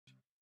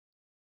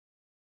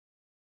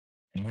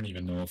I don't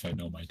even know if I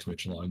know my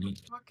Twitch login. What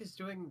the fuck is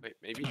doing? Wait,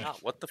 maybe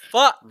not. What the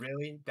fuck?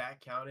 Really?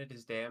 That counted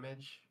as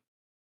damage?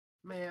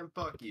 Man,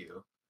 fuck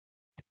you.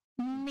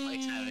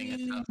 Mike's having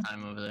a tough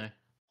time over there.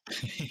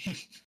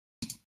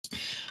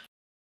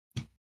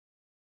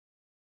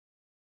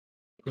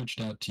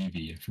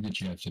 Twitch.tv. I forget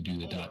you have to do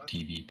the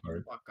 .tv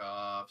part. Fuck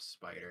off,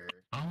 spider.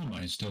 How am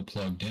I still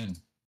plugged in?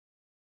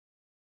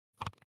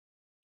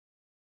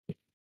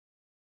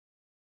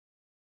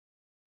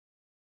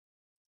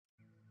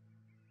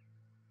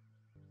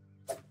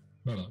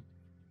 Hold up.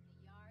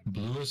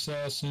 Blue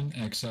Assassin,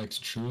 XX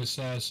True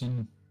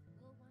Assassin.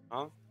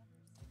 Huh?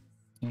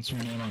 What's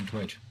your name on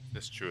Twitch?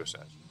 This True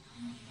Assassin.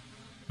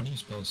 How do you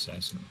spell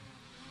assassin?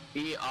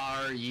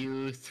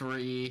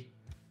 BRU3.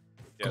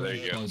 Yeah, there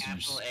you go.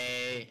 Capital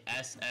A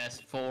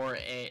SS 4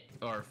 A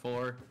or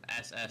 4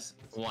 SS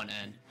 1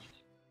 N.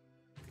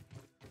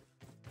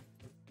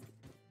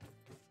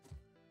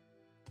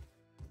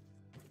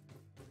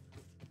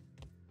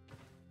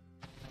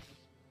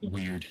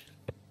 Weird.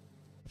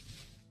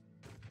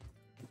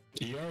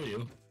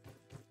 TRU.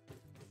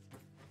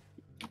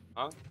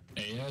 Huh?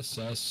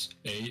 ASSASSIN,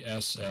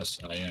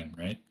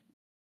 right?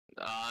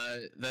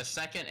 The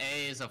second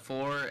A is a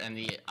 4 and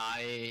the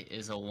I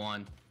is a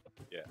 1.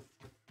 Yeah.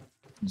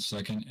 The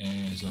second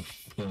A is a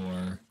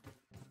 4,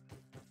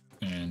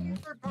 and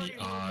the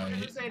I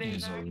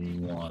is a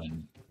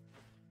 1.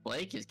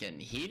 Blake is getting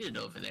heated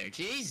over there.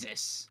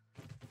 Jesus.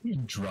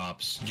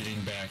 Drops, getting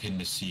back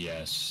into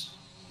CS.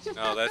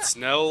 No, that's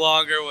no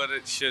longer what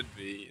it should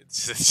be.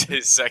 It's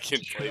his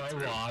second Should I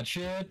playthrough. watch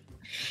it?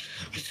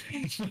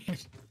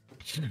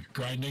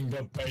 Grinding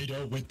the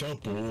beta with the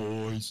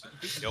boys.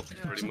 Yep,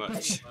 pretty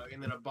much.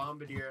 And then a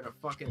bombardier and a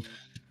fucking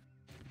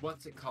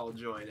what's it called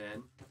join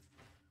in.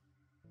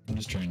 I'm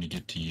just trying to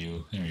get to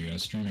you. There you go,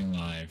 streaming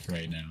live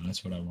right now.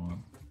 That's what I want.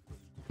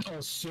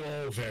 Oh,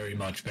 so very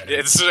much better.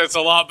 It's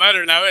a lot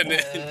better now, isn't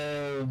it?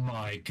 Oh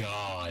my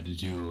god,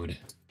 dude.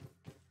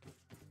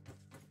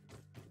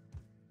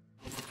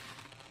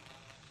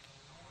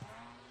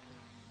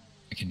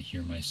 I can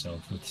hear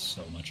myself with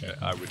so much echo.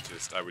 I would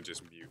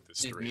just mute the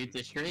Just stream. mute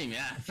the stream,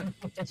 yeah.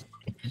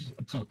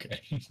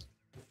 Okay.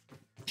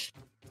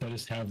 I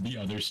just have the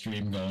other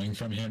stream going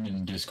from him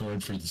in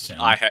Discord for the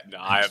sound. I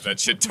have that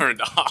shit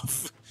turned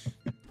off.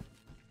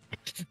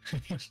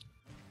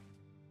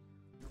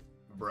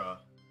 Bruh.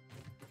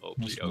 Oh,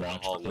 the Just watch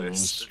alcohol the whole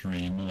list.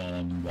 stream while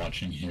I'm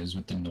watching his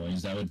with the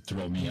noise. That would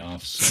throw me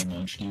off so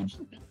much, dude.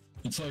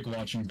 It's like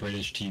watching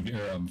British TV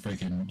or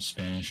freaking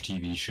Spanish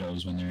TV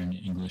shows when they're in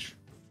English.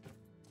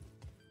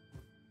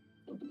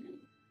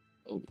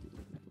 Oh,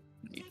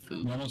 need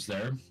food. We're almost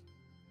there.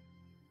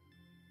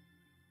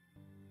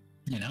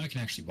 Yeah, now I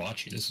can actually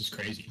watch you. This is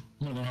crazy.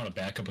 I'm gonna learn how to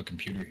back up a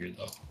computer here,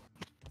 though.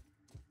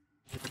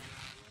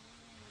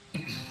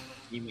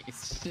 You mean,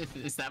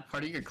 is that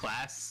part of your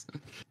class?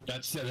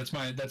 That's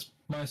my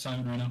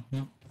assignment right now.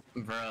 Yeah.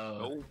 Bro.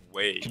 No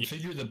way.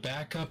 Configure the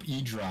backup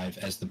E drive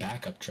as the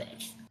backup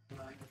drive.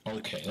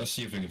 Okay, let's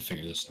see if we can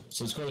figure this out.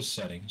 So let's go to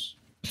settings.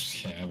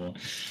 Yeah, I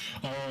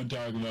won't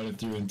talk about it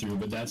through and through,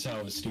 but that's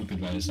how stupid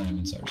my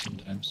assignments are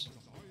sometimes.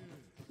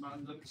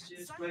 Man, look,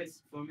 she's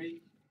place for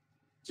me.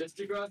 Just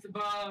across the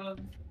bar,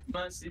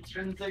 my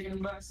secret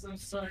taking back some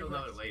sun. Kill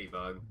another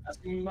ladybug.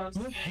 Asking me about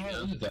Who the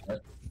hell is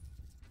that?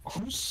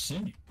 Who's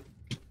singing?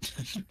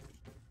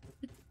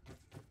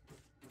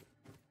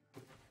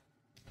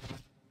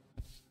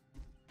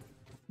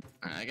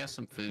 I got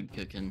some food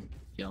cooking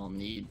y'all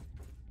need.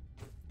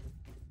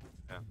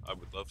 Yeah, I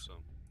would love some.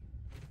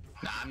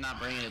 Nah, I'm not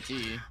bringing it to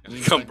you.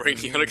 You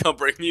gonna come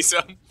bring me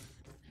some?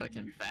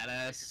 Fucking fat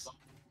ass.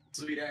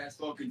 sweet ass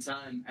fucking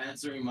time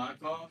answering my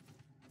call.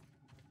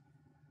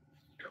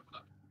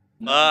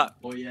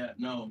 Oh yeah,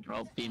 no.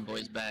 Bro, Bean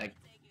Boy's back.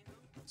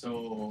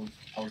 So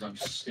I was on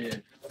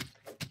shit.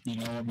 You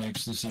know what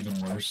makes this even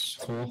worse,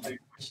 Cole? I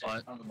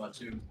don't know about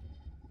you.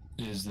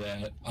 Is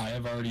that I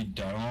have already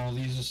done all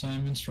these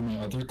assignments for my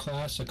other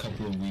class a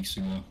couple of weeks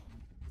ago.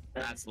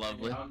 That's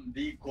lovely. I'm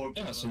the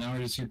corporal. Yeah, so now I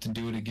just get to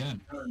do it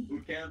again. In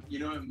boot camp,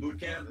 in boot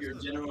camp, your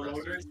general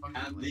orders,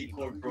 I'm the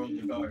corporal of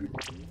the guard.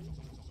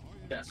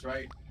 That's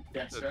right.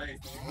 That's right.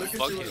 Look at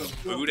fucking you,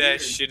 food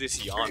ass shit is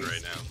he on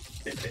right now?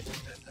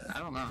 I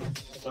don't know.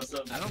 What's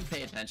up? I don't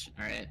pay attention,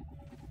 alright?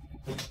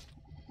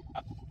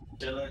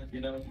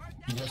 Chillin',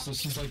 I guess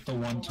this is like the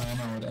one time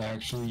I would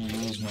actually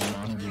use my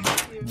monitor. My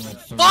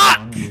third Fuck!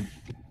 monitor.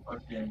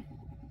 Okay.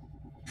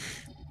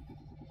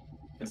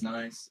 It's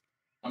nice.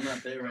 I'm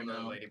not there right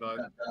now. Ladybug.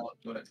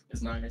 But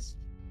it's nice.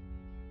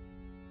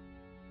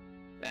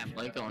 Damn,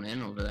 Blake going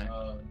in over there.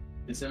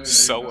 It's in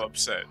So Ladybug,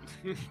 upset.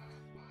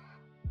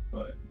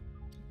 but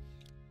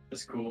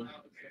it's cool.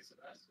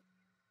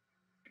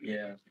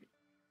 Yeah.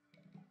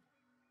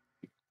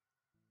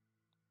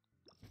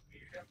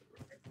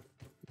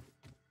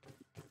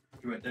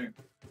 You're right there.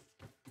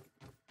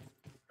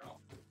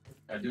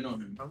 I do know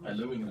him. I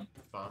live with him.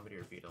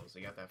 Bombardier beetles.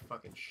 They got that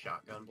fucking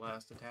shotgun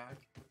blast attack.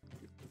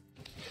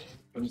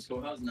 From the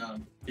schoolhouse? Nah.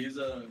 He's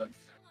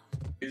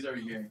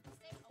already here.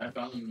 I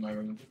found him in my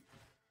room.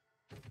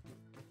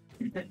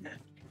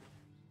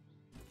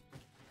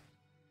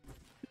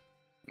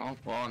 Oh,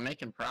 well, I'm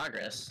making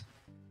progress.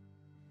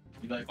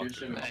 You like your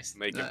shit? Nice.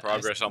 Making Nice.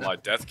 progress on my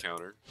death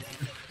counter.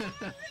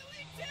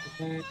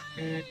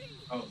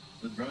 Oh,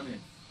 let's run it.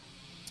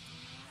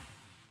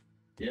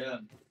 Yeah.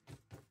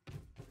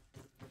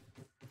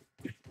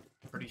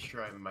 Pretty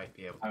sure I might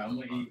be able to. Alright, I'm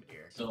gonna bomb eat. it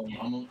here. So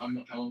I'm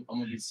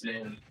gonna be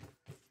slow.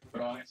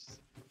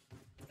 Frost.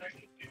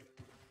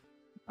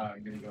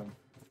 Alright, good to go.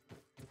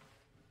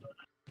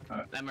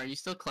 Em, are you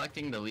still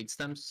collecting the weed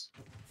stems?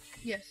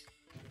 Yes.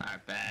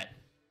 Alright, bet.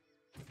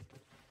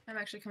 I'm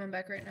actually coming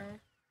back right now.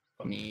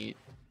 Neat.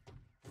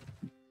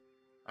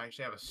 I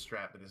actually have a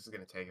strap, but this is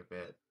gonna take a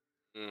bit.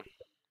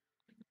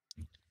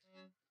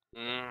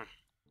 Mm.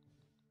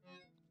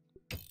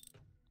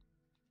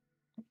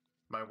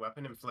 My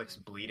weapon inflicts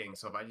bleeding,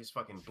 so if I just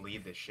fucking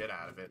bleed the shit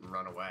out of it and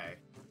run away.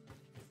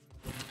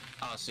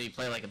 Oh, so you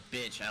play like a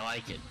bitch. I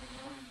like it.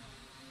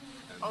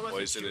 And Unless it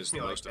poison shoots is me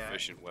the like most that.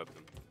 efficient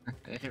weapon.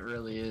 It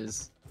really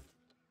is.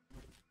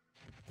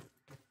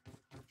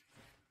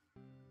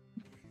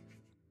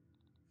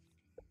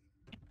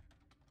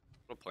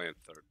 I'm playing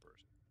third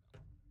person.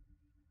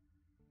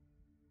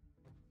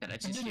 Did I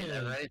just get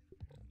that right?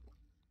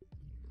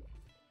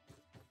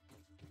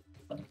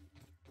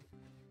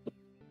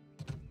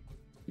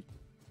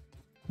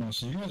 No,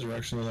 so you guys are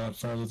actually a lot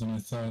farther than I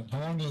thought. How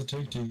long does it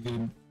take to get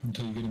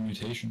until you get a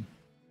mutation?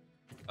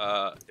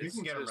 You It's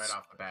can get them right just-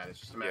 off the bat. It's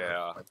just a matter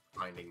of like,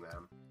 finding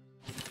them.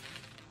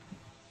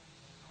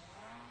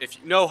 If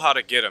you know how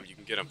to get them, you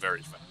can get them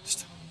very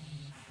fast.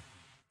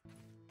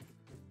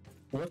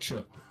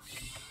 Whatcha?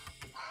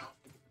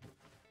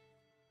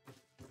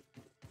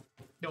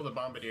 Kill the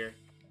bombardier.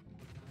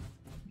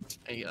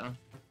 There you go.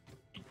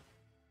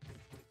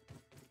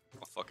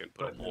 I'll fucking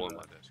put a hole in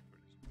my desk.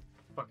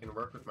 Fucking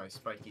work with my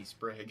spiky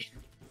sprig.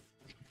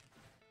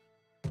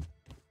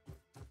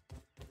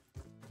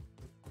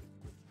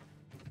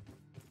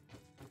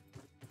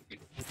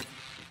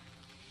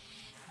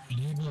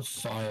 Enable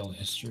file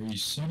history,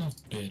 son of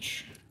a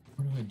bitch.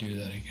 Where do I do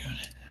that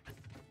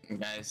again?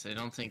 Guys, I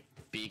don't think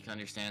Beak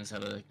understands how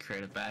to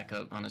create a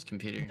backup on his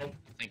computer. Nope.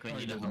 I think we I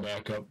need did to the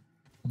help. backup.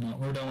 No,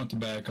 we're done with the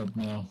backup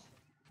now.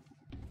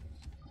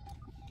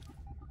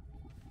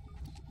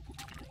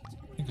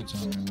 I think it's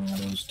on your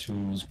Windows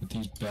tools, but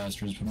these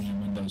bastards put me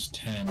on Windows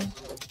 10, and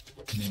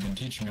they've been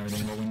teaching me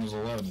everything about Windows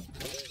 11.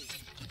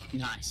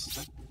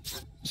 Nice.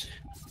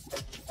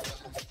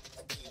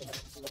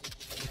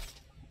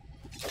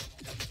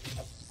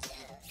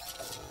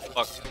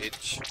 Fuck,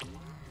 bitch.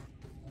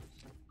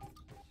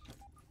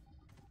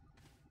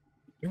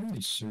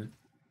 Really, sir?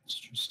 It's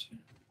just...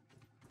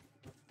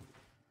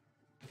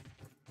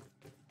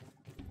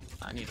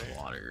 I need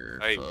water.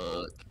 Hey.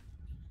 Fuck.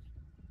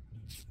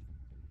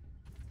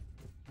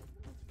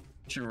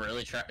 Should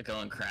really try to go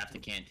and craft a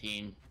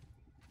canteen.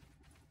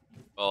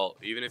 Well,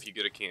 even if you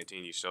get a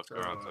canteen, you still have to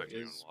go around collecting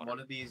your own Is water. one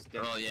of these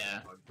Oh,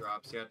 yeah. bug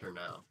drops yet or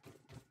no?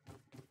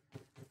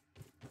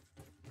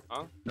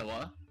 The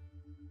what?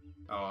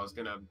 Oh, I was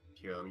gonna.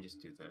 Here, let me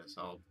just do this.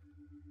 I'll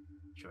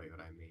show you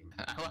what I mean.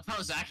 I love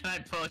how Zach and I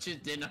both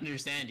just didn't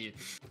understand you.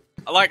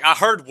 I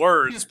heard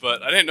words,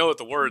 but I didn't know what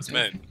the words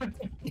meant.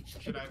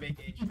 Should I make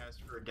a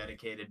chest for a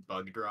dedicated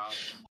bug drop?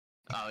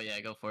 Oh yeah,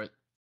 go for it.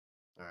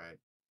 Alright.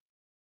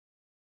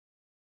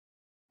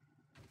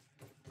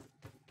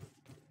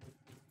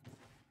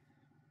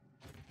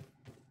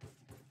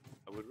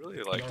 I would really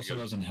It like to also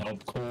go. doesn't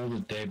help, Cole,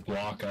 that they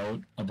block out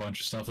a bunch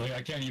of stuff. Like,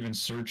 I can't even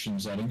search in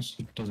settings.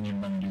 It doesn't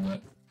even let me do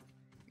that.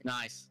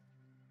 Nice.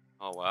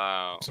 Oh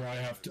wow. So I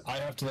have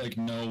to like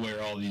know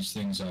where all these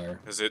things are.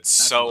 Because it's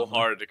That's so lovely.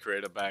 hard to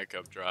create a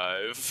backup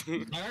drive.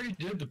 I already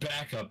did the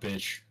backup,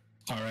 bitch.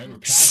 All right, we're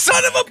past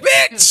Son the of a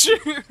backup.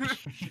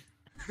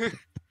 bitch!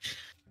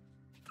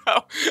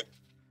 How-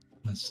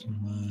 That's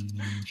one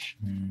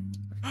nation.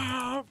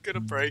 I'm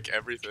gonna break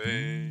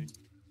everything.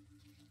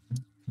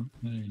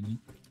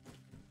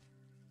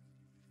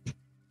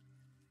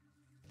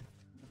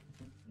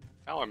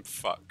 Now I'm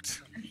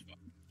fucked.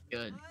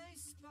 Good.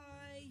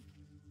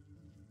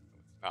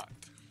 Not.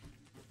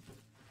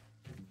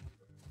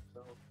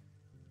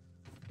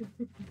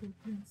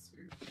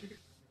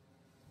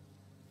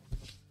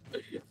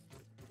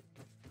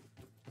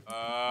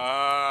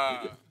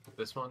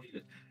 This one?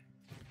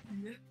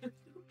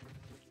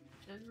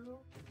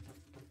 General?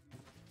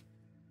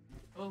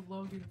 Oh,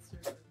 Logan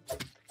server.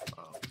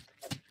 Oh.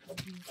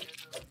 Logan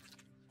General.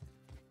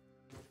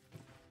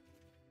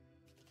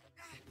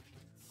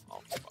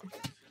 Oh fuck.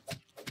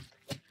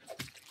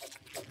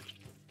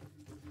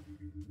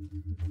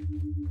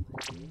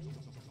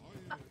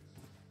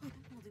 I'm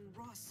holding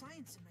raw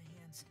science in my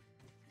hands.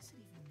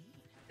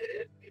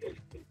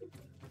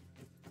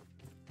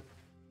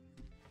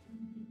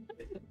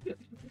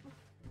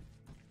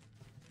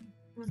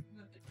 What does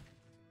it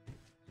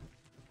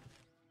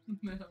even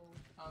mean? The whole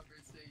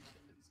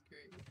conversation is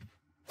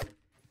great.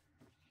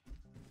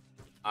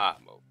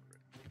 I'm over it.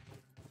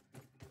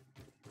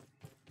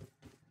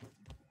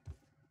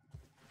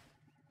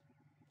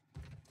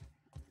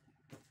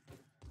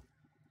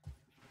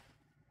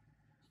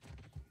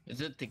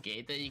 Is it the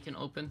gate that you can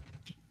open?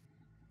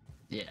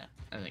 Yeah,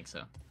 I think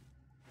so.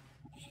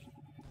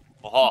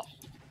 Aha!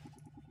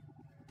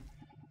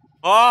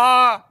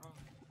 Ah!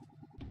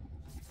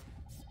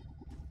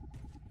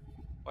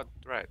 What?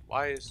 Right?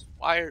 Why?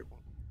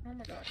 Oh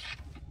my gosh.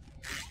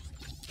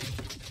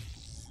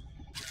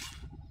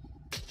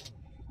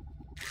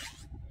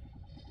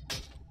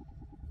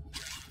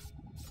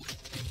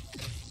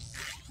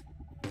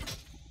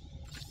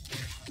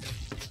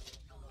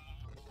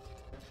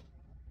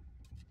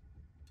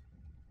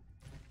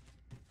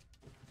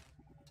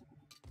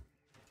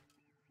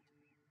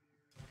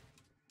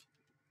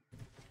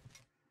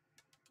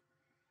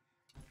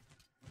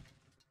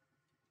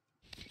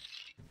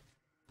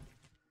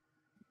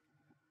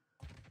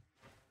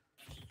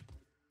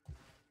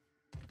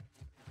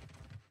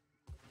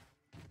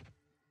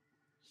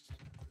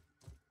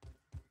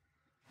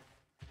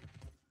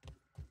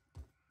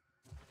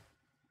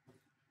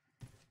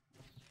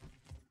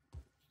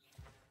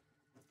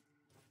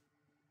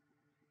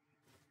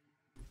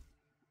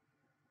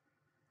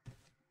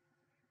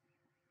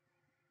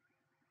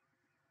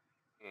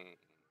 Hmm.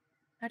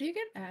 How do you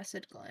get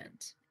acid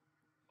glands?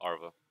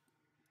 Arva.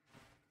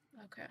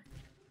 Okay.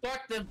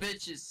 Fuck them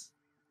bitches.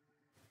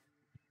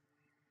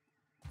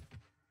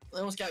 I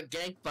almost got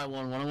ganked by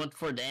one when I went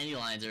for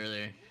dandelions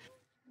earlier.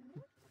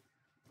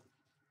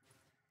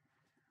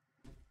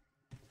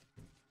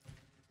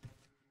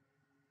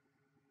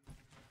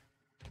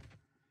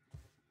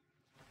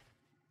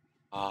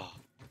 Ah.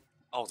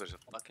 Oh, there's a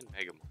fucking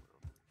Mega Motor.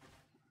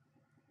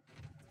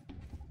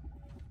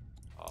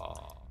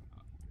 Oh.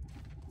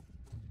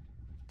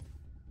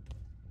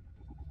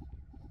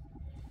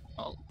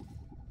 Oh.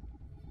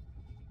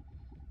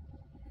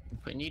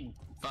 If we need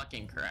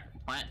fucking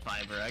plant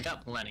fiber, I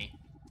got plenty.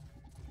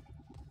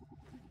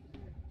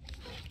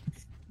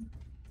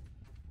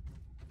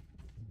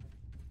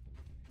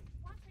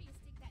 Watch where you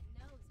stick that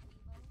nose,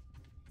 Weevil.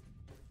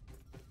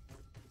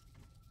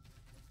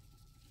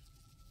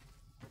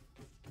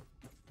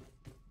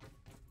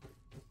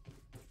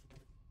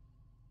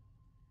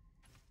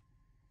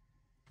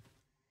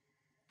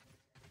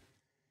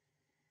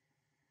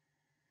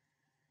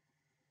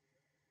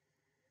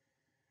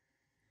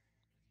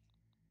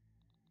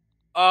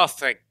 Oh,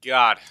 thank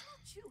God.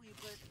 Chewy,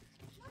 but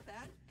not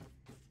bad.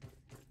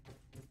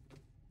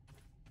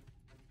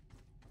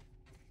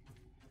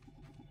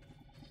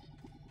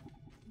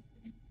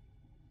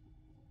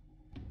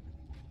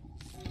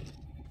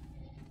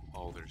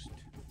 Oh, there's.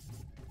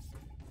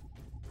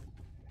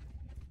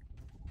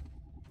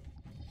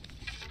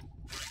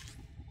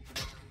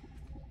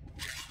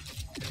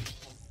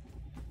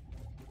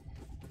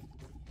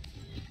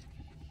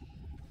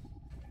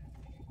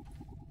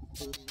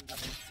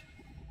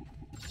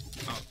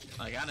 Oh,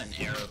 I got an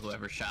arrow.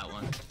 Whoever shot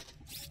one.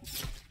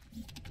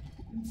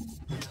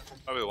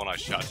 Probably the one I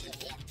shot.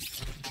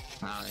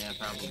 Oh yeah,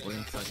 probably.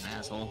 Fucking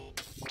asshole.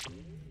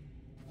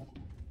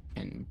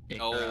 And dick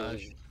Oh.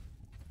 garage.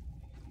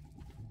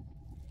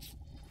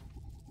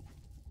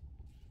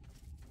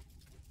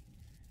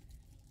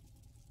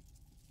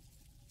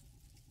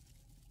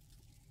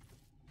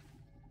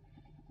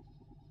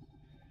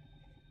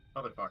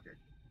 Motherfucker.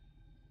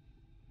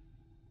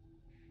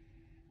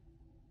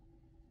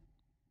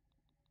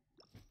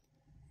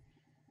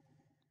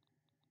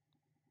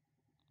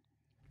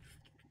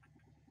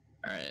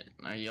 Alright,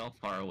 are y'all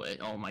far away?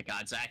 Oh my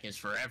god, Zach is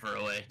forever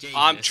away. Jesus.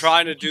 I'm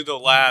trying to do the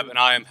lab and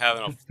I am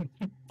having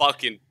a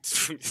fucking.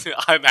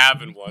 I'm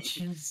having one.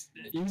 He's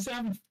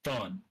having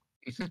fun.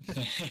 Would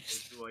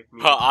you like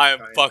me to I am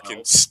try and fucking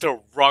help?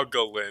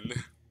 struggling.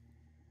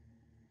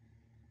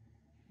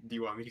 Do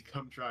you want me to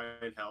come try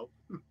and help?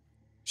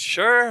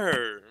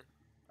 Sure.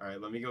 Alright,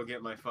 let me go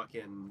get my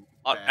fucking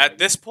At bag.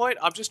 this point,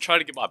 I'm just trying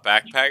to get my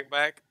backpack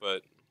back,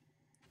 but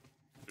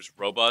there's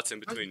robots in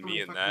How's between it me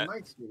going and fucking that.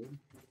 mics, dude?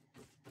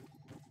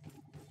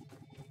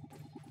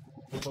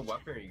 What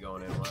weapon are you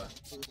going in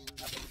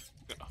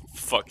with?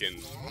 Fucking.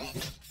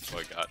 Oh,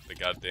 I got the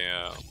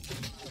goddamn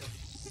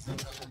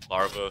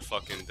larva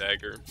fucking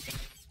dagger.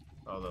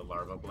 Oh, the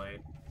larva blade.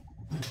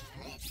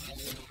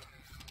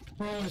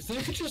 Bro, if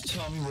they could just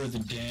tell me where the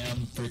damn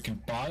freaking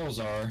files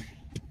are,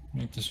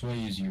 make this way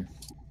easier.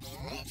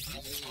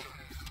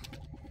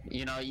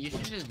 You know, you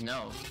should just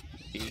know.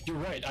 Dude. You're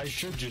right, I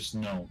should just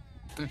know.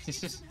 Oh,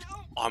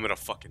 I'm gonna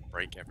fucking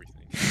break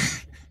everything.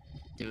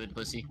 Do it,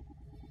 pussy.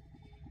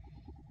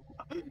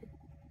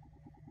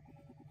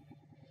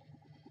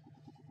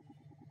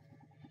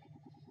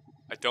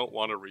 I don't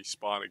want to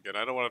respawn again.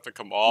 I don't want it to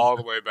come all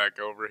the way back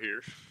over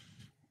here.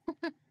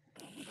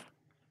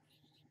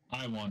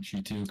 I want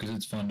you to, because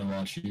it's fun to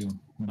watch you.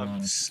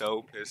 I'm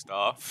so pissed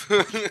off.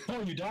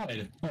 Oh, you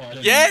died. Oh, I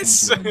didn't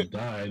Yes! think you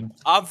died.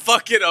 I'm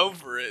fucking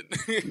over it.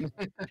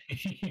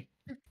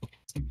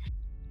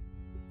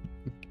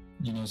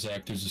 You know,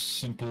 Zach, there's a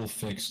simple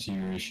fix to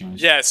your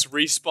issues. Yes,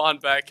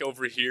 respawn back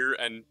over here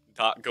and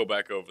not go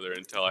back over there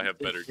until I have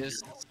better gear.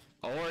 Just,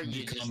 or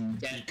you Become-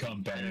 just get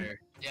become better.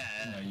 Yeah.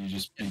 Yeah, you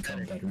just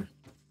become better.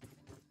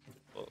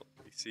 Well,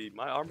 you see,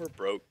 my armor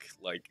broke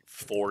like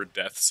 4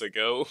 deaths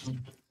ago.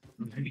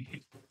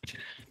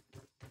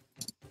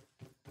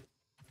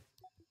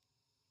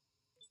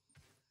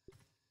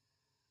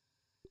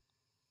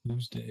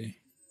 Tuesday,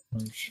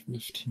 March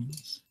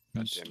 15th.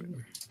 God damn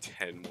it.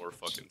 10 more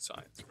fucking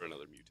science for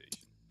another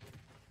mutation.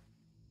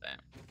 Damn.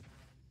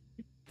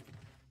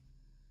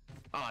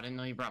 Oh, I didn't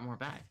know you brought more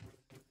back.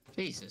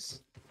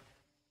 Jesus.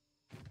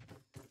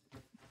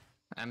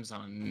 M's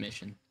on a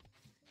mission.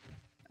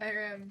 I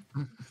am.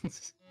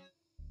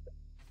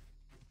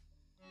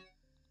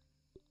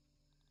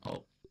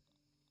 Oh.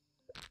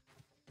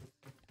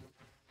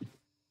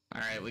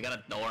 Alright, we got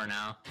a door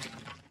now.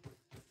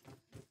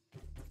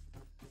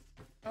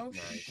 Oh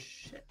Nice.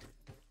 shit.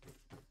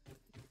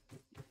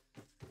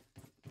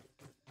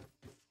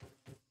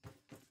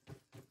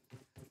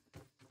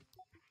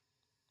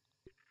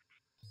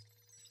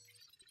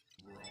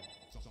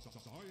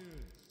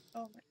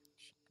 Oh my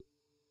gosh.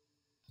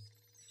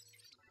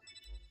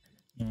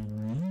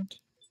 Alright.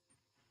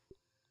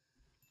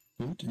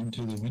 Boot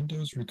into the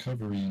Windows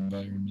recovery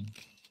environment.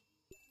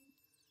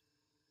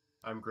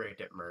 I'm great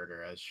at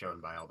murder, as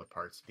shown by all the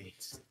parts being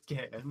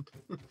scanned.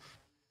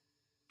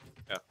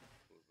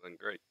 Then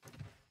great.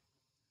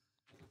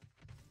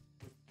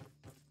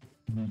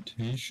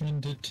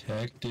 Mutation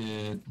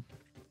detected.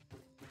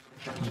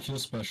 You feel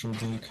special,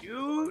 Blake?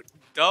 You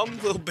dumb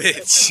little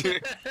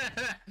bitch.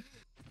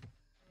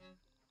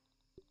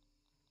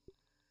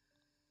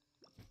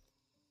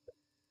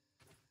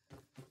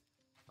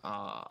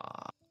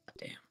 Aw,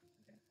 damn.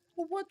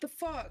 Well, what the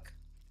fuck?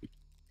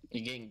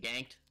 You getting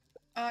ganked?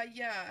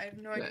 Yeah, I have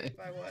no idea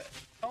by what.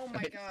 Oh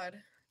my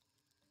god.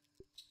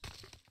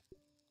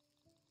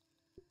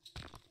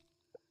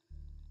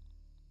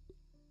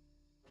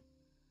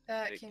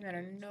 That came out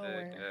of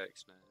nowhere.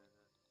 X-Men.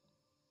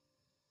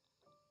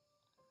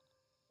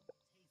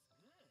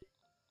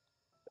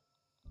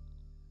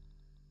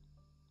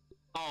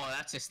 Oh,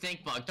 that's a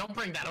stink bug. Don't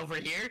bring that over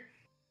here.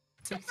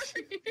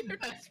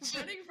 It's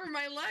running for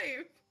my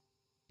life.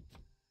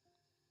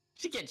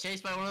 Should get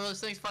chased by one of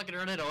those things fucking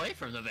running away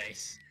from the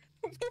base.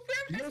 Where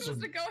am I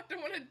supposed to go? I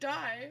don't want to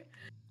die.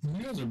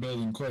 You guys are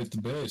building quite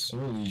the base.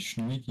 Holy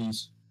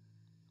schneekies.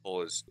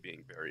 Cole is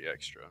being very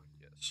extra,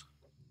 yes.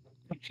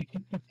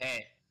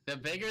 Hey, the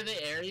bigger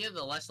the area,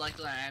 the less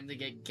likely I am to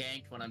get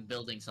ganked when I'm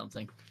building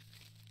something.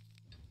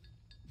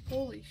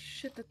 Holy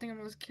shit, that thing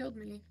almost killed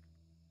me.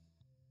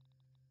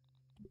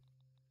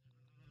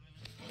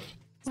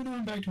 We're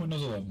going back to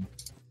Windows 11.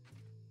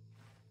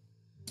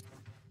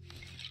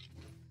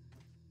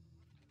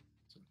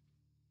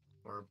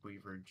 Or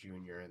Weaver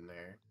Jr. in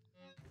there.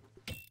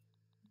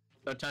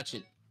 Don't touch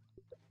it.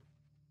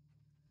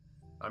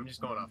 I'm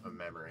just going off of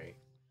memory.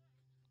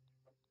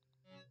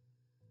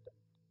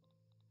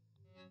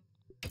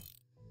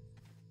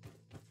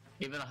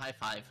 Give it a high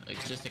five.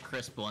 It's just a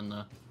crisp one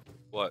though.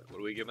 What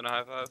are we giving a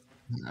high five?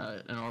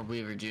 An Orb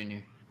Weaver Jr.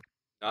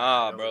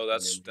 Ah, that bro,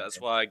 was that's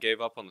ninja. why I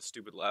gave up on the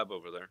stupid lab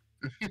over there.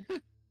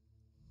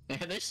 Yeah,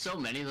 there's so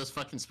many of those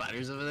fucking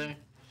spiders over there.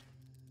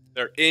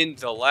 They're in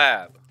the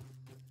lab.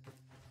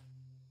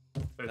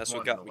 There's That's one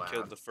what in got the me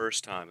killed lab. the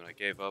first time, and I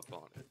gave up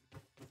on it.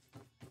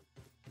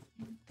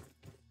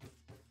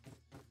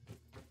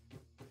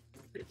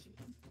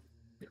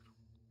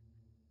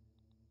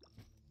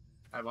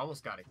 I've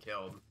almost got it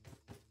killed.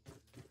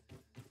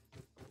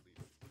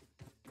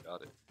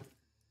 Got it.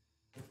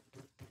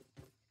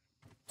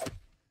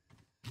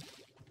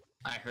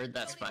 I heard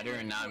that spider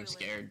and now I'm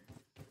scared.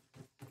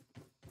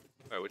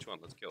 Alright, which one?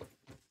 Let's kill it.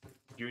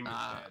 Junior's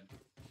Ah. dead.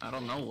 I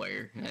don't know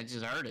where. I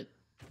just heard it.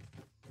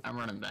 I'm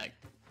running back.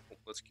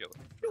 Let's kill it.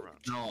 Turn around.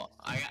 No,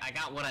 I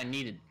got what I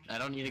needed. I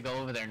don't need to go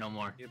over there no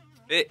more. You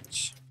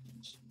bitch.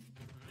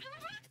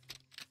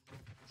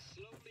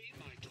 Slowly,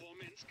 my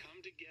torments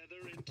come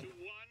together into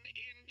one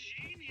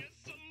ingenious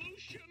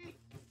solution.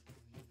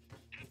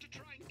 After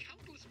trying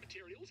countless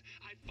materials,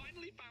 I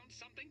finally found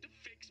something to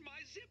fix my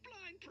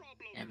zipline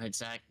problem. Damn it,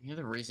 Zach. You're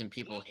the reason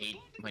people hate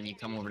when you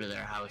come over to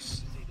their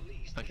house.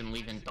 Fucking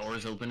leaving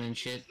doors open and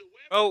shit.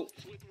 Oh,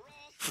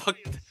 fuck.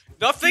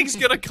 Nothing's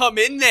gonna come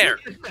in there.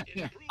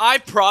 I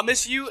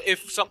promise you,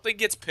 if something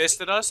gets pissed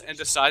at us and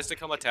decides to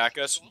come attack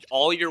us,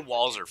 all your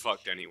walls are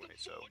fucked anyway,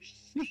 so.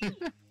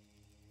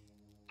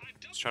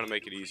 Just trying to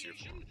make it easier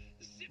for them.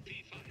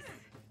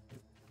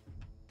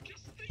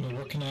 Well,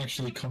 what can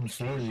actually come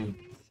for you?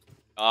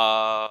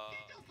 A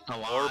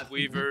Orb lot.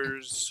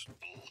 weavers,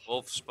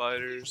 wolf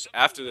spiders.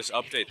 After this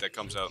update that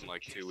comes out in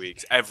like 2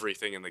 weeks,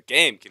 everything in the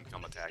game can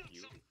come attack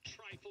you.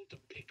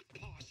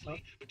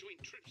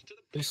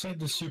 They said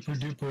the super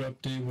duper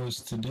update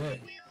was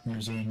today. Or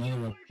is there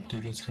another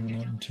update that's coming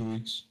out in 2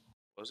 weeks?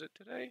 Was it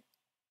today?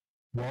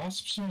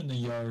 Wasps are in the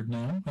yard now.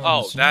 I haven't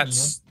Oh, seen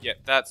that's yeah.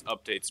 That's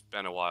update's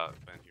been a while.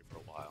 Been here for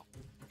a while.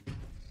 them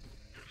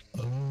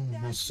yet. Oh,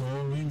 well,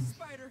 sorry.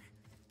 Spider.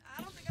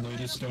 I don't think I'm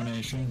Latest gonna have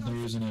donation. enough There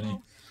isn't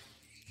any.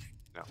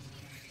 No,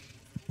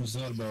 What's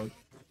that about?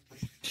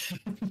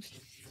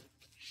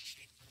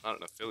 not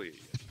an affiliate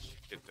yet.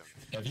 Kid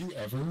donate. Have you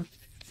ever?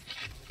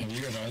 Have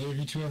either of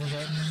you two ever gotten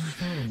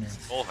anything or no?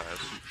 Cole has.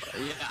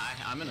 Yeah,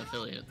 I'm an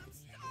affiliate.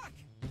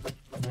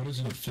 What is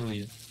an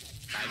affiliate?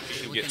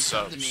 People get can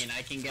sub to subs. me and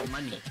I can get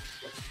money.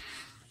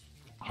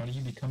 How do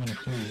you become an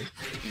affiliate?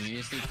 You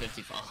just need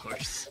 50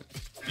 followers.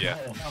 Yeah.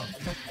 Oh, wow.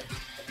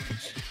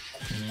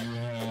 You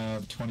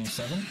have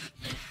 27?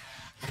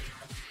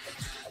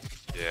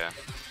 Yeah.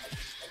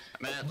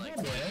 I'm at like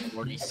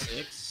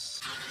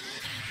 46.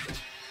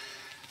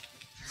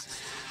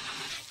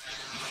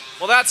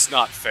 Well, that's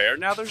not fair.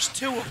 Now there's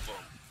 2 of them.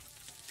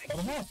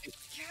 Oh,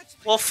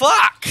 Well,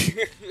 fuck!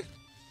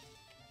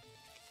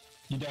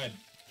 you died.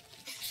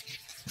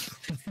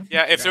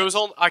 Yeah, if there was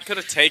only... I could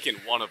have taken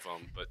one of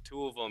them, but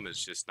 2 of them is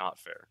just not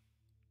fair.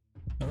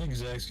 I think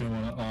Zach's gonna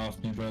want to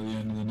off me by the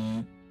end of the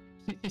night.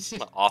 I'm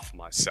gonna off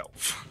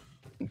myself.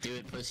 Do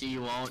it, pussy,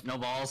 you won't. No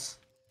balls.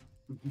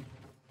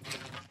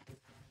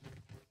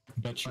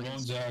 Bet you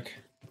won't, Zach.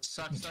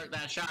 Start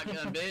that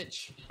shotgun,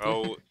 bitch.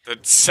 Oh, the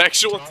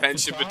sexual Talk the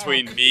tension talk,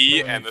 between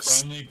me when and it the...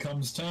 finally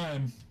comes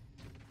time.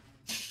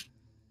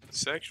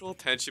 Sexual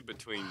tension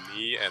between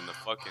me and the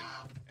fucking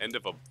end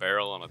of a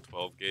barrel on a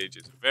 12 gauge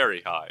is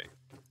very high.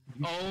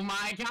 Oh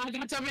my god,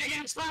 that's a big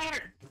ass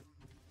spider!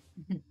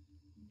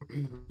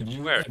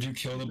 Where? Have you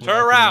killed a black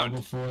Turn around!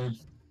 widow before?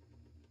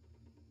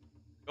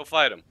 Go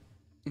fight him.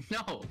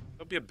 No,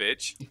 Don't be a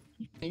bitch.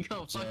 you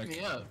gonna fuck Zach. me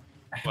up.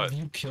 What? Have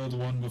you killed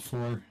one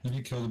before? Have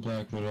you killed a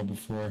black widow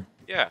before?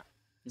 Yeah,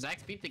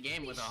 Zach beat the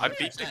game with 100%. I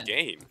beat the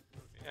game.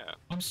 Yeah.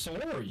 I'm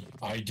sorry.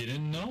 I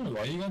didn't know.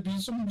 Why you gotta be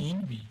so mean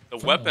to me? The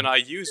weapon I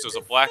used was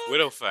a Black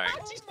Widow Fang.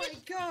 Oh my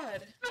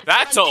god.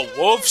 That's a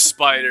wolf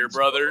spider,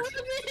 brother.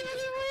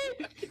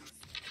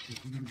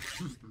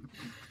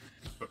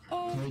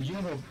 Oh, Wait, you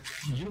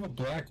have a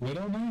black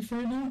widow knife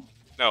right now?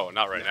 No,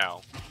 not right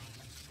now.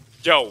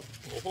 Yo.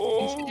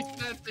 Oh.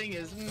 That thing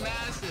is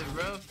massive,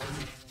 bro.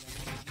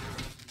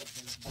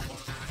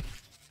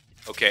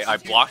 Okay, I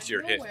blocked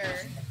your hit.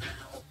 nowhere.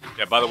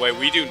 Yeah, by the way,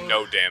 we do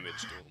no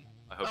damage to him.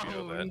 I hope you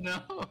know Oh that.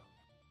 no.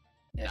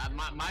 Yeah,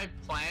 my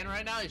plan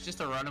right now is just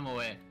to run him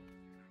away.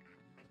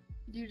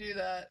 You do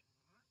that.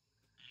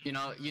 You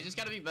know, you just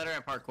gotta be better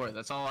at parkour.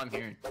 That's all I'm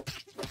hearing.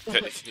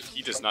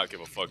 He does not give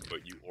a fuck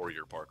about you or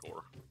your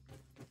parkour.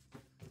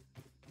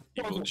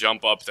 He will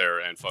jump up there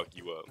and fuck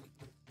you up.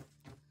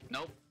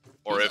 Nope.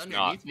 Or He's if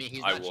not, underneath me.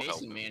 He's I not will help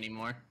chasing him. me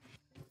anymore.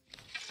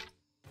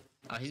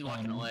 Oh, he's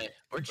walking away.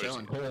 We're Where's he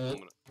chilling. going? I'm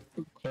gonna-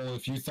 Cole,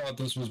 if you thought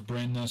this was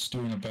brainless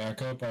doing a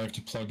backup, I have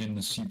to plug in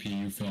the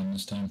CPU fan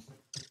this time.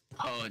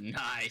 Oh,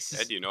 nice.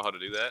 Ed, do you know how to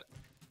do that?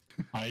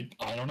 I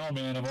don't know,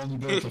 man. I've only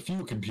built a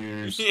few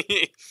computers.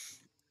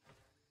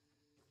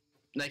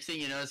 Next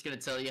thing you know, it's gonna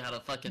tell you how to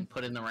fucking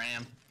put in the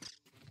RAM.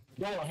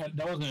 Well,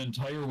 that was an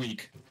entire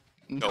week.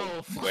 No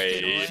fucking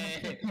way.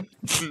 way.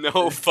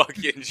 No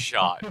fucking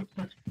shot.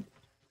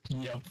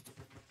 Yep.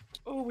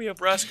 Oh, we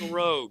have Rascal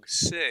Rogue.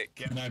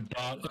 Sick. And I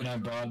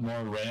bought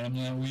more RAM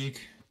that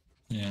week,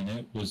 and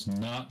it was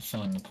not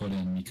fun to put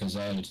in because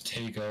I had to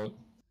take out.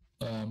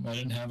 I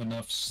didn't have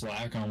enough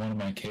slack on one of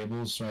my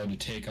cables, so I had to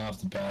take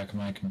off the back of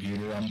my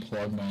computer,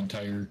 unplug my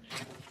entire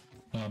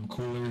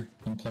cooler,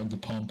 unplug the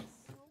pump,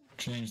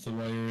 change the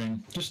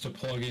wiring, just to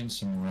plug in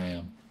some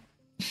RAM.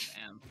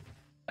 Damn.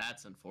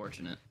 That's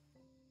unfortunate.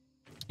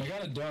 I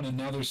got it done, and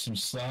now there's some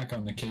slack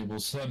on the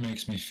cables, so that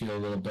makes me feel a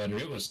little better.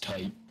 It was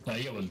tight.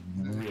 Like, it was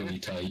really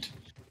tight.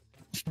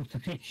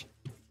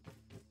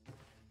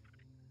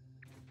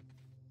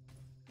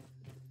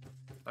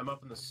 I'm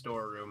up in the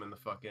storeroom in the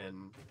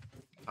fucking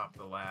top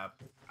of the lab.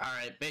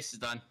 Alright, base is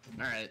done.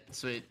 Alright,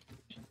 sweet.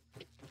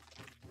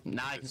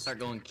 Now I can start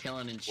going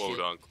killing and shit. Quote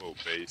unquote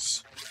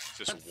base.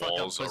 Just Shut the fuck up,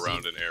 walls pussy.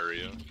 around an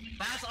area.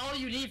 That's all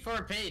you need for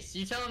a base.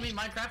 You telling me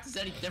Minecraft is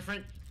any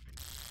different?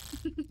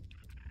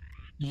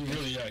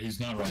 Yeah, he's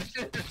not right.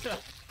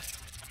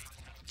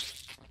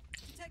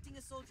 Protecting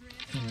a soldier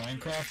In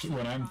Minecraft,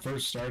 when I'm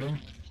first starting,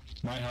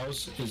 my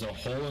house is a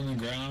hole in the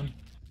ground,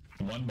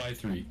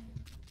 1x3,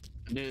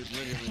 Dude,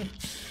 literally.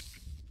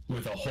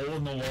 with a hole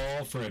in the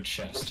wall for a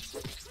chest.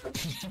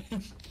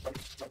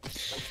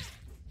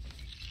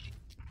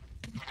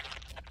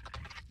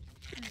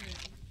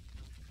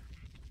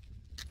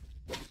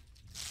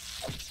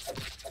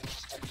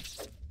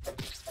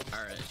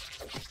 Alright.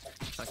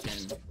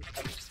 Fucking.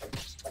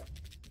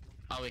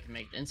 Oh, we can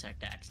make the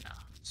insect axe now.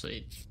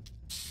 Sweet.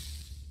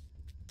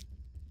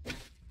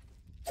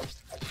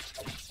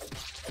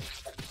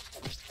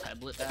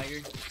 Tablet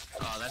dagger?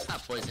 Oh, that's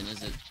not poison,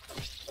 is it?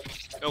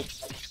 Nope.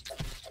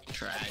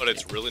 Trash. But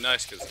it's really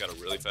nice because it's got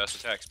a really fast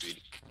attack speed.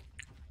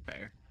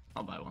 Fair.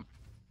 I'll buy one.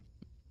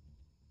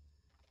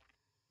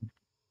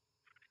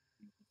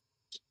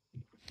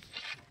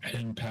 I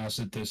didn't pass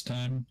it this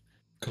time,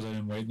 because I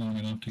didn't wait long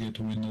enough to get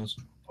to Windows.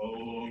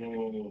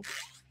 Oh.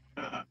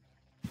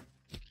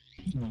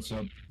 What's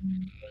up?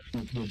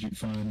 What'd you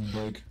find,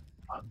 Blake?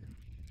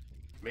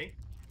 Me?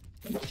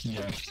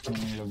 Yeah,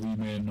 we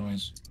made a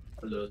noise.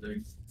 Hello there.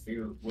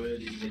 Where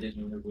did you get it?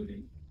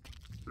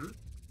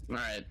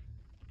 Alright.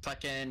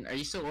 Fucking. Are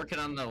you still working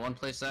on the one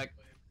place sec?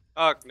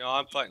 No,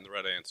 I'm fighting the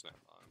red ants now.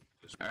 I'm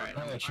just Alright.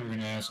 I thought you were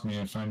gonna ask me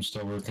if I'm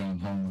still working on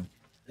homework.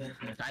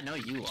 I know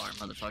you are,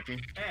 motherfucker.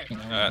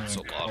 And I was That's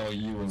gonna a lot. call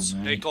you a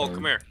Hey, Cole, retard.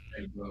 come here.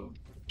 Hey, bro.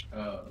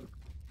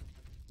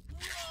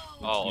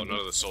 Oh, none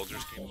of the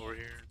soldiers came over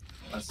here.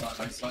 I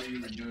saw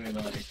you were doing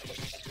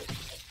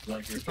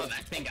like your. Oh,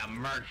 that thing got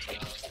murked.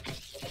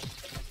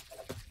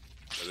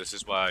 So this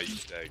is why I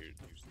use daggers.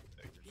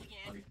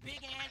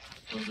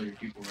 Those are your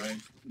people,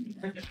 right?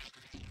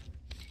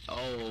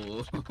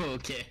 Oh,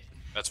 okay.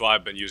 That's why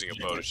I've been using a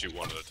bow to shoot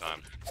one at a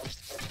time.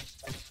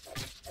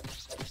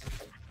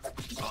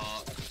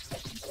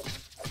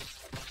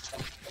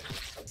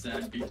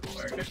 Sand people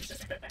are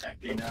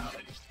acting out.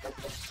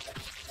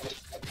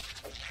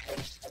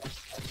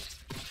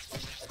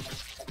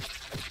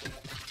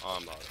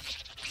 I'm not.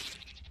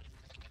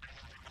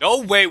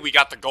 No way we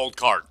got the gold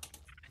card.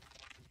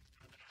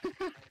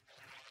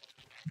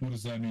 What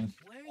does that mean?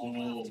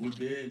 Oh, who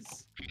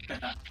this?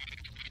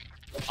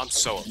 I'm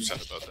so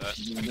upset about that.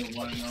 The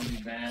one and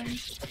only Bang.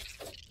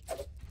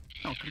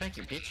 Oh, come back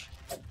here, bitch.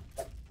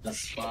 The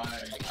spy.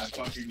 I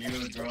fucking knew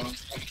it, bro.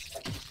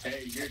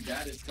 Hey, your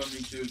dad is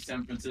coming to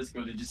San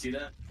Francisco. Did you see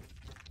that?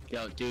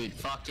 Yo, dude,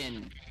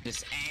 fucking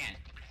this ant.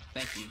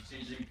 Thank you.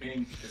 Xi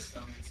Jinping is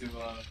coming to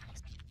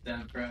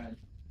San Fran.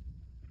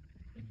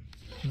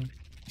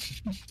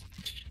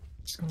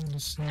 It's going to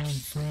San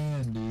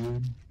Fran,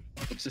 dude.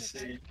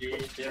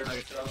 They're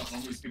like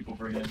homeless people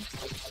for him.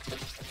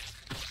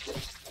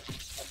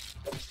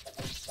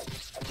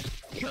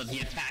 Yo, the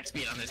attack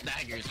speed on this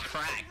dagger is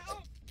cracked.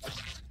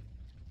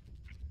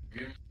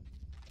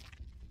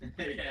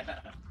 Yeah.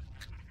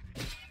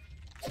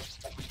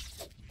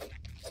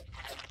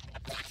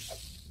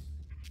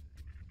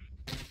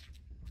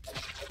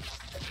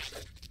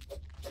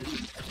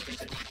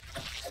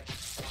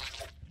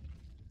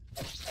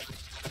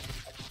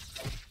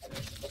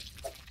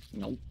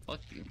 Nope, fuck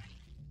you.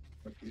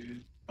 Fuck you.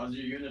 How's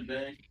your unit,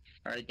 Bang?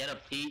 Alright, get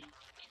up, Pete.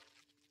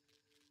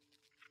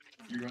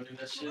 You running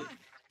that shit?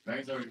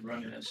 Bang's already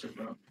running that shit,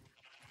 bro.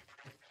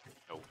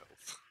 No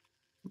health.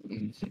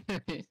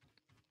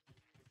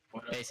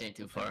 What up? Base ain't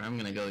too far. I'm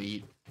gonna go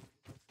eat.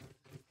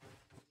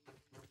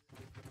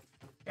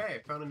 Hey,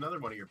 I found another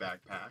one of your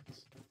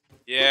backpacks.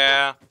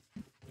 Yeah.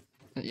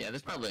 Yeah,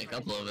 there's probably a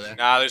couple over there.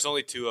 Nah, there's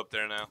only 2 up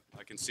there now.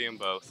 I can see them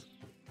both.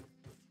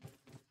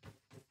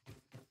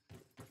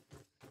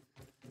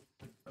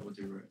 I will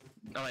do it.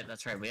 Oh wait,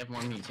 that's right. We have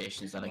more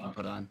mutations that I can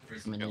put on. I'm I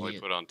an can only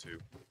idiot. put on 2.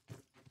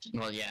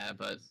 Well, yeah,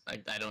 but I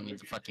don't need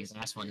the fucking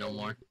last one no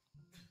more.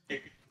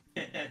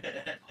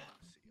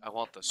 I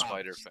want the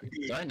spider thing.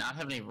 Do I not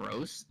have any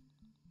roast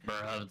for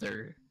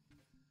other?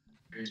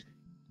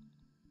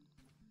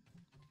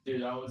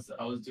 Dude, I was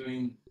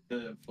doing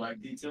the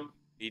flag detail,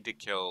 Need to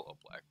kill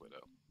a black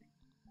widow.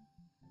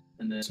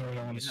 and then Sorry, I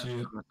don't want to see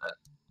it.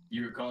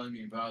 you were calling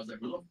me, but I was like,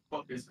 who the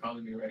fuck is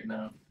calling me right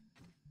now?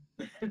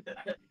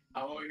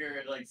 I'm over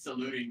here like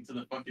saluting to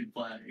the fucking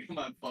flag.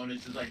 My phone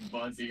is just like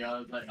buzzing. I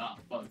was like, ah,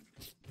 fuck.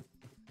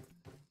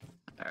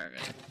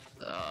 Alright.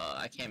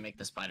 I can't make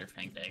the spider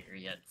fang dagger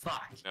yet.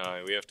 Fuck.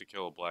 No, we have to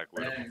kill a black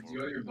widow. Bang, before you we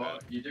got your do ball.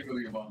 that. You did go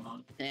your ball, huh?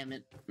 Damn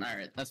it.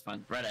 Alright, that's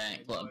fine. Red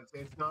Ant Club.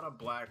 It's not a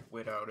black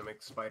widow to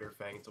make spider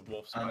fang. It's a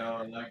wolf I spider. know,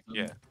 I like them.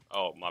 Yeah.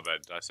 Oh, my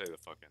bad. Did I say the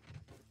fucking...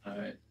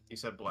 Alright. You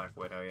said black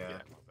widow, Yeah, yeah.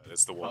 my bad.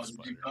 It's the Oh, wolf did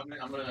spider. you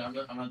comment? I'm gonna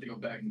have to go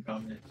back and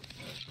comment.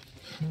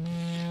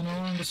 Man, I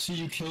wanted to see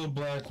you kill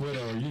Black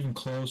Widow. Are you even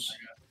close?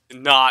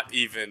 Not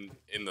even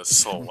in the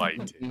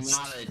slightest.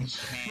 Not a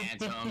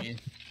chance, homie.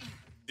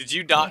 Did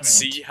you not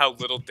see how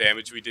little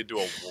damage we did to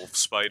a wolf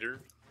spider?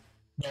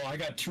 No, I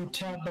got 2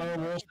 tapped by a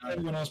wolf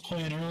spider when I was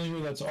playing earlier.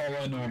 That's all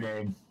I know about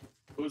him.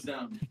 Who's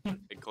down? Hey,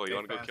 Cole, you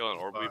wanna go kill an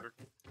orb weaver?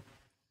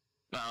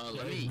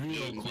 Let me Real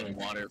eat and quick. get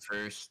water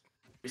first.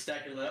 You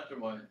stacking left or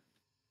what?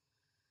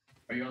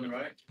 Are you on the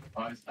right?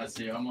 Oh, I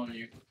see. I'm on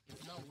you.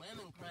 No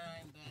women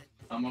crime,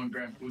 but I'm on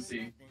Grand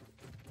Pussy.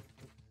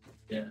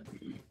 Yeah.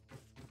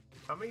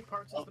 How many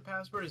parts is the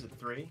password? Is it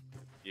 3?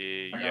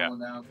 I got Yeah. one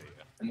down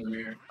in the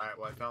rear. Alright,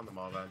 well I found them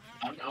all then.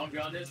 I'll be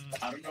honest.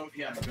 I don't know if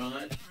he had a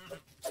gun.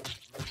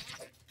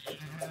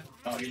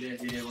 Oh, he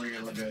did. We're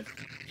good. We're good.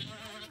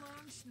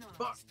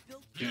 Fuck.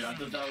 Dude, I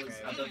thought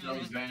that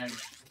was Van.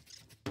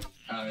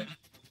 Alright.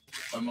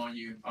 I'm on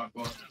you,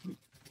 Aqua.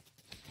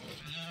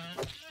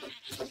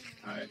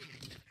 Alright.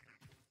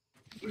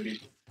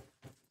 Ready?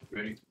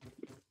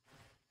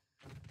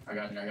 I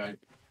got it.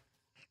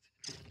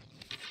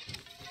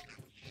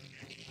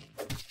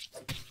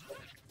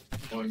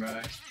 Going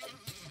right.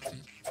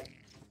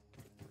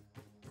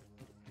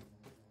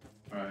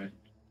 Alright.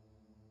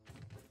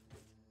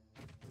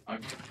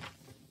 I'm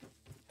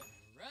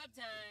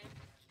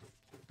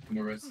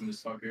gonna rest in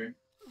this fucker.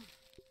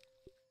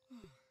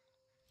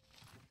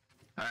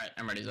 Alright,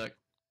 I'm ready, Zuck.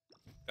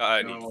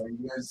 I No,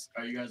 need...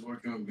 are you guys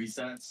working with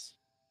VSATs?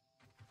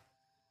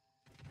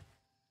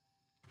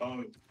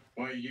 Oh,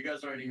 wait, you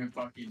guys aren't even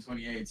fucking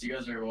 28s. You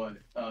guys are what?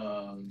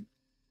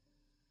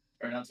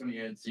 Or not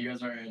 28s. You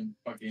guys are in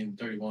fucking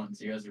 31s.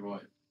 You guys are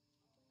what?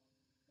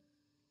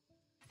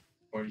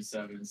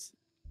 47s.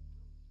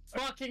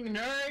 Fucking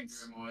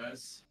nerds!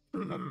 MOS.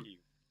 Fuck you.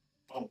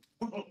 Oh.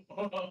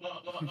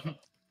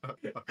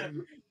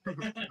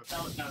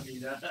 That was not me.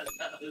 That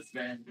was this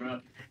man, bro.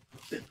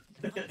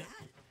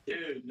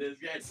 Dude, this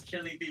guy's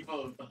killing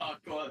people.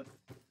 Aqua.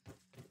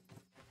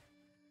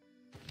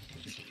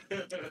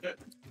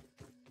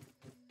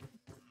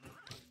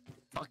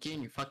 Fuck you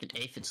and your fucking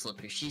aphid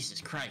slippers.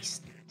 Jesus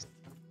Christ.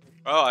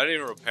 Oh, I didn't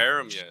even repair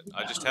them yet.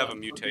 I just have a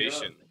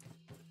mutation.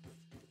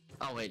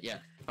 Oh wait, yeah.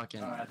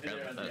 Fucking. Alright, I think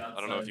they're at the I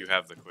don't know if you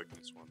have the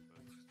quickness one.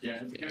 But... Yeah,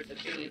 it's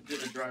good to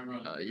the dry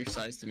run. Your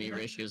size to me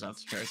ratios off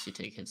the charts. You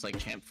take hits like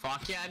champ.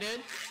 Fuck yeah,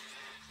 dude.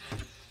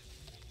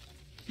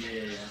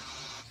 Yeah.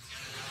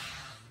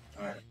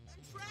 Alright.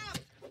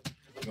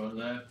 Go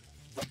left.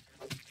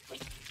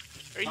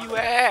 Where you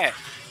at?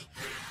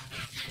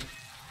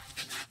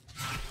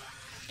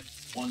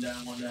 One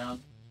down.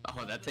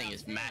 Oh, that thing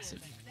is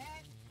massive.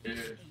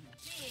 Dude.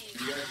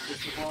 You guys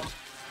pistol ball?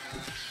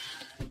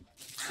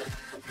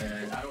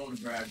 And I don't want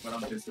to brag, but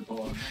I'm pistol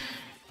ball.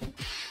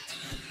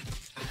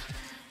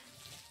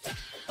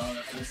 Oh,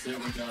 that's it,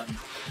 we're done.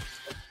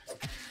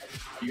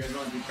 You guys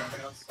want to do crack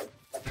house?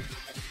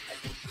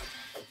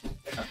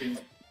 I think.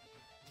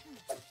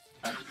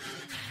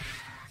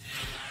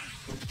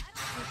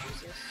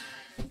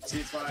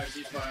 Ceasefire.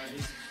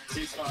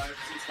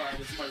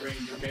 This is my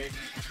range, okay?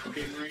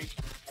 Okay, Marine?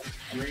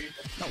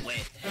 No way.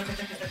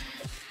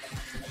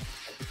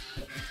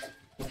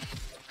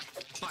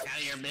 Fuck out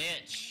of here,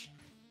 bitch.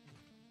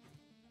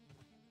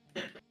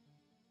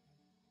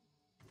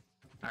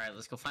 Alright,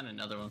 let's go find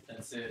another one.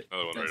 That's it.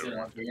 Another one That's right it,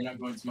 over. Arthur. You're not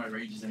going to my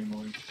ranges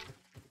anymore.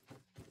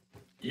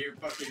 You're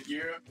fucking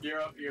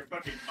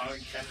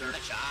unkettered.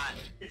 Shot.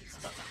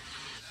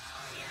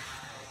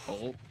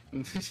 Oh.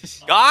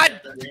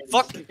 God!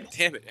 Fuck!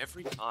 Damn it!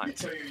 Every time.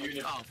 Tell your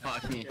unit. Oh,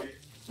 fuck me.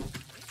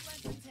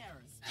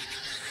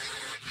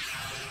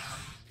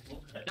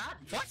 God,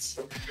 what?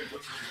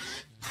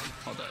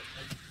 Hold up.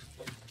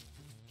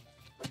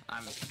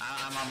 I'm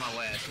on my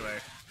way, I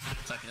swear.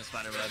 Stuck in a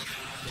spider web.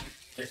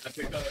 I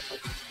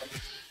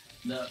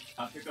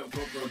pick up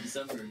GoPro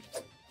December.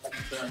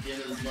 So at the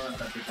end of this month,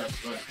 I pick up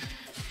foot.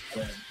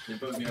 Yeah, they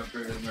put me up for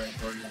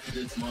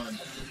this month.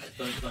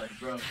 So it's like,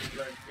 bro, I'm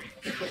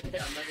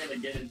not gonna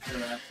get into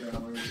it after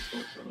I'm already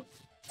GoPro.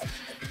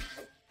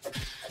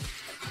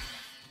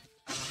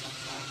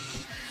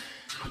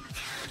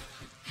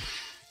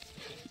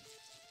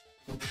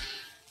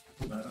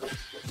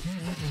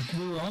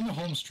 We're on the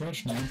home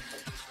stretch now.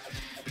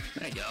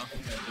 There you go.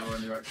 Got door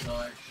on the right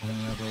side. I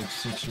have like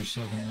 6 or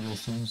 7 little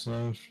things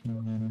left.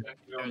 And then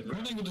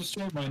I'm able to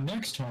start my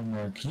next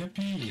homework.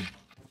 Yippee!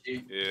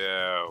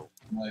 Yeah.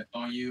 Right,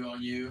 on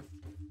you.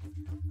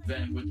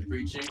 Then with the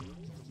breaching.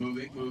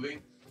 Moving.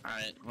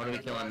 Alright, what are we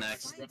killing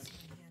next? I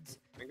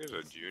think there's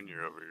a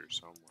junior over here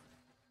somewhere.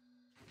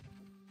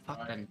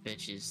 Fuck them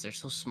bitches, they're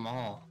so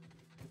small.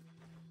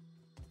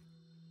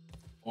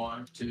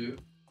 1, 2.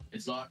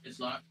 It's locked.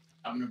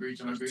 I'm gonna breach.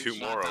 There's 2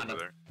 more over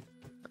there.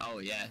 Oh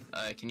yeah,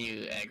 can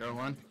you aggro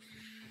one?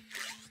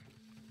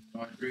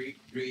 3,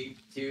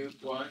 2,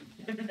 1.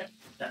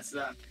 That's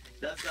not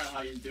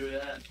how you do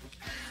that.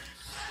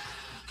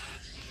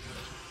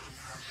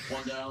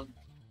 1 down.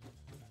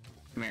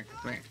 Come here.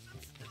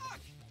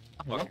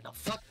 Oh, what the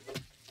fuck?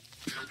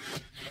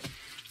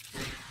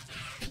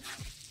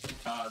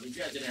 This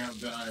guy didn't have a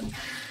gun.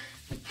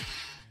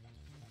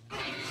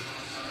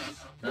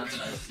 That's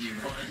nice, I see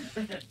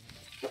one.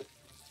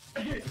 I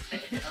mean,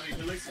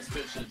 he looks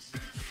suspicious.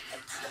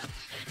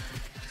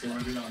 So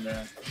we're good on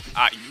that.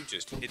 Ah, you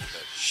just hit the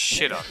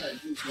shit out of it.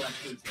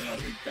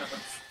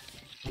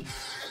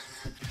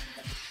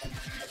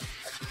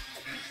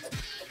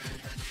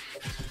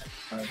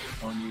 Alright,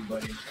 on you,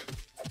 buddy.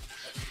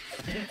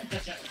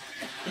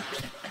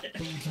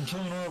 So you can kill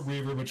an Orb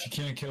Weaver, but you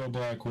can't kill a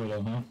Black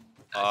Widow, huh?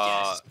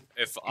 Yes.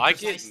 If I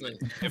Precisely.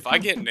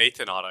 get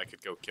Nathan on, I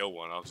could go kill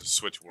one. I'll just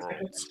switch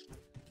worlds.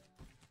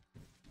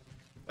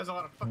 There's a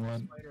lot of fucking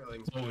What?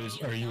 spiderlings.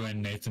 Oh, are you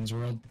in Nathan's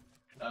world?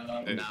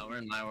 No, we're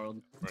in my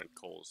world. We're in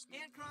Cole's.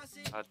 Hand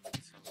crossing. God.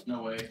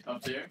 No way.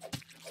 Up there?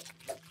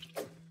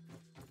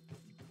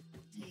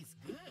 Tastes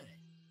good.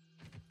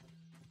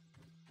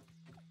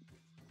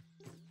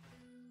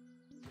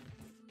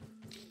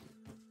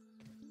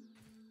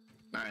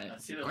 Alright, I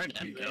see those where'd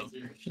two M go?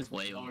 lasers. She's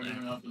way Oh, over we're there.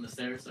 going up on the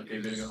stairs? Okay,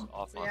 good to go.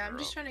 Off on Yeah, her I'm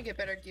just own. trying to get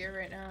better gear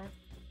right now.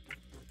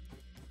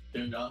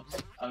 Tuned up.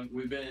 I've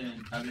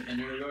been in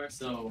New York,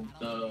 so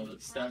the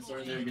staff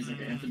sergeant there, he's like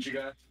an infantry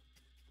guy.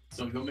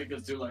 So he'll make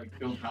us do like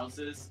build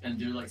houses and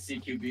do like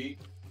CQB,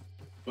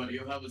 but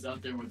he'll have us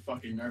out there with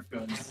fucking Nerf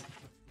guns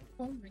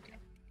Oh my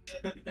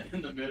god.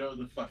 in the middle of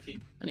the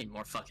fucking. I need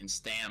more fucking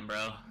stam,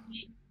 bro.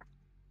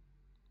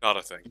 Not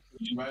a thing.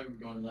 Right, we're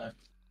going left.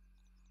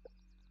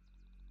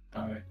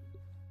 All right.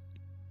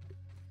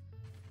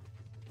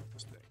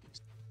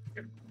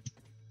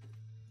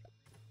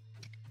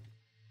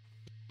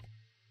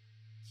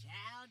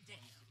 Chow down.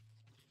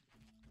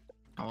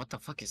 Oh, what the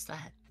fuck is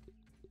that?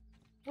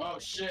 Oh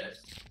shit!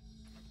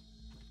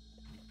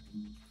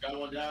 Got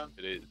one down.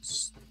 It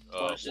is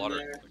Flash in water.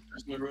 there.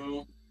 There's my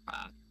room.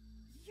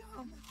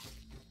 Yum.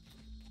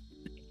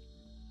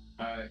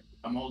 All right,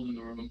 I'm holding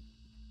the room.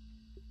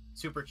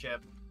 Super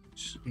chip.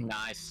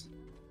 Nice.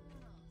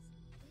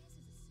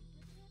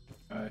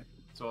 All right,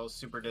 As well as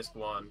Super Disc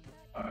 1.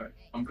 all right.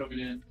 I'm coming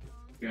in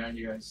behind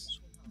you guys.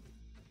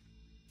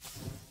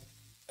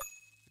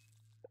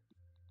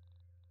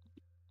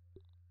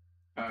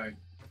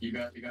 I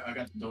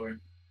got the door.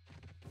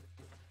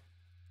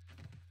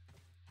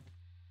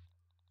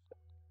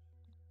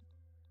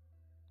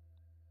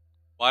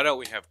 Why don't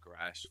we have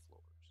grass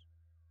floors?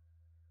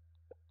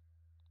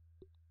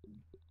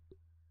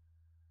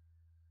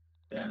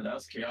 Damn, that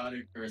was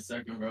chaotic for a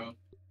second, bro.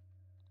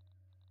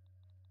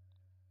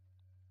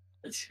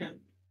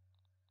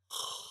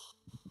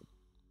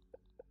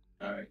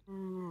 Alright,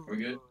 we're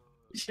good?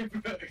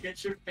 Bro,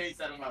 get your face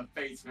out of my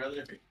face,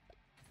 brother.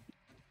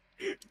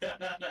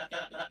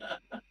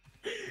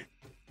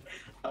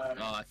 Alright,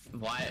 Oh,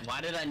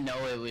 why did I know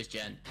it was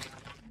Jen?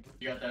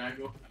 you got that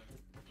angle?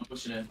 I'm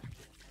pushing in.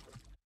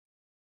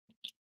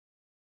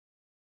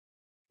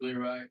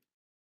 Clear right.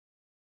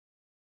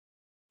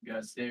 You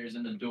got stairs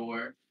in the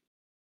door.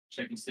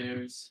 Checking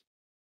stairs.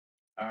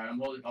 Alright,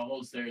 I'll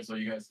hold stairs while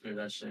you guys clear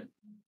that shit.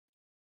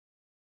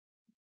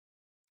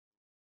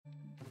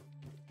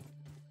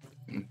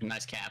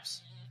 Nice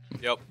caps.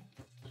 Yep.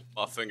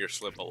 My fingers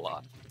slip a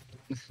lot.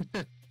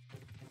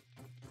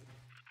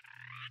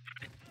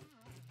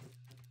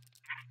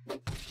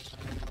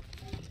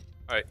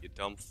 Alright, you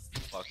dumb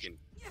fucking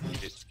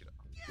kids, get up.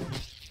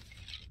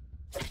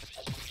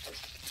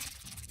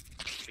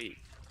 Hey.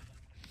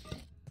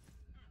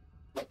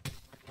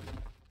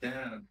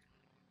 Damn.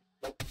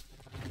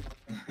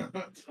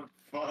 What the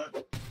fuck?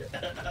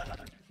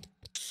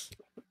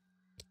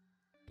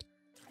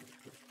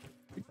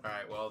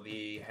 Alright, well,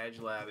 the hedge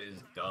lab is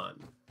done.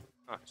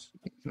 Nice.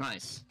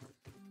 Nice.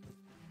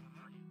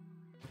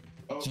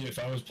 Oh, See, if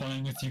I was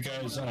playing with you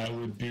guys, I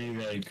would be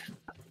like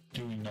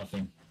doing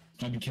nothing.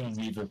 I'd be killing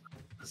Weevil.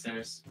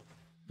 stairs.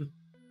 Oh,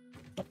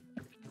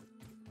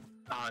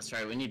 that's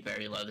right. We need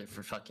berry leather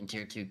for fucking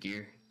tier 2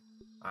 gear.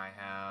 I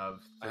have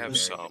have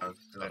some,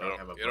 I don't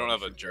have a You don't have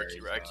a bunch of jerky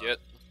berries, rack though. yet?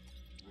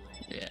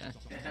 Yeah.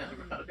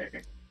 Damn, brother.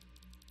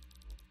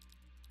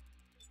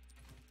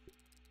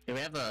 Do we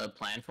have a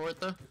plan for it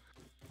though?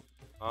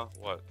 Huh?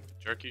 What?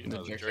 Jerky? The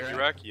The jerky jerky rack?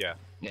 rack? Yeah.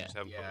 Yeah. Just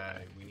haven't put Yeah,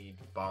 one we need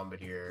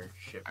bombardier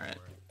shit for Alright.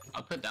 it.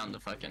 I'll put down the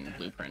fucking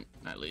blueprint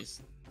at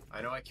least.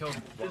 I know I killed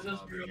one This is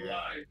real bombardier.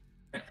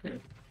 life.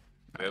 in.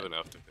 We have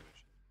enough to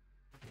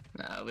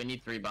finish. We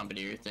need 3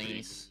 bombardier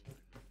thingies.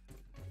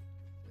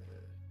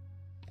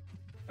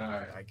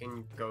 Alright, I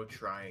can go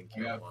try and I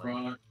kill got one.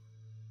 front.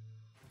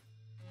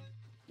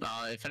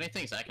 If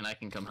anything, Zach and I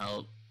can come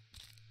help.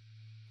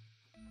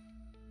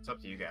 It's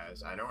up to you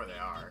guys. I know where they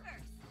are.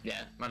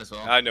 Yeah, might as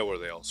well. I know where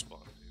they all spawn,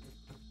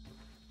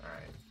 dude.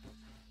 Alright.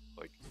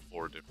 Like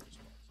 4 different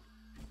spots.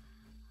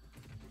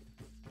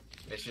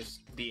 It's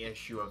just the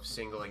issue of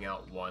singling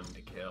out one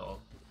to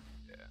kill.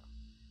 Yeah.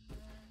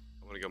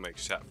 I'm gonna go make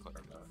sap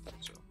clutter now,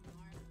 so.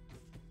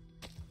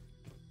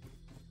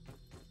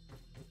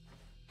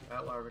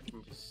 That larva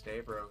can just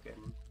stay broken.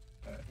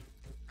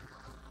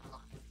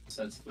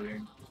 That's clear.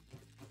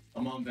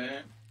 I'm on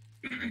van.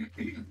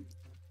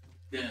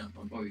 Damn,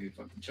 I'm probably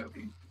fucking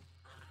choking.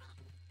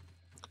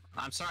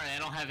 I'm sorry, I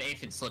don't have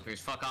aphid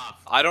slippers. Fuck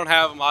off. I don't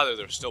have them either,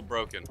 they're still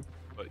broken.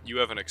 But you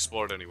haven't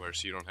explored anywhere,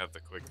 so you don't have the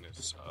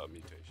quickness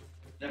mutation.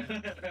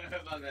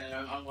 My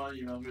man, I'm on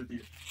you, I'm with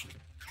you.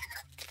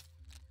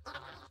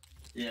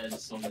 Yeah,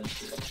 just sold that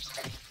shit.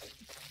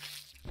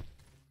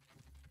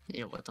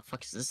 Yeah, what the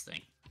fuck is this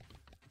thing?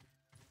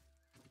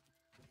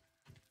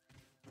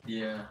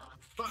 Yeah.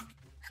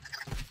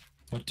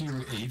 What do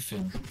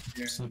aphid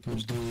Yeah.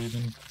 slippers do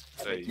even?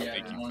 They Yeah,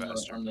 make you on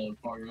faster. the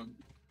park room.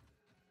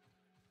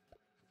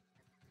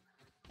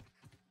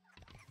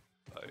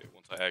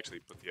 Once I actually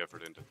put the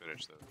effort in to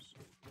finish those.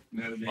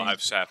 No, they,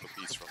 5 sap a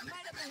piece from them.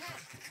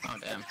 Oh,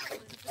 damn.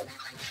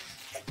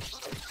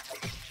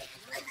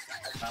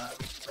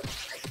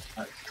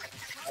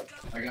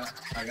 I got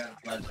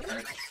a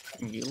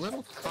flashback. You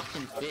little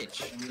fucking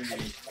bitch.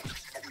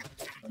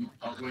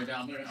 Oh, wait,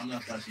 I'm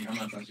not flashing. I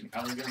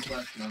was gonna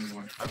flash no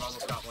more. I've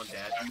almost got one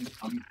dead.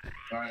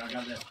 Alright, I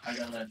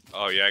got that.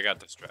 Oh yeah, I got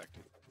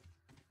distracted.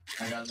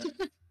 I got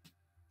that.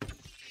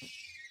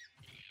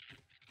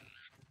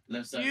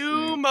 Left side. You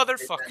clear.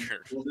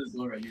 motherfucker. Hold this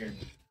door right here.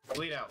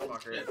 Bleed out,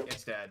 fucker.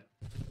 It's dead.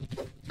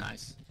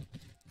 Nice.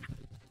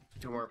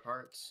 2 more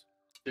parts.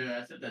 Dude,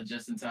 I said that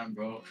just in time,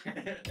 bro.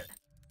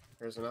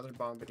 There's another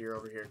bombardier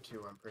over here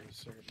too, I'm pretty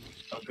certain.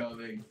 I'm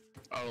coming.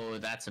 Oh,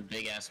 that's a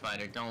big ass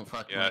spider. Don't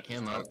fucking Yeah, wake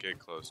him don't up. get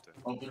close to.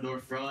 Open door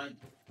front.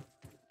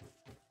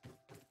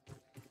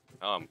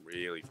 Oh, I'm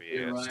really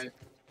Clear fast. right.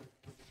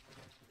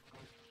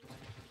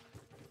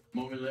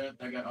 Moment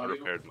left. I got I audio.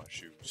 repaired my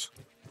shoes.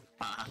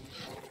 Uh-huh.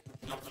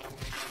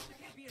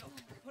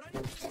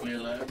 Clear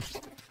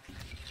left.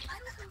 I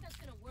don't think that's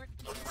gonna work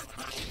here.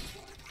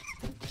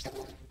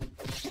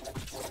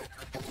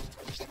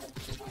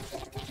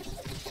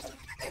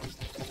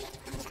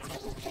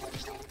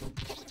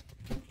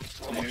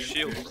 Oh, my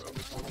shield clear. broke.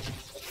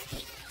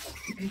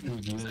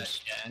 Who's this?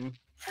 Jen.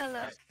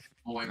 Hello.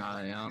 Oh, wait.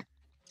 Yeah.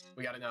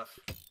 We got enough.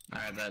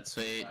 Alright, that's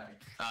sweet.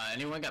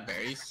 Anyone got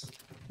berries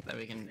that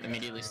we can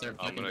immediately start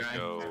I'm fucking gonna drying?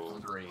 go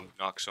 3.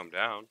 knock some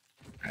down.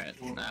 Alright,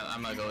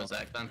 I'm gonna go with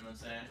Zach then. You know what I'm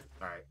saying?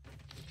 Alright.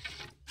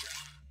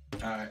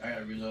 Alright, I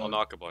gotta reload. I'll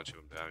knock a bunch of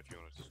them down if you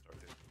want us to start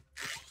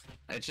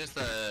it. It's just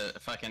a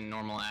fucking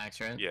normal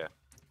axe, right? Yeah.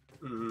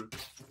 Mm-hmm.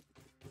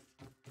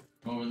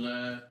 Over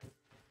left.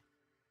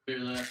 Clear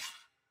left.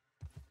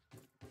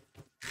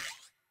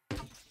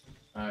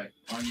 Alright,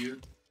 on you.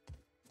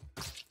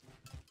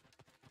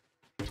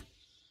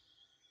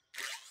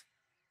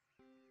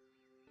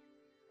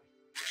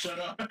 Shut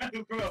up,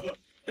 bro.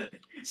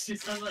 She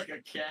sounds like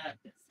a cat.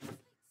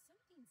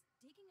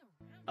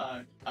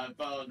 I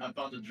found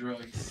the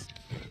drugs.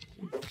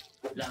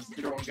 Las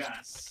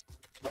drogas.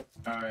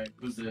 Alright,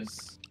 who's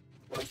this?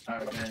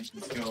 Alright, man,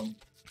 let's go.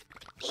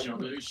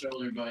 Shoulder to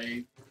shoulder,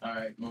 buddy.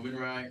 Alright, moving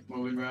right,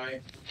 moving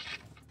right.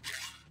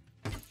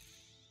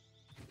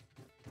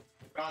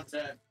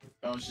 Contact.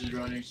 Oh, she's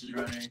running, she's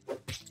running.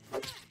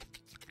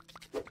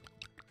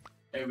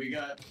 Hey, we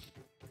got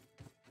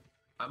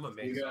I'm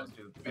amazed got- those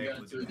two we got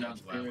big two with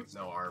downstairs.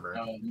 no armor.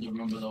 the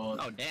room below us.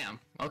 Oh damn.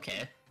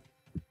 Okay.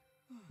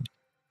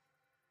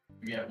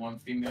 We got one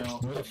female.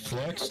 What a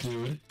flex,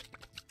 dude.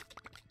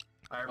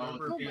 I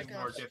remember Oh it my being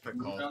more gosh.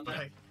 difficult, Found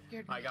but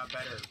it? I got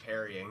better at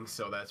parrying,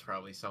 so that's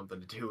probably something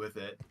to do with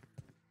it.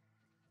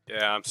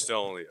 Yeah, I'm still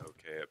only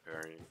okay at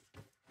parrying.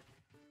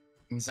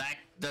 Zach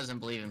doesn't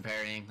believe in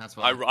parrying. That's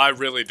why. I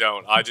really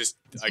don't. I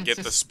get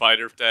the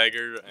spider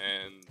dagger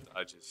and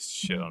I just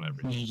shit on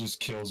everything. He just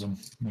kills him.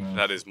 Yeah.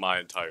 That is my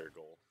entire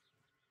goal.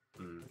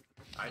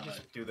 I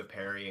just do the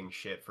parrying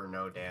shit for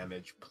no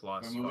damage,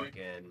 plus We're moving.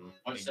 fucking...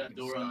 Watch that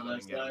making door on the stun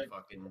left and getting side.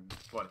 Fucking,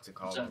 what's it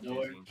called? that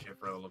door. Dizzy and shit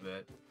for a little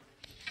bit.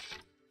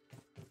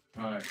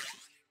 Alright.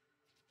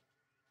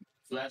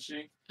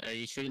 Flashing. Are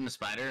you shooting the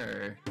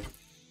spider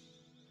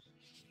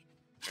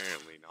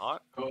Apparently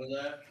not. Go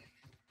left.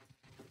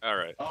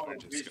 Alright, Oh, we're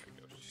just we-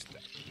 gonna go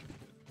stab.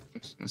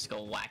 or let's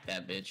go whack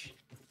that bitch?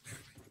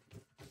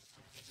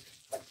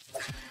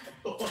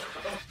 What the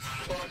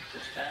fuck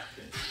just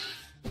happened?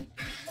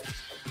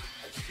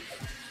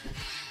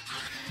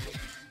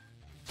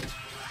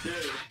 Dude.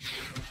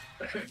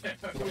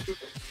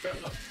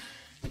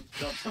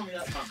 Don't tell me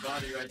that's my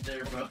body right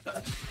there, bro.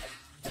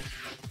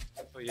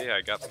 Oh yeah,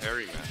 I got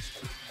parry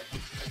master.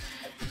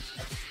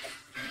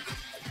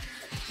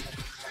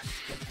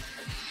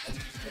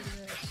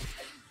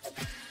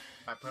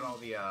 I put all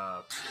the,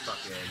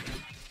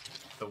 fucking...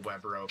 the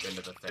web rope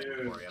into the thing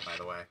Dude. for you, by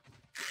the way.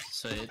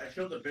 Sweet. I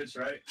killed the bitch,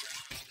 right?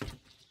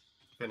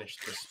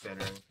 Finished the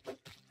spinner.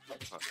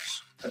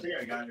 Nice. I think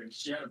I got her.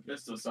 She had a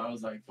pistol, so I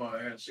was like, fuck,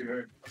 I gotta shoot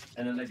her.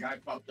 And then the guy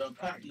popped up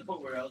out of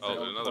nowhere else.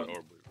 Oh, another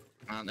orb.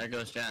 Oh, there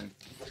goes Jen.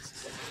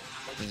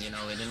 You know,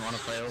 we didn't want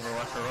to play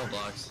Overwatch for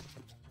Roblox.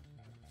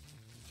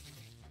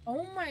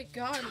 Oh my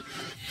god.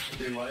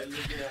 Dude, why are you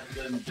looking at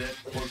them dead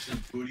corpse's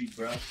booty,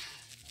 bro?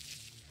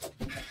 I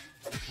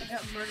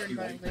got murdered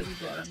by a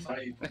ladybug.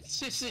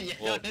 Yeah,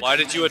 Well, why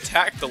did you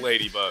attack the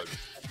ladybug?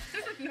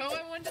 No,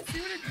 I wanted to see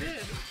what it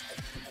did.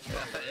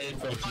 It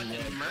fucking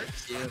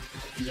murks you.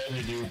 Yeah,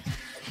 they do.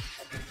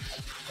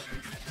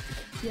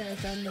 Yeah, I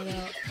found it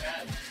out.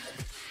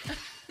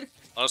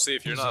 Honestly,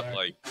 if you're not Zach,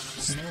 like,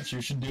 You know what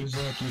you should do,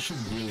 Zach? You should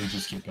really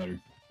just get better.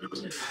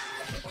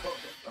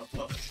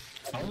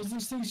 How is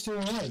this thing still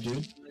alive,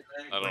 dude?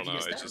 I don't know,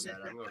 Why'd you it just stab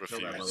that? I'm gonna kill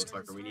that refused.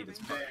 motherfucker. We need his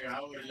Dang, I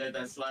would've let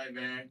that slide,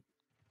 man.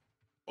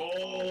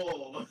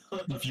 Oh!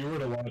 If you were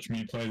to watch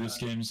me play this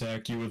game,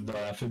 Zach, you would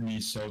laugh at me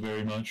so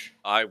very much.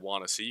 I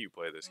want to see you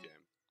play this game.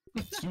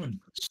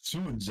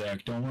 Soon,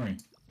 Zach, don't worry.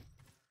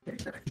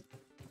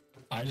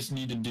 I just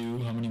need to do,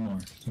 how many more? I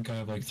think I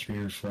have like 3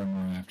 or 4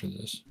 more after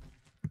this.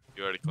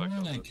 You already collected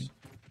all Yeah, I those? can-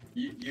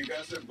 You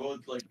guys are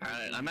both like.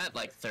 Alright, I'm at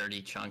like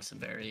 30 chunks of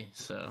berry,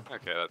 so.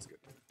 Okay, that's good.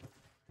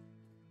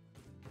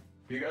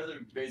 You guys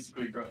are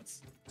basically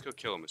grunts. Let's go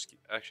kill a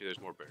mosquito. Actually, there's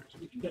more bears.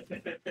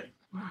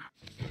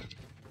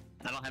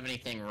 I don't have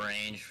anything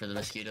ranged for the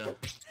mosquito.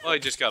 Well, you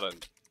just gotta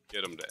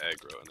get them to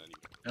aggro and then you...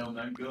 No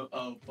man, go.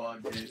 Oh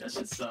fuck, dude, that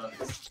shit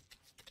sucks.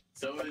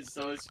 So is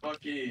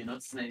fucking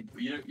what's his name?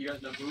 You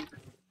guys know Ook?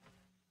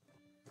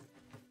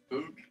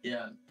 Ook?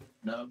 Yeah.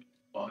 No.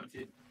 Fuck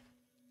dude.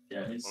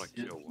 Yeah, he's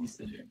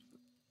the dude.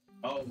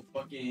 Oh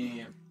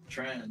fucking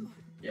Tran.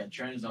 Yeah,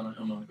 Tran is on a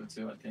Homologo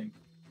too, I think.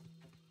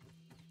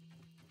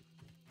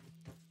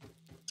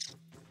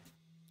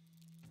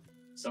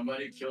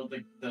 Somebody killed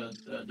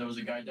there was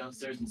a guy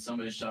downstairs and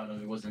somebody shot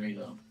him. It wasn't me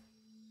though.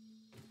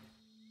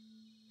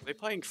 Are they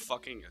playing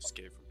fucking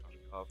Escape from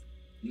Tarkov?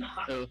 Nah,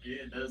 Oh.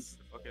 yeah, there's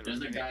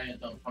Fucking a guy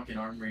at the fucking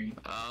armory.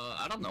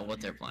 I don't know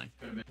what they're playing.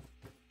 Could've been.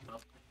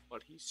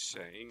 What he's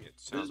saying, it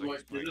This sounds is like what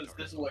he's playing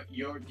this is what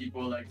your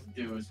people like to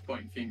do is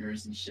point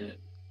fingers and shit.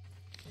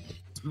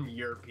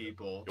 Your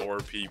people. Your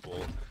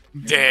people.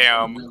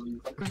 Damn!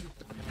 In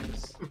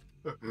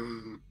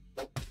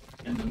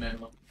the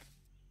middle.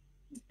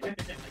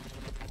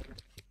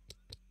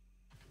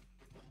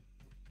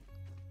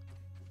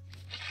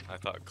 I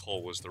thought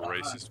Cole was the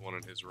racist one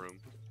in his room.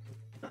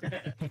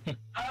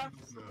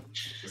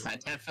 I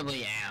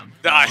definitely am.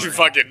 I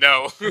fucking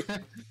know! Is there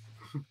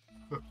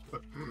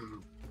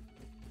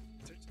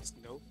just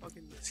no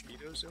fucking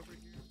mosquitoes over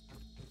here?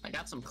 I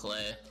got some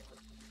clay.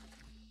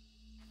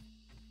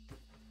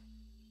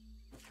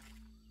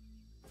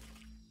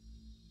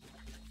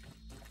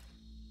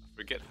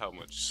 forget how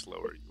much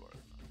slower you are.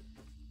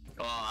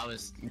 Well, I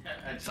was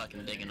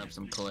fucking digging up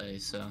some clay,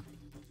 so.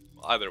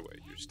 Well, either way,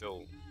 you're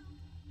still.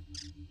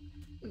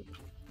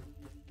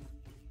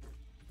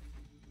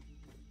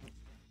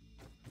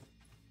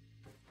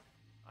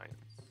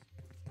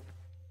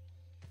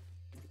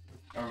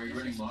 Are we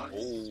running mods?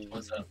 Oh.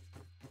 What's up?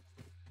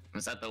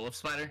 Was that the wolf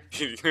spider?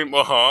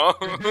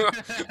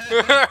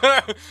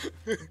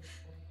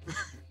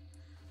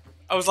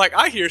 I was like,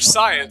 I hear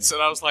science,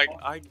 and I was like,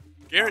 I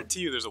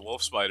guarantee you there's a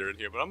wolf spider in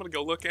here, but I'm gonna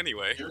go look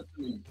anyway.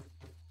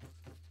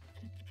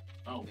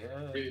 Oh,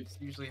 Yeah, dude. it's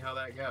usually how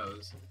that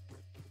goes.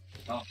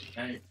 Oh,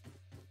 hey.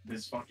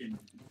 This fucking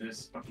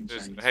Chinese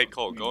Hey fuck.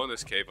 Cole, go in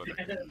this cave under.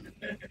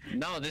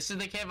 No, this is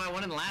the cave I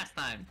went in last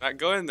time. Not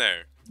go in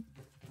there. Is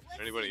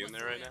there anybody in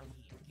there right now?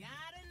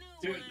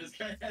 Dude, this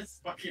guy has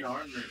fucking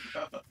armor,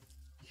 bro.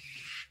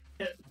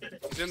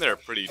 He's in there a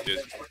pretty good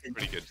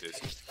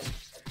distance.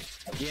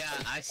 Yeah,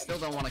 I still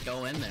don't want to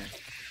go in there.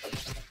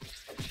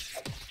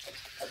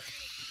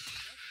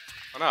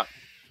 Why not?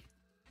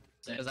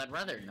 Because I'd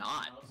rather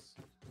not.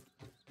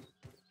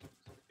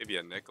 Maybe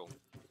a nickel.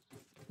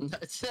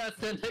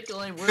 The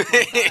nickel ain't worth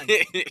my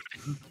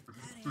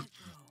time.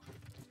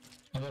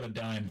 How about a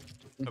dime?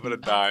 How about a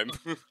dime?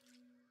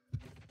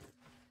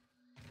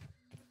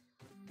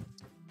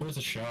 Worth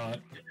a shot.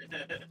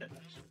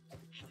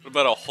 What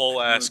about a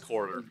whole ass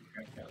quarter?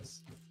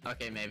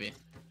 Okay, maybe.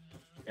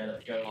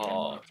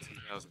 Oh,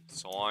 2000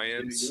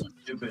 science.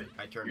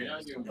 I turned You're it not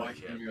into even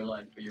watching in your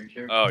life, but your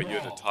character. Oh, you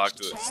had to talk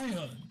to this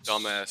Science.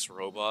 dumbass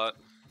robot.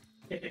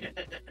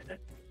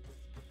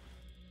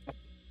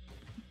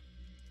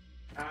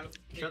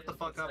 Shut the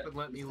fuck up and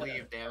let me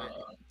leave, damn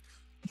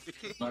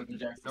it. Michael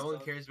Jackson. No one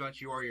cares about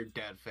you or your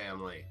dead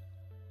family.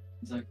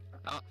 It's like,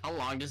 How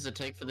long does it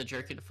take for the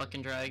jerky to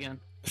fucking dry again?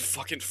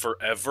 Fucking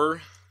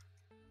forever.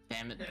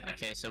 Damn it.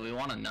 Okay, so we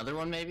want another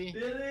one maybe?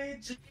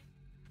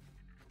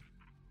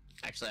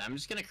 Actually, I'm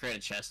just gonna create a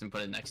chest and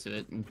put it next to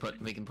it, and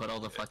we can put all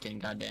the fucking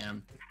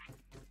goddamn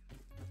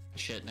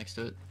shit next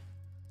to it.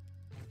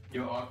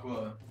 yo,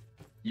 Aqua,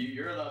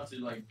 you're allowed to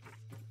like.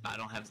 I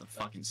don't have the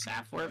fucking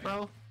sap for it,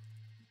 bro.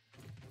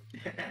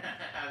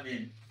 I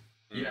mean,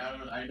 yeah,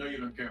 I know you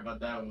don't care about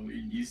that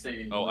one. You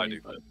stay. Oh, I do.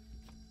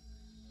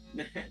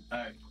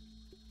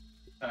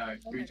 Alright,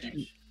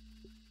 reaching.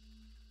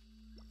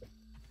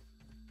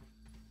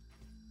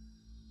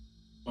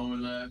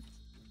 One left.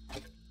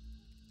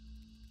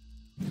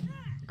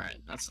 Alright,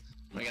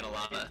 we got a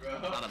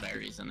lot of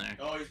berries in there.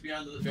 Oh, he's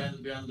behind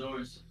the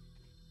doors.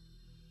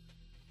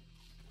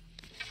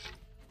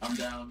 I'm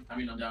down.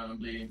 I'm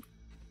bleeding.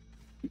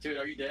 Dude,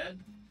 are you dead?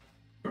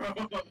 Bro.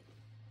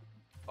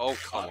 Oh,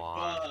 come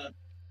on.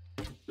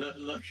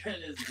 Look at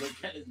his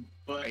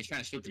butt. Are you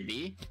trying to shoot the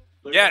bee?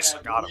 Look Yes,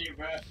 at that got him. bleed,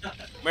 bro.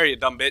 Mary, you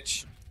dumb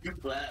bitch. You're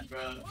flat,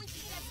 bro.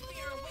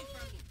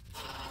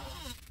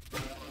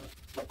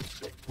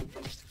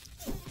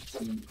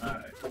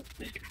 Alright.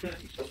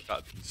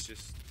 God, it's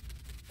just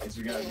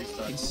We gotta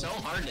restart. It's so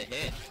hard to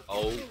hit.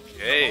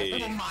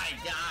 okay. Oh my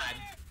god.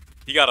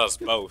 He got us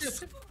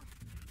both.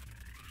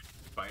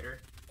 Spider?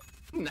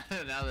 Now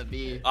the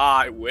bee.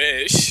 I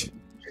wish.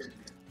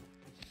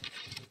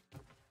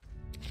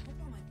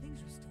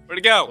 Where'd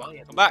he go?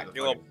 Come back,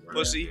 you little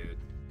pussy.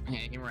 Yeah,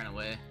 he ran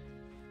away.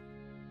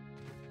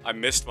 I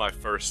missed my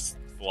first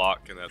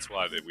flock, and that's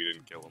why we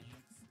didn't kill him.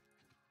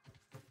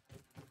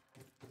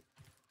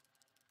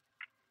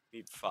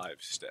 Need 5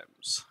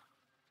 stems.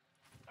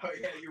 Oh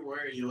yeah, you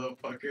were, you little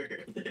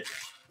fucker.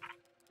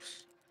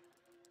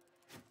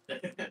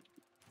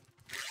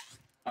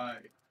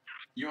 Alright.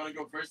 You wanna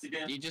go first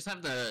again? Do you just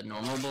have the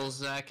normal bow,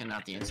 Zach, and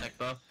not the insect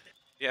bow?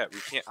 Yeah,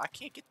 I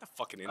can't get the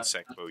fucking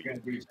insect bow. I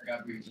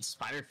got breach.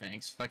 Spider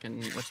fangs.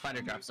 Fucking, what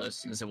spider drops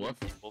those? Is it wolf?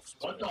 Wolf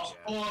What the fuck?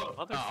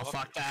 Oh,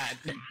 fuck that.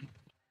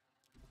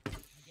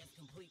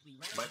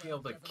 Might be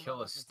able to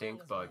kill a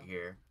stink bug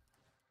here.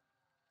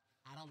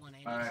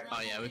 Alright, Oh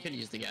yeah, we could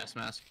use the gas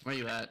mask. Where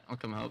you at? I'll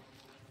come help.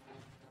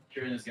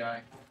 curing this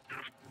guy.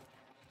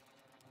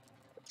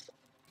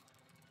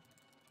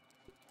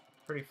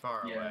 Pretty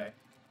far Yeah. away.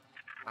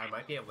 I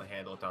might be able to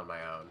handle it on my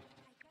own.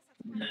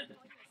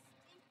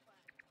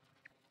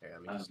 Here,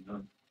 let me just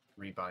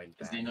rebind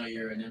Because that. they know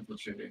you're an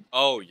infiltrator.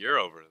 Oh, you're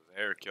over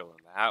there killing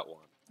that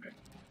one.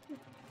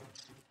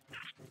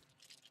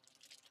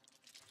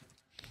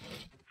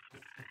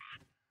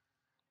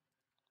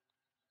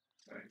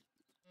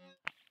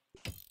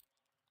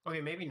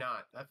 Okay, maybe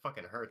not. That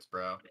fucking hurts,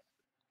 bro.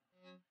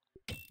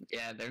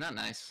 Yeah, they're not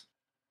nice.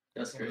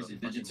 That's crazy.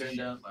 Did you turn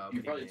down?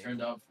 You probably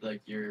turned off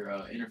like your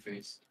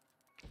interface.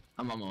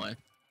 I'm on my way.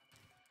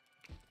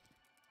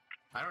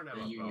 I don't have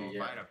Yeah, a you- bow. If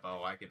yeah. I had a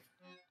bow, I could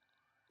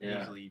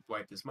Yeah. easily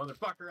wipe this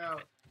motherfucker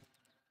out.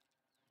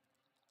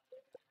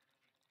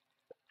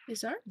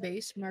 Is our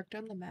base marked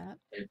on the map?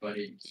 Hey,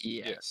 buddy.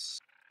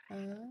 Yes.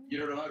 You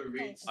don't know how to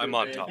read. I'm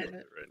on stupid. top of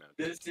it right now.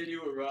 This city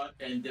will rot,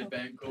 and the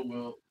banco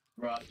will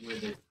rot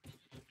with it.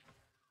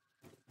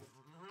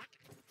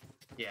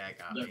 Yeah, I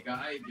got The me.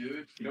 guy,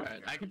 dude. You don't.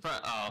 Alright, I could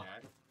probably. Oh,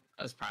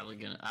 I was probably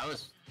gonna. I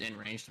was in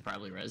range to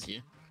probably res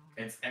you.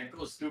 It's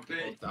Echo,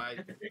 stupid. Well,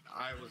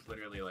 I was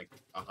literally like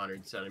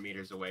 100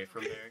 centimeters away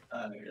from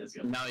there. Let's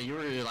go. No, you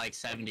were like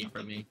 70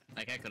 from me.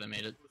 Like I could have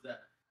made it. Who's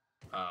that?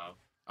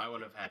 I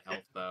wouldn't have had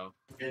health though.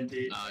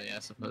 Indeed. Oh yeah, I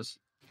suppose.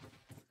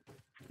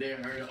 They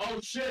heard it. Oh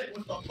shit!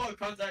 What the fuck?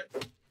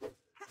 Contact.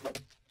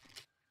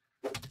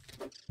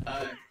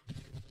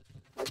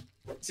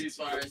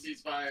 Ceasefire,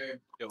 ceasefire.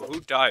 Yo, who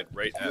died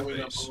right at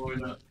Moving up, base?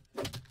 moving up.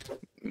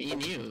 Me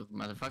and you,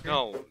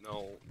 motherfucker.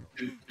 No.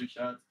 Two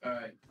shots.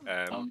 Alright.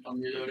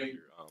 I'm reloading.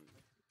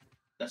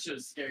 That shit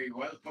is scary.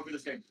 Why the fuck would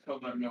this guy come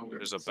out of nowhere?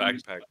 There's a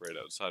backpack right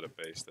outside of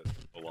base that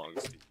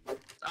belongs to you.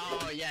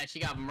 Oh yeah, she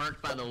got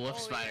murked by the wolf Oh,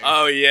 spider.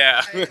 Oh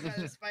yeah. I had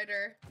a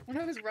spider when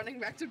I was running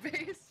back to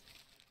base.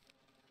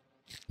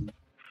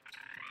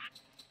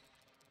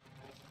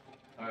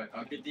 Alright,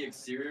 I'll get the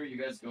exterior.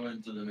 You guys go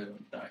into the middle.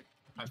 Die.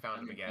 I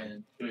found him again.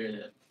 And clear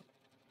it.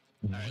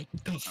 What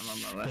the I'm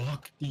on my way.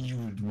 fuck do you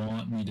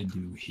want me to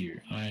do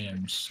here? I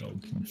am so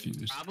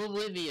confused.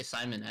 Probably the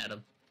assignment,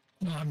 Adam.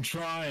 I'm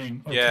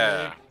trying. Okay?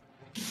 Yeah.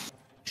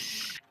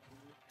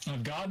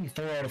 I've gotten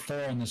 4 out of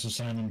 4 on this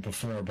assignment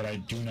before, but I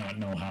do not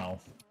know how.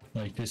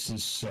 Like, this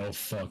is so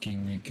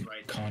fucking like,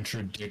 Right.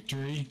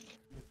 contradictory.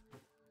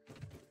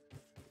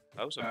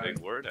 That was a big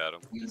word,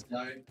 Adam. This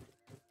guy.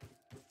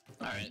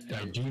 Alright.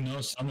 I do know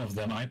some of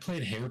them. I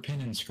played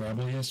Hairpin and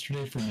Scrabble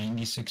yesterday for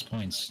 96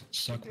 points.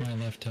 Suck my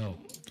left toe.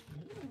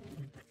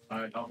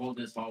 Alright, I'll hold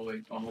this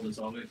hallway.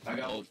 I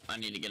got Oh, I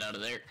need to get out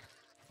of there.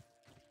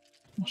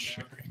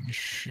 Sharing,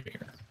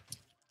 share.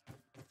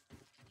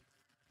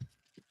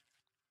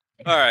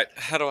 All right,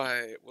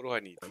 what do I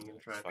need? I'm gonna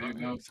try to Fuck,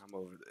 find out. I'm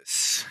over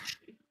this.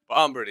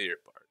 Bombardier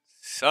parts.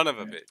 Son of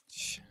a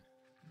bitch.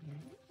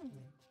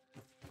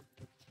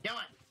 Kill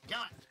it!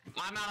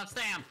 I'm out of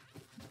stamp!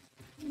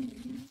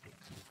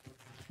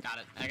 Got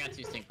it. I got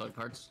 2 stink plug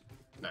parts.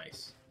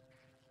 Nice.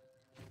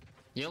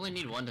 You only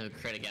need 1 to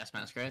create a gas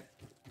mask, right?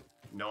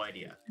 No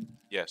idea.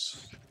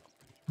 Yes,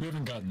 We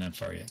haven't gotten that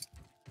far yet.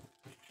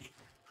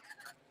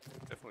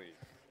 definitely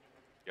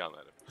beyond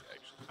that.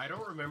 Actually, I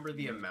don't remember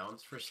the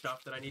amounts for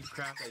stuff that I need to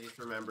craft. I just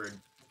remembered,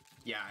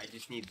 yeah, I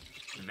just need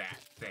that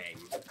thing.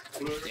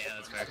 Yeah,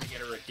 that's I fair. could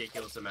get a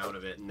ridiculous amount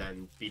of it and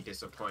then be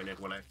disappointed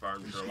when I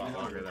farmed for a lot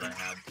longer than I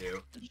had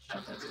to.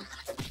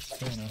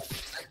 Fair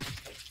enough.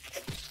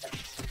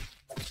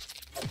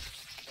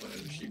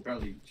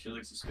 Whatever, she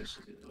looks suspicious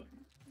either way.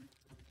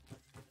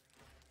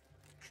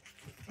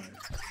 Alright.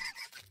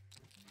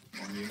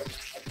 On you.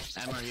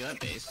 Em, are you at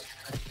base?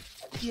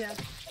 Yeah,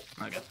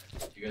 Okay.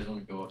 You guys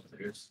want to go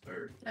upstairs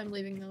or? I'm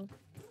leaving though.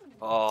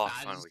 oh,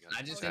 I finally just, got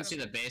I just it. didn't see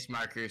the base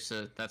marker,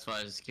 so that's why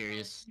I was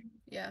curious.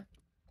 Yeah.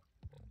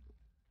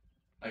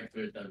 I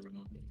cleared that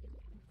room.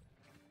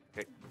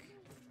 Okay.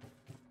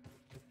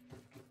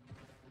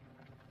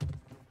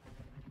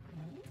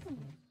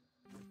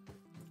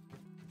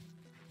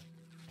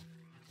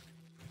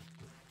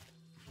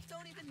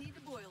 Don't even need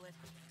to boil it.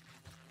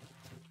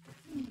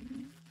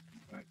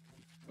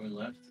 Going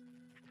left.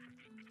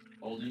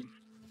 Holding.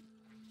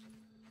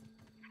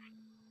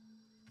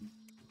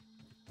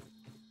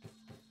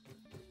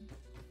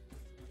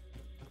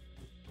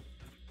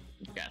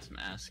 Gas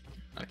mask.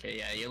 Okay,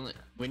 yeah,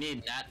 we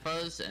need nat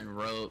fuzz and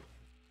rope.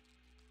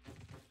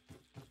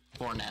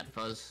 4 nat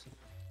fuzz.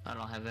 I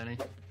don't have any.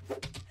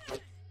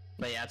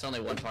 But yeah, it's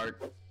only 1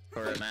 part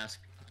for a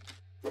mask.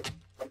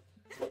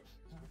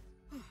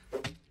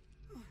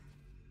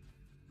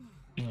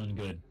 Feeling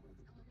good.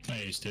 I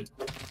aced it.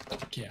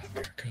 Fuck yeah,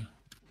 America.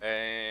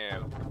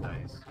 And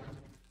Nice.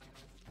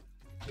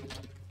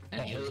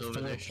 And he All was over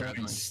 4 there struggling.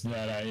 points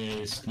that I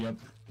aced. Yep.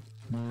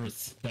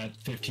 Worth that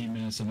 15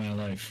 minutes of my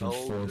life for Oh,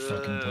 4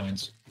 fucking good.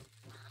 points.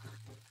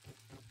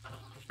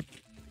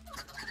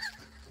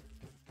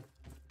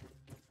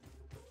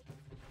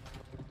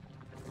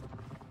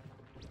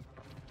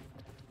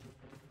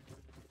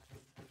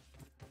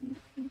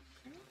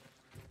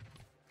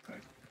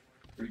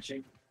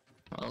 Reaching.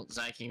 Well,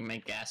 Zach, you can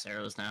make gas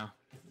arrows now.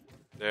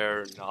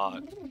 they're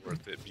not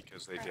worth it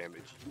because they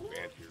damage you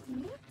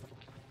and your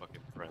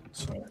fucking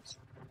friends.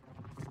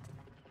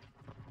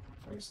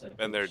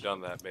 Been there,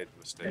 done that, made the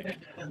mistake.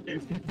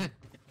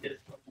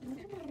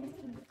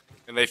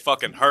 And they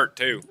fucking hurt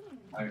too.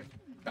 Alright,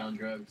 found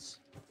drugs.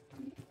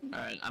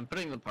 Alright, I'm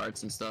putting the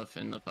parts and stuff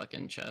in the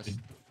fucking chest.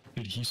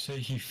 Did he say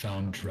he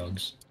found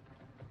drugs?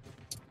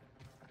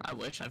 I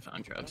wish I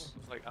found drugs.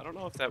 Like, I don't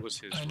know if that was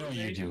his I know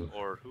you roommate do.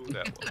 or who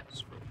that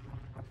was.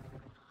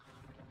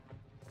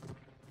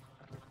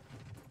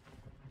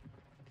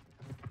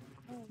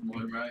 But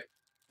One right.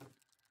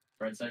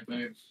 Right side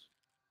clear.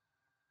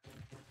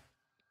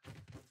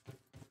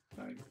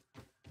 Alright.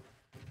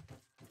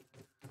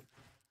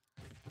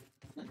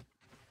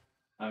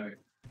 Alright.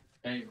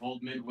 Hey,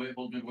 hold midway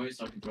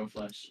so I can throw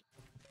flash.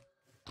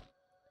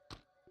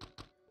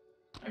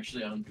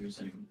 Actually, I don't think there's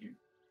anyone here.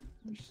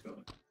 Let's just go.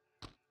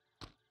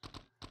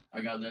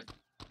 I got that.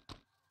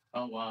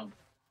 Oh, wow.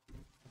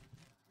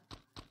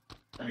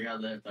 I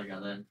got that.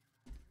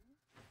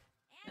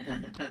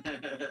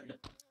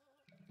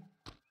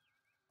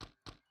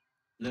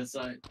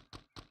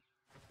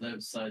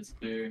 Left side's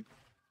clear.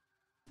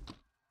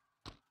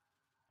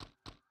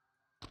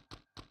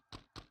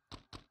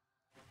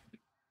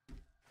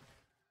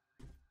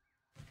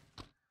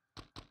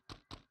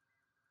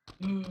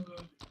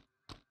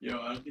 Yo,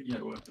 I don't think he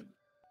had a weapon.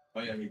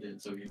 Oh yeah, he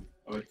did. So he.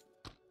 Oh wait.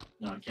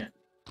 No, I can't.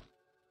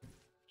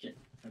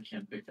 I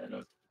can't pick that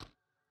up.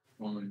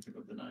 Won't let me pick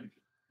up the knife.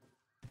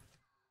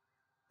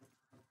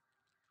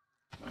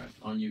 Alright,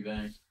 on you,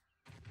 Bang.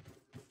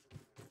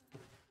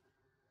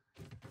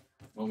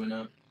 Moving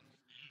up.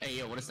 Hey,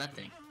 yo, what is that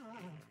thing?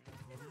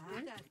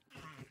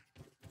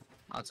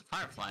 Oh, it's a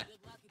firefly.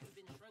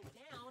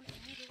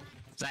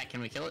 Zach,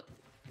 can we kill it?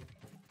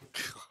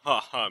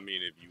 I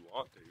mean, if you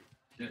want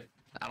to.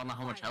 I don't know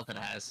how much health it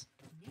has.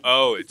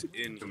 Oh, it's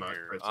in Too much for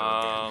here. its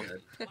own damn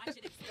good.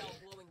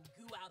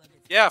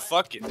 Yeah,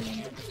 fuck it.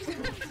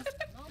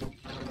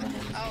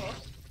 Oh.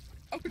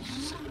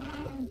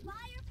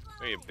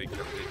 Hey, big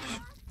bitch.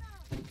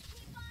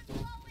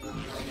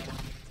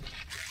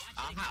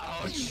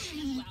 Ouch.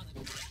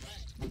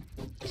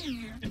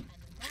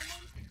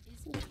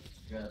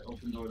 Got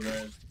open door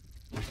left.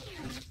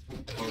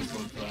 Close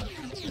door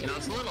left. You know,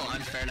 it's a little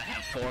unfair to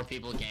have 4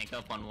 people gank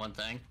up on one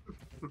thing.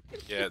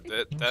 Yeah,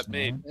 that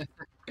made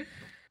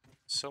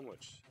so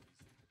much.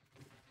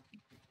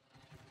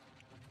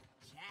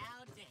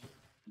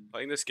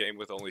 Playing this game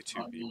with only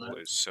 2 people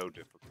is so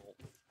difficult.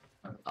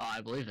 Oh,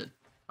 I believe it.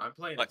 I'm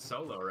playing Like- it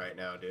solo right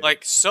now, dude.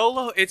 Like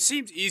solo, it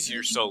seems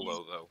easier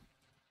solo though.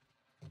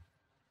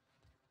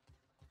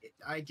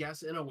 I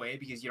guess in a way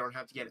because you don't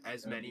have to get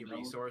as many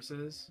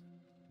resources,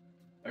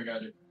 I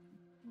got it.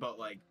 but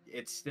like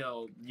it's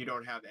still you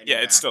don't have any.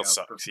 Yeah, it still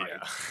backup for sucks. Yeah,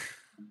 fights.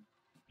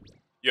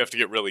 you have to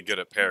get really good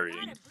at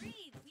parrying.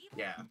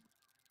 Yeah.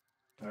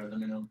 Alright, let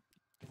me know.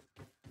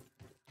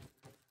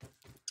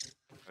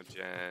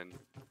 Jen.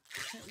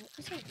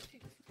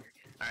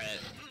 Alright,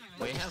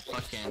 we have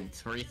fucking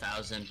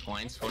 3,000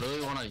 points. What do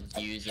we want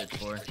to use it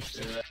for? I would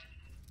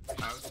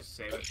just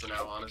save it for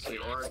now, honestly.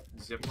 Or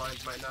zip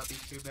lines might not be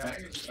too bad. Are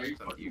you It's up to you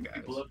fucking guys.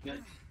 people up yet?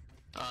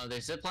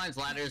 There's zip lines,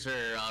 ladders, or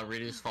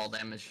reduce fall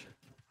damage.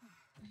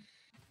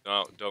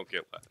 No, don't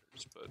get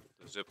ladders, but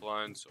the zip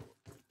lines.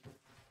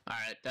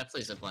 Alright,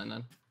 definitely zip line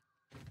then.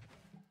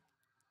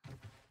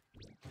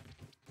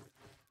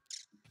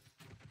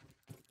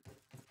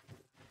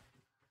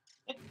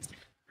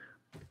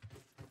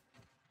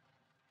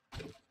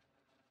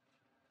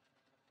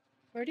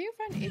 Where do you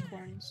find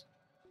acorns?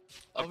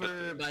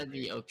 Over by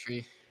the oak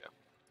tree.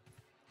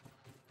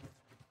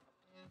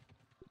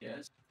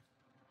 Yes.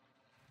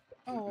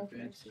 Oh,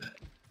 okay.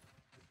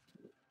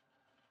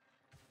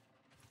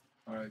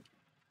 Alright.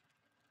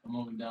 I'm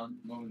moving down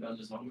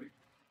this hallway.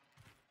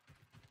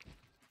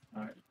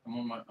 Alright,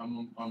 I'm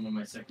on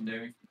my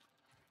secondary.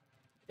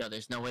 Yo,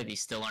 there's no way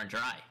these still aren't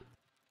dry.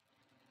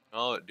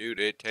 Oh, dude,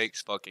 it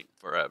takes fucking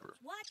forever.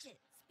 Watch it.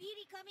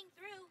 Speedy coming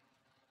through.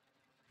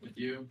 With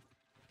you.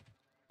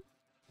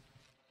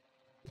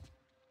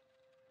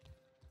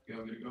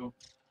 Go.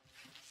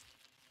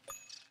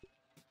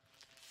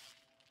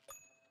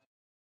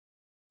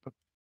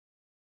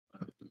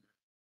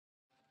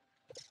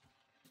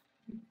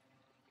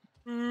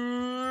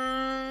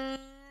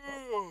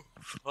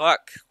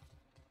 Fuck.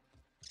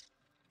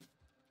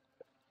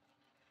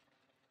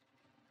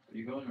 Are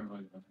you going or am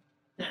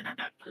I going?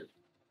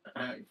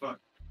 Alright, fuck.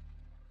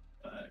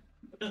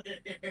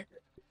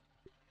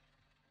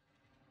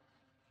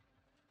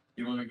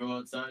 You want to go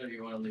outside or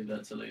you want to leave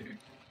that till later?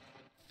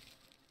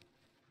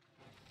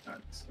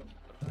 Alright, let's go.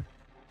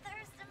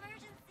 Thirst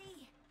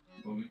emergency.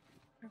 Moving.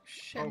 Oh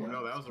shit. Oh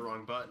no, that was the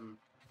wrong button.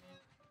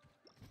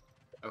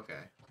 Okay.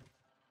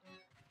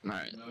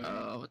 Alright,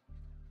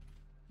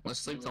 let's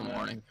sleep till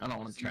morning. I don't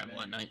want to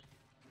travel at night.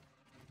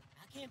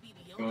 I can't be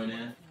the Going only in.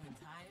 one feeling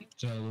tired.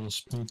 Is that a little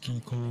spooky,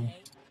 Cole?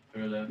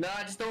 Go left. No,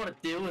 I just don't want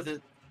to deal with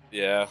it.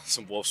 Yeah,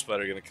 some wolf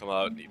spider gonna come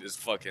out and he just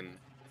fucking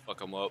fuck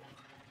them up.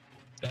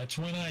 That's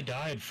when I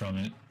died from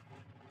it.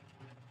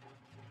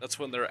 That's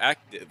when they're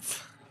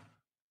active.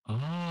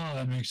 Ah,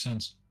 that makes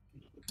sense.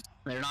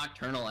 They're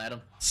nocturnal,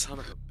 Adam. Son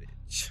of a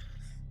bitch.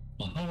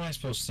 Well, how am I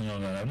supposed to know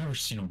that? I've never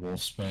seen a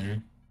wolf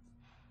spider.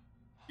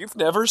 You've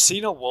never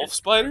seen a wolf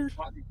spider?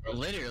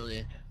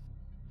 Literally.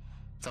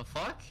 The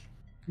fuck?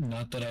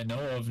 Not that I know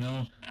of,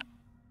 no.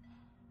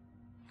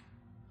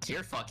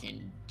 You're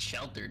fucking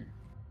sheltered.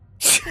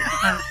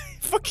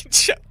 Fucking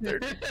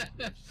sheltered.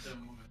 Still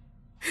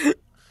moving.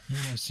 I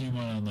mean, I've seen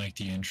one on like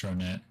the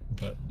intranet,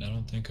 but I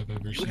don't think I've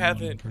ever You seen one in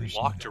haven't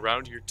person. walked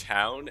around your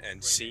town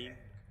and seen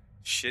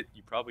shit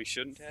you probably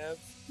shouldn't have?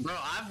 Bro,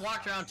 I've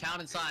walked around town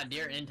and saw a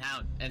deer in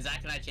town, and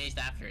Zach and I chased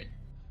after it.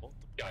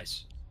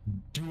 Guys,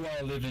 do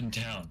I live in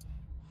town?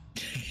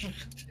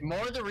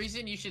 More the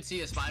reason you should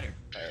see a spider.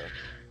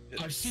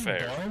 I've seen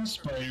Fair. barn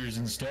spiders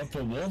and stuff,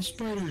 but wolf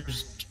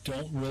spiders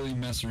don't really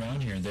mess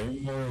around here. They're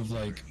more of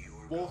like...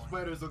 Wolf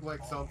spiders look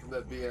like something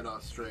that'd be in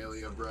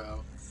Australia,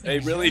 bro. They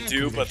really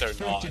do, but they're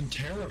not. Freaking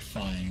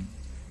terrifying.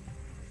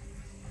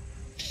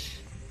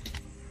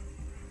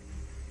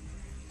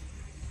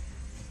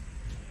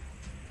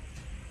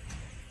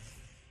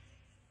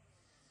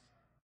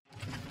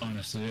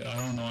 Honestly, I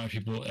don't know why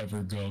people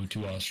ever go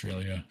to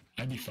Australia.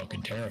 I'd be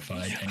fucking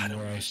terrified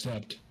anywhere I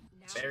stepped.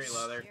 Berry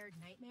leather. Scared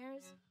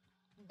nightmares?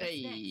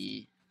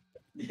 Hey.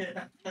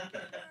 Yeah.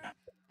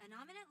 An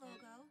ominous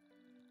logo,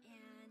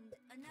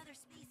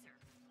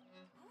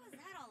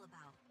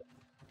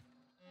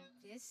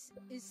 This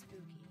is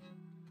spooky.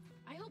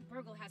 I hope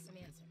Burgle has some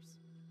answers.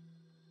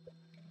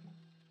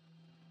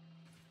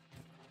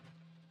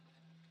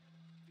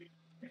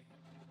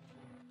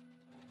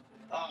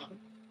 Oh.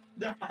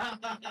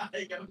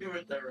 He got me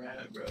with the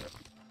rat, bro.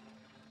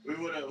 We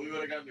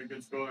would've gotten a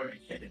good score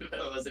if it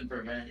wasn't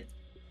for Manny.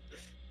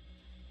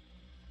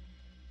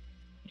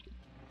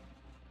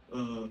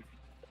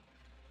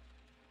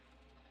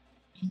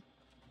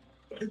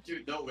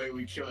 Dude, no way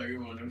we kill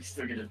everyone and we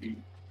still get a beat.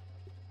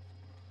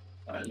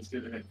 Alright, let's go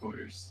to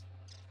headquarters.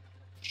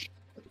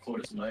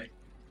 Headquarters, Mike.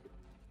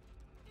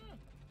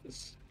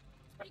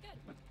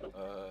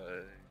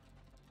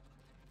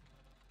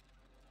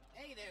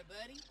 Hey there,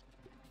 buddy.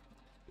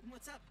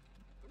 What's up?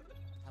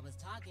 I was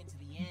talking to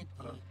the ant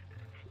pig.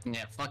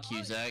 Yeah, fuck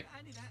you, Zach.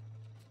 I knew that.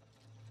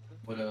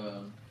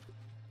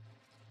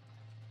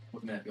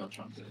 What map y'all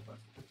trying to do?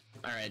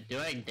 Alright, do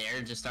I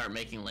dare just start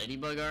making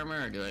ladybug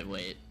armor, or do I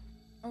wait?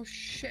 Oh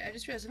shit, I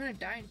just realized I'm gonna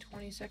die in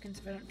 20 seconds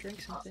if I don't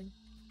drink something.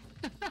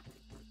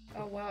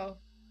 Oh wow.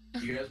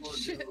 You guys want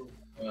to do,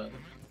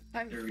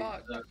 I'm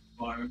fucked.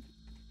 Farm?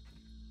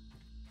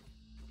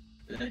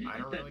 I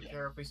don't really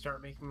care if we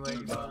start making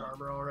ladybug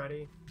armor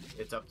already.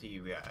 It's up to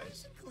you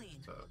guys.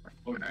 So.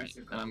 Alright,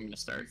 I'm gonna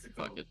start.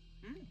 Fuck it.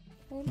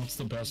 What's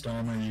the best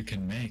armor you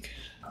can make?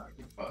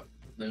 Fuck.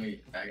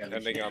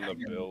 Depending on the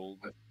build.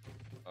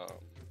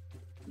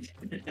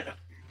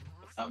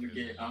 I'm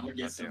gonna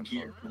get some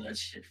gear for that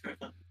shit.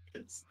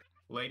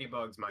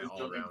 Ladybug's my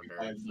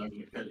all-rounder.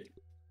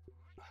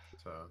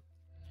 So.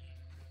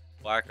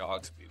 Black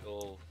Ox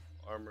Beetle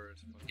armor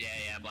is fucking...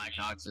 Yeah, Black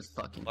Ox is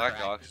fucking Black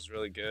crack. Ox is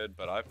really good,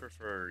 but I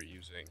prefer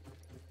using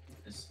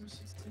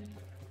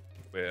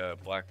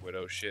Black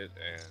Widow shit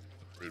and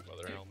the Brood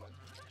Mother helmet.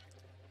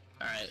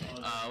 Alright,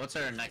 what's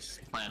our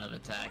next plan of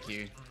attack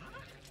here?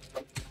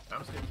 I'm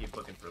just gonna keep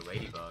looking for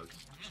ladybugs.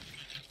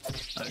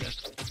 Okay.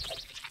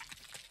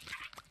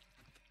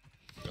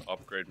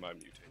 Upgrade my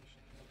mutation.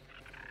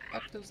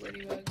 Fuck those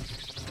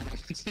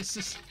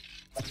ladybugs.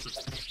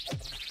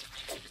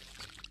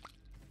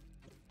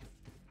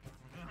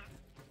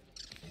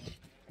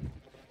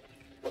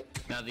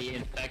 Now the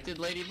infected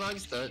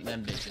ladybugs,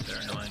 them bitches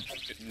are annoying.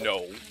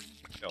 No,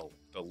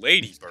 the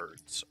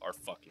ladybirds are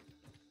fucking.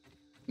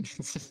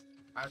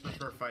 I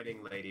prefer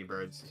fighting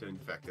ladybirds to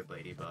infected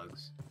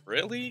ladybugs.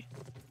 Really?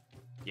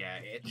 Yeah,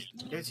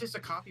 it's just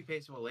a copy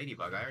paste of a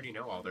ladybug. I already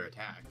know all their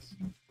attacks.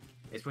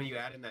 It's when you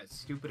add in that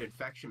stupid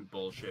infection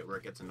bullshit where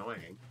it gets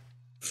annoying.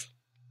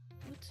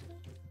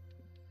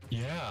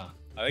 Yeah.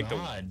 I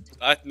think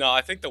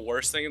I think the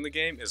worst thing in the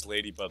game is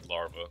ladybug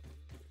larva.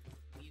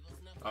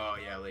 Oh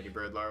yeah,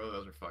 ladybird larvae,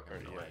 those are fucking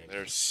annoying.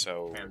 They're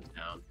so hands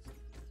down.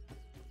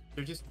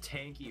 They're just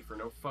tanky for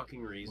no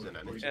fucking reason.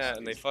 And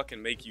and they fucking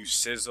make you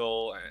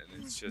sizzle,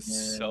 and it's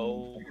just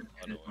so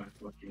annoying.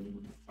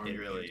 It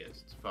really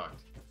is. It's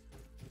fucked.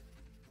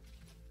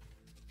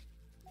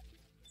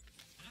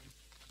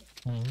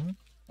 I've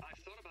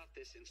thought about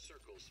this in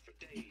circles for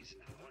days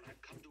now, and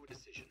I've come to a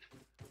decision.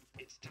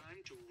 It's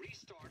time to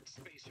restart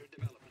spacer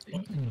development.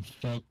 What the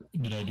fuck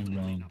did I do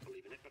wrong?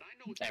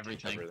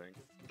 Everything.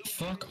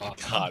 Fuck off.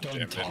 God I'm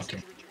damn done it.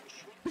 talking.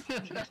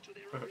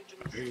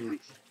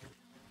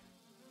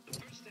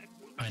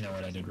 I know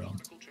what I did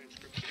wrong.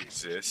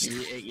 Exist.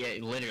 Yeah,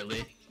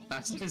 literally. I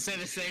was gonna say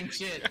the same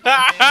shit.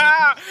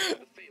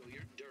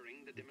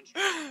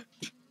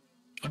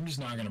 I'm just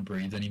not gonna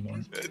breathe anymore.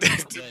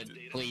 Good,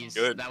 please.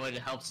 Good. That would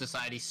help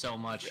society so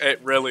much.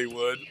 It really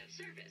would.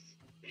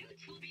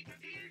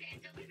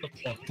 What the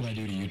fuck did I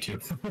do to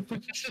YouTube?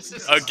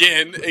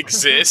 Again,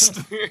 exist.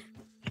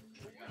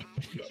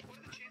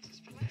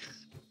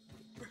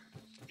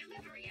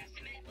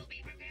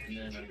 And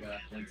then I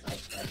got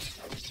inside.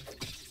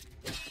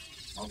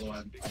 Although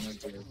I'm gonna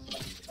give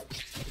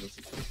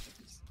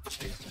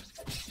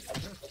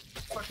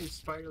Fucking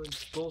spiderling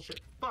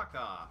bullshit. Fuck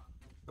off.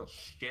 No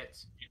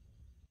shits.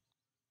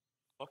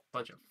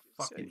 Bunch of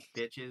fucking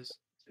bitches.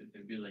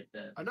 It'd be like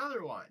that.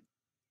 Another one.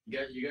 You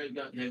guys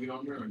got heavy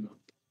armor or no?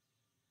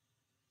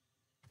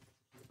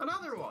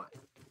 Another one.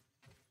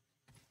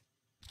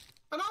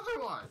 Another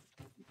one.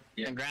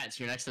 Yeah. Congrats,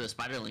 you're next to the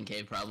Spiderling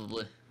cave,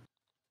 probably.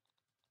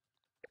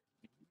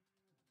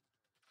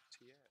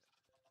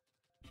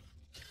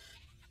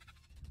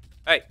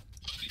 Hey.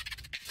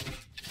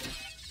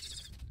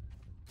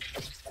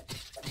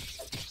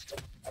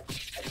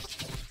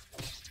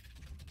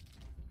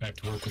 Back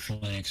to work with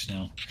Linux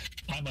now.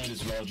 I might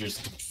as well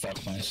just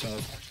fuck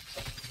myself.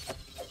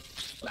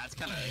 That's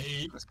kind of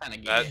gay.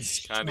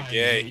 That's kind of I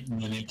gay. hate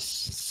Linux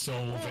so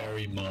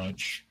very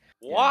much.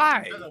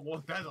 Why?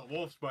 That's a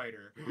wolf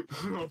spider.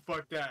 Oh,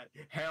 fuck that.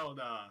 Hell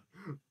nah.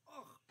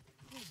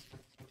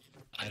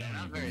 I don't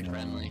Not even very know.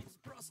 friendly.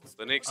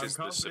 Linux I'm is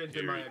the confident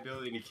in my superior.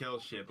 ability to kill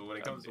shit, but when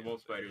it comes to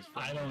wolf spiders,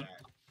 fuck I don't-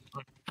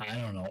 that. I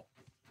don't know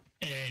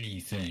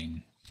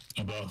anything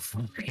about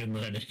freaking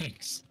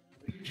Linux.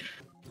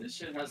 This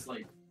shit has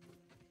like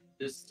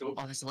this. Oh,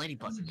 there's a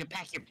ladybug. Get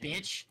back here,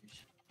 bitch.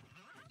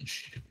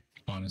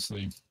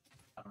 Honestly,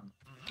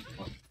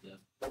 Yeah.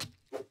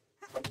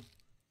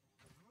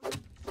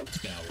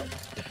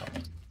 that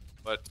one.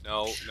 But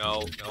no,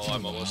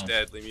 I'm almost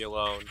dead. Leave me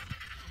alone.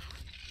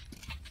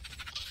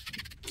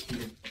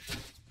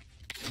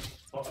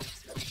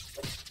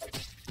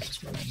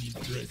 That's what I need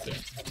right there.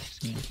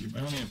 Thank you. I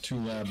only have 2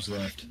 labs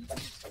left.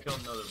 Kill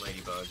another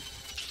ladybug.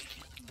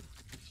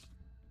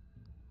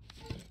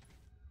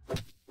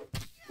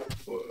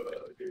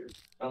 Dude.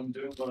 I'm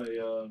doing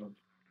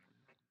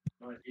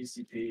my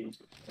ECP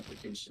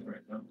application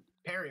right now.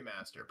 Parry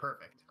Master,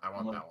 perfect. I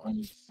want that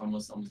one.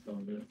 Almost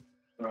done with it.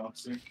 For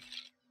officer.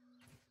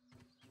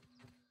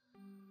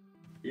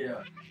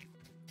 Yeah.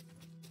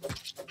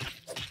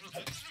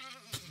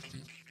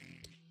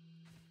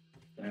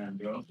 Damn,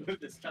 bro.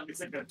 This guy looks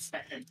like a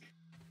tank.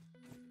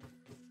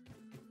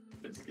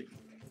 Let's get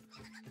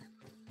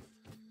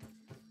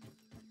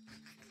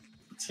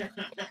Tank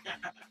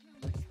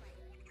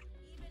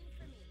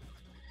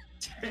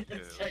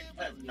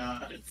that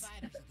nuts.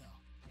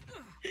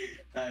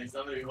 Alright,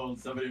 somebody hold,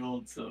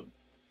 so.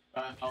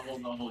 I'll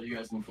hold, you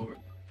guys move forward.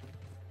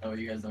 Oh,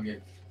 you guys don't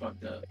get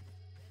fucked up.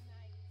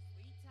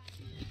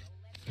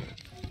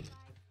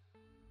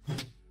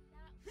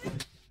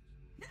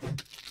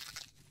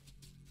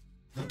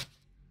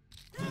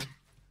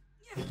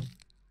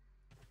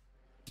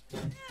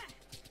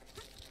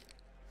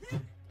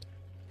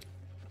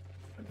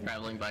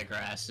 Traveling by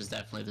grass is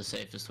definitely the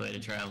safest way to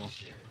travel.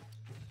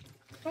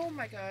 Oh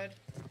my god.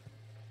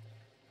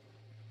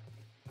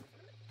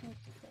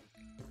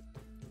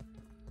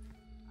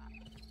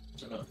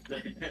 Shut up.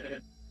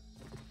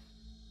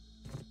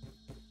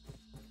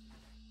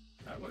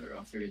 Whatever,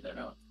 I'll figure that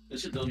out.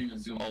 This shit don't even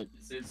zoom in. It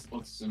says it's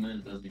supposed to zoom in,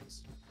 it doesn't even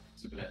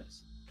zoom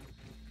ass.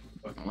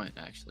 I might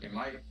actually. It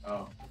might.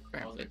 Oh.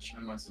 I was like,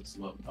 why am I so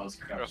slow? I was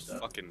You're a crouched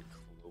up. fucking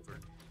clover.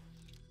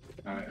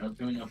 Alright, I'm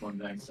doing up on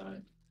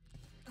backside.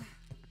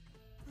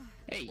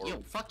 Hey,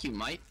 yo, fuck you,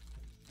 Mike.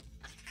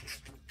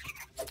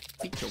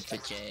 Beat your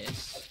bitch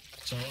ass.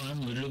 So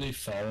I'm literally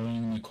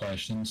following the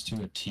questions to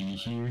a T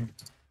here.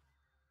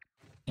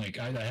 Like,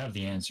 I have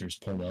the answers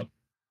pulled up.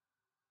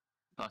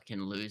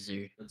 Fucking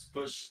loser. Let's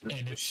push.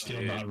 And it's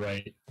still not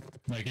right.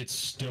 Like, it's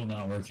still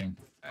not working.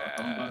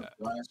 I'm about to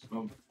flash.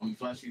 I'm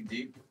flashing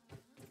deep.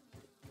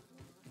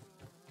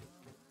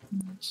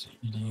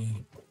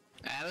 CD.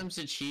 Adam's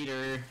a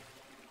cheater.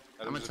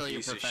 I'm gonna tell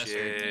your professor.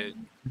 Shit.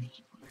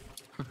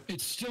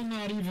 It's still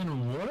not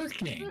even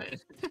working.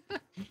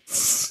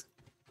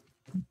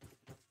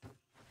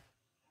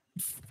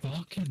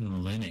 Fucking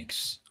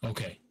Linux.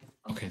 Okay.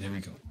 Okay, there we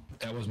go.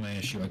 That was my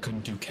issue. I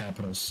couldn't do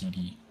capital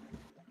CD.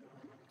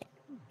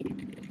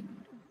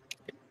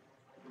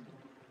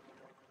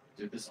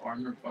 Dude, this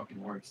armor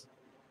fucking works.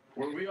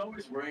 Were we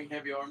always wearing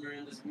heavy armor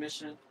in this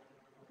mission?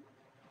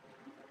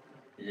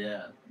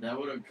 Yeah, that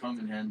would have come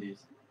in handy.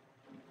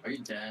 Are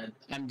you dead?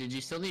 Did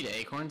you still need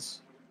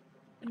acorns?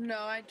 No,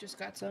 I just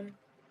got some.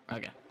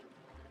 Okay.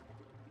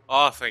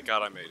 Oh, thank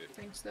God I made it.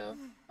 Thanks though.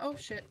 Oh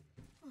shit.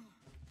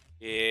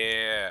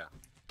 Yeah.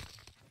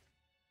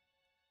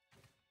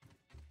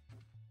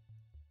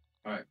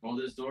 Alright, hold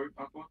this door,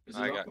 Aqua. Is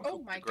it I up? got Oh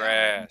my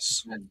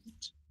grass.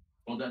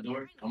 Hold that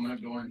door. I'm gonna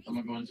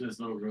go into this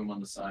little room on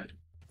the side.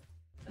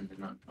 And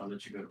then I'll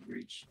let you go to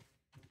breach.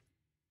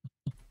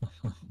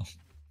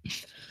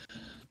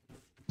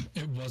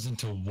 It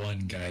wasn't a 1,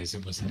 guys.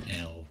 It was an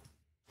L.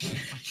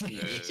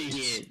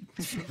 Idiot.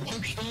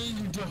 Okay,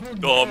 you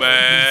don't.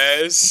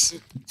 Dumbass.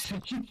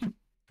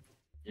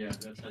 Yeah,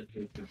 that's how it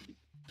could be.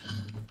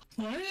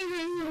 Why are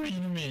you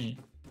doing me?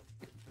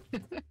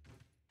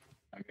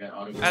 I got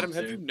auto. Adam,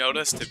 have you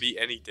noticed to be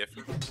any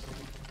different?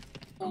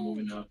 I'm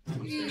moving up.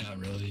 Not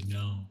really,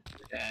 no.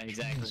 Yeah,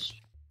 exactly.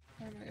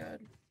 Oh my god.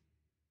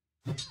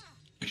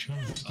 Which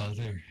one's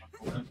other?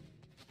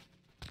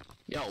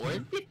 Yo, where's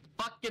the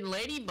fucking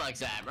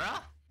ladybugs at,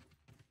 bro?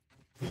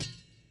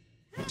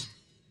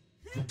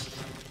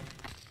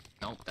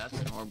 Nope, that's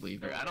an orb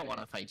weaver. I don't want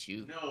to fight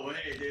you. No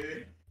way,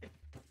 dude.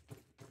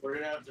 We're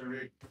gonna have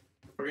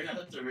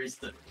to race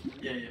the.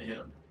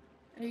 Yeah.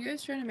 Are you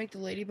guys trying to make the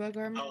ladybug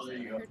armor? Oh, there Is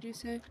that you what I go. heard you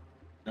say?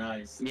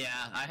 Nice.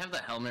 Yeah, I have the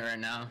helmet right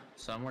now,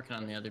 so I'm working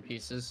on the other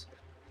pieces.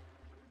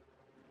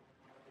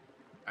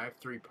 I have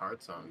 3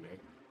 parts on me.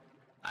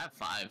 I have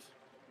 5.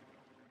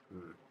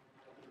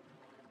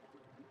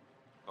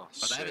 Oh,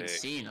 But I haven't sick.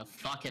 seen a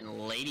fucking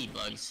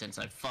ladybug since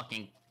I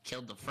fucking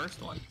killed the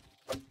first one.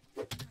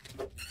 They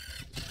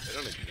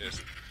don't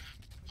exist.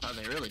 Oh,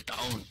 they really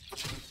don't.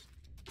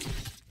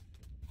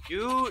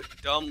 You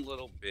dumb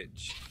little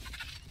bitch.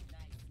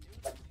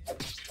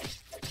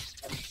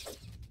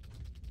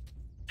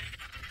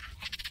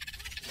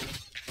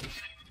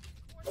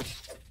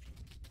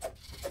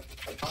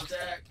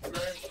 Contact.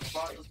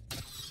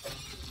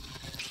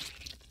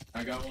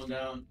 I got one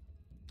down.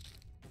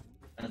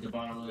 At the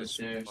bottom of the This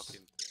stairs.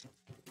 fucking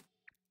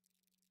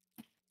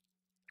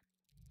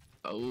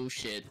Oh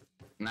shit.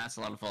 And that's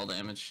a lot of fall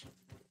damage.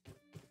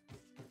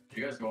 Did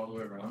you guys go all the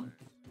way around?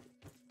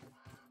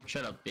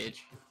 Shut up, bitch.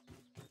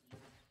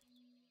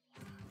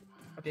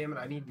 God damn it,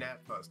 I need Nat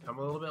Fuzz. Come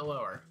a little bit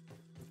lower.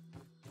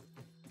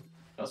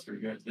 That's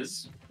pretty good. This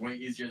is way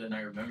easier than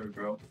I remember,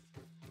 bro.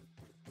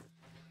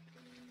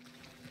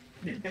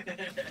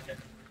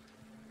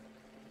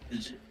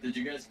 Did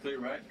you guys clear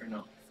right or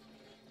no?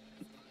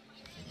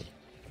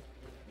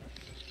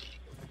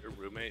 Your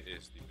roommate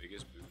is the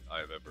biggest boot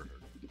I've ever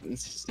heard.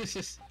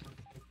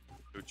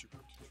 Don't you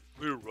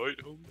clear right,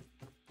 homie?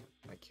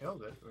 I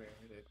killed it. Where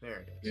is it? There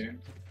it is. Here.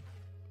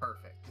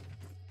 Perfect.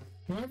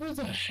 Whoever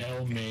the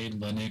hell made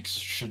Linux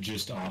should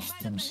just off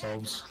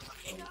themselves.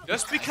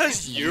 Just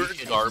because you're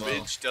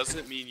garbage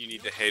doesn't mean you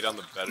need to hate on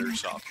the better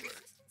software.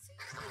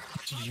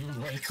 Do you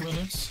like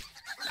Linux?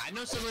 I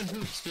know someone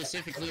who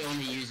specifically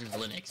only uses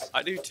Linux.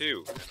 I do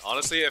too. And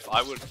honestly, if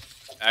I would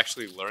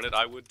actually learn it,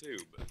 I would too.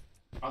 But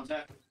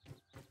Contact.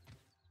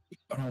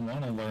 I don't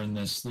want to learn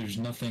this. There's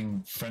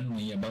nothing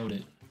friendly about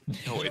it.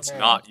 no, it's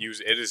not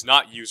It is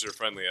not user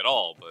friendly at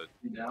all. But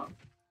You down?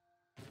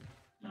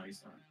 No,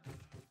 he's not.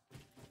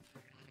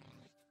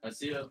 I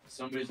see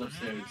somebody's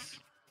upstairs.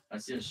 I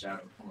see a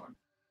shadow. Come on.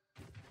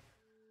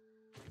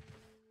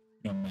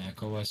 No,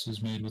 Mac OS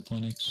is made with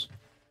Linux.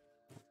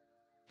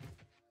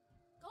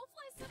 Go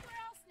fly somewhere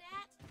else,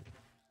 Nat.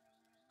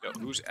 yo,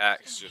 whose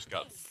axe just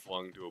got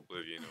flung to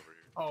oblivion over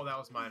here? Oh, that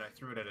was mine. I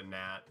threw it at a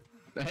gnat.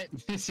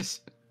 This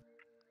is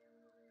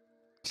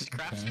just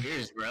craft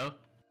spears, bro.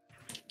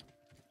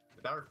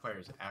 But that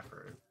requires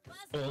effort.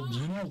 Well, do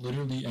you know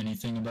literally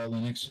anything about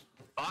Linux?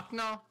 Fuck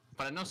no.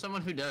 But I know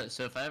someone who does,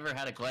 so if I ever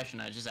had a question,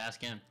 I'd just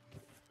ask him.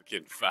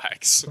 Fucking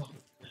facts.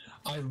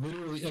 I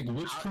literally, like,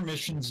 which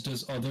permissions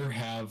does other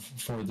have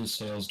for the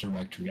sales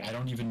directory? I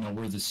don't even know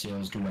where the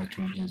sales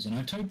directory is, and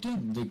I typed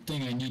in the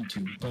thing I need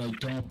to, but I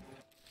don't.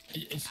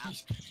 I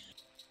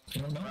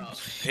don't know.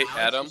 Hey,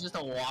 Adam. It's just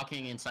a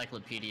walking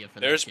encyclopedia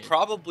for There's that kid.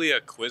 probably a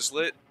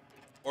Quizlet,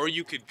 or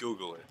you could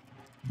Google it.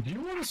 Do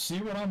you want to see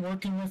what I'm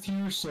working with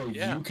here so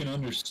Yeah. you can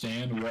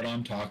understand what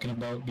I'm talking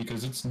about?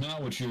 Because it's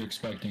not what you're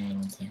expecting, I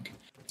don't think.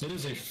 It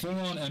is a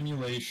full-on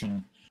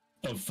emulation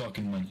of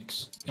fucking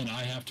Linux, and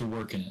I have to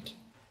work in it.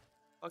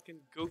 Fucking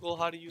Google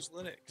how to use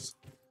Linux.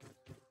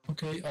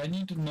 Okay, I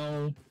need to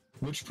know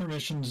which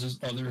permissions does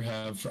other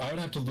have. I would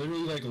have to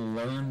literally, like,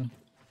 learn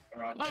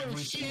Oh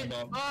everything shit!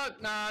 about...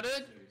 Fuck nah,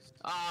 dude.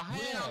 Oh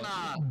hell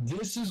nah.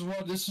 This is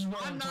what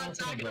I'm not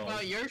talking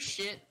about your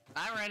shit.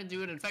 I ran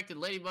into an infected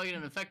ladybug and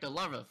an infected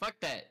larva. Fuck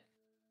that.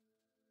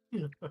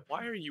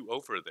 Why are you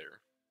over there?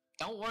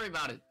 Don't worry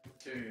about it.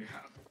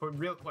 But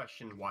real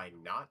question, why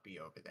not be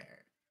over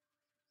there?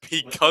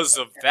 Because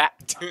of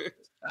that.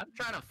 I'm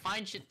trying to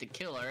find shit to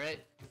kill, alright?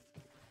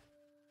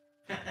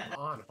 Come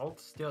on, hold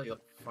still, you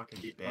fucking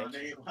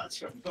bitch.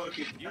 Watch your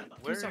fucking.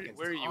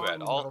 Where are you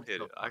at? I'll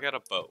hit it. I got a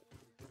bow.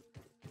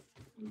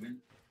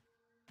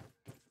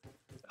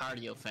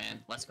 Cardio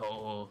fan. Let's go.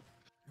 No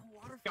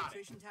water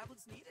filtration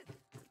tablets needed.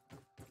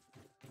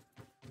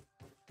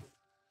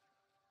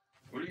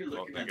 What are you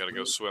looking I at? gotta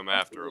go swim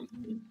after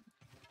him.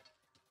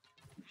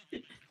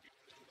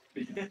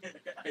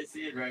 I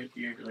see it right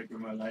here, like where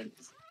my light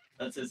is.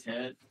 That's his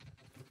head,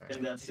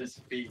 and that's his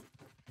feet.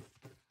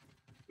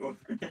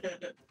 Alright.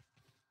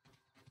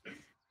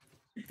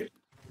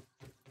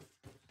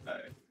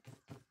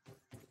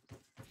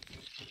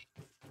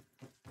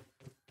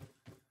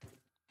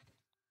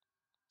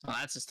 Oh,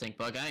 that's a stink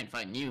bug. I ain't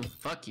fighting you.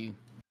 Fuck you.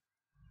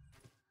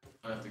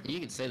 You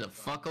can stay the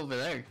fuck over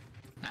there.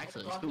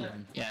 Actually, it's cool.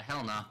 Yeah,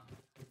 hell nah.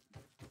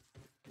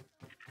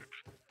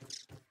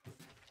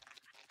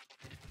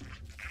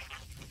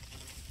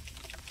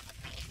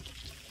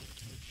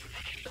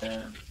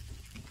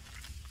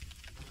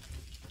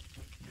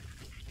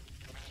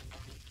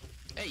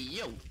 Hey,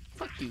 yo,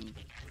 fuck you.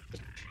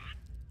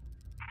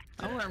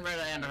 I went right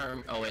under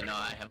her. Oh wait, no,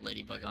 I have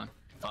ladybug on.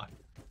 Fuck.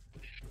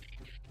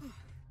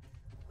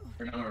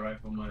 Turn on my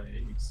rifle, my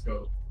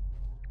scope.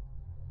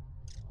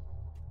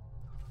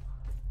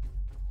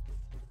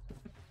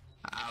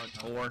 Out,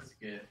 whore.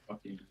 Get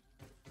fucking.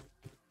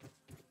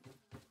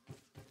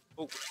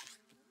 Oh.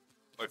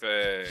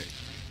 Okay.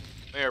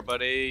 Come here,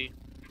 buddy.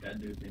 That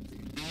dude thinks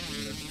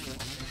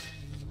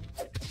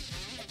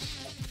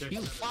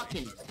You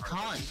fucking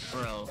cunt,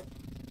 bro.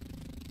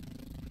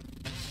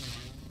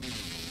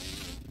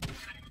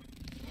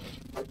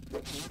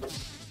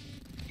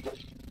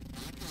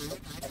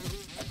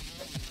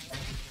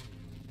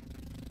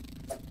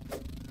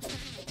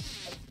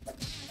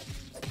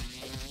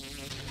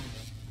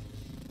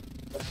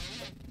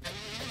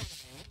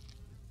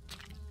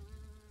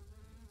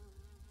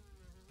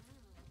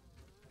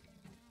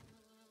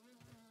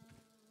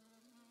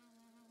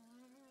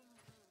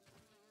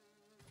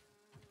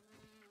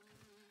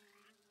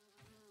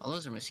 Oh,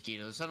 those are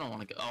mosquitoes. I don't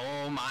want to go.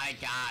 Oh my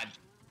god.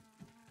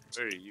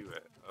 Where are you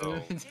at? Oh,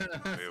 way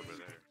over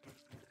there.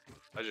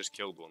 I just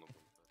killed one of them.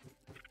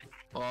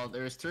 Well,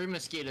 there's 3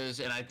 mosquitoes,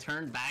 and I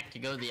turned back to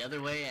go the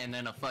other way, and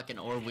then a fucking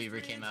orb weaver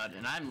came out,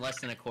 and I'm less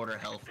than a quarter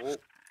health. Oh. Get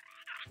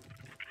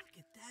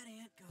that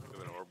ant You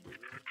have an orb weaver?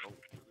 Oh,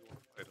 really want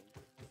to fight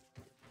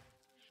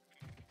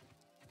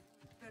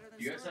him?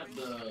 You guys have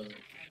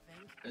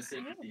the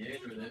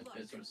SA-58 or the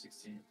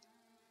SR-16?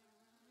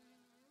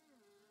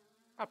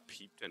 I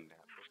peeped in that.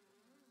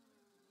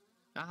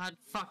 God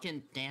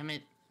fucking damn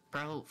it,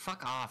 bro.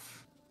 Fuck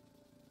off.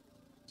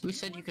 Who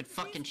said you could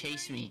fucking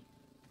chase me?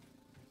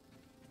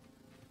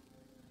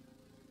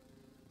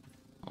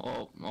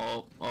 Oh,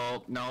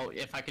 no,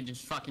 if I could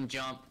just fucking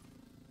jump.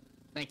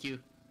 Thank you.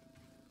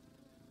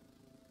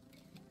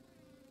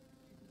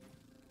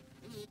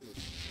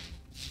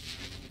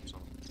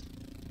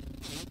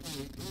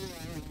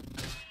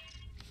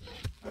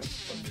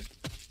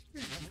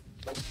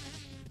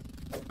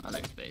 Oh,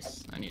 there's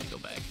space. I need to go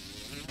back.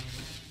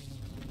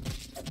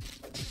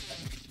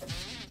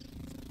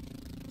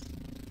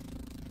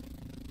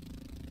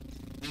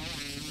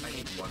 I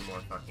need one more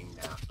fucking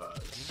nap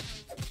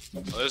buzz.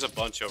 Oh, there's a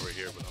bunch over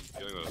here, but I'm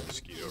dealing with a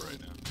mosquito right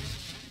now.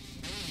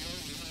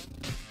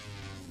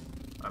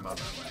 I'm on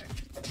my way.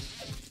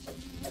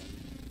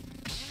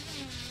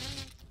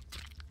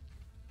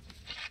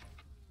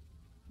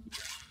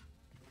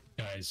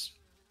 Guys,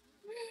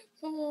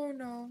 Oh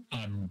no.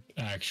 I'm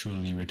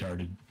actually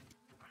retarded.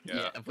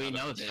 Yeah, we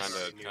know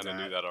this. Kinda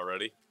knew that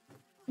already.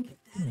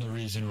 The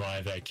reason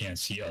why I can't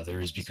see other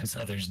is because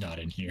other's not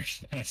in here.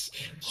 That's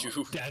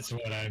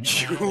what I'm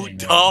You doing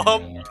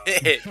dumb right now.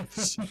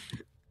 bitch.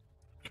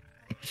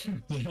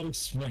 That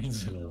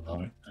explains it a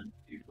lot.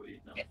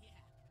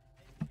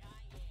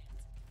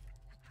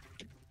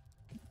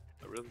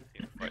 I really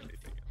can't find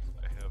anything else.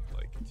 I have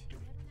like two.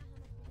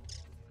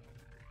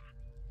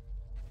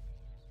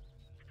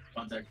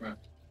 Contact front.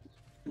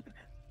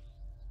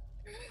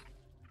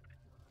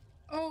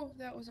 Oh,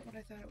 that wasn't what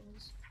I thought it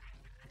was.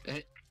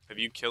 Have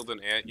you killed an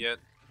ant yet?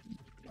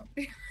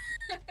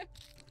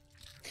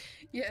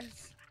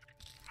 Yes.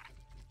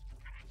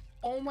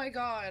 Oh my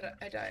god,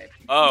 I died.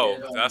 Oh,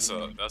 that's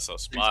a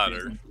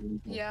spider.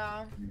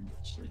 Yeah.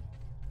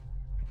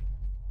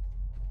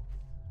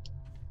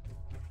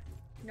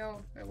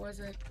 No, it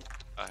wasn't.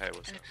 Hey,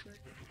 what's up? Actually.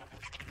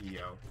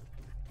 Yo.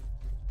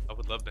 I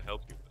would love to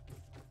help you,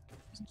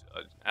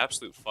 but an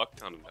absolute fuck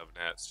ton of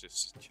gnats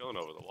just chilling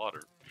over the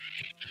water.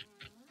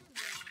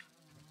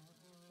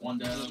 One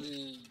down.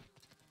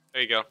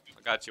 There you go.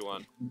 I got you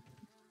one.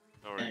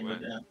 All right, Hang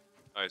man. down.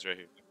 Oh, he's right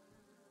here.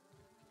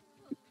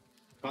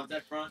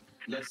 Contact front.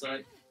 Left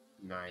side.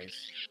 Nice.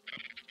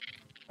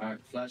 Alright,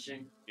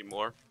 flashing. Need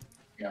more?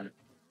 Got it.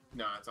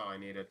 No, that's all I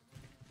needed.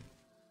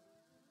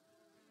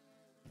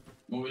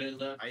 Move it in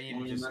left. I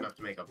move needed it just left. enough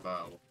to make a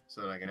bow,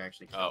 so that I can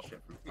actually kill Oh.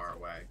 shit from far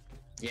away.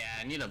 Yeah,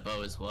 I need a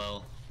bow as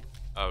well.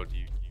 Oh, do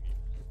you need?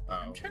 Oh,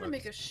 I'm trying to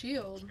make a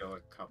shield. Kill a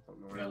couple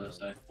more. Yeah, left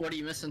side. What are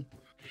you missing?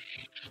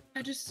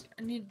 I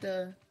need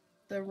the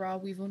raw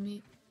weevil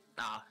meat.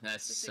 Ah,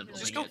 that's simple.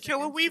 Just go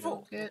kill a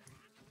weevil. Get.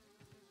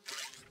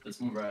 Let's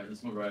move right.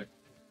 Let's move right.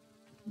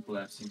 I'm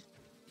collapsing.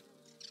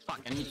 Fuck,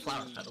 I need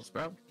flower petals,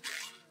 bro.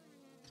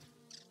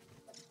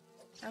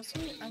 I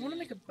want to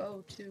make a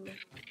bow too.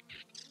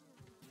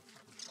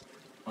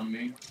 On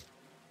me.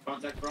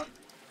 Contact front.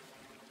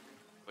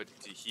 But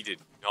he did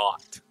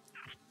not.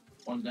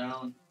 One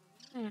down.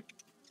 Hand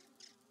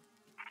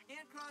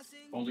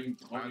crossing. Holding.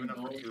 I have Holding enough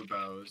goal. for 2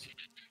 bows.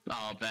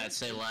 Oh, bad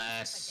say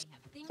less.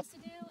 Things to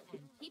do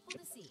and people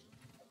to see.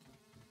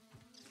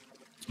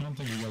 I don't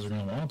think you guys are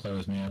gonna want to play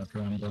with me after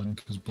I'm done,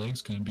 because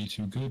Blake's gonna be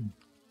too good.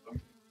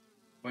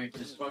 Wait,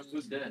 this fuck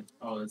who's dead?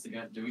 Oh, that's the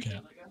guy. Do we Yeah,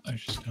 kill that guy? I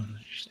just don't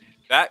understand.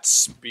 That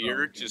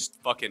spear just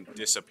fucking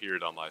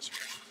disappeared on my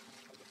screen.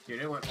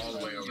 Dude, it went all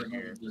the way over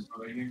here. This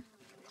right here.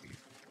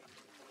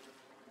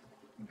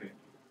 Okay.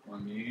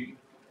 On me.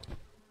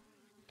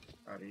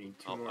 Alright, I need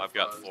 2 Oh, more. I've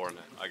got bows. 4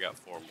 now. I got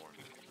 4 more.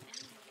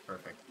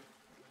 Perfect.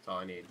 That's all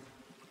I need.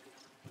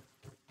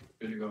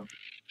 Good to go.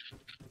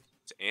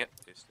 It's ant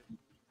piston.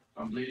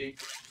 I'm bleeding.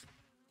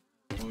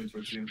 Moving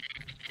towards you.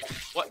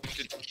 What?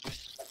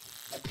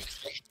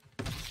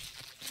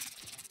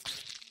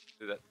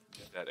 Did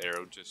that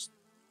arrow just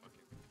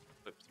fucking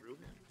flip through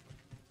him?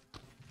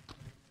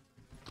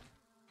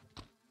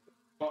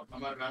 Fuck,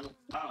 I'm out of ammo.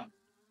 Ah.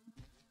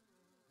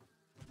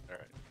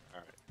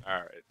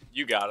 Alright.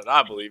 You got it.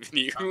 I believe in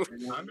you.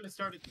 I'm gonna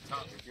start at the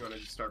top if you want to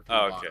just start from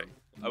Oh, the okay. bottom.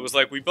 I was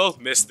like, we both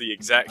missed the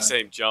exact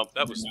same jump.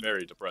 That was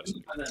very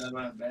depressing.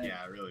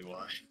 Yeah, it really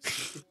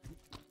was.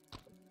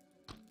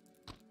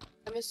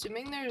 I'm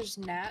assuming there's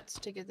gnats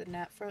to get the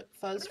gnat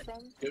fuzz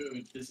from.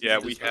 Dude, this Yeah,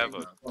 is we just have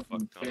like a fuck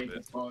fucking ton of fake it.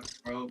 as fuck,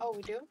 bro. Oh,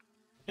 we do?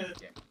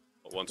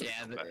 But once we Yeah,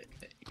 come back.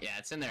 yeah,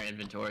 it's in their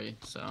inventory,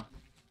 so.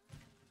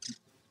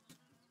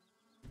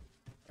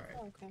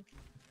 Oh, okay.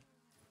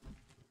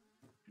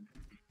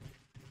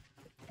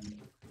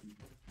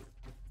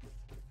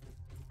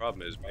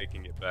 Problem is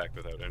making it back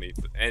without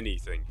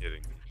anything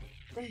hitting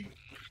me.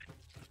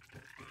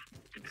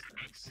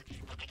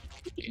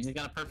 He's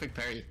got a perfect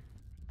parry.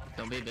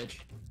 Don't be a bitch.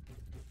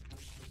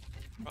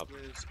 Problem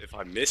is, if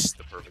I miss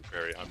the perfect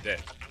parry, I'm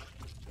dead.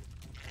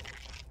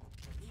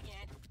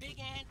 Big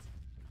ant.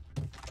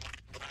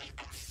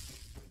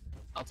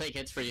 I'll take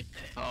hits for you.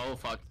 Oh,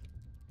 fuck.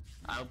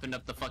 I opened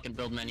up the fucking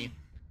build menu.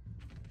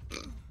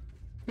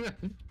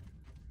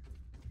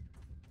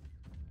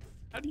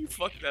 How do you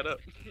fuck that up?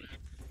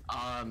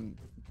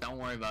 Don't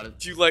worry about it.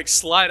 Did you like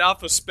slide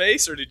off of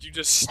space, or did you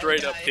just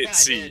straight up hit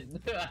C?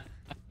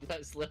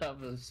 I slid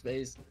off of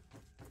space.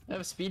 I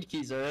have speed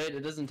keys, alright?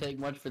 It doesn't take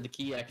much for the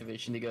key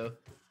activation to go.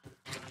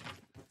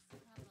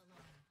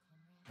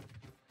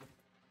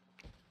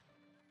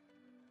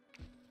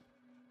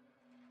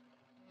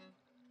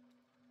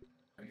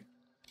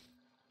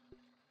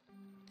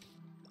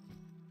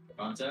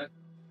 Contact.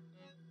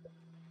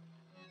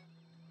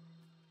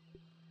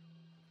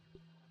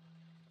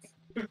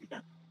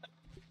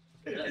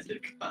 I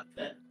did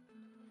contact.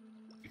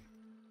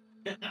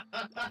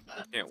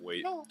 Can't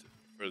wait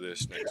for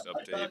this next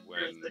update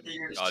when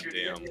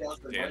goddamn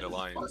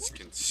dandelions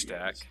can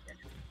stack.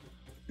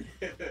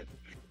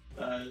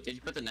 Did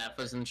you put the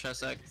Napas in the chest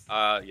sack?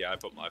 Yeah, I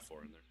put my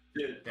 4 in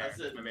there. Dude, I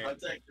said my man.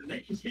 contact the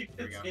name. You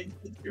There we can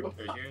go.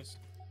 There's yours.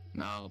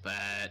 No,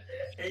 bad.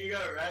 Hey, you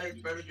got it right in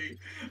front of me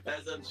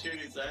as I'm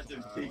shooting, so I have to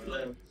peek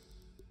left.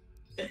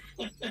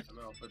 I'm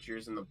gonna put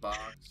yours in the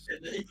box.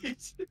 And then you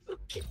just...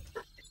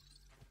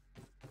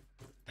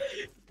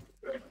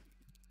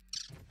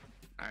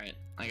 Alright,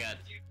 I got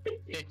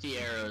 50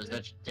 arrows.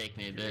 That should take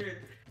me a bit.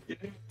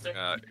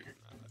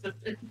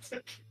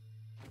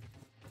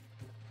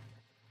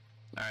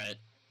 Alright.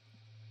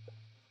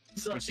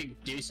 We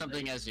should do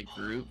something as a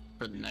group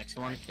for the next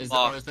one.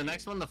 Or is the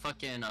next one the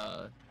fucking,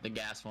 the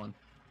gas one?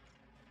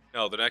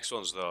 No, the next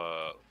one's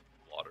the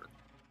water.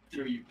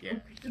 Yeah.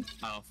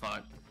 Oh,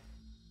 fuck.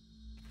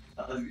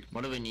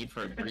 What do we need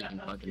for a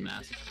breathing fucking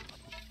mask?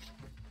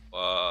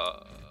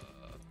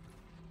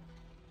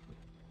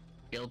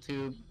 Gill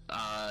tube,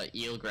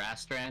 eel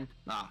grass strand.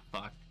 Ah,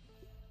 fuck.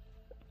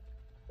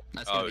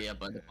 That's gonna be up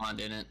by the pond,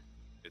 isn't it?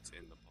 It's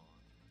in the pond.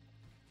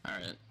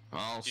 Alright.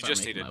 Well, I'll You start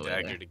just need making a my way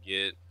dagger there. to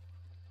get.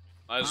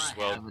 Might as I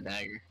well. have a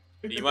dagger.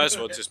 You might as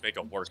well just make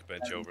a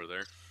workbench over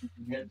there.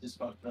 Yeah. Do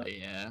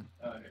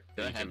I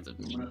You have can to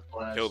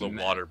kill the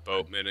water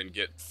boatman and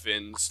get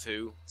fins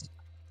too.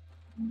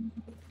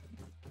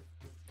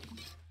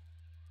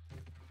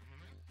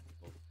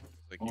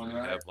 Like you can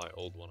have my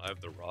old one. I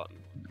have the rotten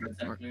one.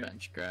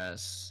 Workbench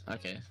grass.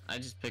 Okay, I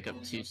just pick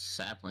up 2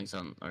 saplings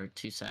on, or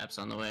 2 saps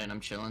on the way, and I'm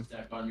chilling.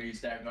 Stack on me,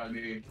 stack on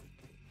me.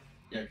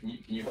 Yeah, can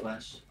you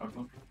flash?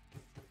 Aqua?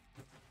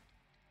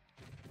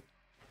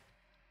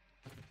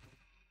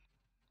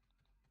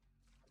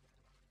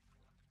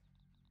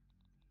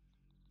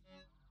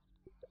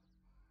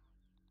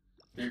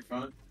 Big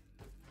front.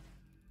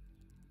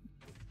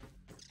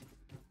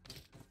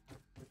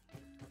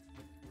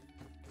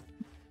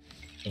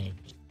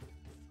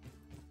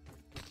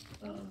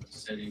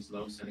 Settings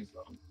low, settings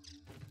low.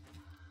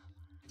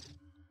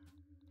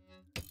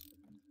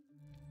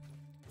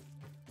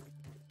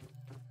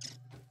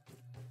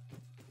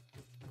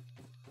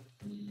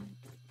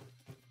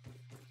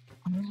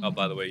 Oh,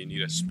 by the way, you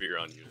need a spear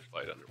on you to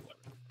fight underwater.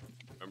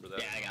 Remember that?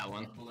 Yeah, I got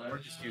one. Or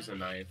just use a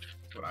knife.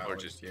 What I Or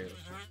always just use.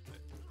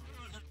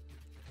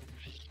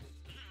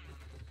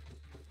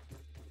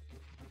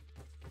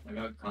 I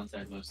got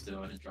contact left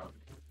still, I didn't drop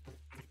it.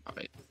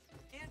 Alright.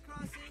 And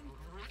crossing.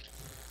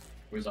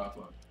 Where's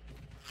Aqua?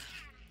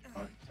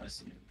 Oh, I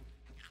see him.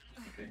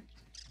 Okay.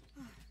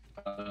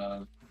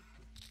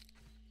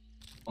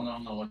 Hold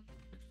on, what?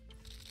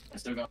 I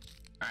still got.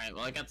 Alright,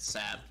 well, I got the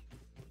sap.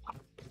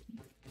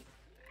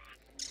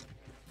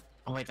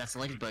 Oh, wait, that's the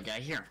ladybug guy.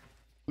 Here.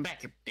 Come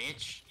back here,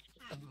 bitch.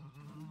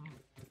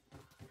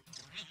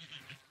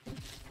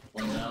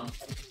 One down.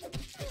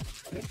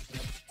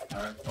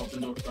 Alright,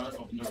 open door front,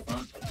 open door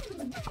front.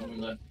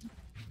 Moving left.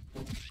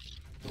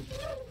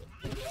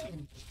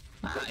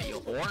 Ah, you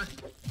whore.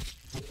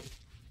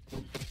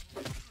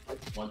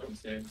 Watching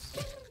stairs.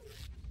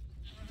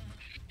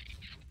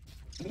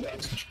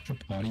 Such a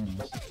potty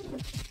mouth.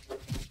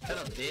 Shut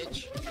up,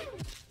 bitch.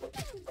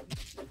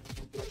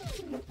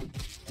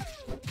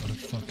 What a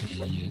fucking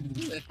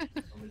idiot.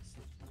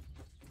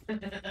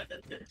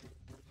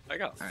 I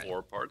got Alright.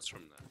 4 parts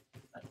from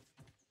that.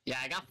 Yeah,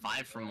 I got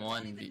 5 from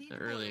one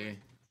earlier.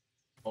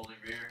 Holy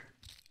rear.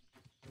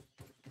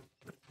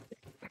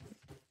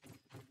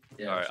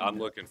 Yeah, Alright, that's I'm from-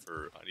 looking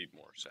for. I need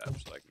more sap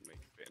so I can make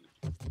a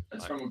bandage.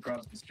 That's from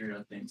across the street,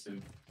 I think,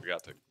 too.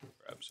 Forgot to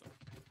grab some.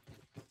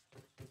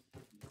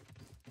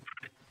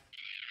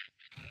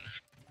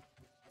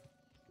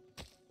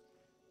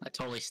 I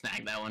totally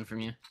snagged that one from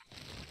you.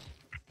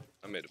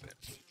 I made a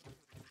bandage.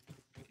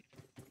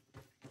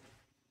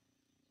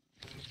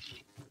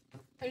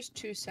 There's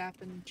 2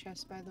 sap in the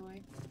chest, by the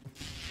way.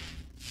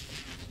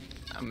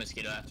 I'm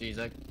mosquito after you,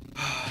 Zach.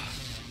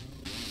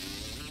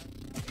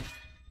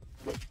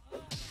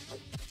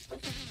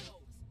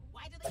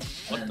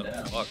 What the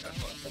fuck?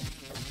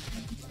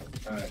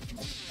 Alright.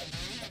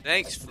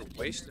 Thanks for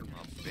wasting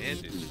my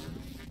bandage.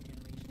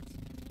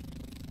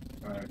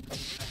 Alright.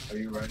 Are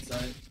you right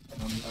side?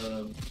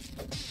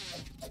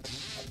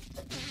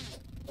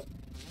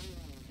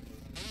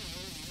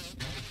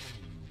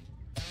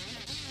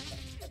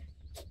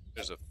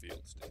 There's a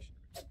field station.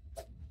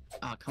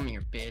 Oh, come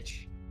here,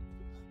 bitch.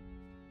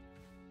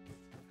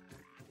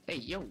 Hey,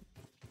 yo.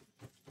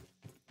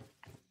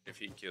 If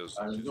he kills,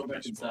 Alright, let's go back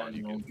respawn, inside and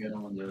you we'll can- get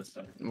him on the other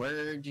side.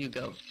 Where'd you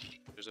go?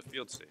 There's a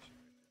field station.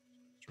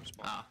 It's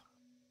respawn. Ah,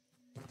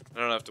 I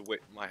don't have to wait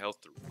my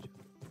health to reach.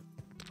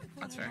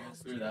 that's fair.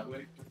 Through that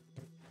way.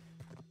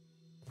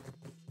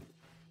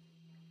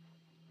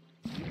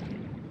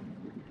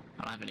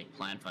 I don't have any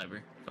plant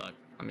fiber. Fuck.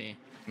 Let me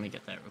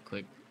get that real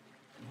quick.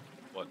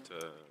 What?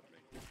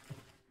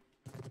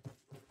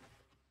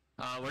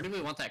 Where do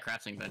we want that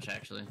crafting bench,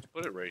 actually?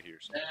 Put it right here.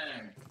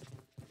 There.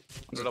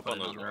 Put it up on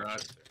those the rocks.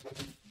 rock. Right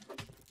there.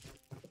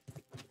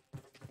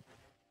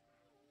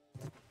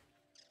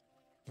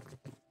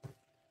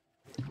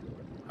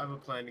 I have a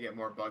plan to get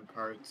more bug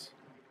parts.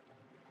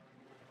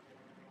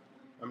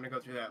 I'm gonna go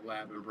through that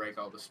lab and break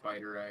all the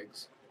spider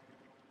eggs.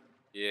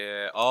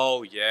 Yeah.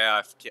 Oh,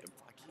 yeah. I keep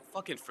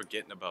fucking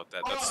forgetting about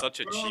that. That's such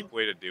a cheap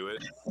way to do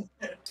it.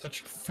 Such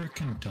a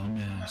freaking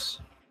dumbass.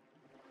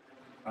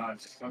 Ah,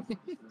 it's fucking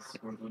this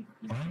Portland.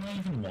 Why am I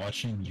even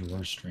watching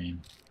your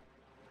stream?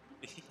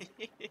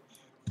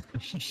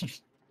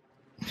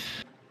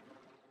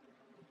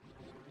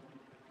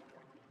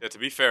 Yeah, to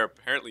be fair,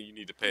 apparently you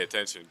need to pay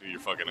attention and do your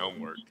fucking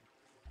homework.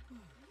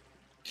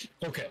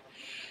 Okay.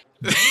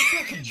 Don't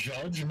fucking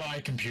judge my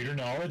computer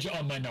knowledge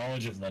on my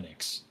knowledge of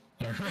Linux.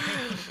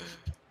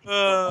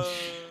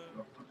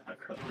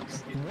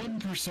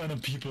 1%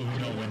 of people who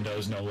know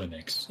Windows know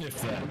Linux,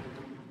 if that.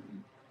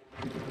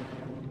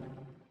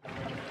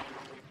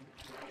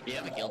 Do you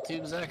have a guild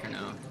tube, Zach, or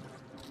no?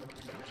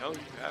 No, you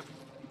have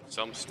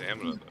some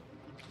stamina, though.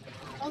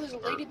 Oh, there's a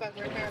ladybug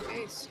right by our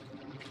base.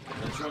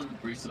 Let's run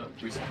Breeze up.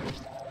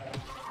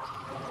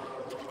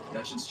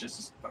 That shit's just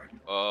as far.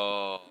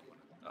 Oh,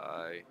 I'm gonna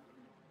die.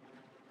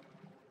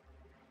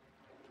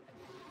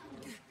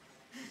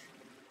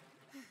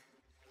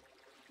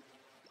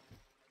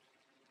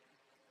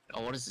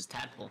 Oh, what is this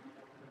tadpole?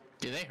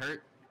 Do they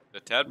hurt?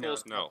 The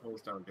tadpoles, no.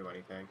 Tadpoles don't do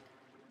anything.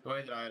 The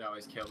way that I'd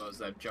always kill those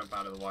that jump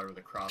out of the water with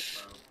a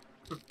crossbow.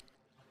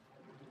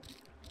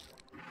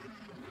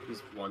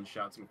 Just one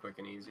shots them quick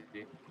and easy.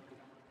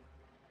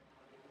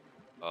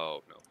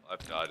 Oh, no.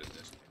 I've died in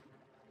this game.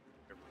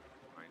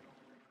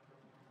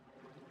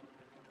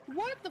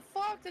 What the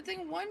fuck? That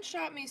thing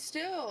one-shot me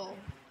still.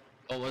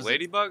 Oh, was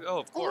Ladybug? Oh,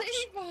 of course.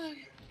 Ladybug!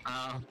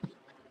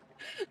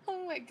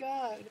 Oh my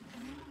god.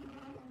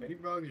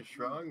 Ladybugs are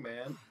strong,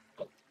 man.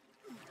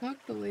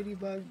 Fuck the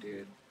ladybug,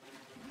 dude.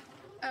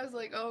 I was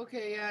like, oh,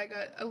 okay, yeah, I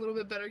got a little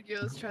bit better gear.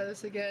 Let's try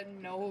this again.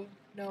 No,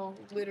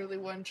 literally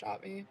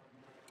one-shot me.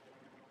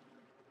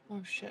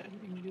 Oh shit, I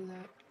didn't mean to do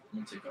that. I'm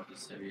gonna take off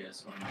this heavy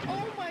ass one.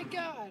 Oh my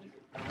god!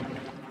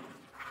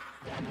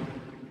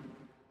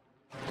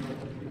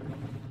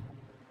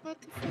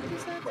 What the fuck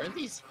is that? Where are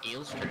these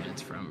eel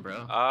strands from,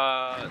 bro?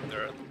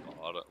 They're at the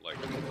bottom, like,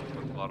 at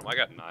the bottom. I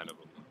got 9 of them.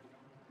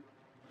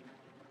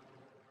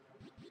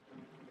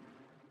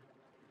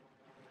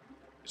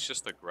 It's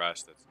just the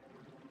grass that's...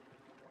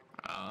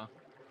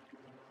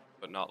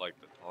 But not like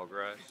the tall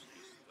grass, just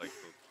like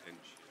the thin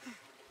shit.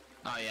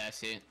 Oh yeah, I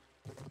see it.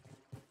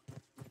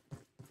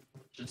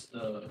 Just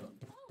not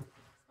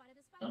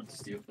to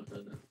steal, but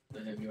the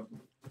heavy up.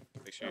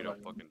 Make sure you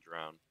don't fucking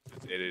drown.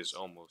 It is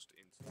almost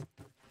instant.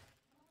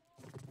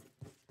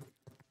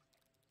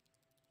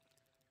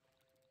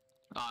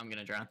 Oh, I'm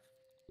gonna drown.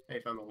 Hey,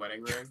 found the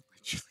wedding ring.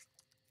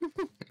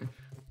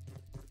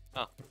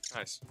 Oh,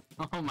 nice.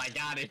 Oh my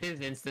god, it is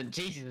instant.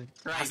 Jesus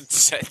I Christ.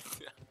 said,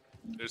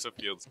 there's a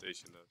field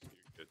station though, so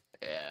you're good.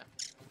 Yeah.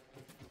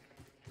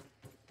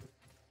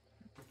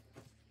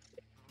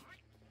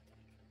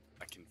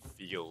 I can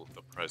feel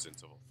the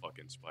presence of a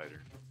fucking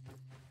spider.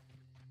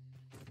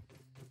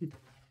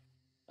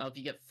 Oh, if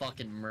you get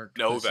fucking murked.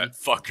 Know pussy. that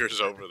fucker's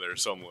over there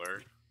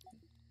somewhere.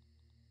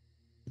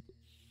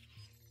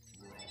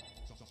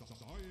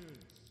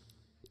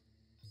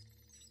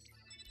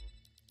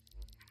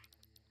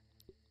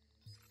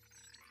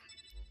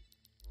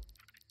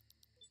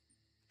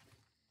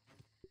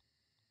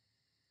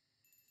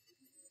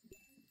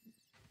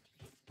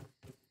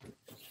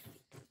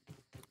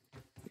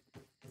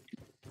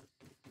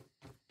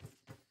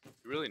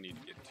 We really need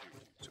to get 2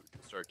 so we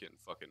can start getting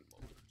fucking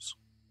molders.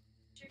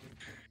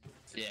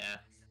 Yeah.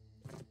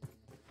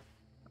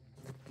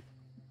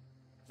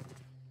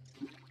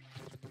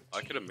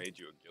 I could have made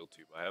you a guild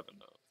tube. I haven't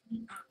though.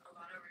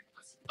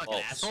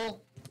 Fucking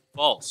asshole.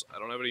 False. I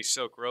don't have any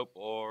silk rope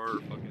or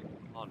fucking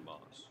pond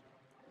moss.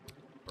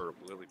 Or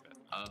lily pad.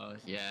 Oh,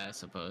 yeah, I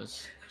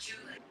suppose.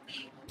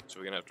 So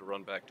we're gonna have to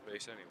run back to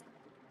base anyway.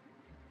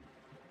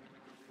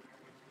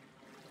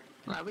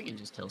 Well, we can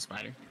just kill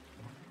spider.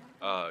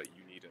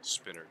 You need a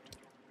spinner to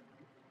kill.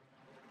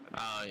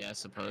 Oh, yeah, I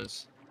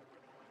suppose.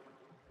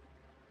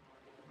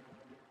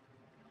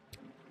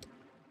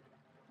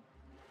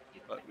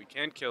 But we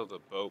can kill the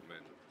boatman.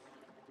 If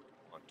we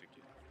want to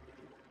kill.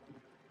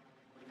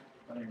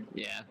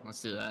 Yeah,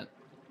 let's do that.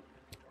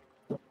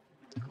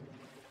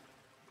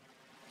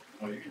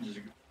 Oh, you can just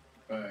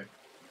go. Alright.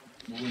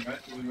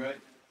 Moving right.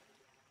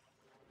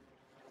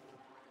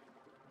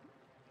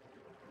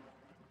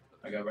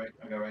 I got right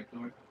to it.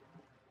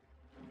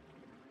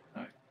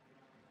 Alright.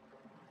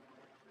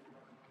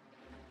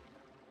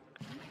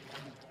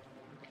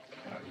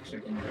 Alright,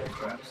 checking the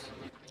traps.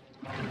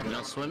 You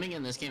know, swimming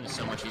in this game is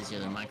so much easier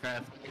than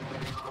Minecraft.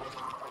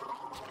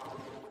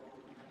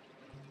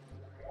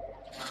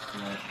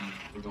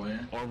 We're going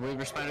in. Or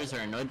weaver spiders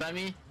are annoyed by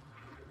me.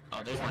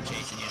 Oh, there's one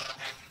chasing you.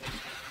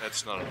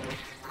 That's not a boat.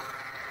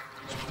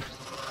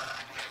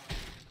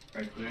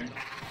 Right there.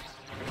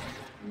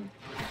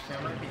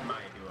 That might be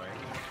my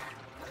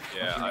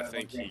Yeah, I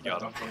think he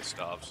got them pissed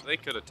off, so they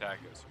could attack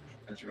us.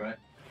 That's right.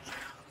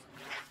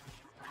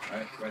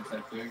 Alright, right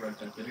side clear, right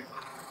side clear.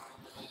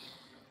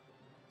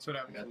 That's what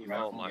happens when you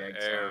Oh fucking my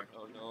get air! attacked.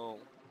 Oh no!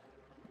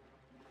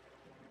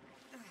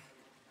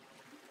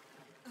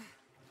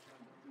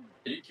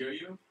 Did he kill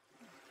you?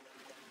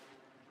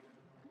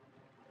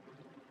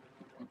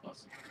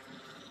 Awesome.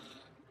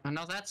 I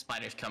know that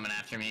spider's coming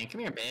after me.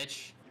 Come here,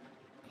 bitch.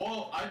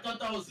 Oh, I thought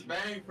that was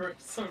Bang for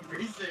some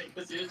reason,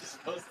 because you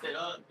just posted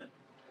up.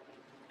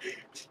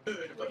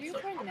 Dude, Where do you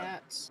find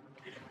gnats?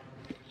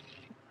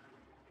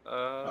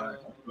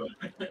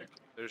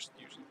 There's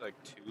usually like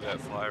 2 that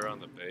fly around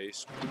the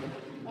base.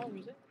 Oh,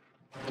 is it?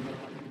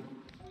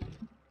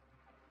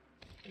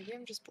 Maybe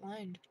I'm just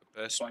blind.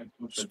 The best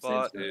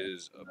spot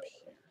is up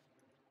here.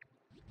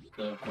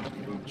 The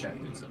fucking group chat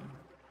is up.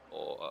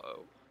 Oh,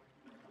 uh-oh.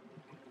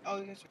 Oh,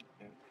 you guys are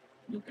there.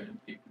 Look at him,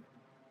 people.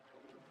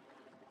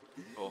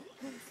 Oh,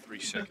 3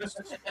 seconds.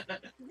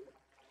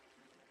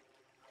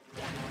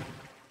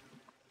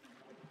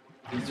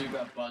 This dude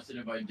got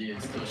positive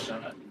ideas, still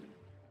shot.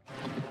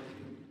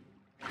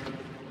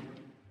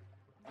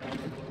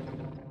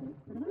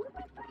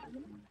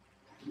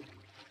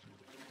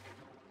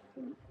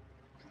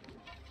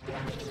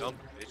 Jump,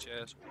 bitch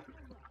ass.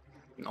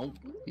 Nope,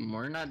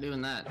 we're not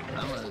doing that.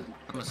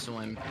 I'm a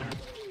swim.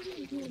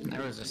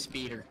 There was a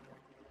speeder.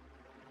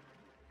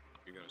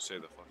 You're gonna say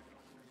the fuck.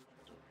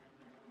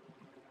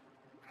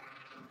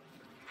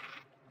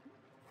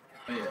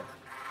 Oh yeah.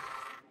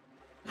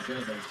 This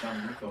guy's like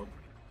John Rico.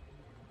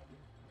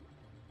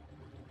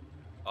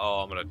 Oh,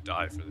 I'm gonna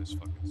die for this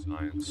fucking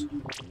science.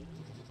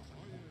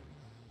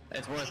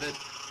 It's worth it.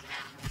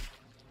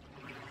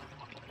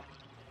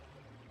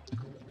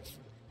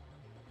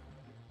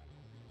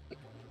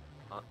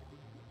 Huh?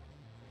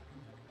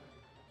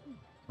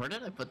 Where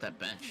did I put that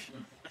bench?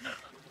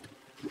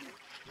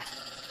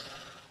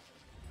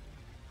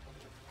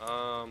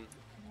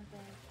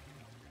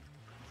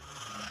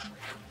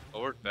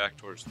 I'll work back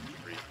towards the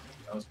 3.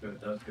 That was good,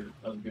 that was good.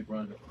 That was a good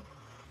run.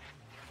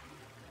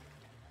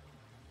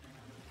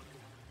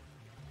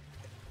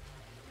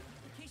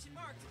 Location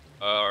marked.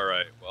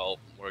 Alright, well,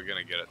 we're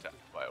gonna get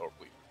attacked by Orb.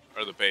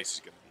 Or the base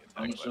is gonna be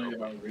I'm attacked gonna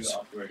by show you Orb. how real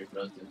operator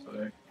does this,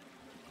 okay?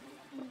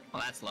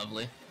 Well, that's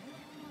lovely.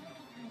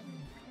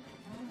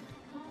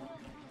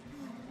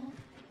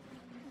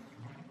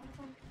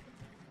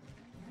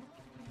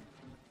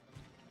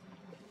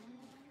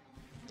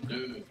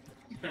 Dude.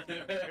 Where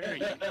are you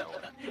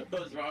going?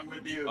 What's wrong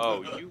with you?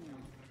 Oh, you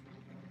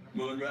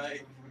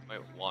Moonlight.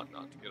 might want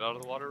not to get out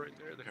of the water right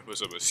there. There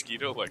was a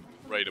mosquito, like,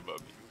 right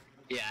above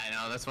you. Yeah, I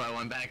know. That's why I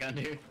went back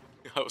under.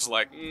 I was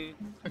like,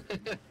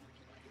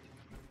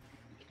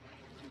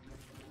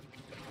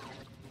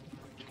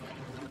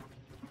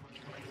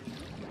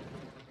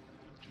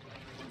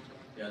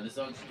 Yeah, this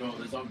song's go.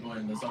 This song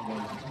going. This song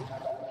going.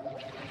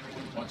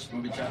 Watch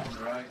movie chat on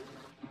the right.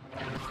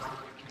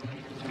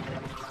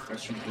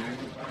 Restroom clear.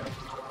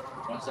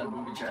 Watch that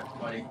movie chat,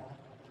 buddy.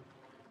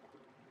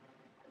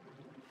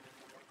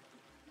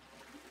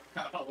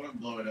 I want to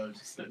blow it up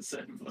just to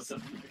say what's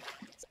up.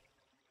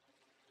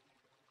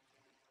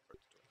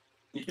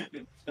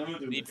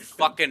 need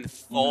fucking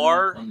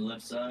Thor. On the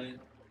left side.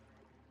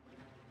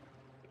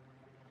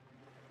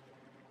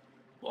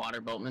 Water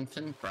boatman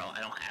fin? Bro,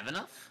 I don't have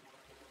enough?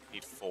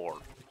 Need 4.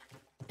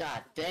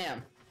 God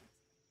damn.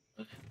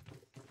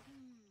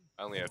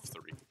 I only have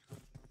 3.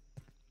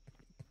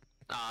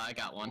 I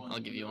got one. I'll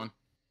give you one.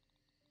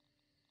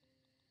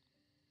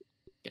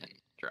 Again,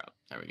 drop.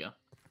 There we go.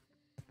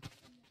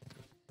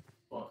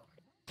 Fuck.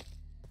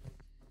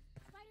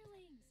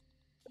 Spiderlings.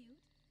 Cute,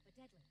 but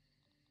deadly.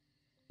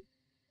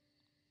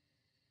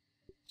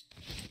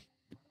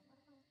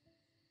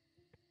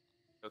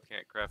 Still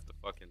can't craft the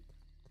fucking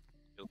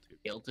kill tube.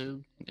 Kill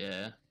tube?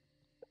 Yeah.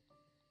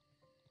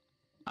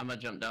 I'm gonna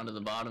jump down to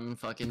the bottom and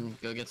fucking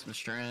go get some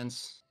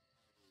strands.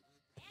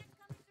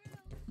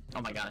 Oh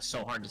my god, it's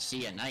so hard to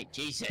see at night.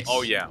 Jesus.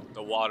 Oh yeah,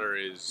 the water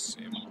is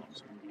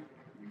impossible.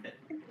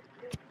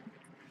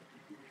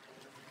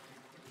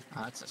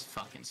 Oh, that's a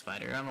fucking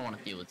spider. I don't want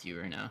to deal with you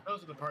right now.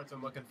 Those are the parts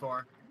I'm looking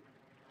for.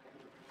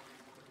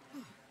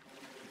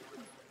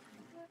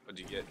 What'd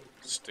you get?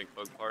 Stink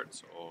bug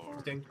parts or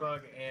Stink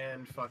bug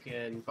and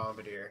fucking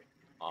bombardier.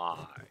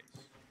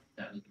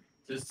 nice?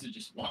 This is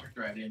just walked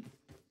right in.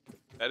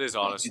 That is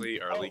honestly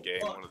early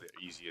game one of the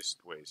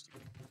easiest ways to.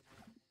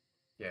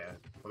 Yeah,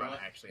 without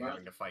actually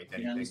having to fight Yeah,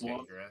 anything this wall.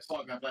 dangerous.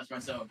 Fuck, I flashed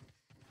myself.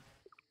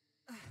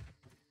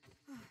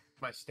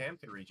 My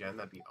stamp could regen,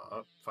 that'd be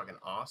fucking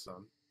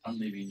awesome. I'm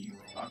leaving you.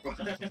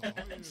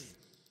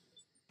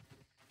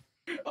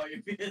 Oh,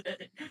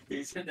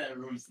 he's in that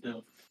room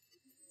still.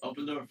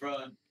 Open door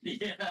front.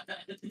 Yeah.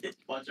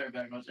 Watch right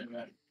back, watch right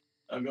back.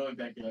 I'm going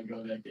back in, I'm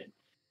going back in.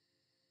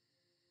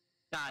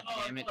 God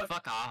damn it,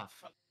 fuck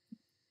off.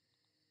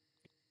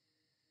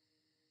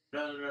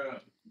 No.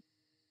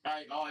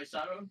 I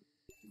shot him?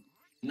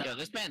 No. Yo,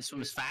 this man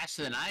swims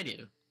faster than I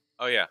do.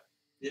 Oh yeah.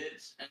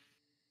 Bitch.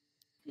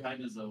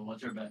 Behind us though,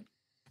 watch your back.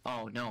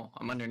 Oh no,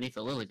 I'm underneath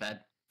the lily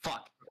pad.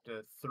 Fuck.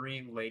 to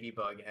 3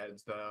 ladybug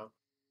heads, though.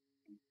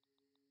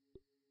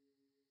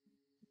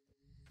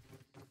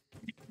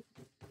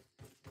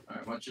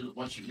 Alright, watch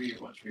your rear.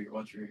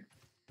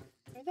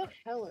 Where the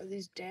hell are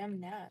these damn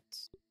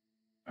gnats?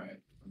 Alright,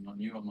 I'm on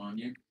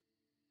you.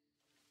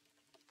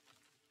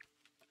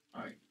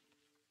 Alright.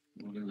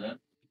 Look at that.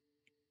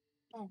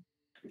 Oh.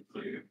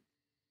 Clear.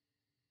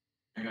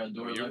 I got a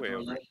door You're left, way door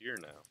over left. here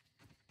now.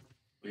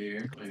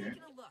 Clear.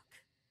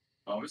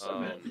 Oh, we're so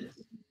bad at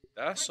this.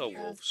 That's a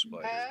wolf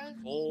spider.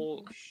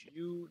 Cole,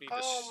 you need to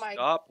Oh my-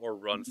 stop or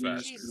run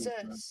faster.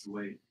 Jesus.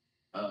 Wait.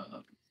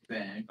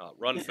 Bang.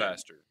 Run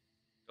faster.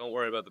 Don't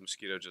worry about the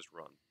mosquito, just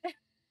run.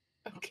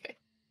 Okay.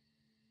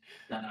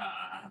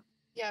 Ah.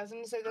 Yeah, I was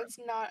gonna say that's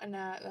not a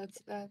gnat.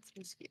 That's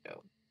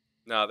mosquito.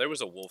 Nah, there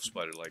was a wolf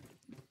spider like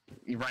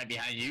Right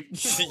behind you.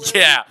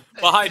 yeah,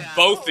 behind Yeah.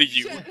 both Oh, of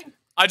you.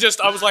 shit.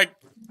 I was like,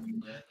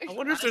 I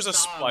wonder if I there's a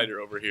saw him. spider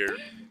over here.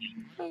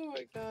 Oh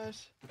my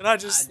gosh. And I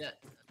just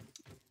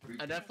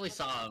I definitely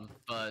saw him,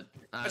 but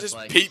I I was just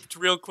like, peeped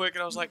real quick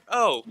and I was like,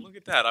 oh, look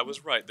at that. I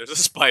was right. There's a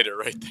spider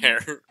right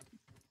there.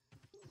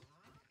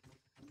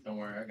 Don't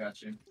worry, I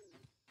got you.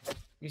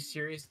 You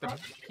serious? The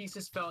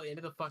pieces fell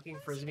into the fucking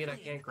frisbee and I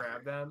can't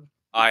grab them?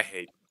 I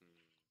hate.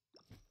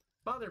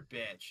 Mother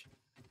bitch.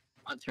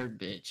 Hunter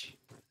bitch.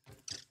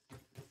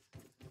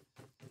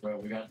 Bro,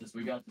 we got this,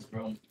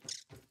 bro.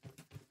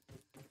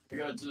 We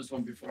gotta do this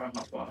one before I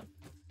hop on.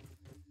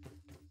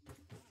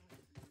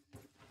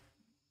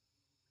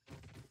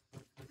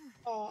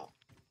 Oh.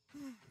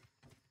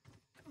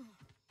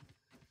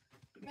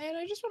 Man,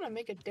 I just want to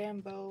make a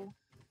damn bow.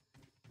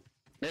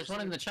 There's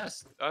one in the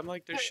chest. I'm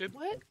like, there should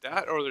What?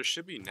 that or there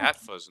should be gnat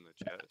fuzz in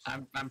the chest.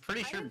 I'm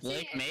pretty sure didn't see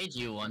Blake it. made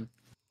you one.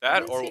 That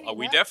didn't or see any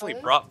we gnat definitely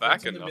fuzz. brought back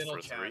Bow's in the enough middle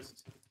for 3.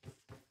 chest.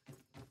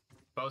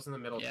 Bow's in the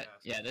middle Yeah, chest.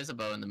 yeah. There's a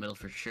bow in the middle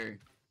for sure.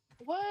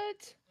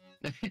 What?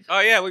 Oh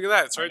yeah, look at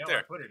that. It's I right know, there.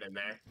 I put it in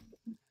there.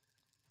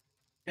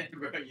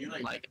 Bro, you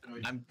Like,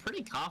 I'm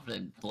pretty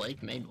confident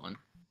Blake made one.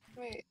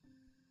 Wait.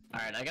 All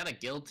right, I got a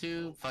gill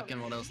tube.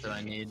 Fucking, what else do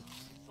I need?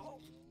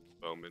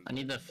 Bowman. I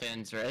need the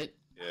fins, right?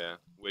 Yeah,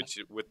 which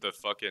with the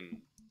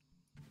fucking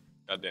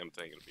goddamn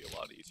thing, it'll be a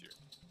lot easier.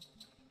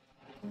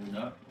 We're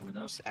not.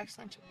 Just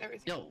accidentally took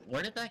everything. Yo,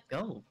 where did that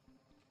go?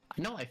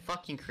 I know I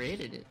fucking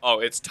created it. Oh,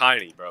 it's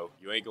tiny, bro.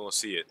 You ain't gonna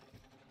see it.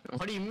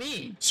 What do you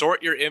mean?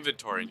 Sort your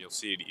inventory and you'll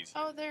see it easy.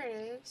 Oh, there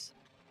it is.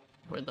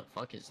 Where the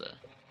fuck is that?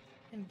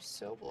 I'm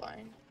so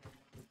blind.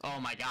 Oh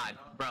my god,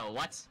 bro,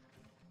 what?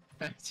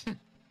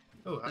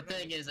 Ooh, The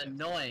thing is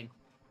annoying.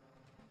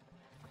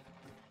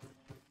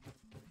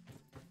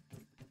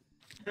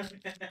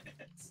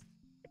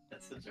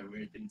 That's such a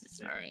weird thing to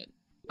say. Alright,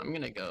 I'm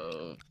gonna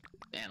go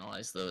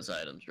analyze those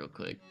items real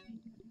quick.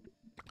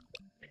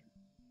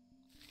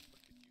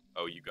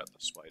 Oh, you got the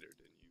spider, didn't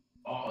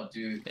you? Oh,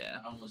 dude. Yeah.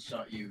 I almost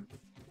shot you.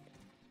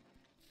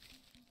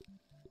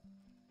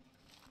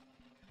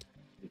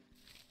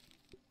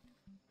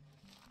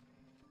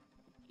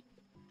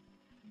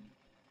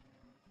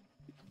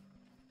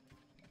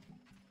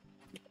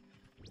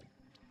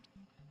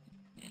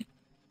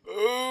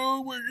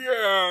 Oh my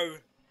god!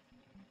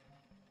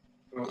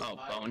 Oh,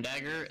 bone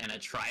dagger and a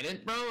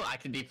trident, bro? I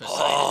could be Poseidon.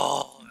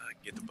 Oh, I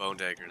can get the bone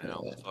dagger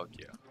now. Fuck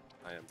yeah,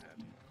 I am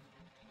happy.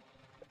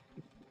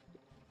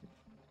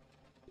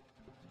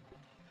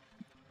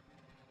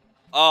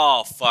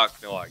 Oh fuck,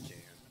 no I can't.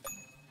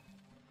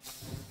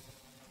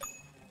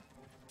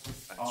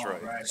 That's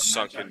right. Alright,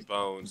 Sunken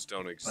bones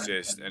don't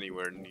exist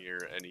anywhere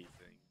near anything.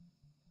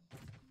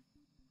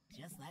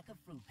 Just like a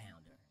fruit pounder.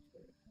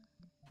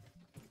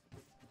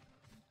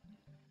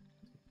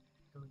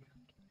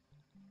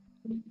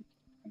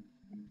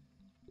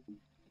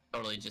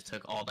 Totally just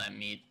took all that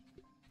meat.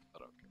 I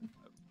don't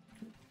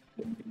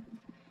care.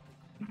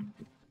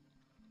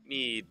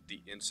 Need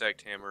the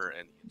insect hammer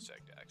and the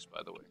insect axe,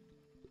 by the way.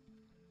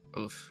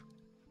 Oof.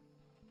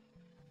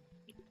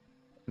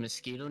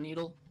 Mosquito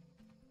needle?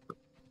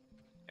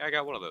 Yeah, I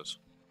got one of those.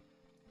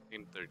 I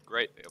mean, they're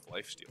great. They have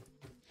lifesteal.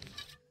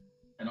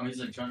 I know he's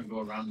like trying to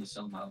go around this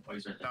somehow. Oh,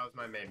 he's right there. That was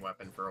my main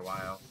weapon for a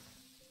while.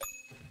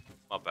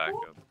 My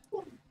backup.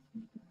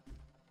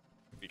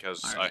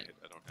 Because Alright.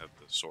 I don't have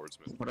the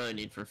swordsman. What do I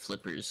need for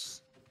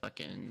flippers?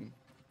 Fucking...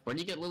 Where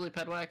do you get lily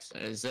pad wax?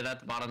 Is it at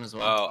the bottom as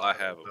well? Oh, I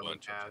have a Lily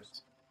bunch of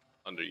pads.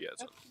 under yet.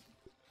 I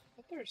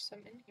thought there was some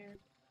in here.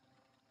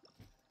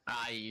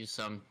 I use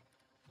some.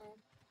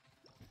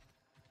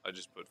 I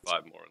just put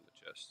 5 more in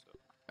the chest.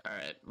 So.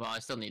 Alright, well, I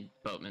still need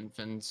boatman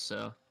fins,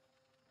 so...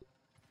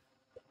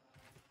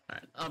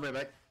 Alright, I'll be right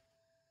back.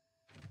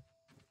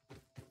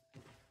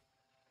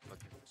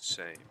 Fucking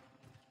same.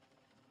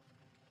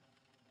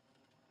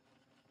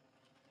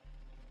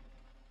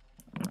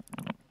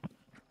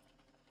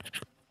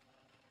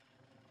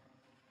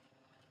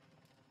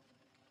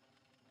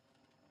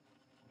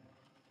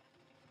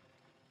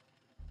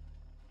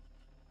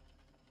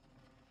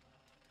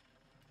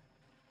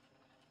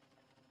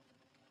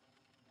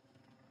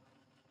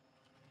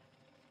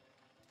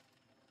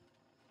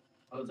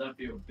 How does that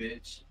feel,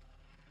 bitch?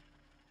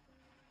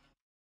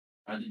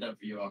 I did that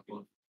for you,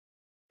 Aqua.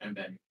 And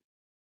Ben.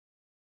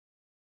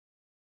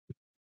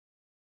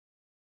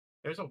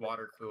 There's a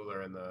water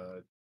cooler in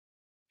the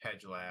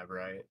hedge lab,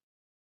 right?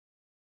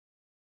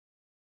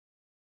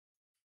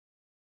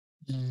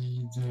 No,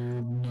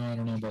 I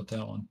don't know about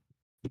that one.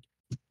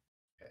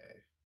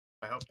 Okay.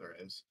 I hope there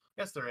is.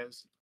 Yes, there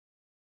is.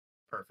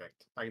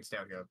 Perfect. I can stay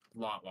out here a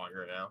lot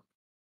longer now.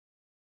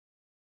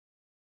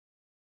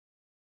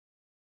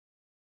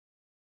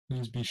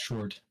 Please be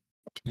short.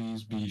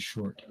 Please be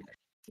short.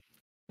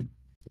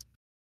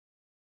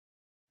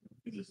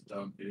 This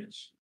dumb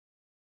bitch.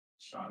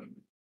 Shot him.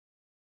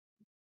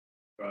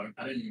 Bro,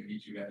 I didn't even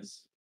eat you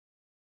guys.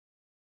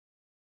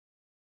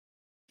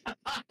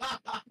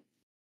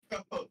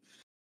 Bro,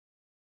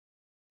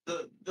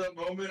 the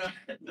moment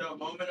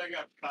I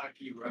got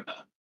cocky, bro.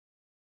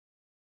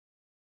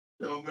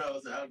 The moment I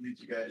was out to eat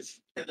you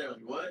guys, and they're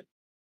like, "What?"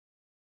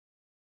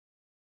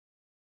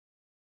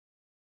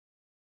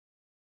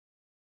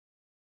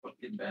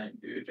 Fucking bang,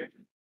 dude.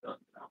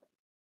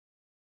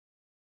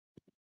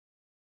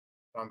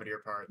 Bombardier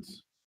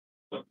parts.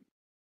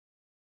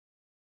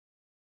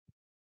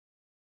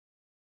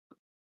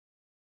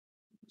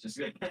 Just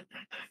hey.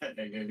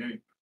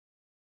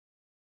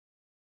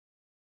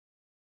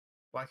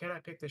 Why can't I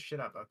pick this shit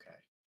up? Okay.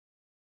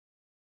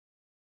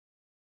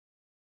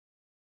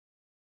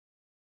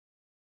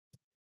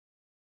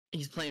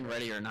 He's playing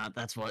ready or not,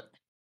 that's what.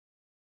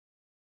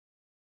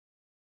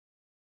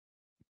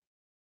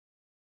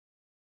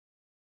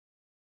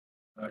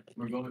 Alright,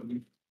 we're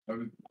going. Are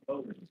we?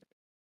 Oh,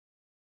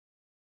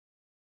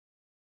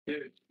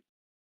 dude.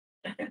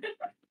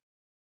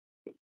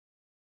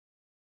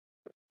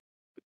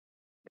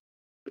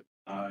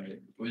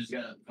 Alright, we just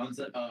got a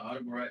concept.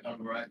 Audible right,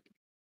 audible right.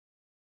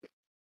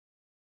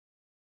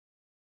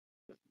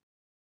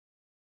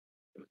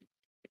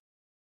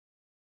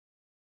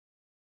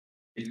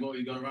 He's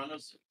going around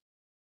us.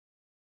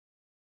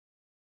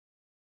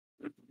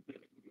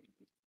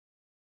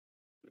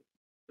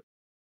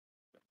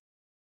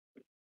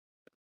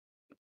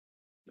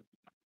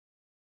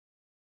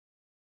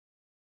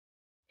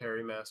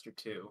 Harry Master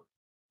 2.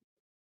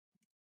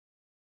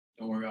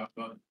 Don't worry about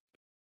it.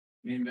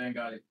 Me and Ben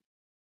got it.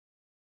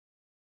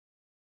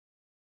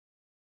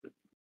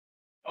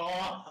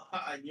 Oh,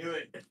 I knew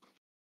it.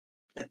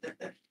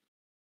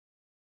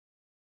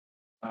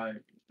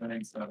 Alright,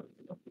 thanks.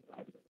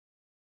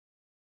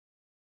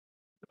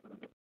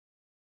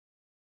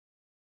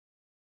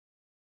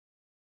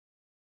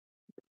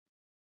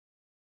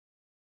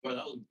 Well,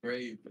 that was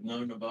brave,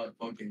 knowing about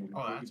fucking.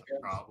 Oh, that's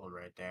a problem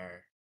right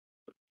there.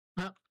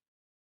 Huh?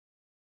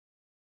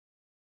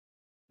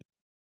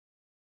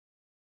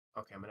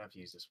 Okay, I'm gonna have to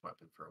use this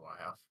weapon for a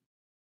while.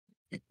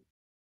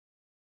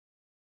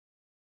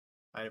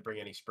 I didn't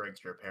bring any sprigs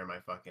to repair my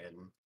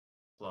fucking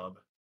club.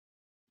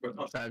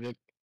 Tragic.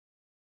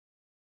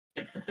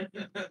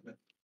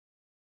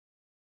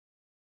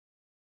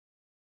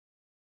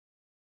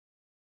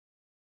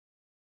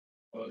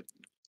 Oh,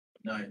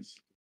 nice.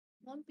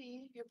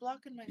 Lumpy, you're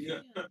blocking my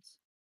Yeah. fans.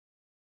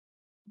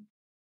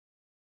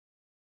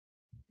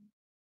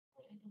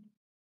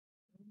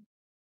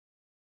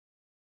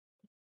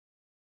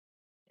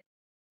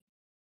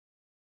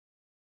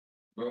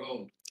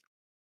 Bro.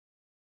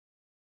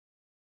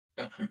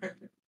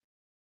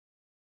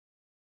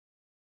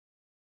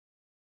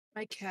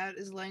 My cat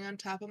is laying on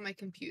top of my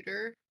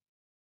computer,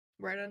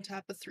 right on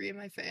top of 3 of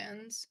my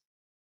fans.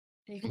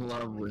 And you can tell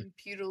Lovely.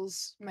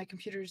 my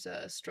computer's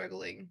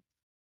struggling.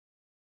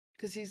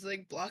 Because he's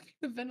like blocking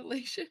the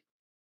ventilation.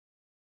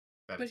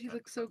 That But is he kinda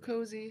looks so funny.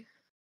 cozy.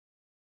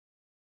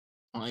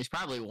 Well, he's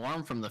probably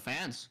warm from the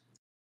fans.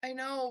 I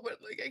know, but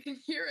like I can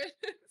hear it.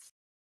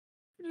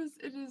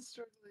 It is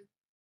struggling.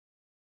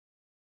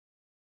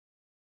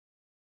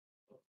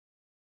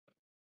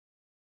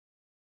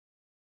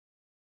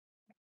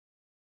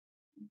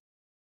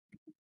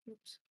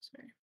 Oops,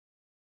 sorry.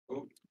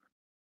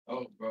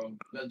 Oh, bro,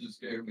 that just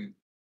scared me.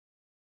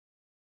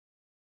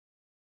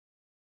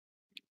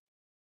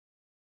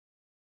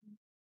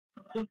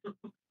 I'm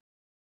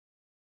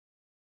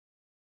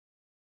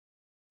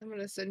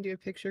gonna send you a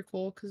picture,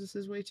 Cole, because this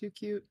is way too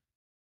cute.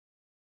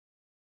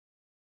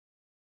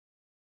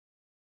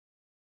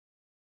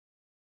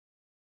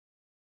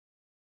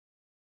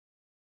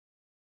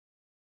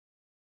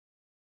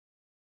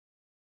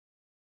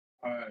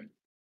 Alright.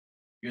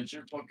 Get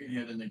your fucking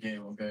head in the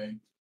game, okay?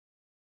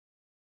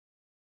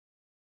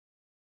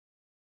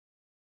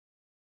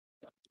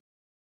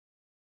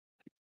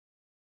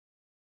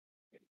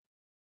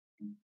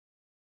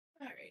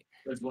 Alright.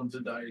 There's one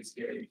to die is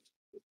gay.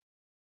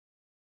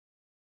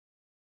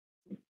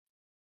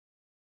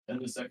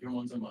 And the second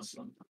one's a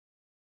Muslim.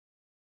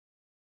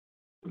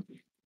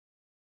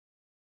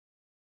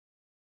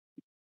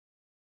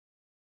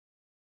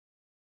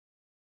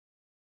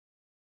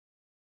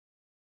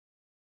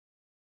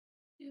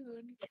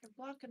 Dude, you're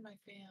blocking my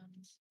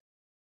fans.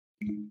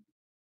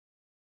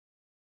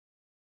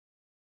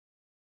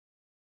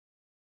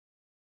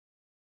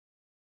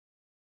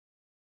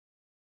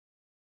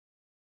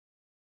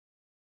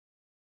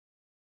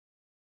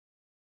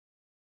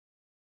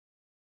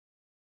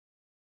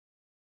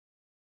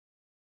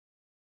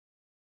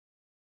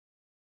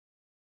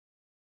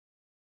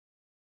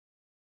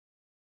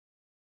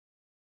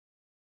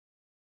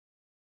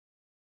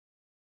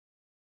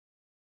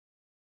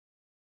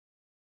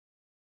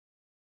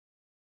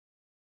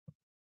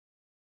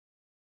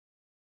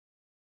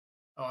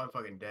 Oh, I'm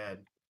fucking dead.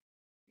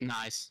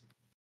 Nice.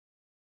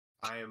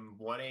 I am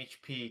 1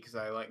 HP because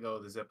I let go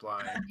of the zip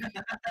line.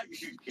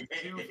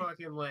 Too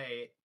fucking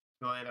late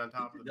to land on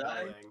top of the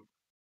Die? building.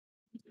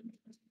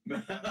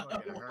 That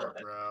fucking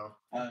hurt, bro.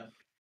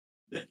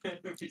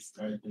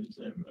 Restart this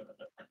shit, bro.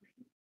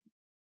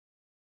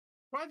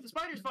 Why did the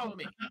spiders follow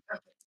me?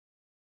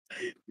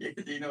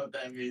 You know what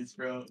that means,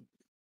 bro.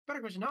 Better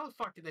question, how the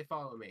fuck did they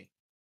follow me?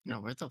 No,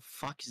 where the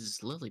fuck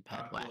is lily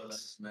pad Well,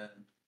 wax? man.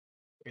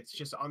 It's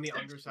just on the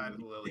underside of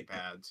the lily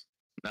pads.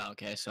 Oh,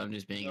 okay, so I'm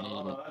just being an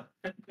idiot.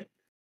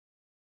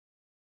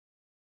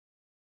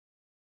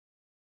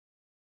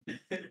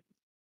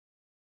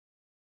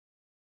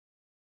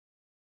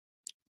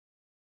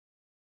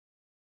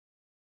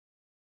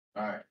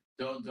 All right,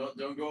 don't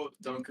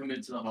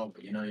commit to the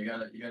hallway. You know, you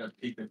gotta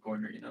peek the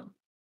corner. You know.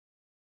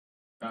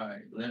 All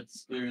right,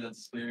 left's clear.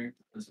 That's clear.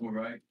 Let's move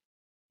right.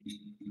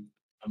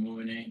 I'm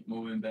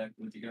moving back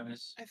with you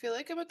guys. I feel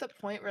like I'm at the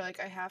point where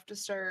like I have to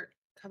start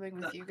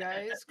coming with you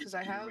guys because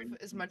I have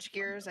as much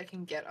gear as I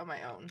can get on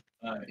my own.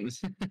 All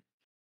right,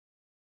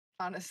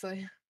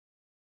 Honestly.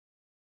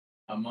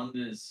 I'm on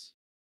this.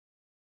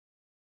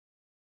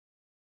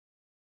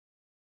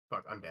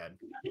 Fuck, I'm dead.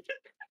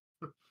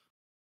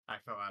 I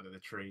fell out of the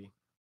tree.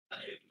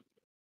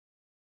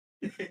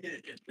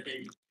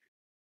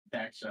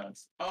 Back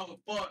shots. Oh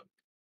fuck.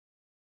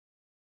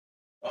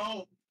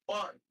 Oh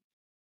fuck.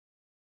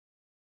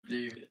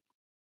 Dude.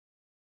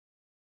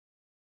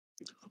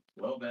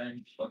 Well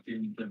bang.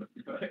 Fucking deliver.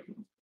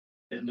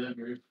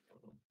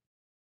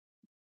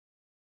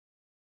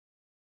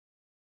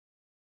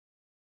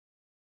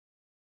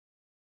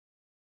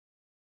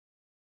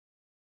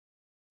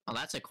 Oh,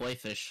 that's a koi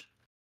fish.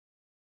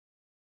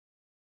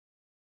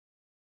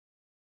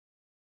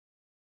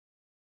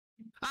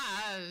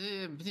 Ah,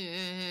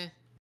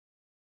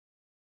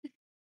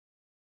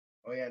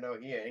 Oh yeah, no,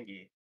 yeah,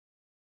 Angie.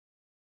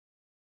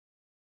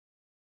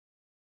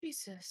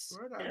 Jesus.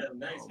 Where the Yeah,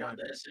 nice got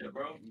that shit,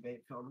 bro.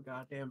 Vape fell on the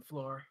goddamn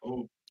floor.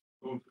 Oh.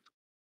 God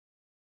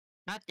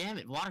damn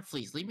it, water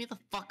fleas, leave me the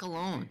fuck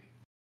alone.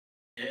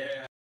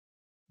 Yeah.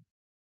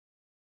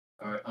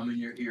 Alright, I'm in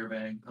your ear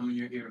bang. On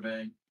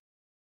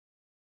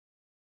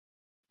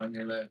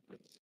your left.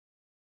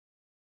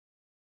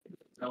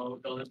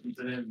 Don't listen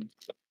to him.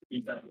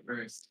 He's at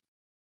first.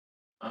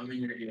 I'm in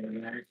your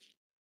ear,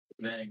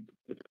 bang.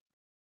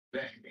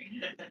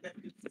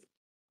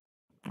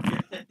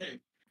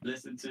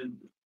 Listen to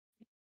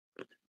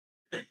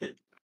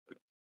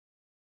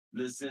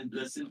listen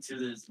to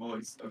this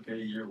voice, okay?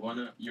 You're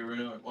gonna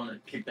wanna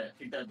kick that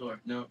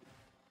door. No.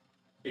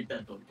 Kick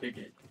that door. Kick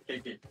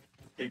it,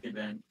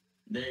 man.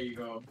 There you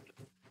go.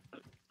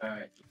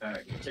 Alright.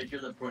 Check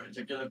your left corner,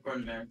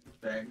 man.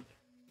 Bang.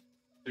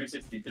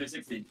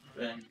 360.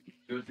 Bang.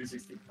 Do a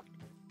 360.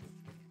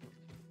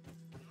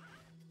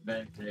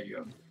 Bang.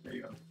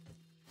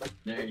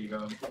 There you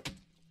go.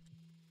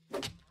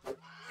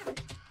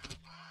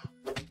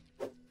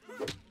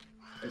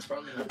 It's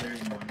probably not there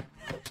anymore.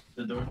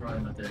 The door's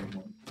probably not there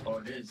anymore. Oh,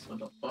 it is. What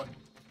the fuck?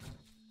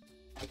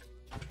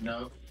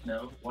 No.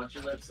 Watch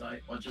your left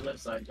side.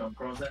 Don't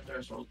cross that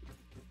threshold.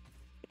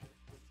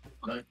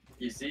 Look,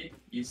 you see?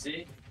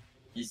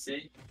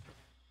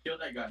 Kill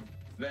that guy.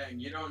 Bang,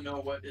 you don't know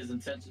what his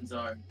intentions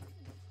are.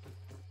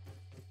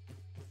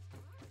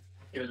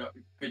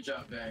 Good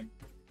job, Bang.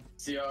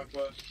 See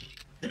Aqua?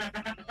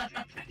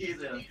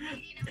 He's in,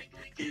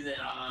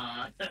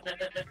 ah. Burgle,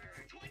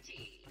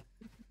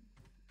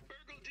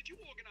 did you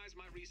organize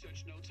my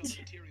research notes on the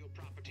material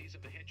properties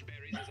of the hedge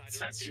berries as I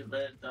Touch directed? your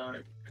left,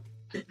 dog.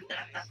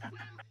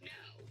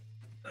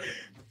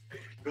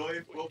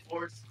 Go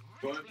force.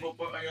 On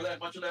your left.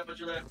 Watch your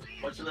left.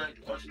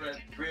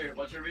 Rear.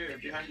 Watch your rear.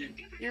 Behind you.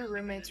 Your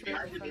roommate's really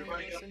Behind you. funny They're to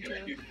running up listen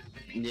behind to. you.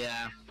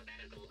 Yeah.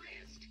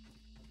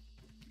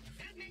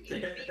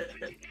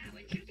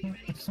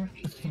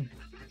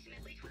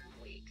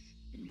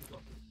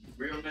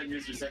 Real men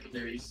use your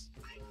secondaries.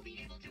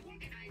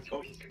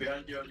 Oh,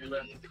 behind you on your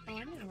left. Oh,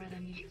 I know what I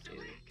need to do.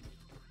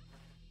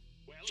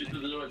 Shoot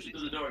through the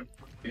door.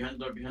 Behind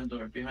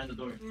the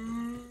door.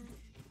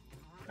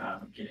 Ah,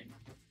 I'm kidding.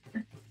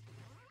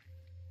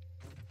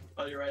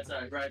 Oh, your right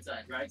side.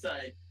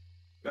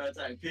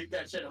 Peek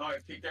that shit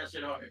hard.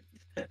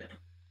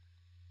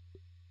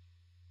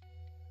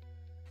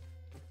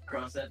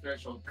 Cross that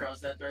threshold.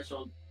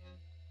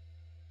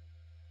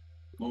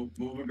 Move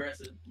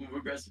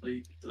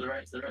aggressively. To the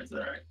right.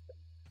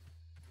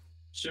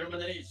 Shoot him in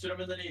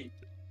the knee.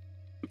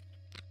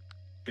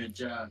 Good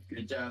job,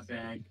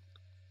 Bang.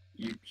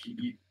 He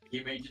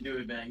made you do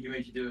it, Bang.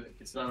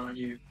 It's not on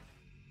you.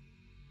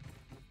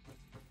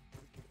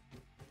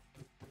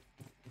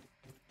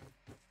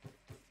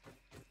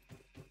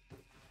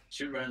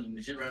 Shoot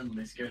randomly.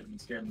 Scare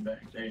them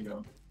back. There you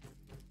go.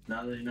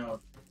 Now they know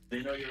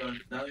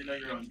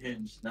you're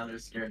unhinged. Now they're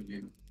scared of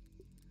you.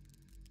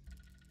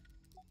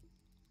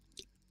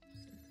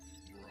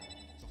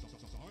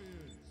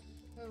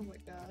 Oh my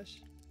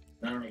gosh.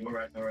 No,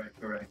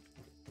 correct.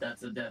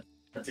 That's a death.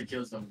 That's a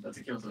kill zone.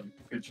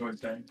 Good choice,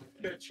 Bang.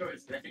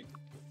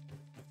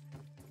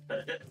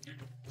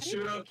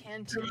 Shoot up.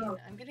 Canteen.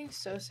 I'm getting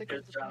so sick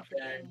of Good the job,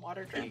 freaking man.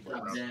 water Good job,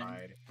 droplets.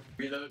 man.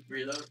 Reload,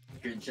 reload.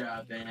 Good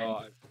job, man.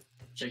 Oh,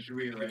 Check your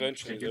rear rank.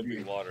 eventually Check your there'll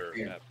be rear- water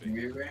rear- happening.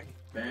 Rear rank,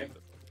 bang.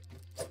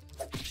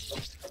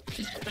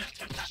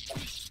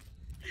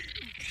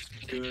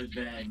 Good,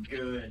 man.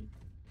 Good.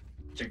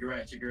 Check your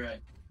right. Check your right.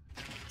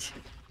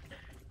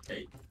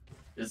 Hey,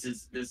 this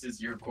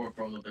is your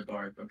corporal of the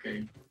guard,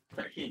 okay?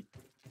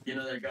 You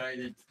know that guy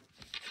that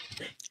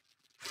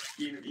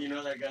you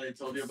know that guy that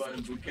told you about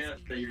in boot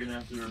camp that you're gonna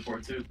have to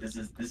report to? This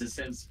is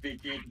him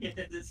speaking.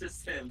 This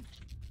is him.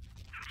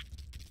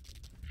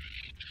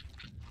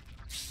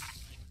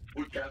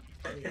 Boot camp.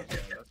 Yeah,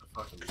 that's a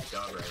fucking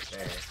dub right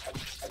there.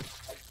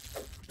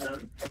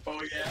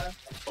 Oh yeah?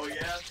 Oh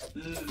yeah?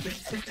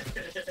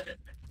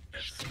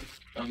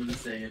 I'm gonna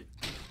say it.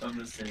 I'm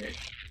gonna say it.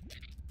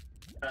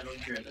 I don't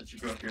care that you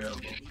broke your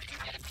elbow.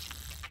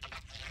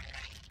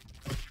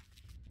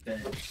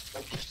 Ben.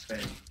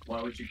 Ben.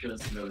 Why would you kill a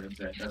civilian,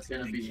 Ben? That's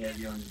gonna be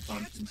heavy on your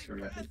conscience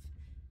forever.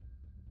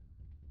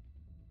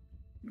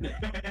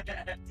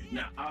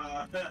 Nah,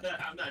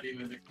 I'm not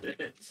even.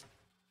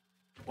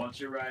 Watch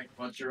your right,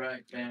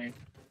 bang.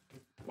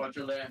 Watch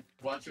your left,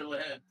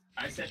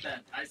 I said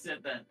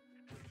that.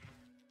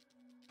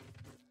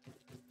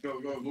 Go,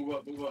 move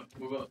up,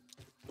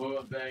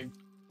 bang.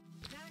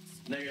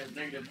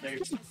 Negative. Go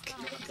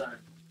outside.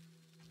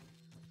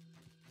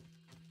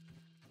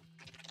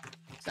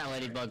 That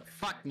ladybug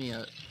fucked me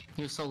up.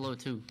 He was so low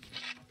too.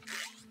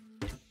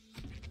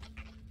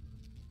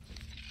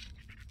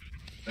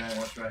 Bang,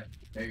 watch right.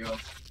 There you go.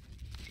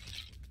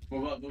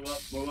 Move up on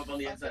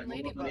the inside.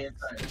 Move up on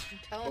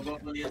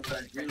the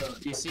inside.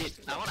 Reload. You see,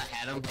 I would have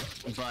had him,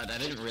 but I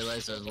didn't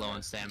realize I was low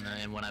on stamina,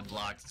 and when I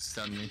blocked, it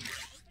stunned me.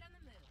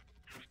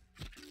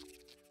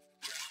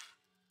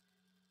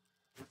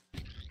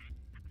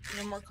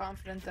 You're more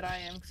confident than I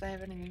am because I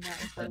haven't even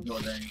gotten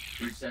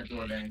Reach that close.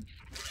 door, dang.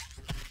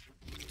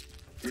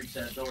 Reach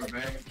that door,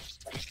 bang.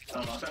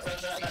 Oh.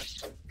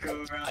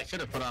 Go around. I should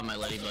have put on my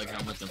ladybug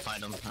helmet to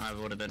fight him. I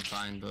would have been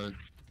fine, but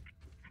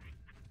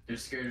They're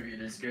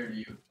scared of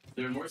you.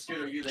 They're more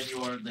scared of you than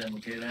you are of them,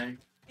 okay, bang?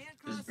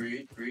 Just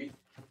breathe.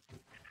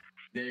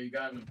 There, you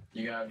got him.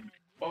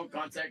 Oh,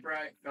 contact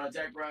right. Right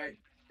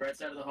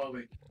side of the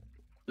hallway.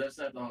 Left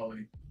side of the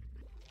hallway.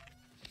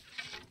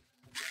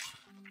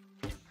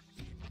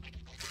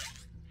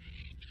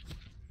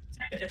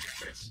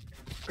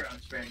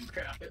 Crouch, bang,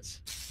 crouch.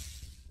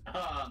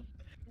 Oh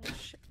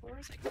shit, where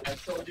was I? I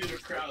told you to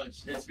crouch.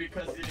 It's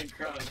because you didn't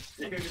crouch,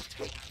 dude.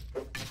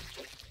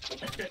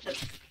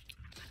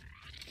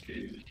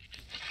 Dude.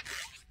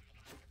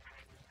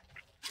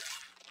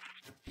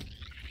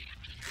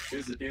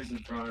 Here's in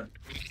front.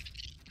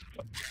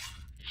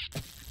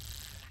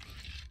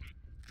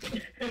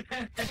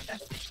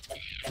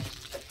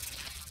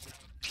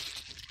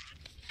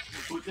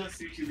 Who does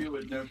CQB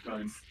with Nerf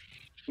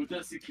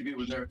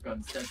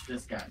guns? That's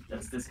this guy.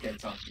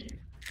 Talking.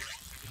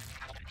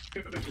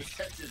 This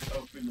guy just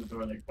opened the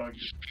door like fuck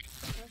it.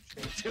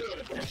 Dude.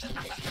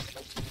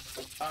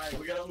 Alright,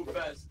 we gotta move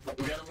fast.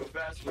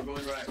 We're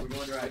going right.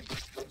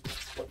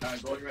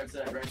 Alright, going right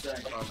side.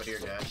 Bombardier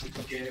dead.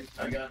 Okay,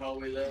 I got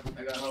hallway left.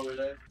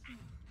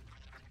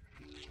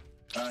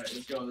 Alright,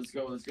 let's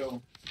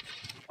go.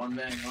 On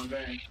bang.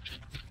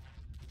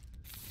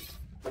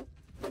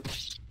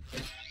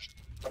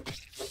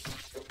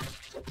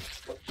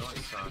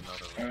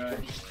 Alright.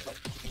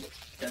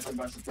 Catch him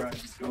by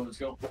surprise. Let's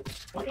go.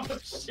 Oh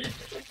shit.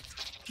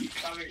 You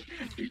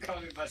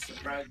caught me by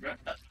surprise, bro.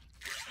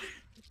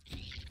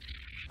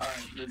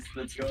 Alright,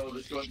 let's go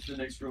into the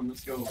next room.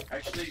 Let's go.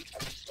 Actually,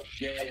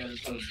 yeah,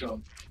 let's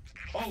go.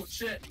 Oh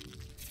shit!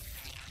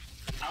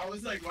 I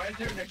was like, why is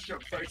there an extra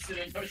person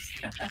in those?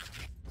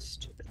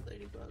 Stupid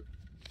ladybug.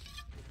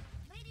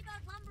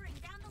 Ladybug lumbering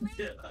down the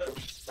lane.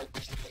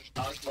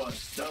 Aqua,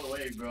 no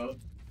way, bro.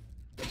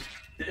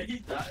 Did he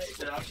die?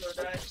 Did Aqua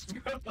die?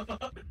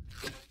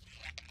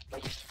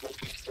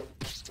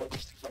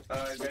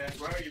 Alright, man,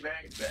 where are you?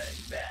 Bang.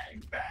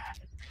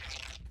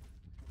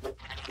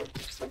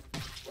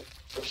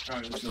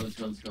 Alright, let's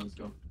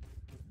go.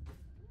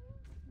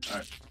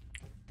 Alright.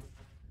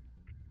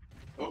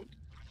 Oh.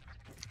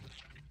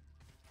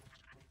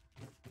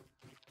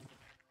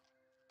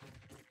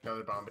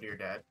 Another Bombardier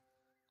dead.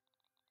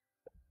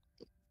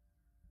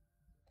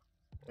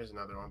 There's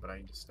another one, but I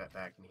need to step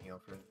back and heal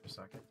for a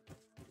second.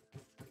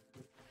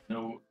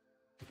 No.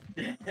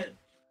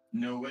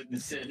 No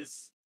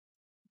witnesses.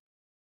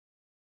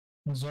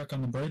 Zach,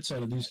 on the bright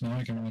side, at least now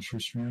I can watch your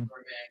stream.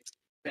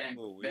 Bang.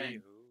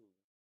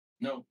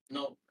 No.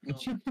 Yeah.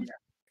 Okay.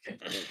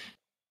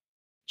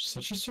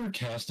 Such a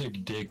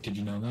sarcastic dick, did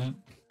you know that?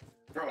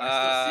 Bro,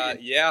 I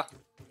still see it.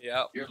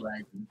 Yeah. You're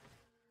lagging.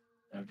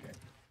 Okay.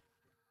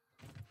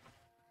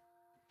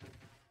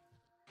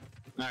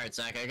 alright,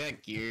 Zach, I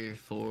got gear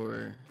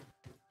for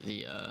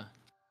the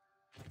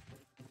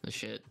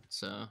shit,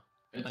 so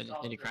I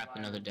just need to craft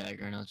another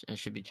dagger, and I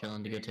should be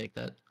chilling to go take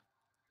that.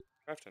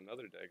 Craft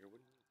another dagger. What do you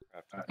mean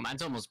craft another?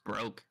 Mine's almost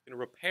broke. You're gonna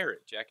repair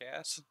it,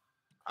 jackass.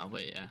 Oh,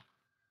 wait, yeah.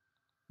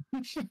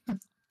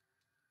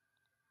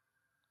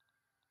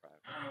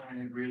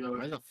 Reload.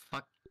 Where the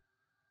fuck?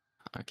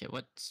 Okay,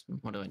 what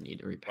do I need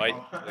to repair?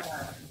 Right.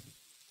 Oh.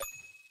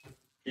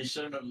 He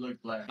shouldn't have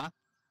looked black. Huh?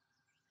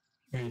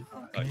 Wait,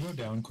 can you go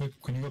down quick?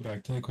 Can you go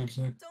back to the quick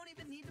sec? Don't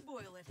even need to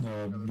boil it.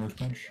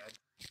 Workbench?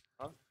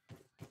 Huh?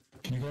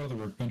 Can you go to the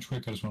workbench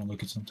quick? I just want to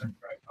look at something.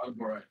 I'll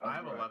go right. I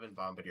have 11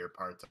 bombardier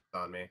parts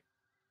on me.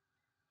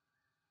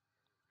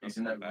 He's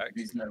in that room. Back,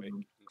 He's in that make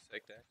room.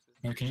 insect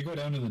axes. Can you go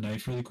down to the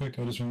knife really quick?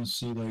 I just want to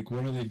see, like,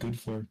 what are they good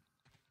for?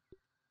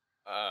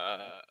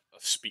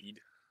 Speed.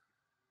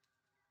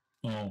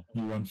 Oh,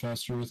 you run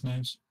faster with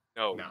knives?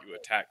 No, No. you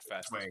attack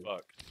fast as Swing.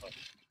 fuck.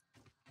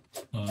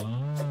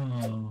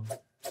 Oh.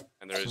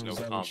 And there is So no is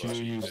that combo. what you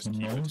So you use just the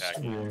keep most,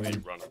 attacking or- until you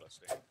run out of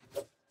stamina.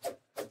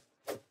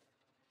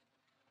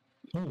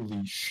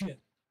 Holy shit.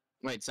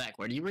 Wait, Zach,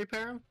 where do you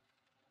repair them?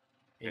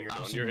 In your On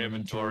Awesome your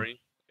inventory.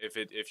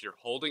 inventory, if you're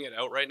holding it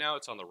out right now,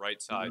 it's on the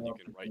right side. You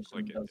can right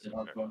click it. Does it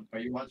up, Are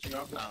you watching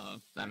up? Oh,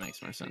 that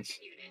makes more sense.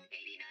 Unit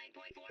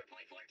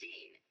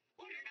 89.4.14.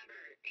 Order number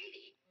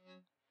 80.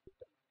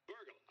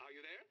 Virgil, are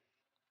you there?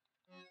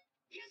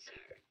 Yes, sir.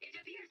 It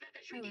appears that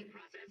the shrinking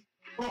process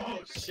has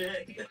Oh,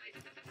 shit.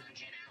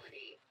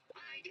 functionality.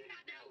 I do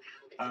not know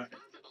how this Alright. is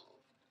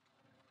possible.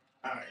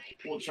 Alright,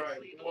 we'll try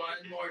it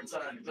one more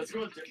time. Let's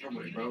go a different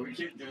way, bro. We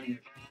keep doing.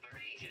 For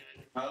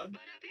operation, Huh?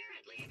 but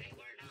apparently they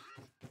were not.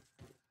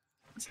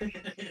 They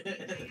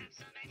have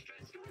some extra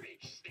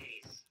storage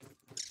space.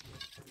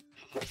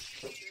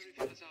 Very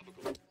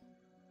philosophical.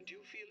 Do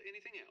you feel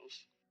anything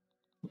else?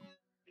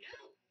 No,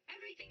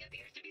 everything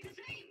appears to be the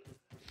same.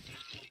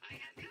 I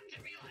have come to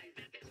realize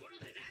that this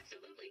world is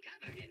absolutely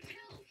covered in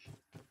filth.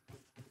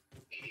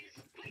 It is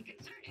quite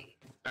concerning.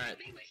 Alright.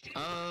 May wish to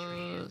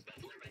experience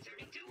before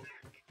returning to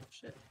work.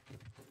 Shit.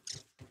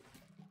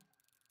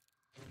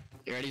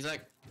 You ready,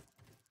 Zach?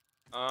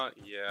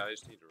 Yeah, I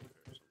just need to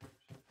repair something.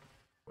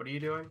 What are you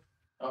doing?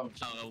 Oh,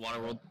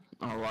 Water world.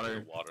 Or water.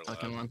 The water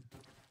Fucking lab. one.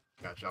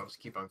 Gotcha, I'll just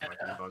keep on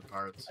collecting bug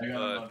parts. I got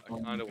But enough I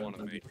phone kind of because want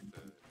to of make it.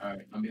 the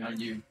Alright, I'm behind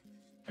you.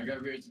 I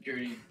got rear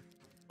security.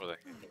 for the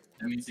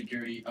I mean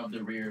security of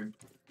the rear.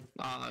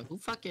 Who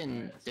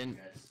fucking didn't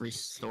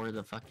restore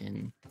the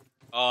fucking...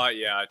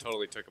 Yeah, I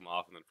totally took them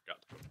off and then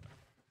forgot to put them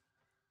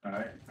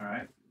back.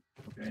 Alright.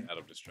 Okay.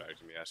 Adam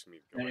distracted me, asking me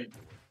to go Hey, right to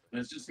work.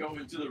 let's just go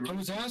into the I room.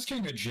 was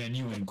asking a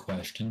genuine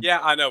question. Yeah,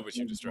 I know, but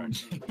you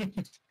distracted me.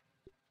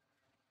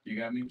 You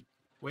got me?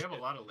 We have a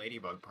lot of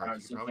ladybug Alright,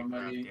 parts. You so can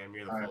probably somebody- craft damn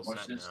near the alright, full watch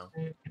set this.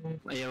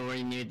 now. Yeah,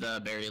 we need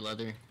the berry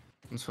leather.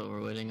 That's what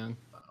we're waiting on.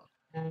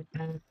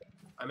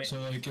 I mean,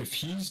 So, like, if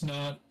he's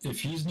not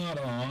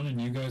on and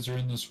you guys are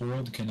in this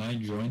world, can I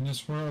join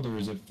this world, or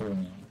is it for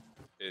now?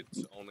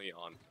 It's only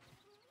on.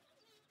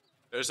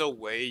 There's a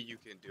way you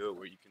can do it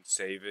where you can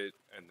save it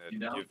and then You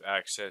know? give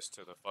access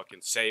to the fucking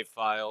save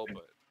file,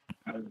 but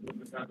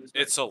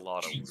it's a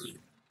lot of work.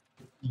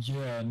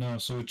 Yeah, no,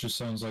 so it just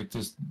sounds like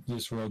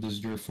this world is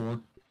your fork,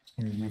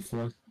 or you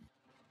fork.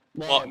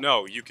 Well,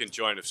 no, you can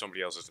join if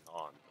somebody else isn't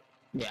on.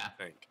 Yeah. I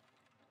think.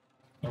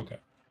 Okay.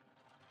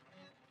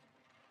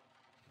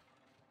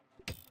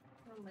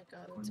 Oh my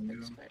god, that's a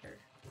big spider.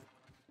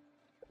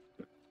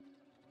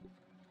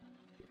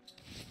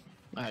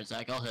 Alright,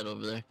 Zach, I'll head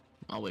over there.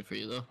 I'll wait for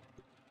you, though.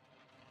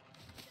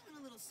 Feeling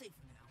a little safer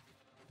now.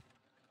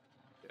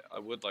 Yeah, I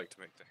would like to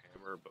make the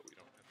hammer, but we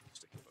don't have the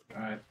sticky bug.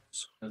 Alright,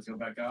 let's go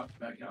back out.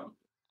 Back out.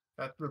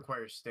 that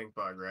requires stink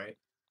bug, right?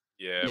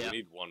 Yeah, Yeah. we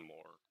need one more.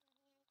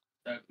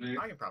 That clear?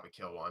 I can probably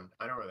kill one.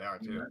 I know where they are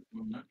too.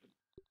 Then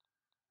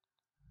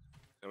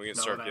we can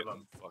No, start and I have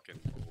getting fucking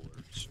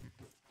coolers.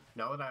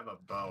 Now that I have a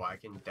bow, I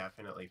can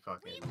definitely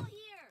fucking.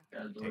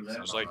 Got a door Take there.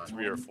 There's like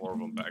 3 or 4 of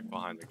them back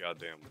behind the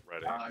goddamn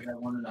red ant. I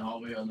got one in the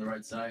hallway on the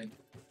right side.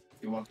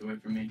 He walked away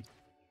from me.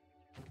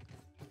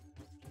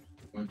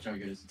 I'm gonna try to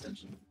get his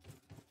attention.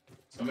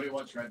 Somebody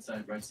watch right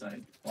side,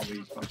 while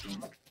we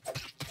fucking.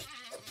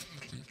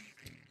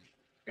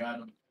 Got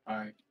him.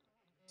 Alright.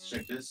 Let's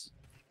check this.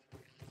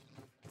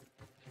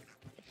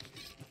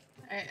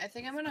 Alright, I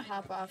think I'm gonna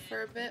hop off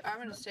for a bit. I'm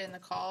gonna stay in the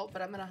call,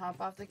 but I'm gonna hop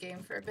off the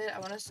game for a bit. I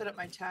wanna set up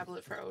my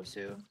tablet for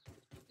Osu.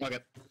 Okay.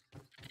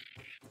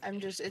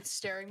 It's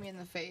staring me in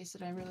the face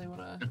and I really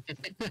wanna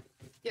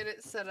get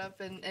it set up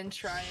and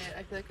try it.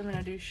 I feel like I'm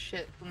gonna do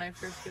shit when I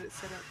first get it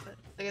set up, but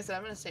like I said,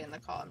 I'm gonna stay in the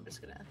call. I'm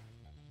just gonna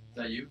Is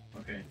that you?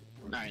 Okay.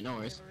 Alright, no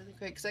worries. go really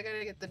quick, because I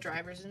gotta get the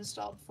drivers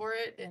installed for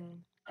it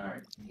and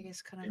Alright. I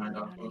guess kind of Behind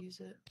know off how road. to use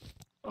it.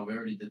 Oh, we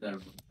already did that.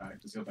 Alright,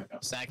 let's go back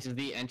up. Zach, is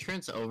the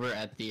entrance over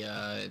at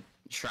the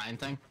shrine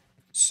thing?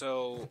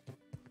 So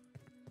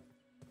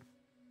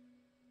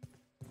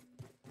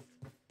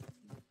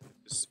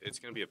it's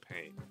gonna be a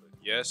pain, but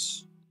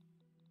yes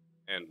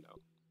and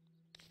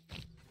no.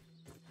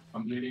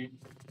 I'm bleeding.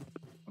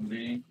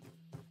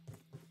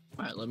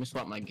 Alright, let me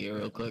swap my gear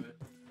real quick.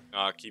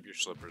 Keep your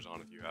slippers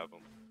on if you have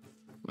them.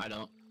 I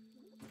don't.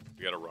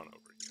 You gotta run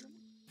over here.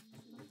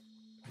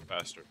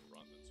 Faster to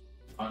run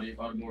than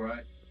Audible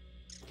right.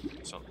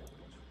 something.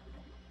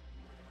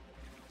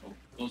 Oh,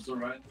 close the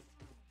right.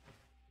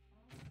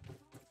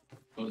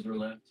 Close the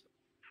left.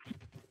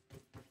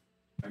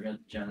 I got the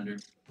janitor.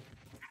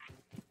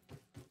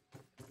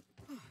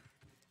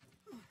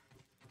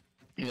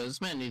 You know,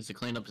 this man needs to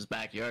clean up his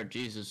backyard.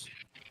 Jesus.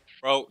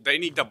 Bro, they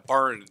need to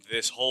burn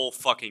this whole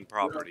fucking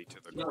property to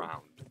the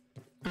ground.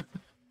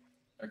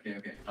 Okay,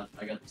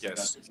 I got this.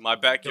 Yes, my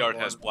backyard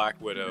has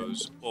black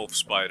widows, wolf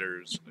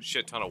spiders, a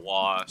shit ton of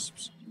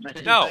wasps.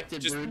 No,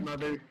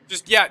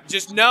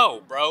 just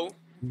no, bro.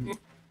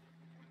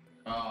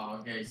 Oh,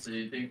 okay. So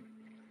you think?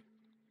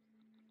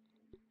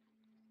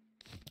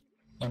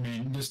 I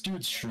mean, this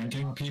dude's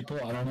shrinking people.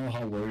 I don't know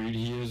how worried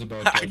he is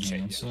about Okay, deadly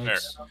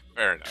insects.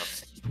 Fair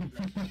enough.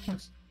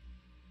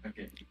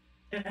 Okay.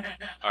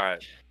 All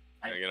right,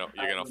 you're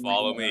gonna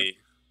follow me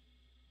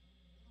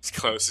as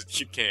close as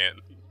you can.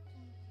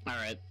 All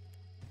right.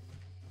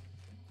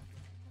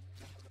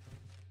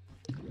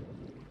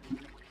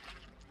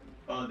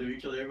 Oh, did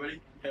we kill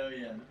everybody? Hell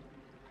yeah.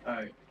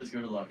 Alright, let's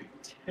go to the lobby.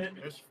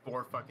 There's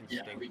 4 fucking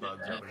stink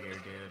bugs over here,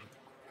 dude.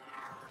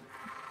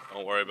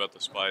 Don't worry about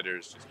the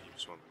spiders. Just keep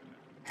swimming.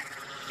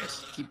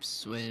 Just keep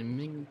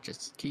swimming.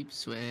 Just keep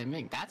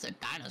swimming. That's a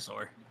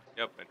dinosaur.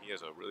 Yep, and he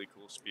has a really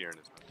cool spear in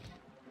his mouth.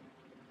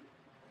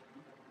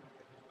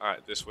 All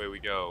right, this way we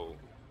go.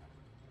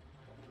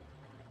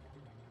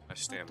 My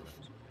stamina.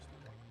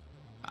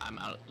 I'm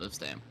out of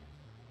stam.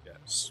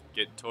 Yes,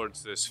 get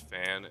towards this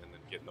fan and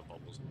then get in the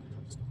bubbles.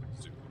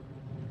 Zoom.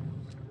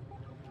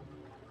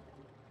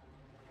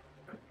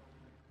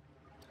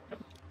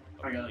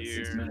 I got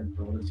 6 minutes,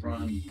 bro.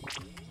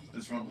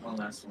 Let's run one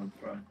last one,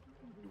 bro.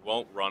 You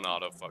won't run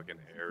out of fucking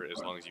air as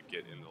long as you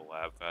get into the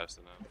lab fast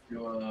enough.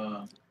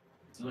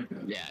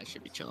 Yeah, I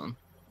should be chilling.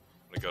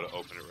 I'm gonna go to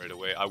open it right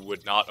away. I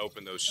would not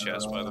open those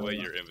chests, by the way.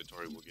 Your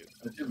inventory will get.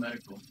 Let's do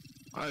medical.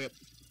 Okay.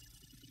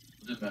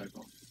 Let's do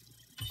medical.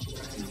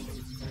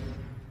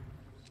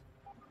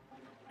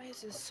 Why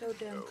is this so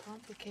damn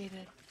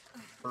complicated?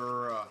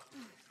 Alright,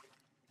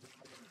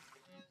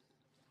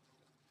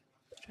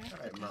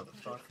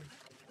 motherfucker.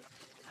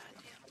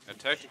 And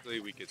technically,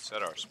 we could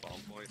set our spawn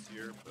points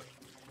here, but.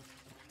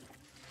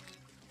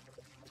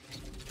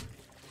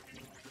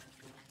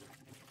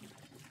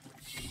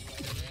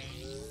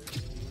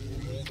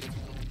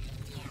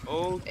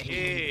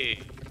 Okay.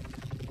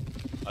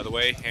 By the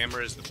way,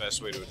 hammer is the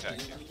best way to attack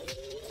him.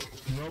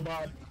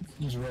 Robot.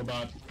 He's a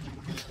robot.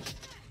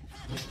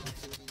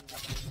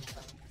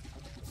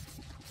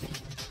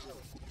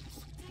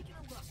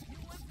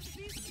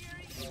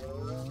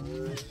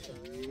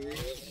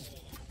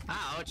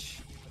 Ouch.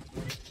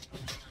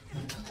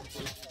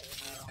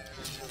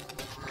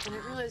 I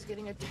didn't realize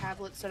getting a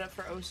tablet set up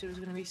for Osu was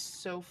gonna be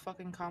so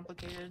fucking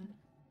complicated.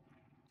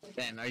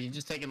 Dan, are you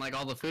just taking like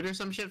all the food or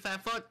some shit,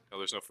 fat fuck? No,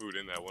 there's no food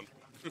in that one.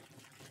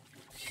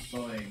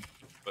 Boy.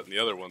 But in the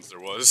other ones, there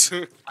was.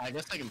 I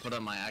guess I can put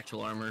on my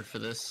actual armor for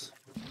this.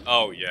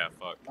 Oh, yeah,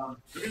 fuck.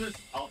 Look at this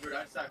Albert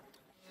Einstein.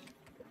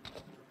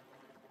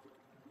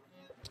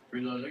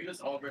 Reload. Look at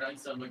this Albert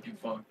Einstein looking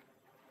fuck.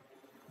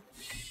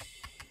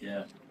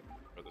 Yeah.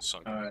 For the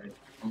sun. Alright,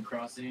 I'm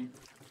crossing.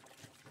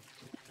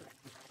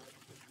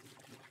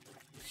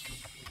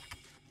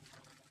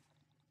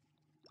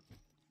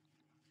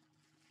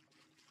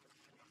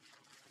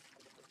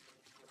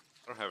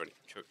 I don't have any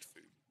cooked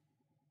food.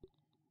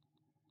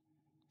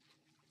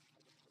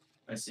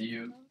 I see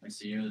you. I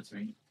see you. That's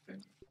me. Okay.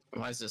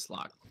 Why is this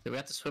locked? Do we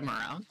have to swim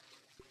around?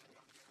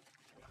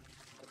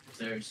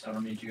 Stairs. I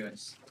don't need you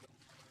guys.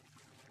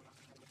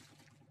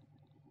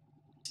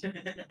 I'm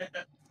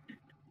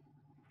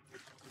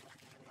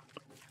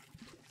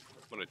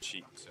gonna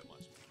cheat and set my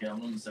spawn. Yeah,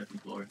 I'm on the 2nd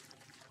floor.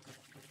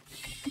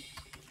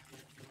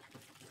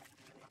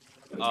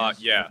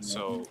 Yeah,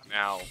 so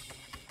now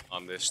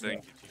on this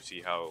thing, did you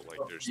see how like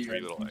there's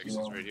 3 little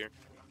exits right here?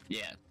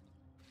 Yeah.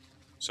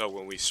 So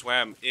when we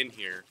swam in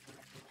here,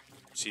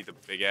 see the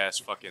big ass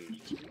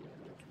fucking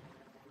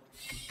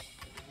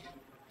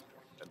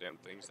goddamn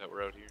things that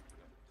were out here?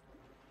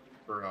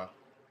 Bruh.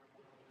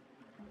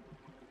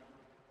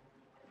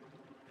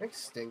 I think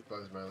stink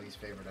bugs are my least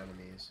favorite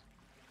enemies.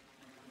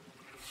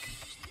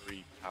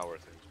 3 power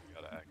things we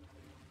gotta act.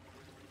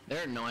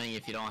 They're annoying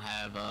if you don't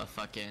have a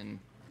fucking...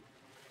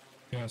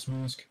 Gas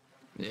mask.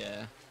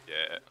 Yeah.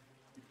 Yeah.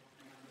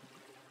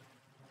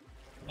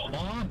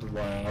 Mod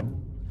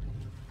lab.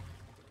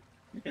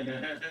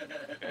 Okay,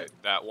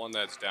 that one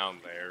that's down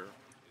there is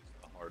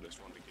the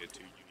hardest one to get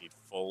to. You need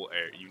full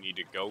air. You need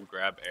to go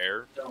grab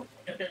air.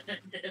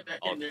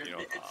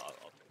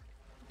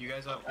 You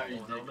guys have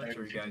full helmets,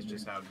 or you guys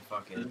just have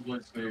fucking...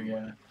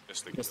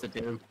 Just the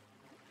do.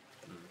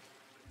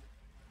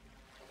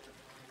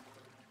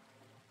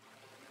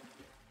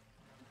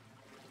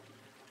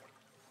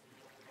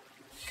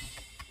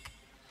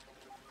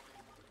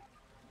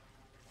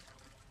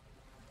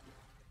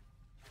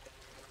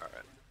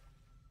 Alright.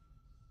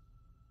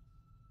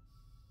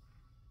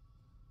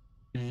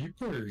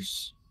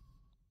 Jeepers.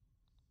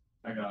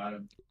 I got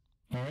him.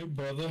 Alright,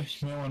 brother.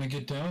 You might want to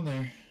get down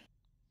there.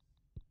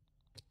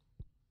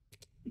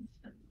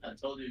 I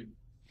told you.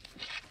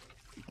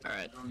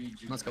 Alright,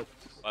 let's go.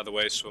 By the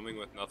way, swimming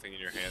with nothing in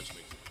your hands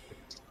makes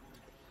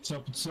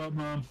What's up,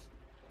 Mom?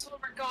 So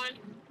we're going.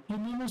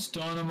 I'm almost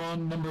done. I'm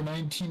on number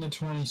 19 to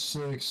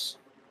 26.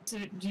 So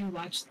do you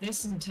watch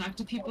this and talk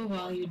to people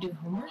while you do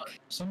homework?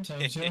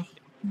 Sometimes, yeah.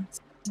 That's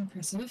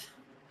impressive.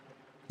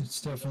 It's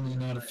definitely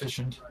not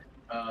efficient.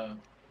 But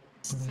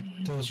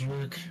it does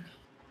work.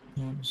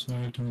 Yeah, so I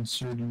have to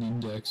insert an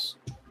index.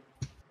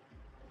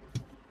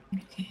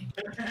 Okay.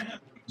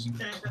 Using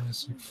the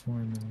classic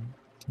formula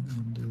at the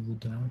end of the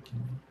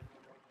document.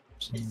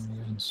 So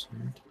I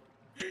insert.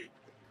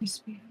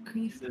 Crispy,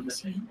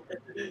 crispy.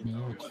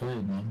 Yeah,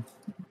 cold, man.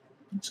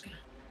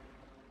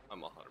 I'm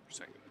 100%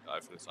 gonna die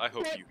for this. I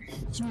hope you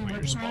split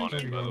your spawn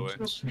in, by the way.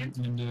 Insert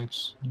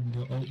index.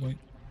 Oh, wait.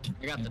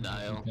 I got the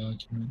dial.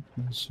 Document.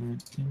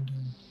 Insert index.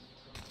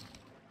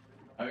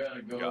 I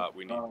gotta go. God,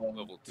 we need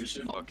level 2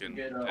 fucking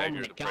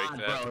dagger to break God,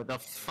 that. bro, the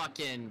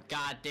fucking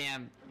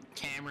goddamn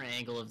camera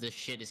angle of this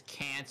shit is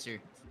cancer.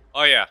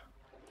 Oh yeah.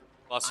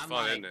 Lots of I'm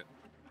fun, like- isn't it?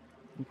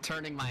 I'm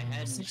turning my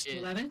head and 6 to shit.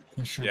 11?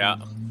 Yeah.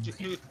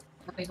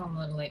 I'll be home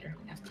a little later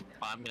after that.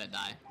 Oh, I'm gonna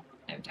die.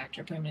 I have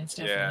doctor appointments.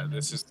 Yeah,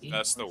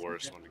 that's the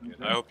worst one to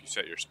get. I hope you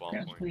set your spawn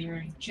For point.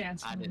 your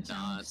chance. I did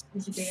not.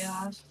 It's a day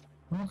off.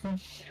 Okay.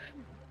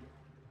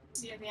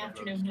 See you in the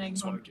afternoon. When I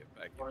Just go wanna home.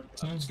 get back.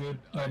 Sounds good.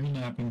 I'll be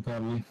napping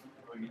probably.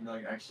 We can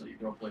like actually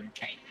roleplay.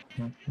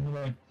 Yeah,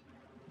 bye.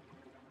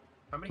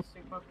 How many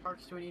stink bug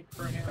parts do we need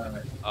per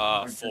hand?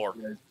 4.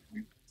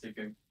 Take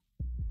a. Let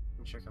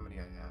me check how many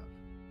I have.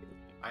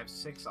 I have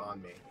 6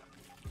 on me.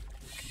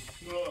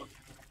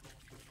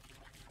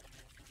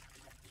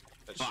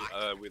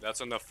 That's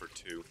enough for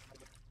 2.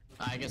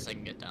 I guess I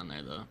can get down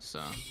there though,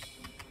 so.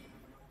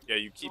 Yeah,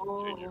 you keep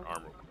in your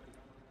armor.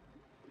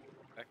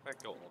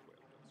 Back, go all the way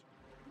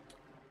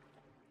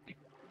up.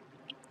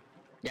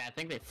 Yeah, I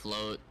think they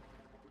float.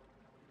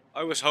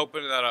 I was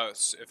hoping that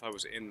if I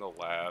was in the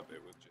lab,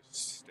 it would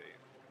just stay.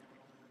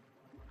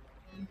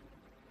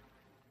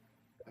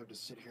 I have to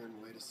sit here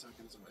and wait a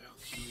second so my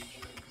health can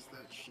regen because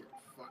that shit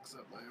fucks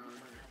up my armor.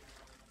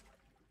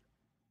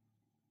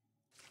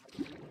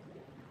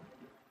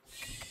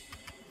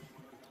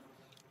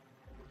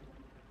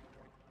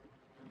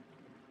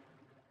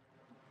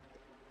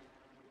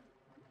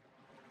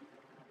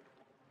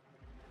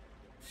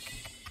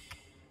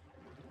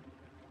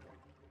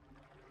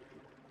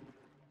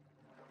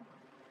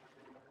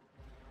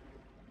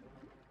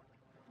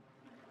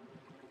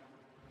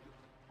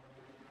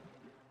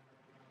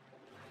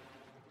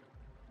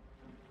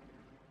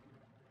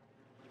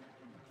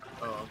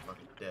 Oh, I'm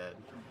fucking dead.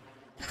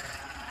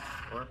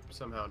 Or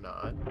somehow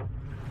not.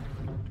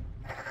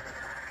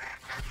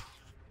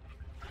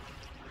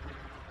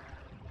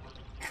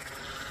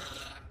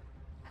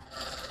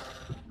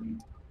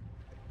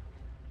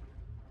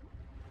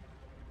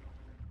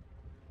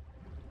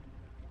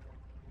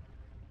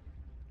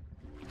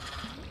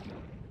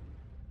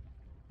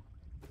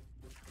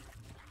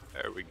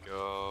 There we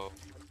go.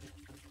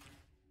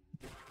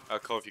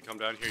 Cole, if you come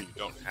down here, you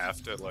don't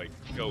have to like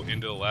go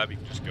into the lab. You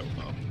can just go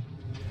up.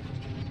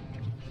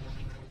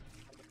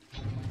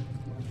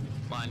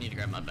 Well, I need to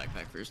grab my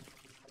backpack first.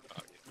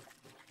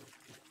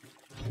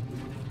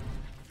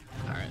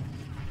 Alright.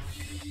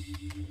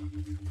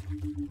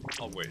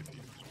 I'll wait.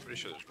 I'm pretty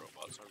sure there's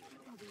robots.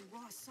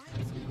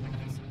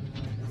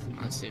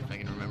 Let's see if I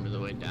can remember the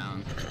way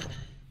down.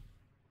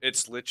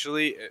 It's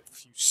literally,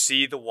 if you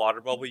see the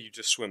water bubble, you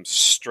just swim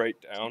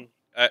straight down.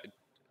 You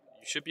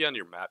should be on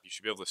your map. You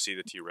should be able to see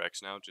the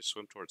T-Rex now. Just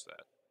swim towards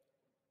that.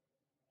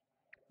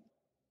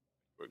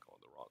 We're going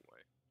the wrong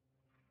way.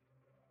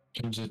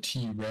 There's a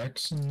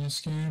T-Rex in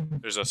this game?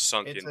 There's a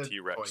sunken It's a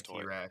T-Rex toy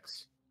toy.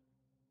 T-Rex.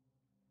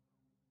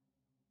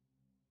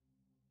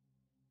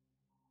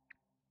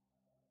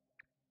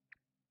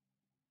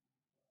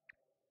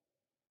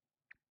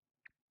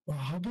 Wow,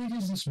 how big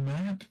is this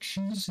map?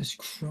 Jesus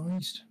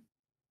Christ.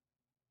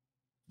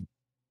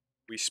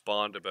 We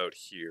spawned about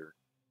here.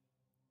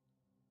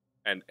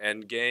 And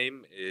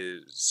endgame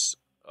is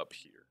up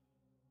here.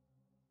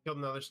 Killed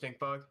another stink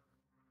bug.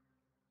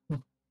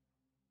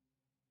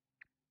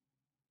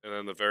 And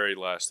then the very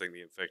last thing,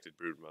 the infected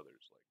brood mother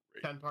is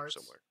like right 10 parts.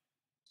 somewhere.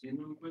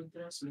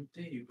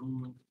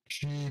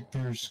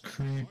 Jeepers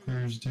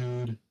creepers,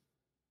 dude.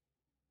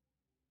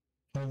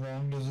 How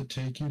long does it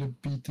take you to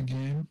beat the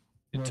game?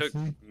 It took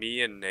roughly?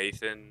 me and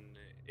Nathan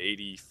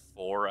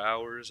 84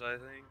 hours, I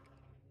think.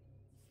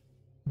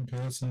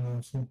 Okay, that's not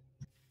awful.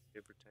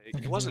 Give or I take.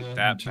 could It do wasn't in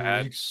that 2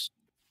 bad. weeks.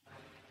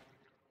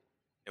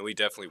 And we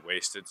definitely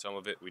wasted some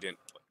of it. We didn't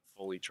like,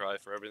 fully try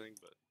for everything,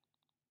 but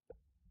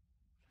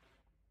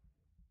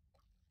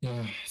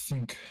Yeah, I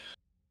think.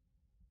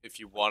 if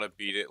you want to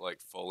beat it like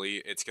fully,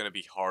 it's going to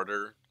be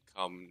harder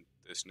come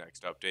this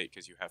next update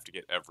because you have to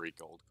get every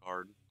gold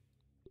card.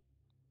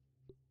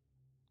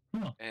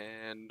 Huh.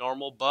 And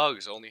normal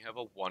bugs only have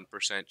a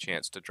 1%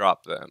 chance to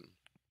drop them.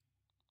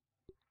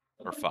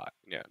 Or 5.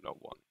 Yeah, no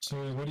 1. So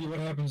what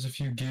happens if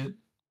you get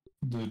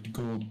the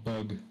gold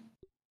bug?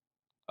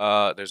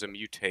 There's a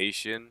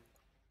mutation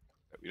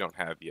that we don't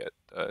have yet.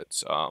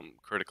 It's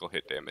critical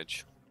hit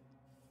damage.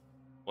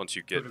 Once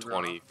you get Coup de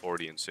 20, grace.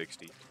 40, and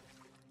 60. Is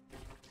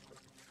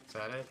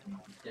that it?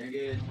 They're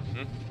good.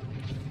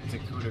 It's a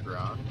coup de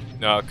grace.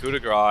 No, coup de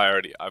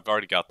grace. I've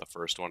already got the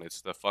first one. It's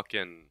the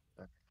fucking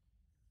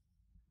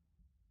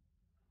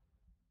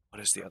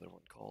What is the other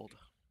one called?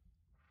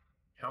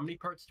 How many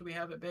parts do we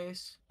have at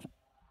base?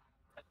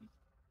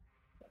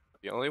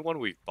 The only one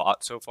we've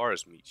bought so far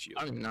is Meat Shield.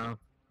 I don't know.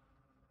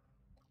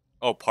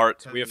 Oh,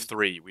 parts. We have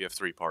 3. We have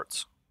 3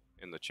 parts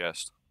in the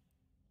chest.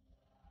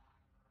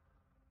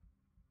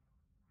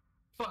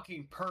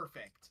 Fucking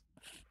perfect.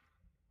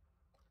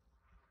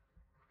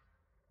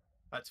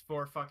 That's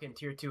 4 fucking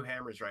tier 2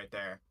 hammers right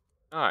there.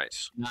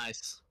 Nice.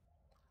 Nice.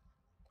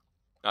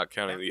 Not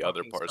counting That the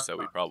other fucking parts that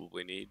we sucks.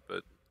 probably need,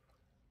 but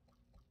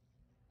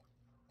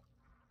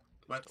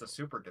That's a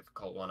super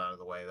difficult one out of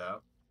the way,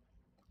 though.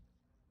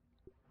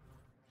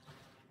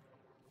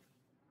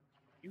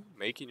 you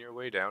making your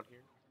way down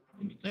here?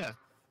 Yeah.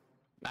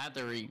 I had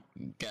to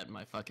get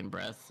my fucking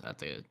breath at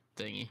the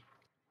thingy.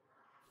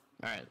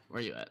 Alright,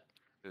 where you at?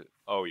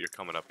 Oh, you're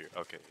coming up here.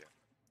 Okay, yeah.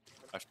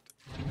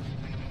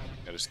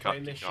 I just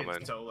Playing keep this shit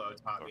coming. solo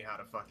taught me how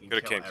to fucking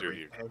Coulda kill came through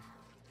here. everything.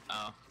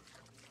 Oh.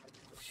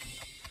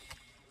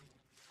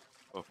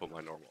 I'll put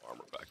my normal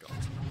armor back on.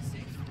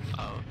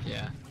 Oh,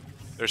 yeah.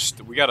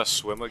 We gotta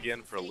swim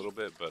again for a little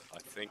bit, but I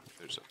think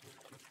there's a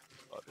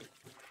button.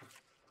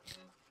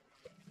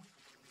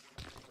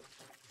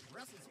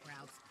 Brussels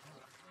sprouts.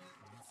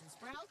 Brussels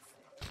sprouts?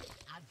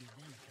 I'd give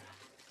them a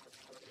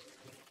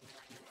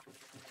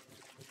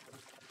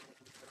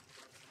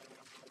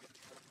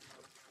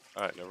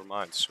try. Alright, never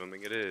mind.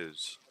 Swimming it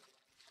is.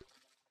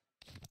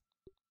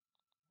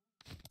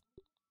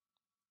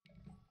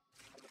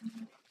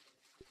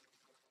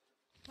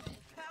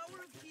 Power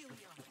of helium.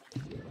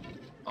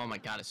 Oh my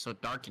god, it's so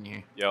dark in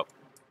here. Yep.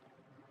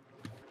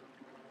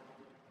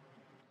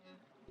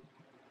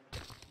 Is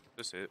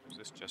this it? Is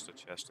this just a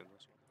chest in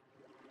this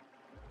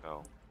one?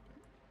 No.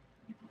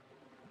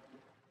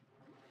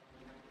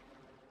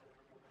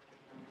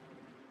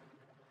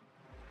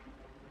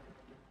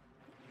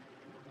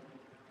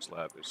 This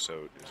lab is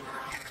so dismal.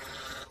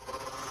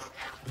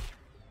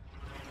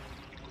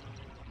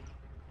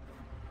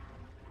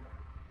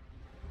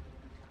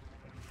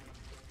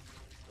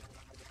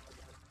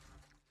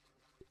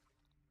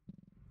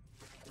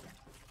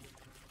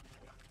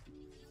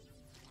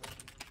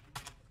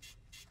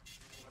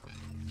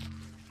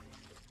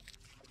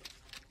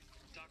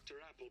 Dr.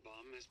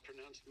 Applebaum has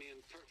pronounced me in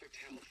perfect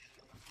health.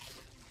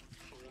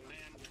 For a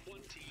man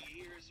 20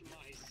 years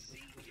my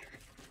senior.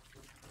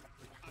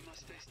 I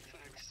must face the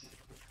facts.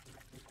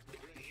 The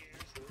gray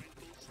hairs, the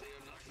wrinkles, they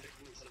are not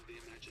figments of the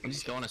imagination. I'm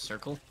just going a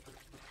circle.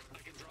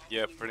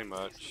 Yeah, pretty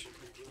much.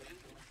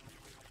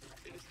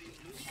 It is the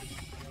elusive.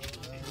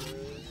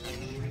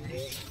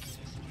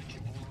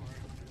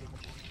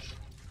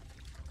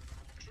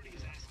 Trudy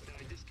has asked that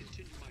I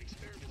discontinue my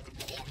experiments,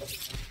 but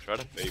Try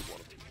to bait one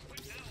of them.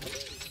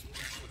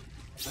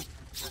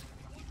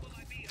 what will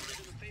I be other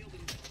than a failed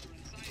inventor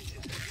and scientist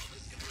who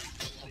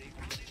discovers something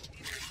on his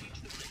inner teach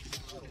the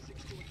basic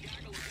physics to a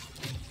gaggle of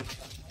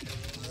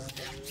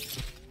that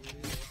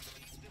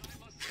I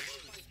must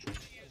sacrifice 20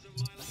 years of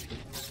my life.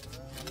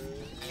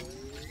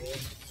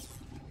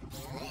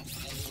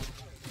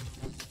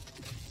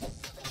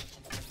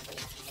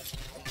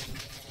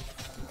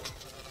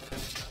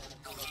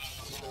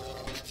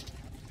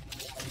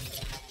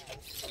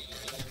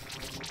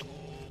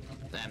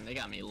 Damn, they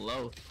got me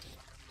low.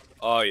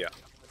 Oh, yeah.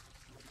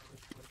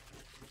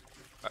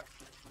 Alright.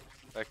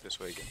 Back this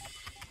way again.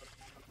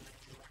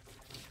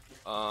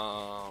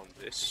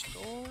 This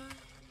store?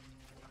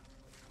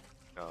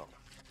 No.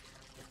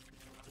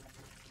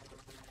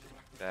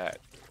 That.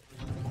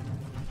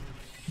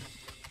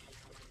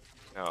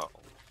 No.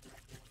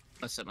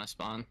 Let's set my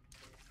spawn.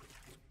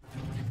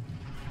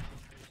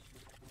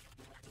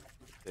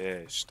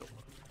 This store.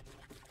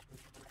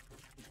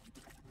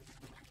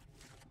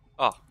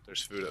 Oh,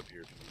 there's food up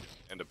here.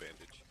 And a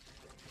bandage.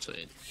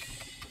 Sweet.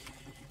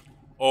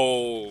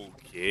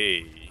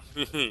 Okay.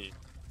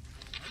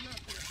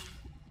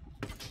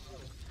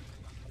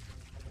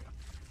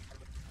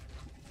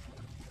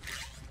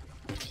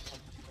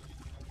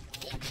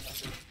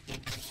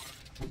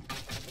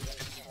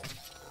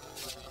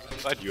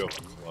 Glad you have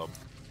a club.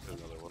 There's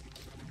another one.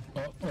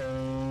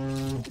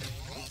 Uh-oh.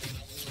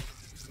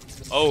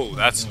 Oh,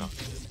 that's not.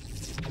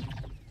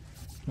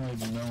 Why,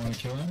 do you not want to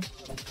kill him?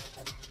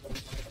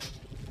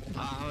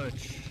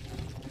 Ouch.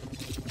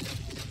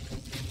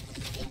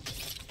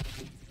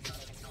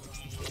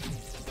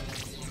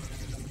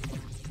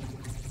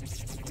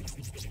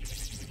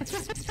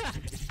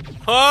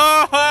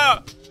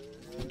 Ha!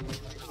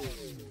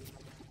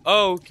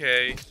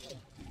 Okay.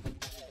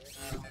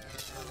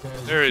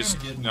 There is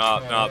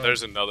no.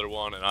 There's another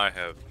one, and I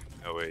have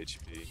no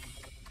HP.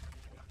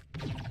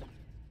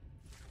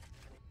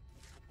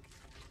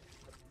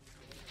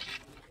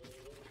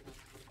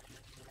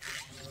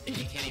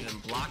 You can't even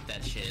block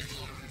that shit.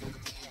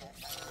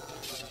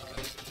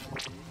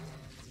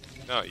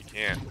 No, you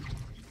can't.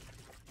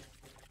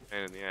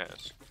 Pain in the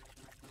ass.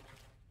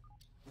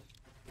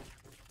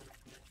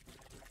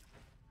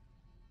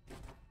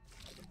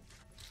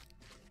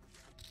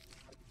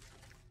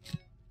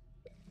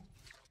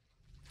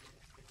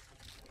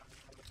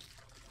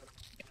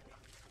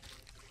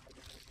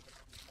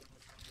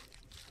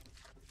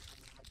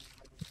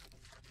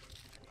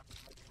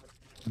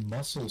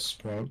 Muscle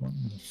sprout. What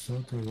the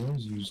fuck are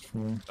those used for?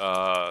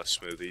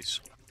 Smoothies.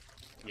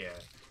 Yeah,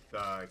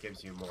 it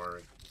gives you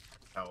more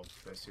health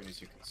as soon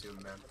as you consume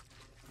them.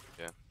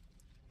 Yeah.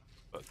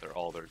 But they're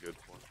all they're good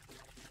for.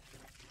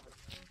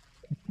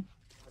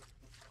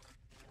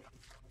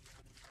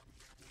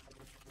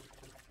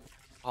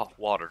 Oh,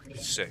 water.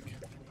 Sick.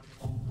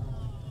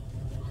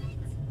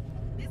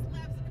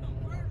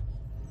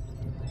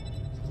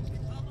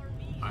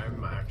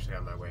 I'm actually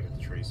on my way to the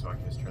tree, so I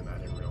can just turn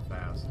that in real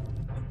fast.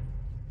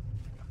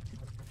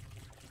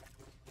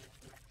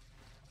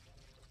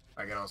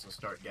 I can also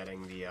start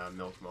getting the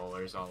milk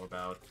molars all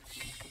about.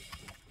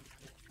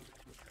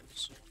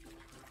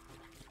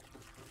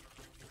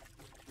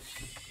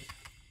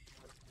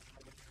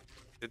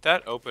 Did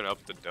that open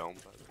up the dome,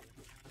 by the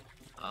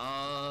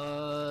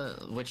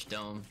way? Which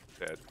dome?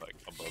 That, like,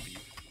 above you?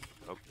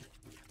 Oh.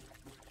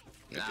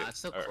 Nah, it's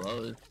still Alright.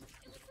 closed.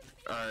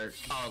 Or,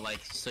 oh, like,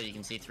 so you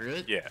can see through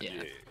it? Yeah,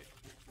 yeah.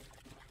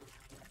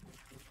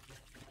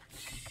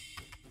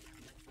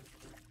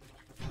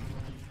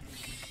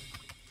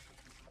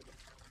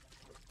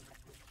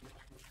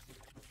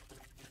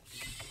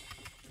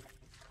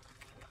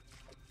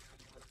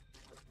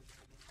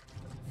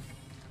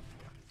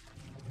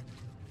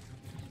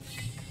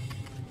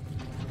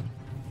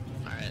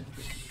 Alright.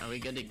 Are we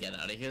good to get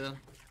out of here, though?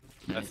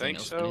 I Anything think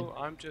else so.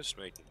 I'm just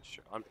making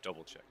sure. I'm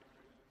double checking.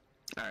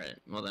 Alright,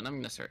 well then I'm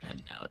gonna start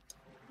heading out.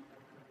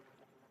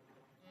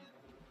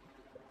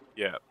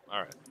 Yeah,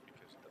 alright.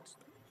 Because that's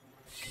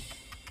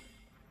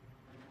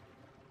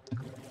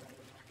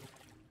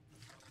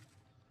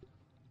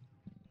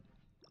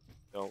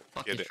Don't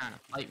Fuck, get he's it. trying to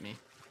fight me.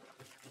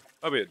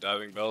 I'll be a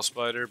diving bell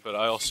spider, but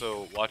I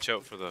also watch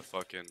out for the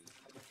fucking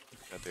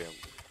goddamn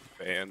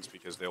fans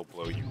because they'll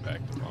blow you back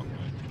the wrong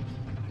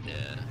way.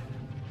 Yeah.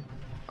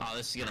 Oh,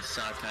 this is gonna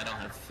suck. I don't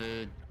have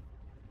food.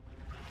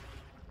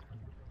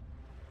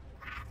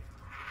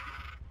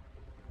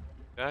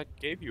 That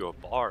gave you a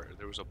bar.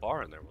 There was a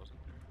bar in there, wasn't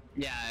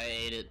there? Yeah, I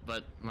ate it,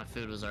 but my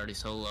food was already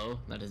so low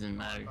that it didn't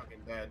matter. Fucking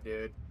bad,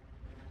 dude.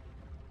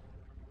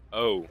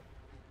 Oh.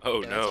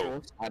 Oh Yeah, that's a no.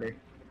 wolf spider.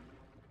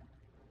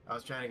 I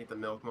was trying to get the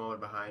milk molar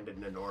behind it,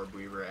 and an orb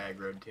weaver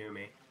aggroed to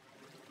me.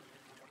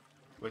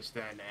 Which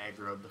then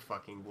aggroed the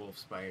fucking wolf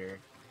spider.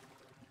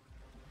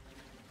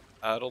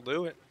 That'll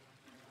do it.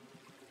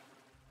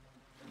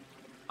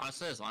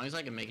 Honestly, as long as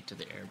I can make it to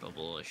the air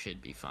bubble, it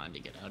should be fine to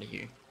get out of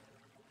here.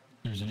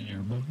 There's an air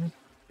bubble?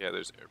 Yeah,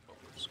 there's air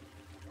bubbles.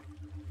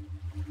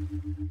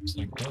 It's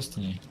like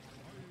Destiny.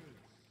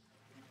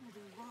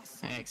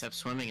 Hey, except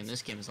swimming in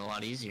this game is a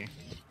lot easier.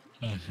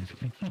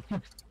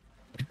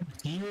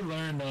 You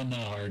learned on the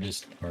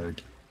hardest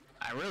part.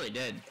 I really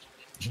did.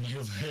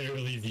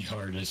 Literally the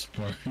hardest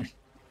part.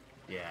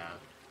 Yeah.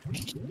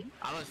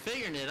 I was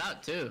figuring it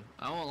out too.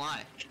 I won't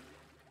lie.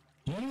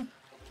 Yeah?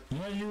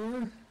 Yeah, you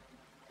were?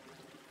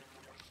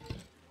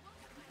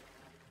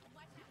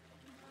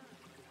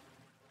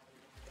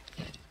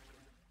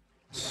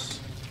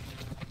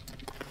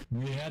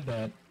 We had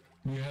that.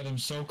 We had him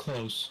so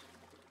close.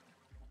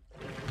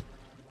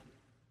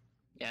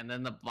 Yeah, and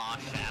then the boss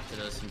shafted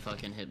us and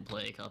fucking hit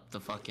Blake up the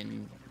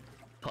fucking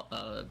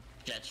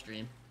jet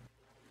stream.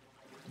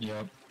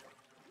 Yep.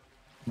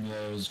 Yeah,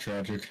 it was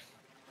tragic.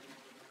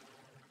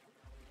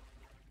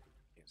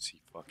 Can't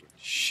see fucking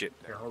shit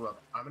Here, there. hold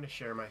up. I'm gonna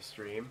share my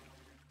stream.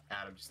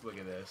 Adam, just look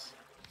at this.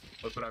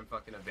 Look what I'm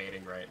fucking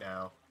evading right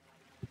now.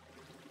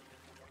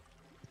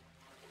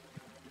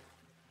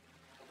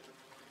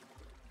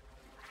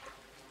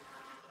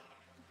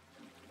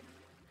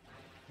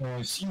 Oh,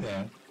 I see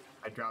that.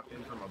 I dropped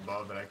in from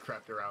above and I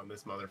crept around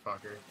this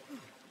motherfucker.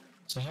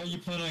 So how you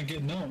plan on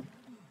getting out?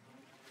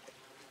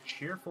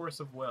 Sheer force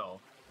of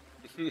will.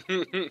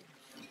 Bye,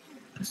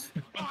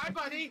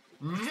 buddy!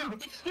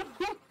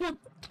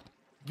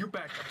 You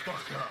back the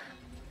fuck up.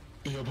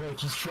 Yo, bro,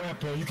 he's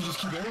trapped, bro. You can just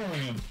keep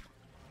arrowing him.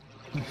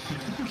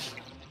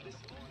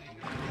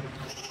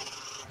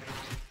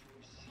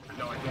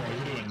 No, I Oh,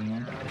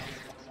 can't.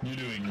 you're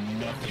doing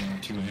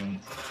nothing to him.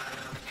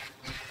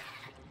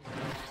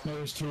 No,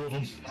 there's two of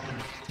them.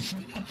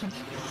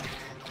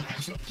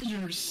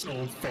 You're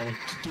so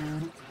fucked,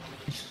 dude.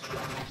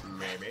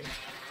 Maybe.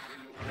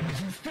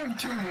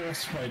 Two wolf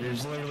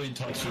spiders literally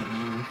touching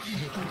you,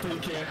 but they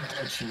can't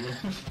touch you.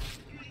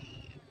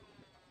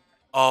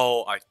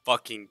 Oh, I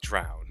fucking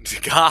drowned.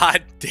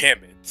 God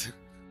damn it.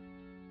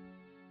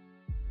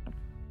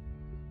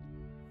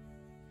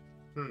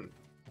 Hmm.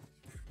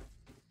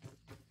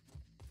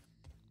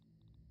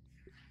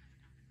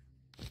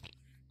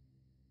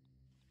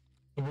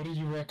 What do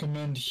you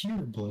recommend here,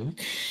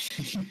 Blake?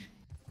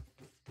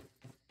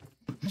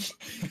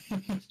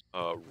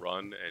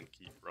 Run and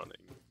keep running.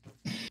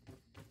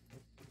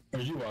 Are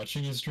you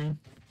watching his stream?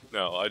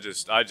 No, I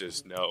just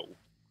know.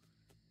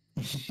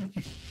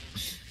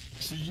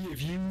 So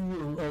if you...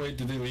 Oh wait,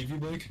 did they leave you,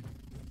 Blake?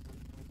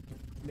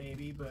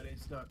 Maybe, but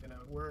it's not gonna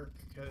work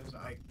because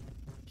I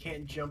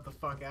can't jump the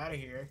fuck out of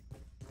here.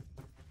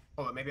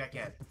 Hold on, maybe I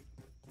can.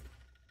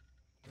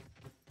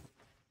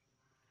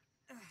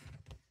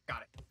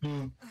 Got it.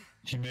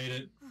 He made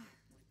it.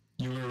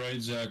 You were right,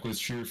 Zach, with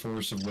sheer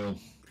force of will.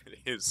 It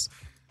is.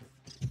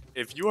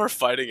 If you are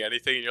fighting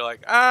anything and you're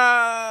like,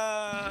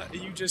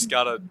 you just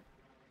gotta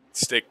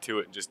stick to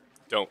it and just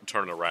don't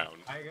turn around.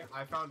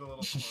 I found a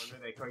little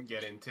corner they couldn't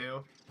get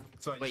into.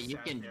 So I Wait, just you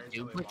sat can there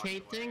until they walked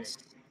duplicate away. things?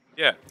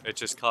 Yeah, it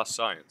just costs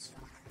science.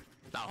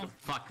 Oh,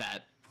 fuck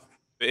that.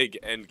 Big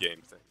end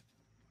game thing.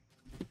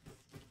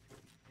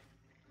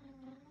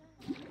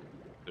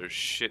 There's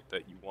shit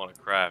that you want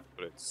to craft,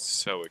 but it's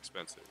so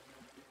expensive.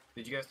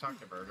 Did you guys talk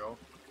to Virgil?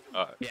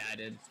 Yeah, I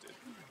did.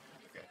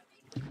 Okay.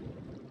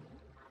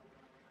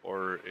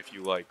 Or if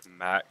you like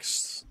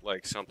max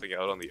like something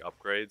out on the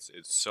upgrades,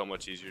 it's so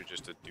much easier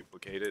just to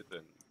duplicate it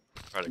than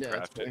try to Yeah,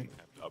 craft that's it and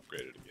have to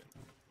upgrade it again.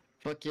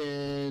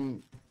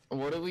 Fucking.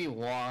 What do we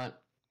want?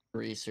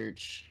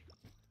 Research.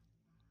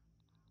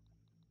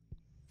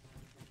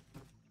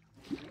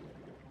 You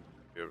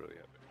really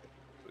have it.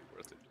 Really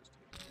worth it.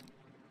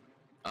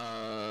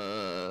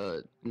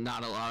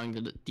 Not allowing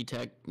to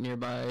detect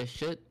nearby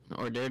shit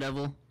or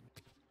Daredevil.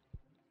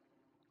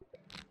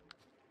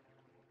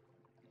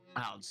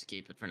 I'll just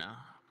keep it for now.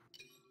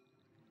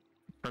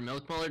 For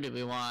Milk Muller, do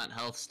we want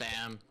health,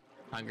 stam,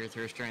 hunger,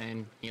 thirst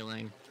drain,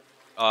 healing?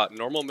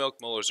 Normal milk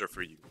molars are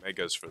for you.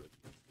 Megas for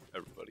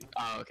everybody.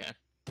 Oh, okay.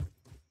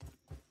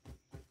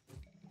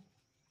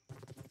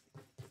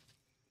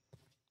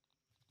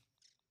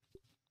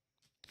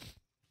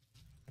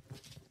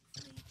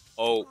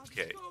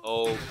 Okay.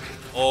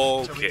 Okay. We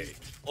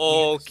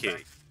Okay. get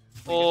to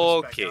spec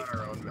Okay. out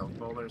our own milk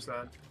boulders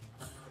then?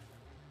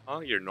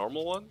 Your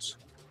normal ones?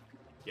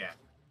 Yeah.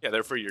 Yeah,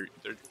 they're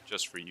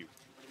just for you.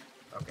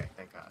 Okay,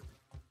 thank God.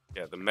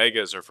 Yeah, the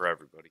megas are for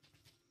everybody.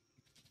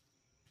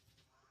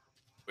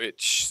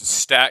 Which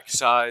stack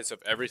size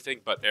of everything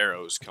but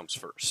arrows comes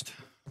first.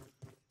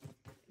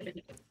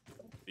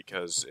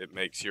 Because it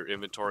makes your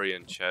inventory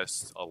and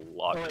chests a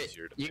lot Oh, wait,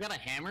 easier to you got a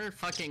hammer?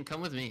 Fucking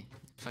come with me.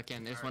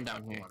 Fucking, there's one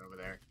down here. One over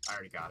there. I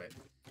already got it.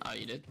 Oh,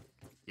 you did?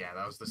 Yeah,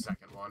 that was the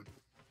second one.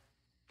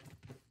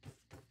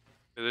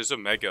 There's a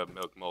mega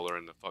milk molar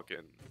in the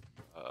fucking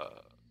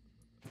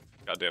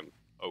goddamn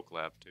oak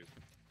lab too.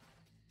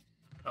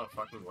 Oh,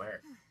 fucking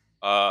where?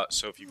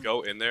 So if you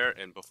go in there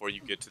and before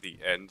you get to the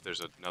end,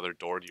 there's another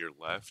door to your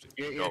left.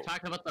 You're Go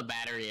talking about the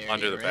battery area,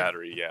 under the right?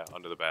 battery, yeah,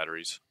 under the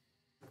batteries.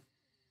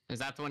 Is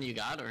that the one you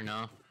got or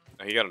no?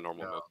 No, he got a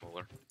normal milk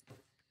molar.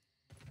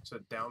 So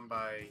down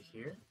by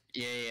here?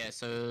 Yeah,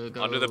 so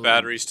go... Under the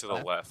batteries to the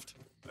left,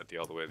 at the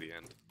all the way to the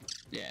end.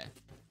 Yeah.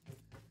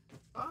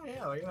 Oh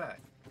yeah, look at that.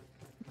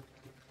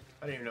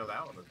 I didn't even know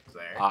that one was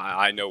there.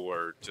 I know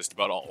where just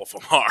about all of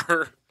them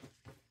are.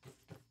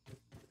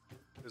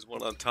 There's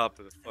one on top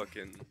of the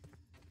fucking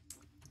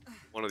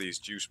one of these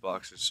juice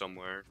boxes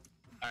somewhere.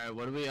 Alright,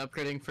 what are we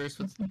upgrading first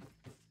with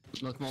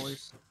milk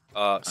molars?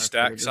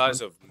 Stack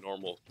size of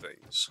normal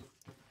things.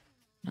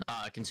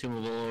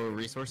 Consumable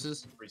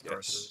resources?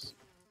 Yes.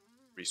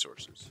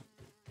 Resources.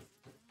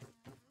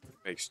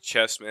 Makes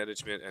chest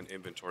management and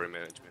inventory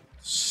management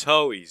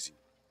so easy.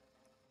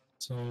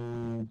 So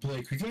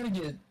Blake, we gotta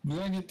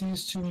get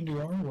these two into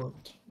our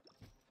world.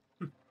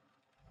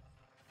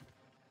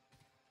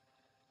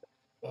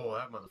 Oh,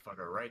 that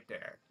motherfucker right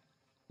there.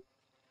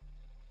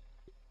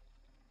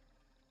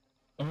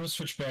 I'm gonna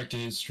switch back to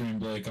his stream,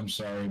 Blake. I'm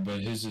sorry,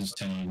 but his is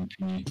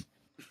 1080p.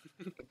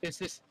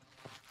 This is...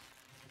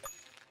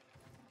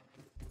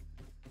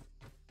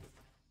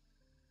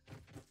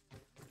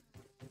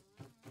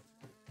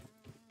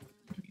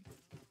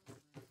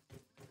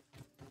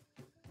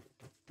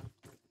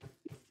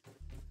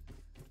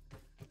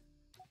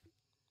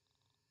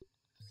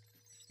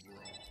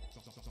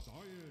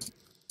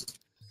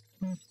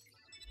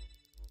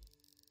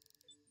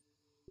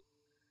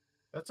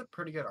 That's a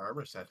pretty good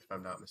armor set, if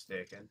I'm not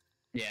mistaken.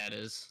 Yeah, it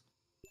is.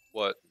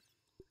 What?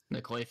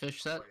 The koi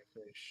fish set?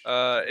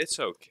 It's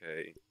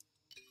okay.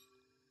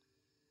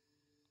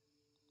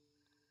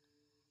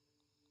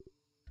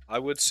 I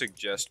would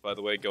suggest, by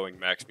the way, going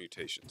max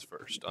mutations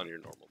first on your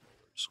normal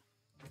molars.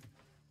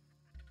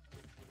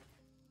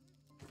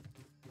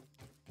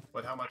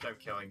 With how much I'm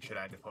killing, should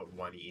I have to put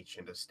one each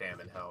into stam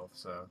and health,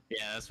 so...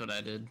 Yeah, that's what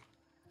I did.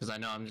 Because I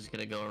know I'm just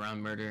gonna go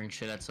around murdering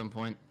shit at some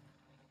point.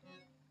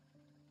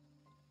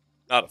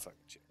 Not a fucking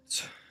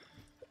chance.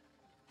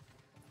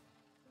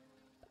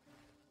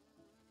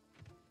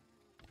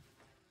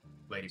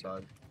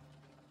 Ladybug.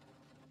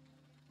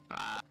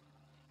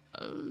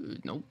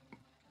 Nope.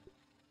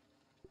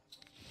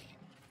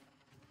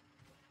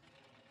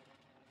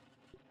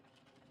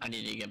 I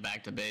need to get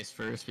back to base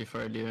first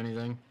before I do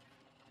anything.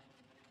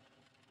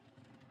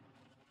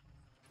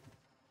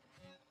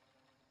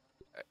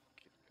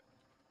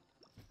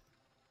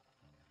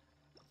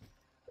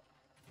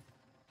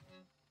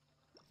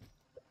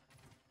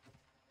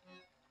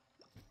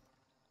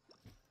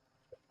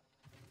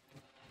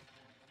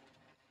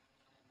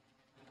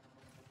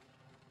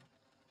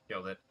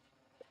 Killed it.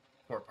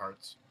 4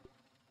 parts.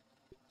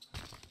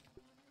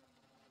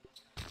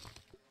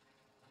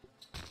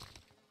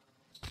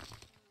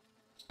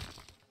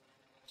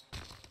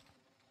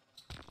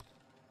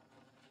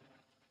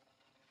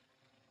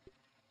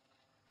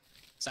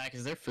 Zach,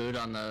 is there food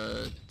on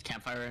the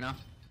campfire right now?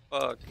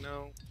 Fuck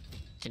no.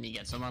 Can you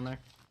get some on there?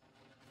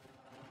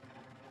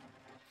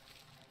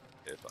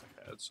 If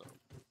I had some.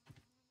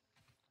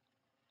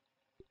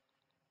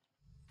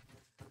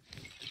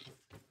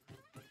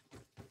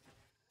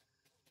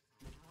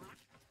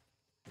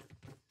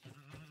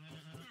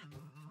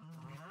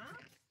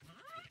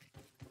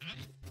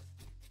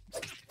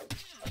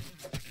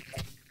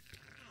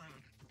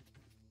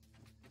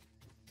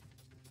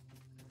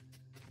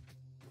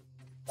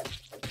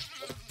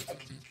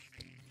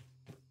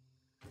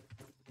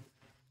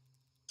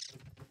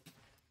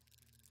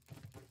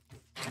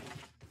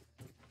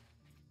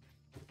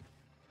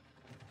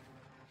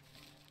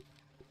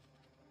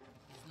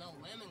 It's no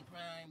women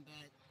crime,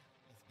 but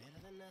it's better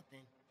than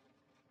nothing.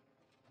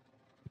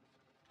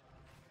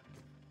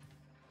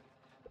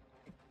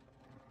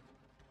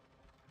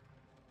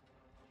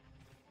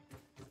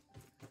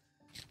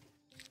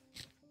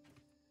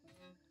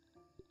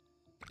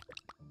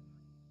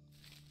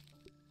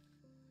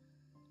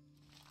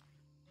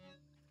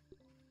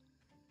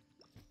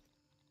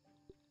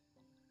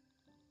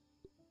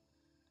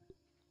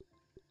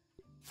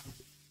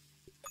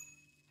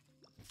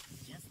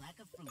 Just like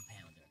a fruit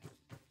pounder.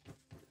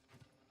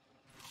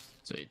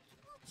 Sweet.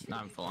 Now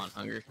I'm full on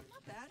hunger.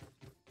 Not bad.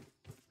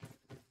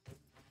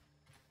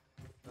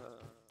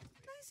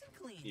 Nice and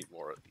clean. Need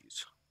more of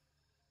these.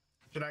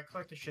 Should I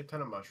collect a shit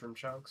ton of mushroom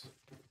chunks?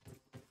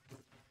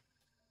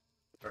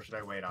 Or should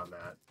I wait on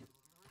that?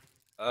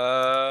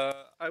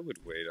 I would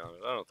wait on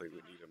it. I don't think we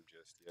need them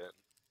just yet.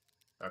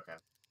 Okay.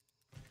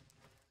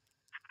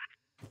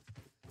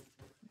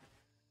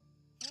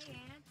 Hey,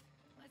 Ann.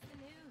 What's the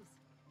news?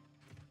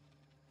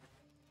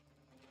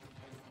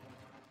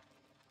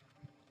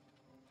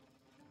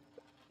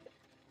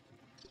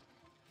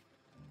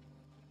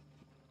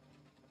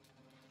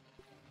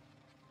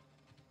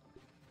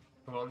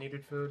 Who all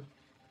needed food?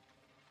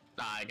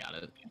 Ah, I got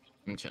it.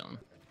 I'm chilling.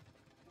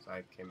 So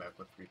I came back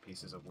with 3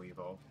 pieces of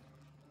weevil.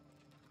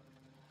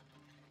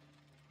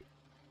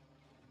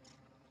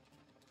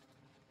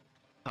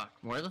 Fuck,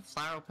 where are the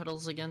flower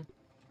petals again?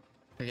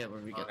 Forget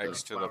where we get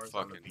Next to the flowers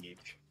on fucking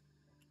beach.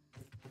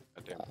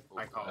 goddamn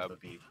I call it lab. the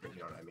beach, but you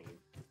know what I mean.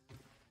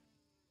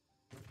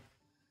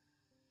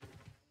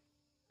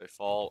 They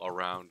fall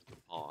around the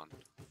pond.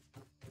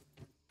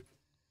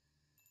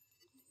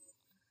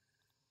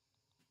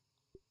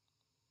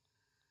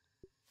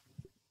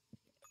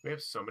 We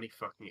have so many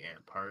fucking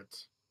ant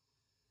parts.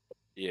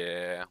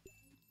 Yeah.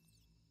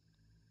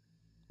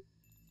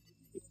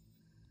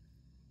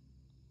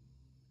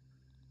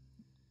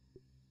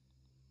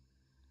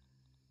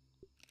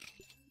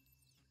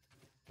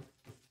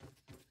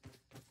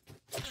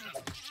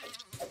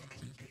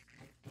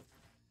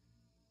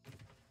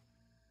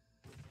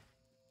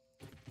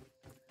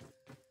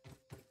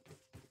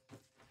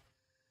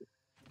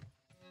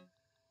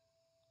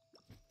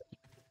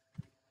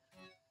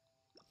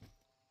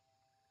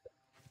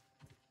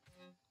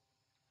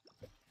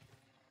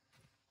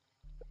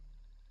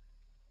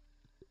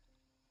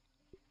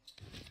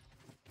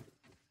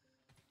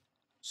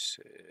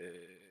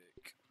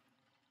 Sick.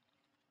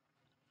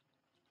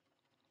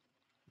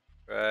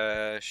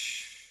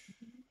 Fresh.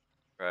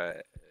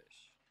 Fresh.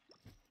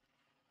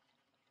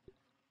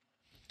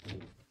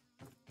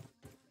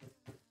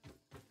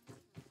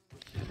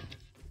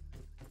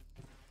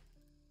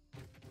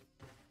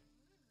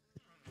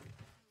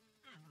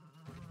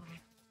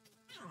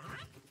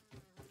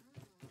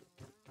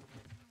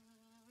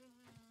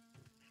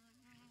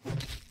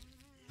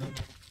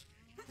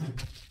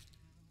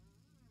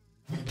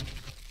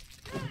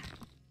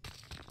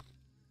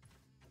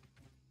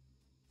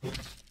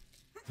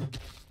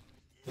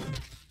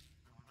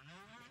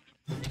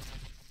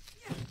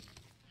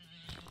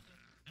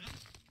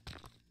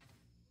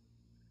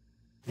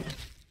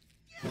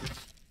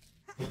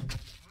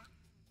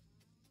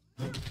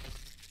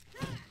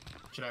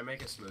 Should I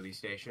make a smoothie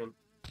station?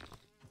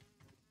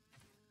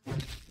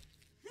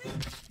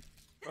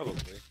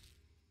 Probably.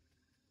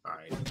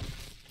 Alright.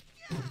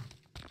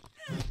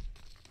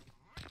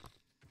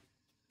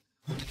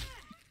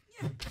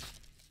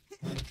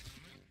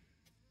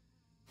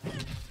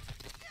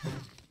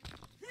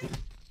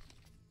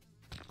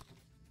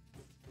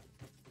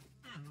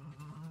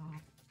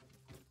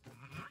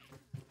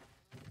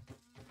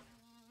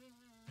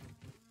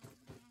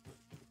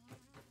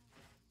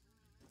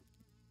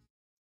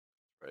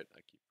 Right,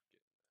 I keep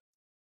forgetting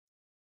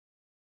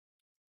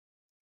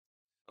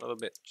that. Son of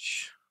a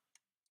bitch.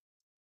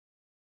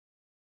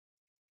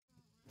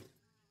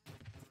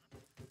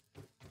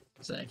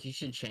 Zach, you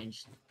should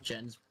change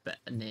Jen's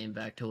name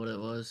back to what it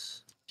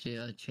was. She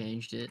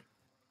changed it.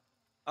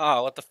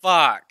 Oh, what the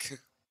fuck?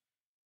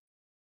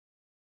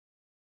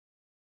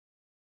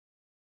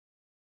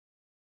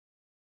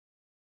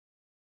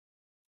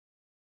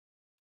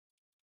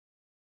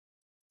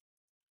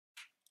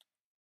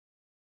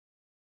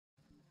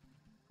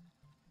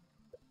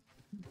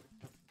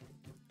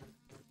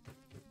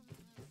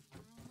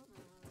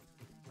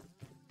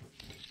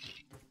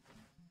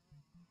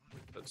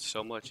 Put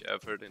so much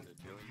effort into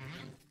doing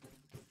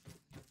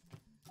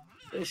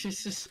it.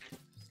 She's just.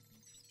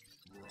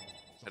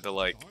 Had to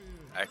like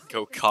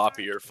go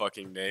copy your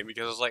fucking name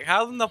because I was like,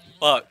 how in the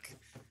fuck?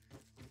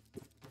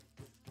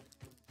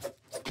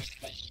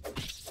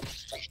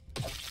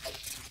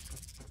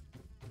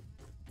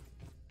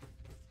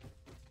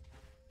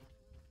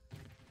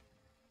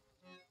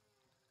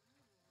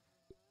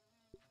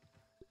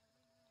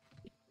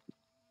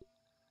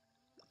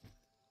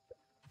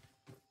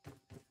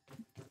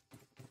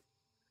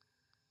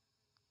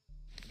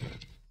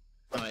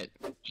 Oh, wait,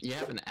 you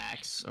have an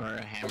axe or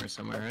a hammer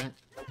somewhere, right?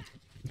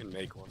 You can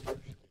make one.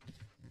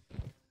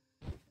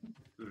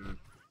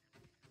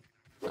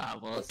 Ah,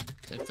 well,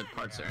 if the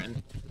parts are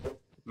in.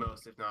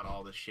 Most, if not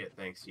all, the shit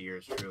thanks to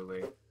yours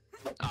truly.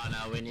 Oh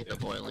no, we need the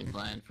boiling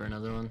plant for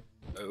another one.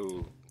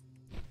 Oh.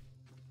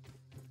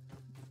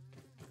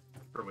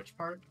 For which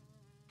part?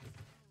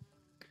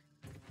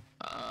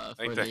 I For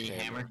think the the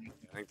hammer.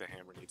 I think the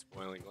hammer needs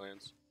boiling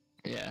glands.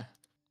 Yeah.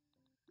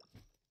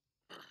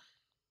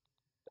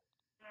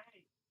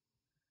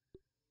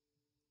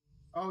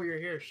 Oh, you're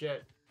here,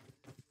 shit.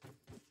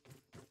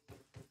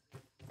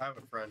 I have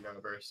a friend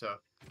over, so.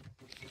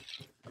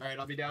 Alright,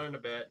 I'll be down in a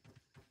bit.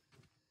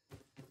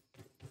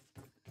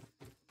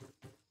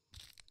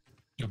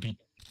 You'll be.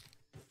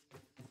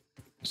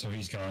 So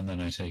he's gone,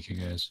 then I take you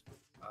guys.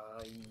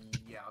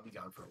 Yeah, I'll be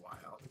gone for a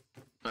while.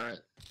 Alright.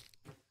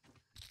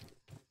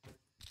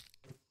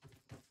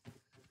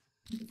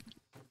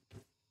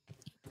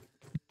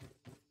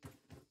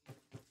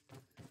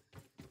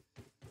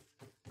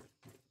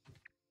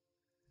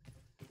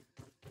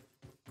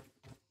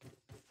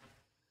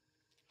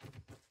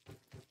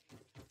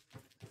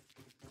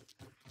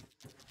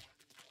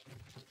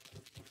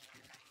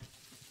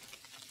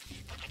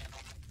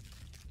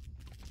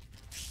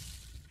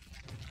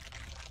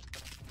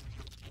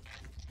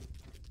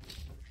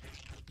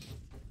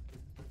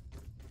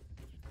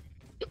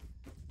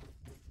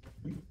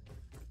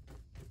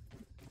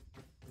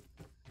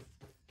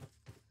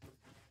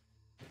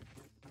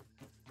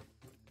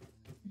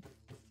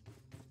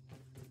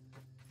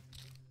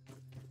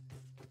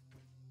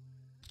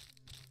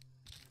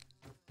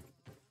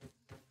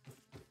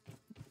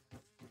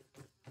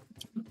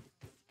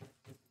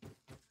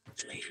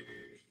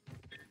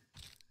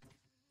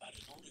 But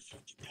in order for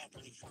it to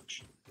properly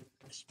function,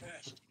 is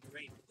first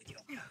engrave it with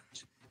your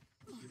count.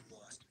 You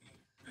lost me.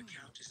 A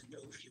count is an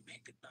oath you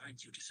make that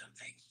binds you to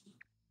something.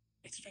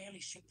 It's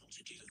fairly simple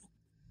to do.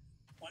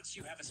 Once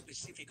you have a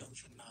specific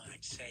oath in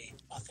mind, say,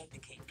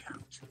 authenticate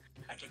count,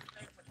 I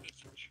declare what it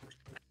is you choose.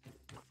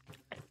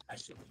 I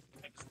simply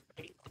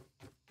explain.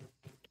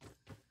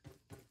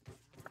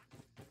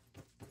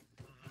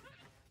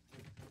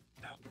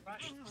 Now,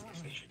 rush this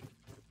decision.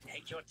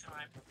 Take your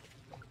time.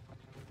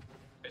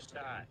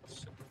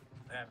 Besides,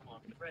 I have more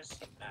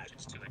pressing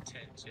matters to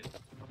attend to.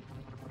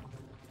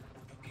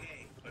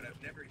 Okay, but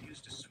I've never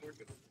used a sword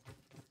before.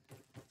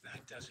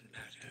 That doesn't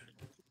matter.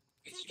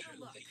 It's true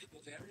that you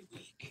were very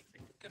weak.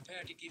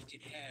 Compared to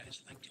gifted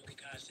heirs like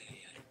Tokikaze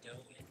and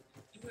Doin,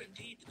 you were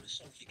indeed the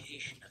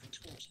personification of a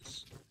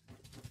tortoise.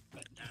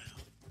 But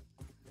now,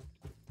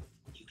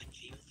 you can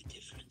feel the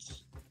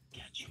difference,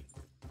 can't you?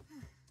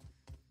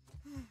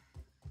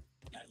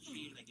 That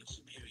feeling of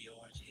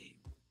superiority,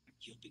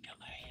 you'll become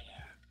a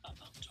hare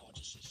among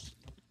tortoises.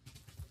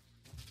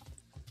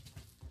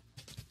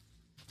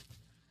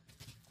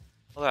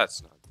 Well,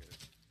 that's not good.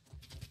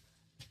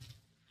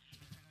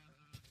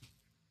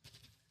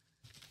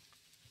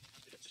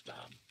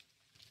 Stop.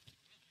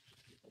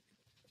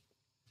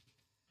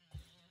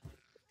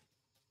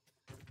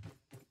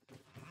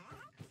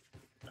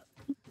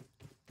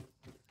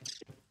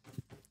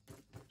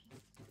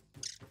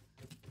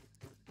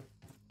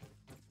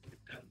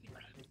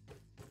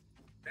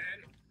 Ben,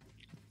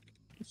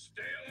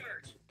 stay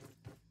alert.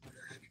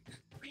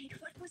 Wait,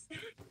 what was that?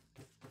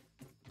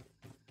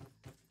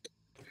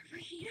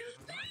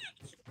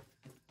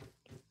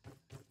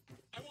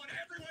 I want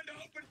everyone to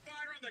open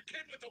fire on the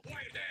kid with the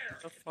white hair.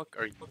 What the fuck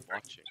are you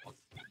watching?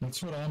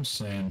 That's what I'm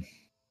saying.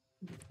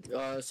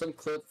 Some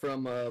clip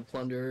from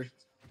Plunder.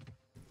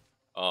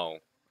 Oh.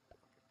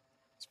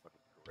 That's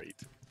fucking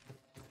great.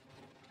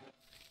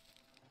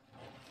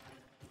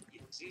 You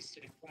exist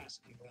in a class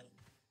of your own,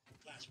 a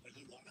class where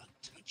you are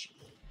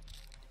untouchable.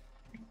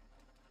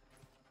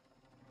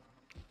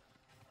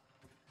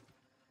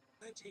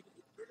 I take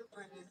it little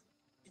by little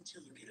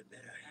until you get a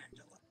better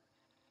handle on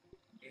it.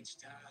 It's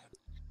time.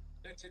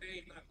 Let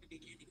today mark the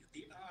beginning of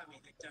the army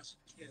that doesn't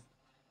kill.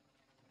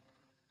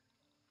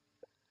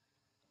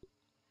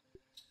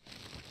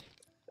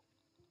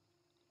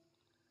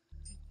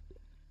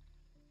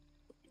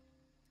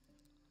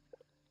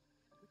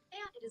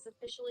 And it is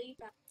officially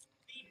back.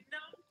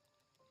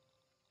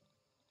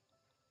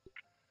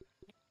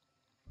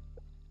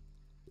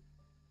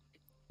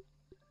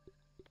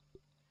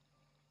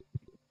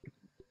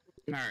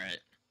 Alright.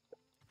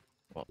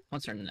 Well,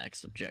 what's our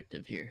next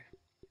objective here?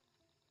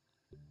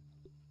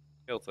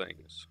 Kill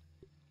things.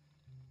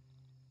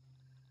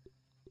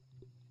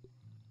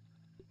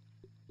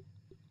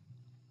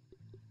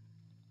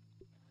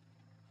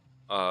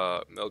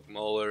 Milk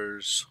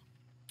molars.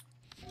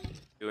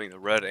 Doing the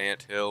red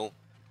ant hill.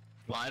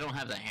 Well, I don't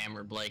have the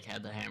hammer. Blake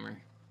had the hammer.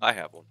 I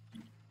have one.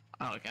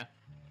 Oh, okay.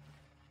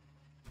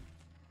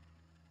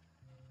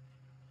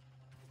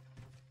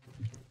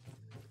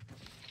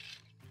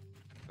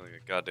 Killing a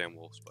goddamn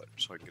wolf spider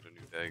so I can get a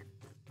new dagger.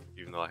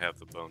 Even though I have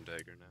the bone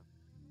dagger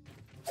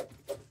now.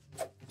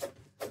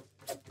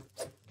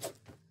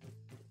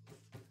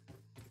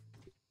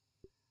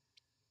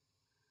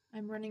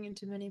 I'm running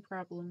into many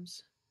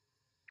problems.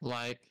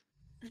 Like?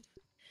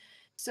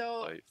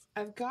 So Life.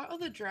 I've got all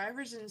the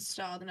drivers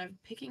installed and I'm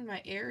picking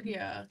my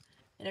area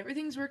and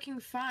everything's working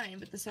fine,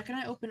 but the second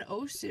I open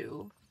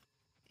OSU,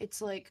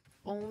 it's like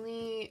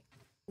only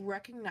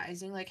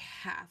recognizing like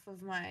half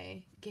of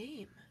my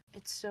game.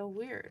 It's so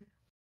weird.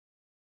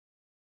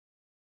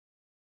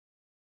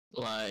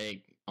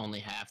 Like, only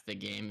half the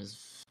game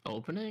is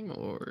opening,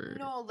 or?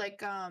 No, like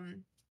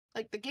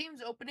the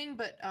game's opening,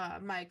 but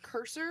my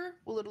cursor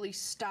will literally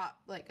stop.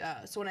 Like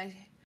so when I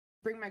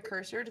bring my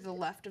cursor to the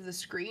left of the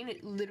screen,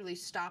 it literally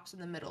stops in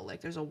the middle,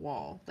 like there's a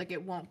wall. Like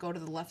it won't go to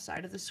the left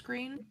side of the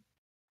screen.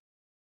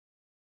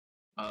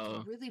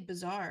 Oh. Really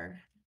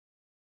bizarre.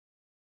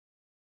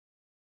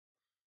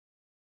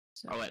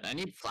 Oh wait, I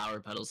need flower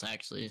petals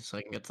actually, so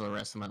I can get to the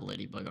rest of my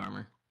ladybug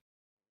armor.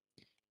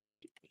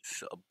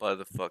 So by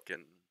the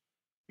fucking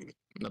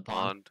The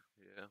pond.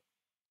 Yeah.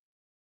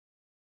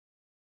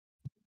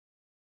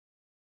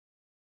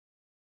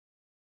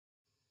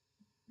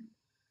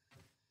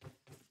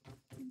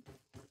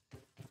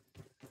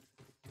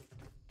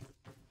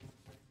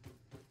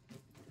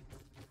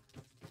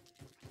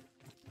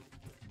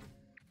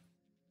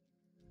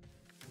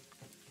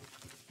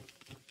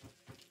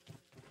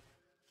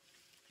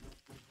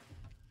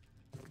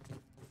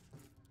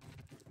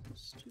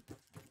 Stupid.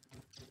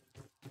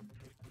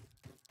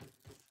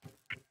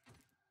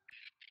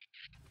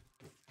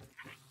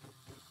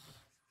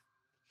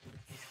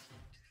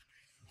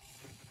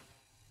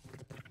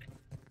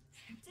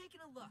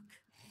 Taking a look.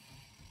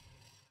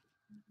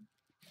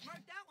 Mark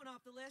that one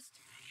off the list.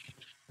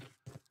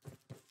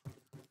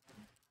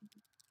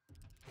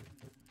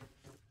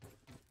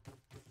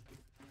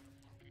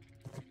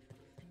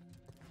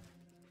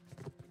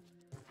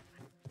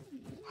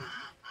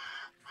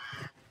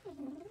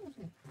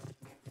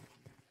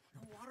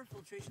 No water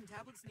filtration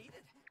tablets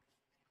needed.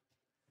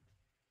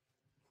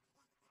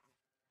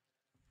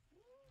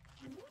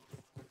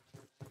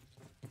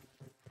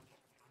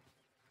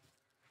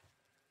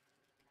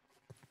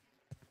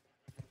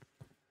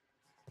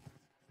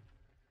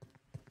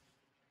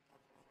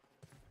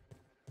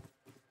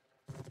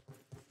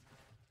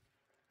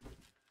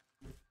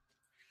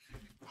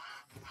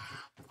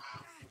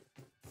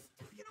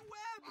 Stuck in a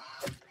web.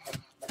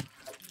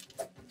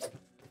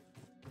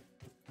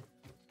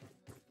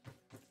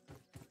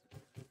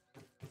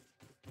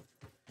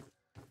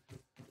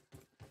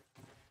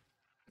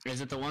 Is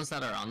it the ones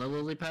that are on the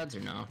lily pads or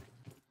no?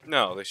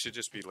 No, they should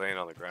just be laying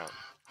on the ground.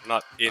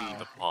 Not in Oh.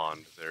 the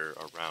pond, they're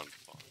around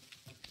the pond.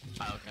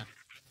 Oh,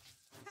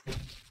 okay.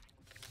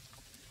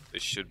 They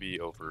should be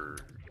over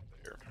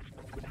there.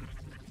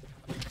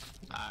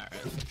 Alright,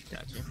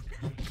 gotcha.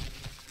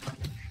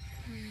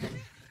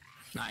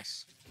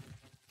 Nice.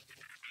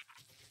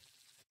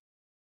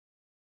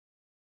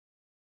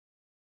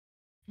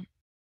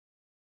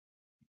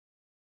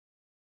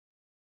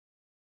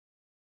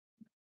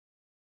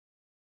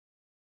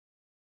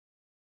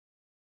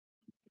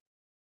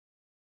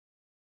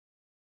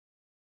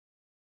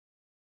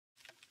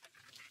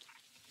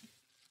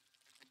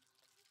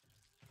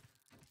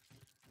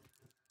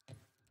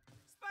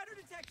 Spider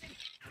detected.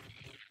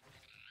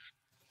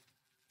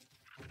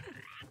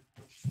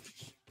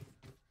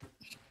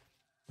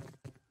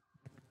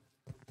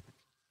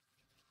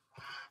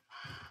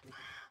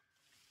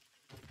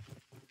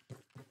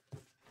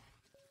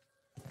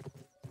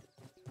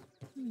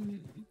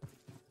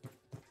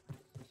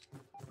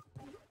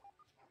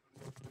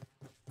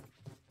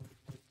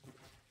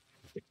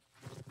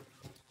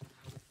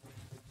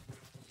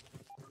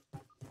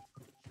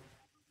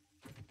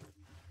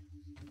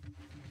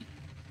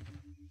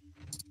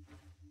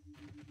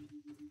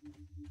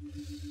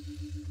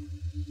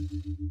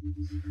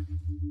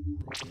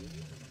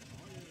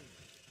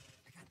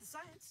 I got the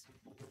science.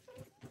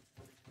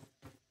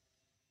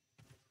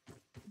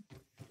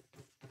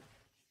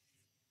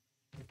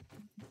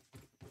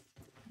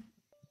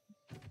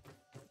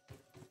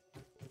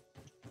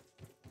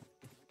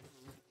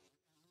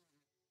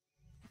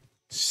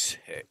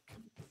 Sick.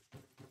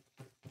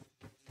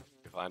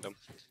 You find them?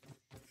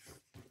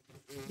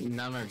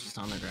 None are just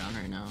on the ground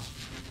right now.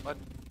 What?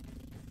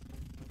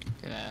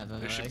 Yeah,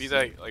 There should be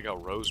like a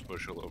rose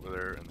bushel over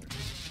there, and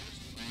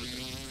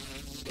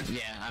there's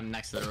Yeah, I'm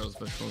next to the rose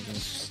bush,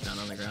 just down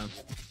on the ground.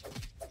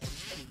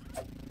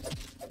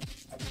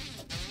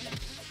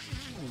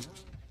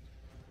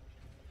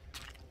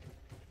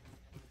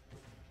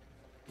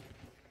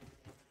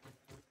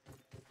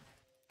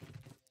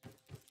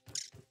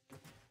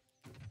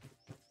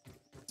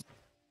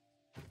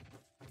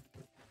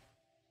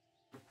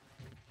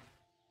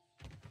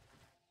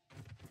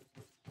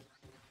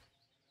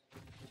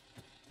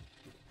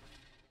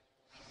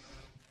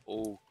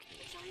 Okay.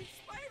 Giant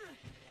spider!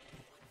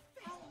 What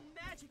foul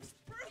magic's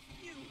birthed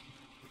you?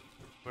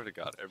 Swear to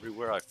God,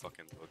 everywhere I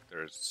fucking look,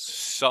 there's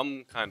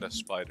some kind of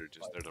spider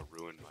just there to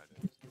ruin my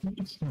day.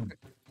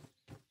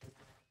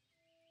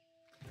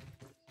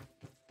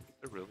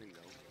 There really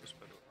no rose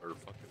petal or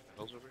fucking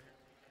petals over here?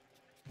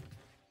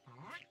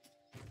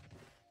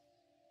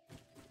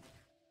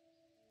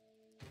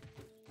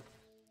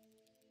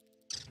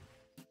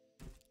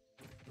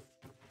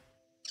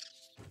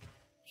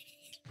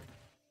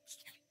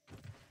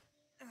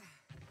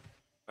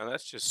 Now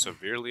that's just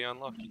severely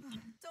unlucky.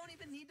 Don't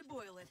even need to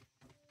boil it.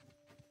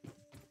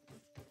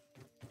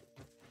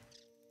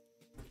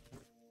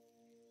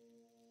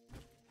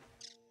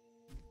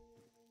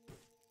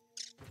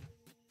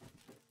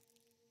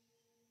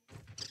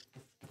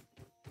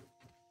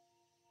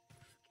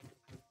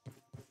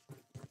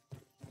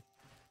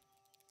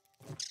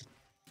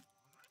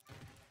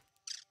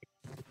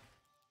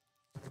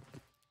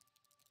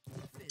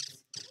 Aphids,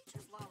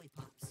 nature's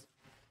lollipops.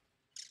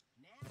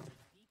 Now,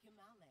 Beacon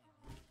Malay.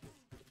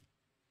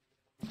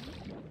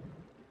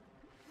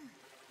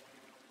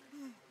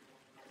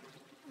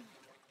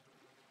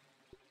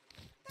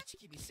 That should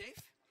keep me safe.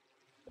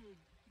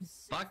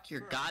 Fuck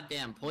your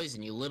goddamn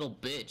poison, you little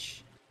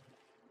bitch.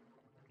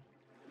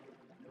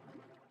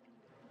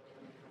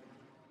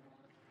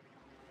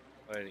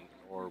 Fighting an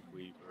orb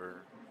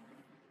weaver.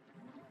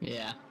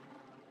 Yeah.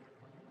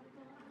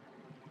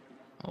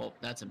 Oh,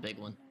 that's a big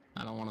one.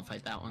 I don't want to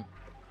fight that one.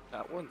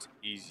 That one's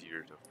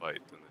easier to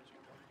fight than the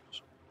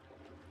Jumanji.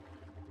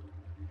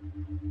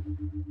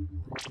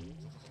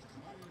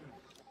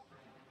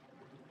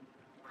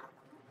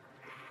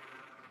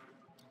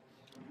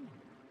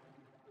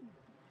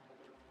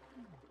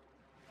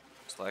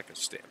 This lack of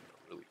stamina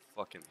really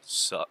fucking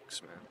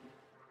sucks, man.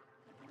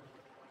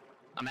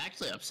 I'm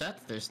actually upset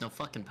that there's no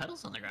fucking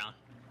petals on the ground.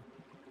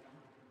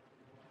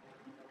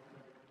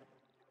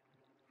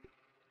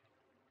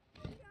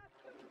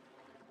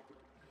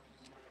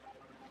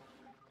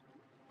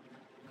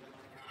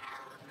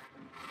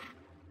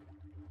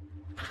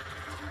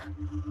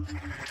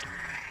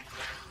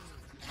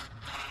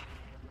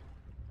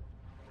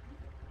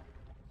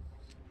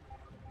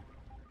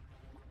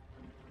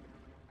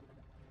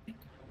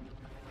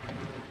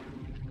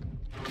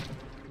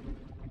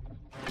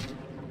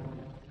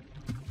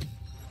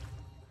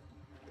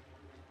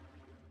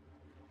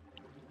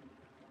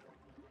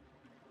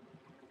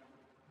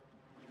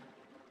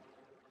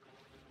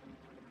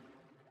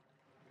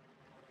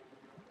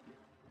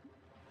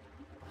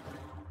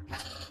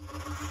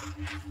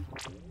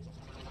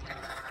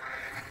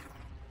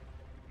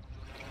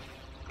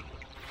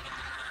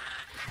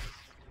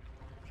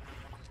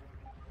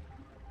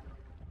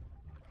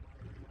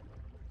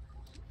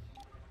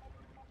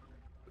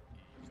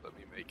 Let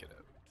me make it out.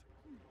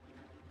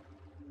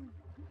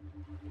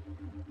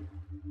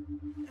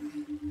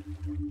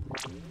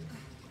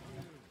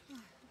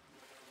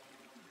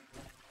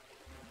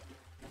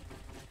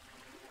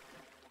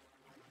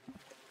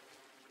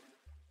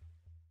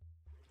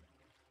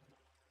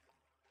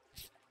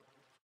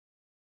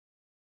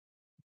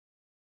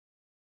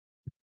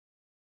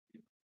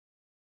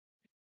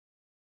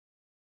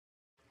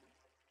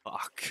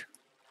 Fuck.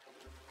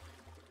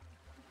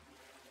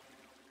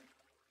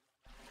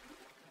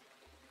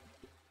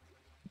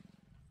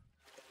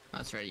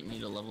 That's right, you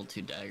need a level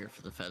 2 dagger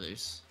for the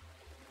feathers.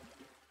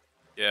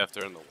 Yeah, if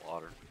they're in the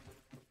water.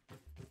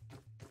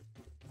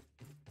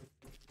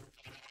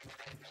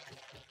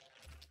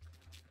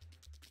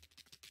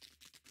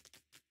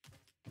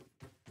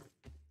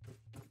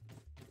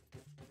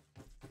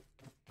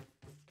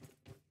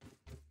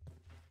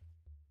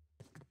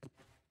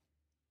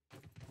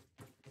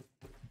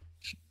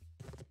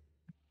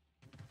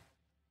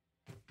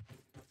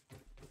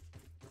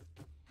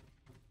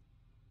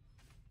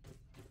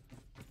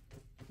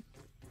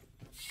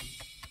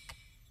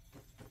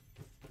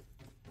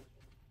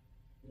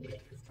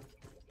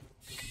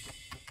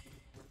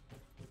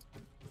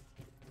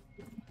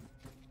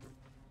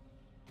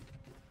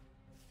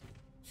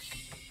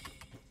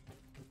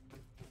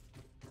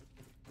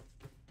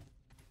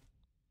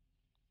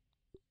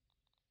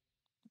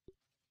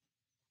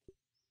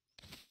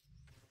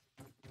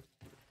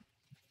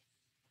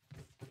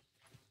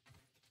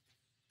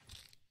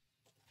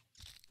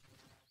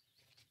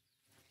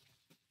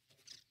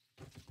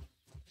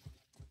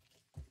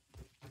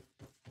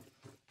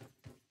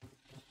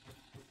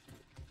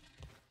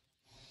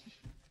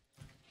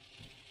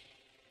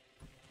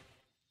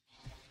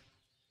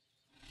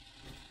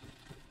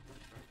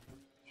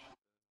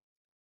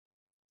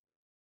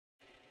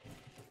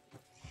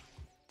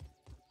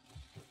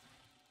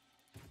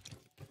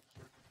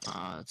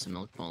 It's a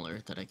milk molar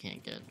that I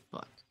can't get.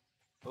 Fuck.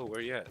 Oh,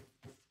 where you at?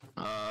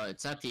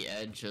 It's at the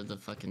edge of the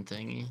fucking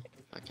thingy.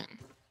 Fucking.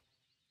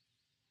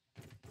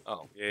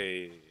 Oh,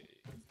 yeah.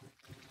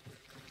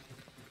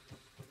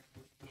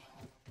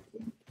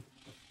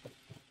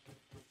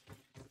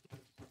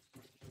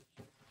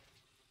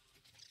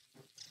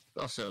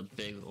 Also a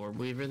big orb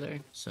weaver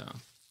there, so.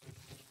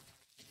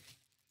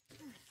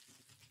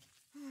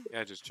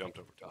 Yeah, I just jumped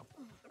over top.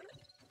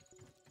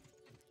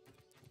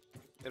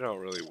 They don't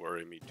really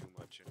worry me too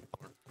much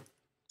anymore.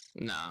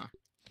 Nah.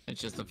 It's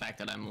just the fact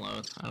that I'm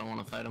low. I don't want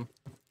to fight him.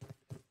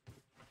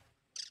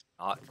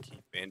 Not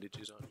keep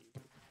bandages on you.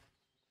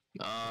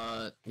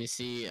 You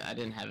see, I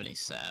didn't have any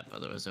sap,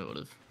 otherwise I would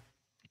have.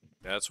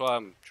 That's why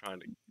I'm trying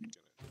to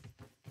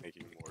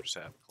making more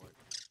sap coin.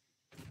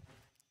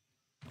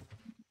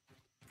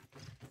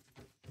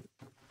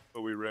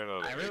 But we ran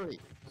out of I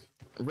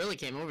really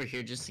came over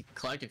here just to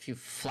collect a few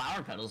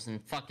flower petals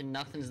and fucking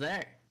nothing's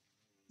there.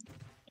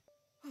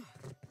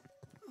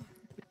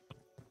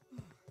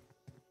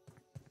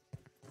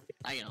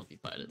 I can help you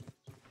fight it.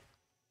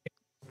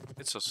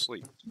 It's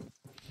asleep.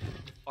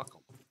 Fuck 'em.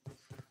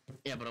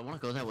 Yeah, but I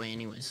want to go that way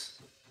anyways.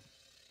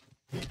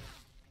 You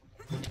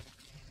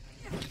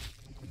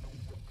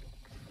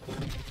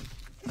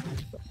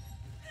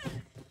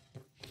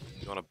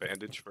want a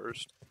bandage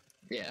first?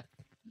 Yeah.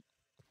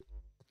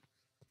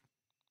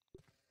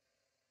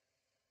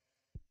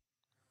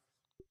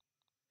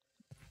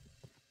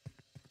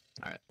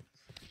 Alright.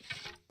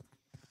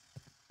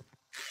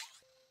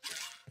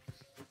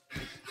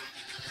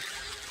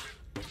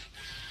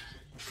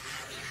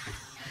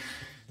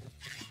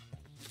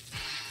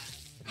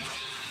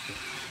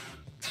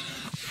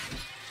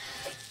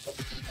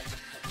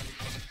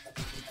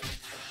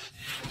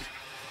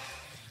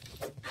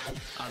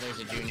 Oh, there's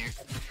a junior.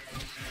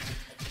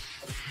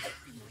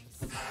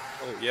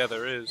 Oh, yeah,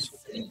 there is.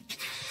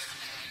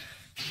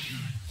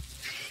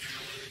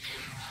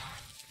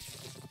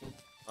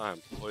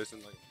 I'm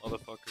poisoned like a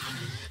motherfucker.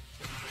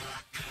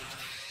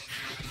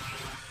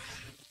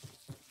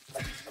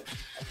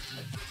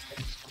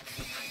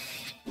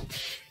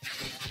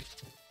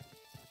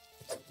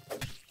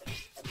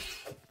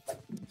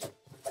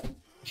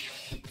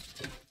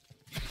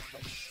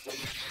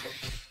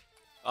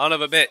 Son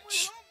of a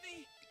bitch.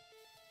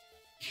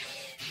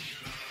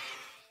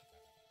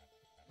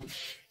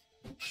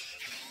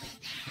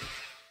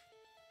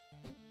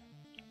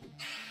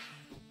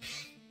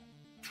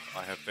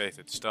 I have faith,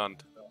 it's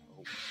stunned.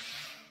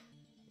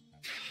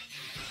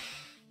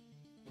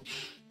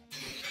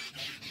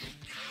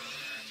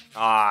 Oh.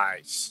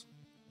 Nice.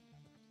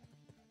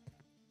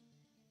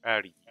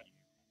 Howdy.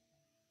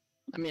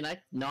 I mean, I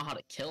know how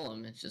to kill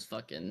him, it's just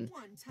fucking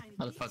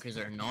motherfuckers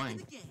are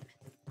annoying.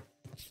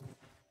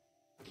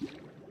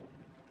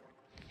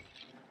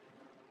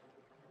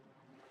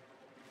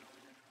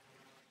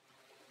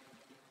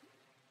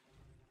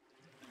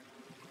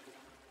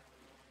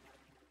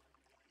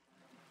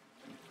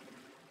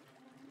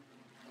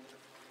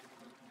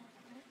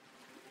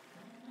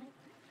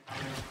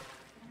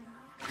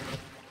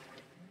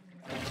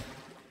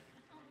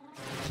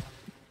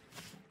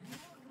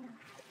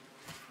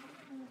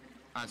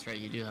 That's right,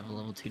 you do have a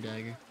level 2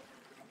 dagger.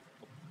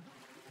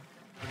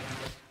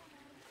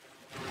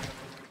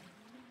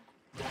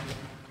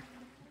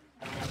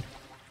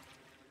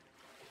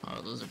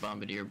 Oh, those are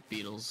bombardier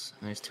beetles.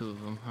 There's 2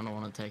 of them. I don't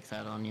want to take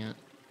that on yet.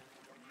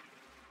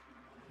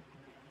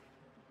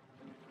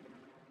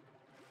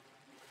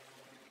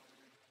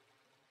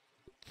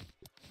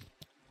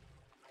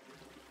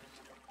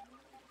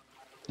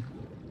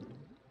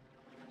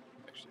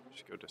 Actually,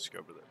 just go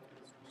discover that.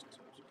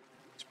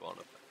 Spawn up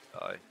and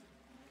die.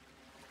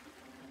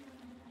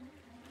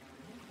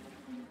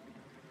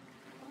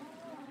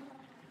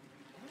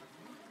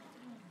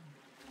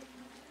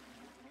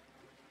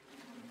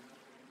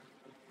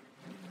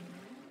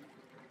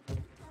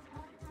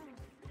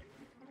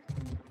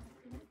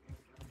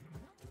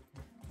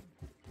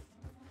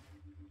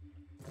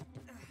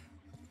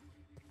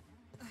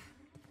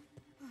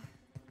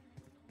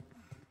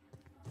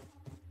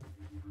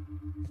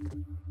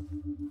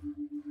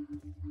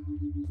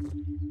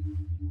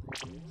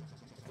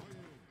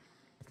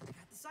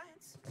 Got the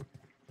science.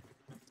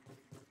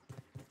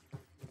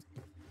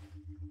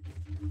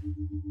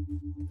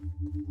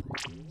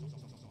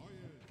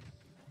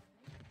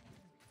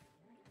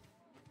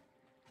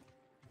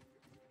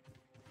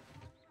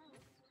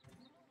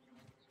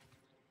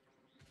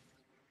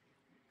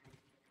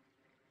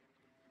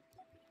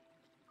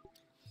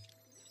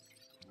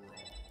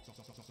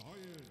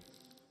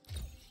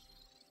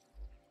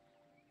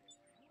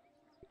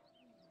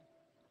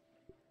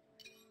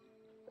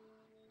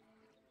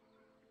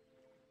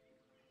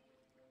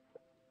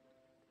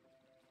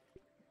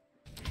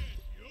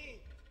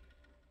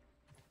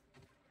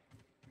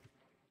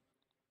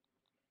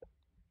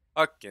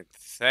 Fucking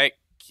thank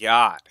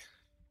God.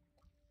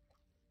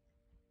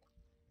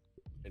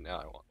 And now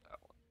I want that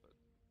one.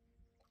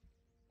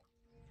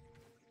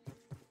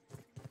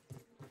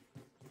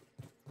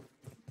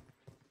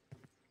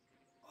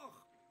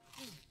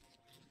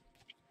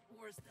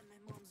 Worse than my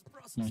mom's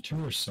Brussels. You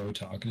two are so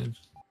talkative.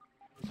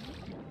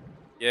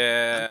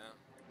 Yeah.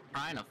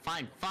 Trying to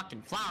find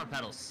fucking flower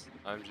petals.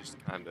 I'm just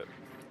kind of.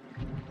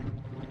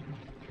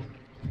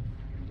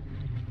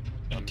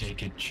 I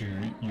take it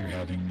you're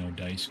having no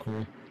dice,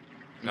 Core.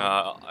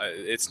 Nah,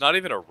 it's not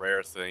even a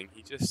rare thing.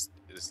 He just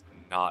is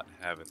not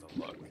having the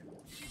luck.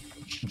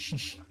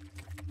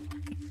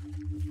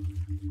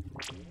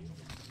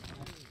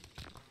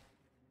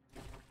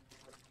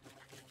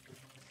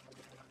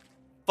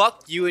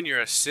 Fuck you and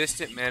your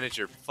assistant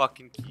manager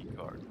fucking key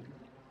card.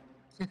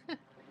 I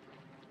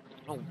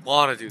don't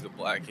want to do the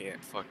Black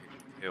Ant fucking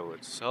hill.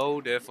 It's so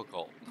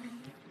difficult.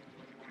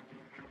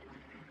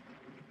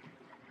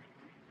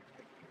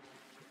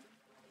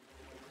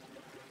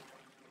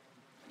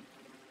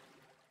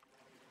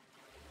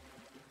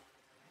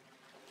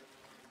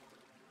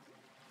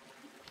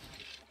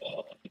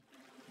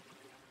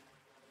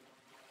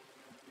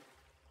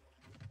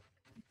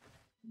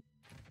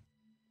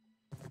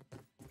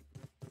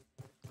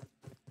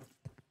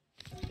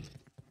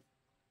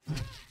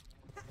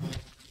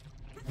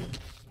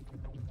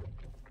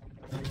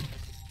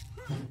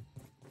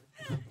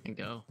 And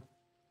go.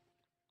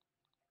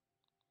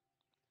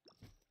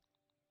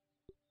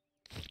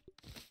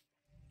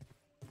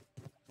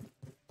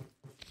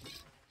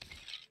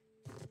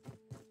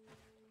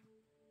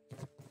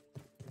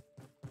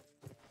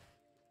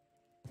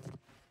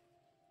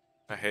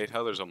 I hate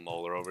how there's a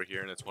molar over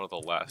here and it's one of the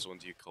last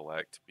ones you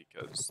collect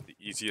because the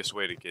easiest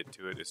way to get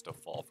to it is to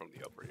fall from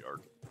the upper yard.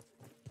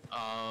 Oh,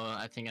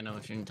 I think I know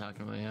what you're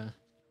talking about, yeah.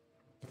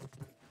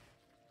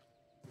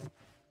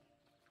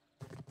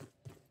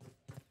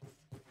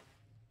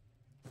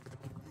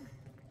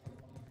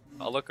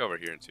 I'll look over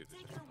here and see if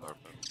there's any flower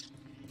petals.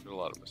 There's a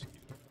lot of mosquitoes.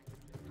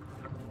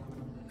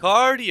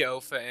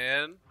 Cardio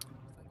fan.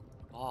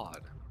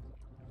 Odd.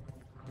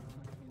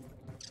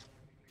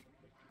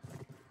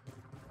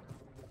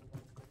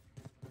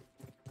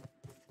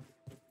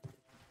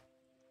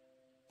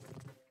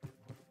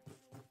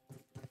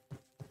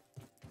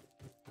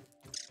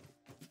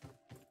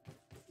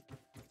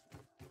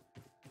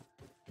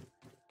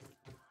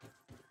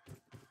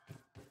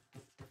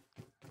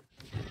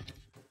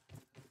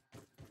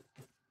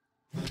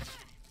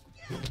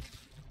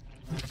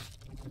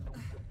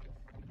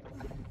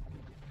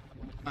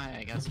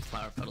 I got some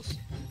flower petals.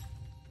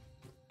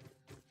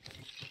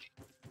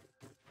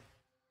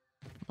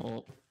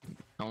 Oh,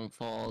 don't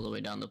fall all the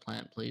way down the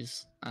plant,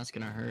 please. That's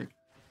gonna hurt.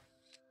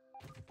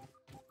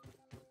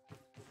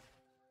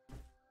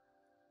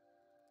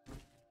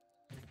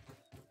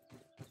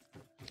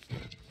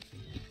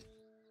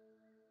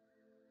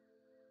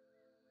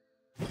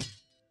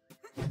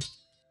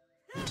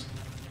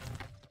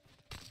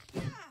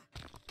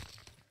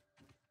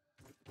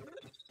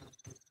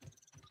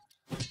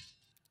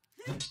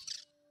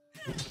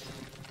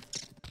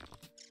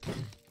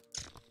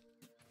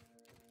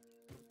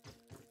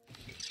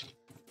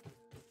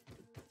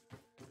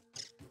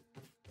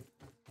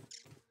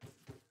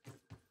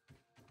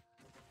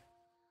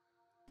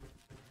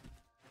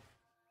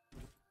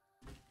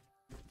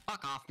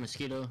 Fuck off,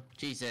 mosquito.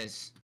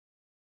 Jesus.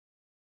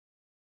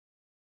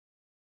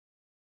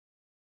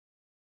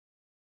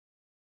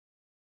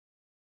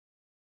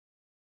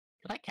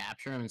 Did I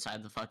capture him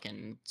inside the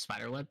fucking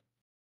spider web?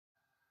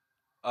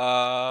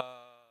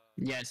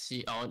 Yes.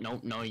 Oh,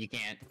 no, no, you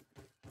can't.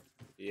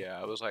 Yeah,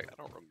 I was like, I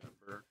don't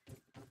remember.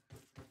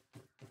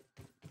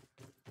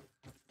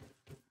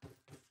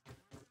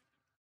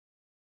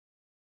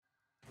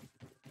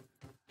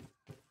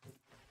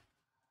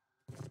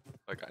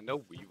 Like, I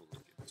know Weevils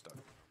get stuck.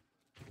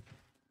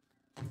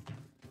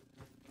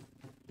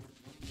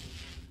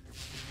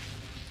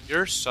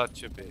 You're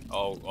such a bit.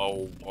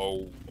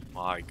 Oh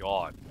my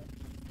god.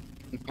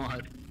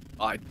 What?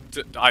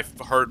 I've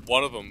heard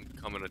one of them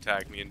come and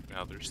attack me, and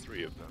now there's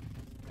 3 of them.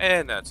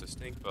 And that's a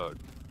stink bug.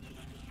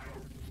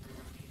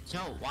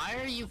 Yo, why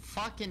are you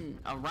fucking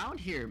around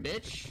here,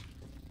 bitch?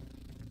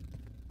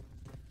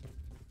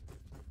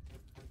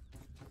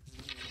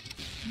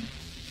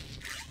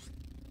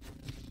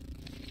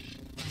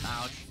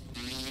 Ouch.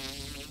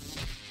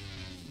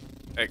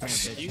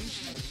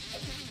 Excuse?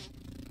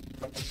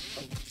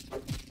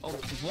 Oh,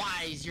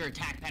 why is your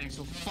attack pattern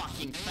so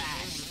fucking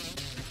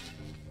fast?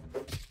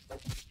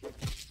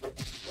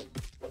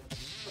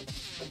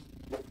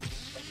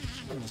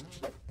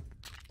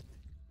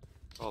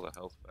 All the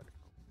health back.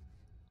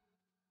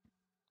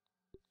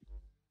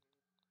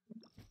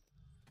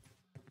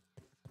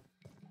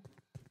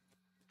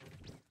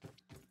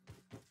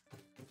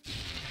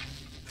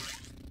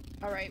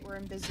 All right, we're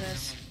in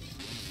business.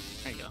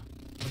 There you go.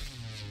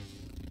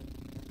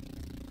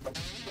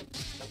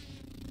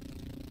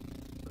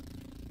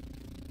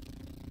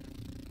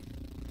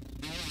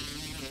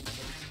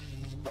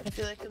 I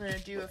feel like I'm gonna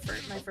do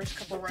my first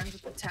couple runs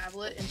with the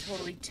tablet and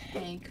totally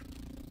tank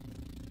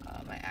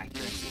my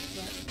accuracy,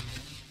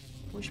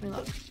 but wish me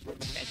luck.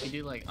 Yeah, can you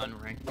do like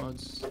unranked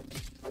modes?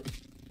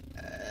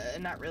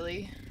 Not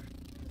really.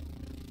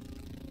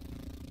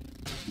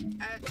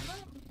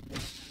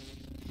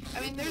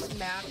 I mean, there's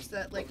maps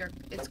that like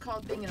it's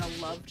called being in a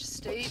loved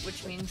state,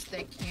 which means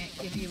they can't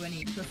give you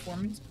any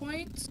performance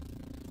points.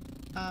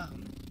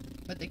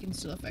 But they can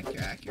still affect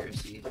your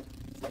accuracy.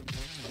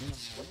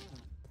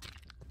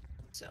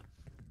 So,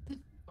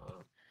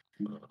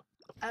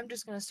 I'm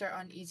just gonna start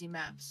on easy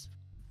maps.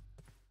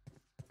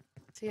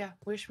 So yeah,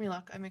 wish me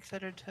luck. I'm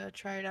excited to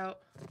try it out.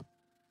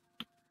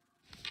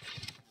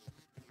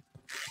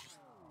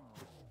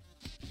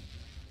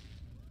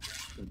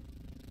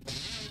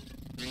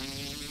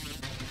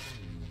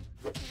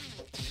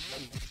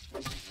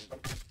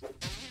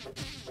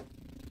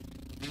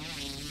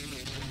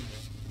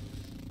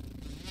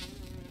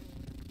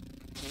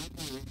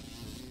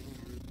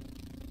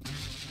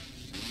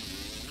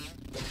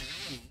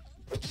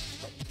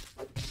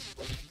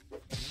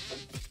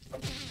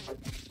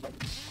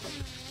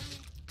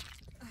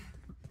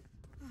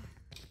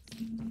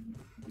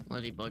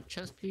 Ladybug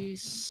chest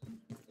piece.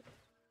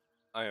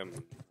 I am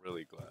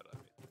really glad I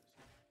made this.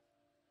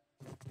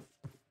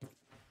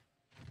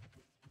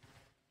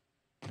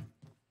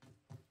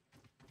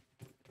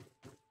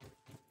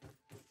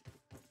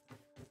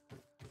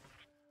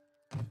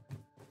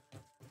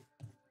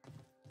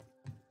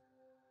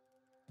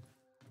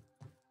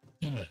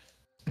 Yeah,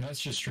 that's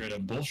just straight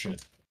up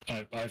bullshit.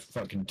 I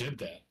fucking did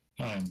that.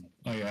 I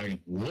can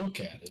look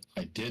at it.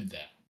 I did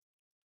that.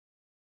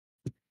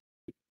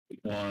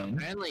 One.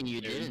 Apparently you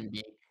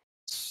didn't.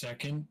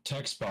 Second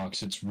text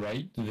box. It's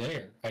right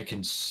there. I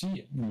can see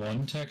it.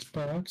 One text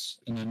box,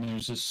 and then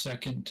there's a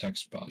second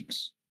text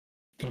box.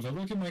 But if I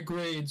look at my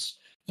grades,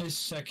 a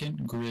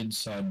second grid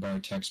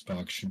sidebar text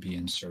box should be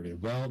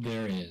inserted. Well,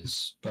 there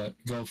is, but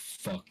go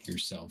fuck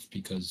yourself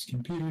because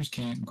computers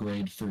can't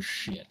grade for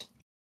shit.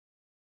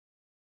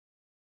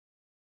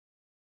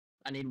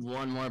 I need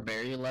one more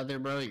berry leather,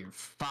 bro. You're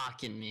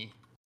fucking me.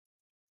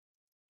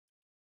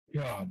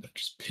 God, that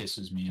just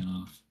pisses me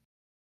off.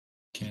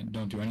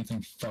 Don't do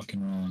anything fucking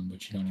wrong,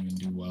 but you don't even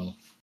do well.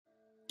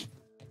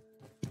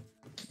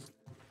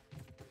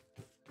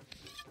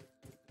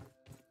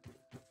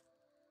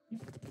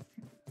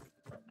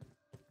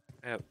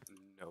 I have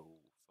no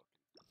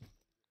fucking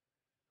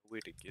way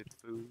to get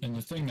food. And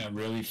the thing that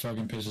really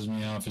fucking pisses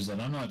me off is that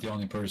I'm not the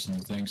only person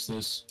who thinks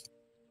this.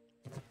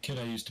 Kid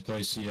I used to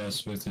play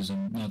CS with is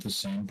not the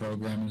same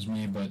program as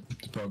me, but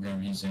the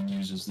program he's in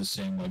uses the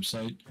same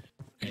website.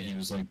 And he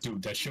was like,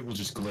 dude, that shit will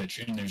just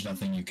glitch and there's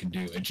nothing you can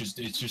do. It's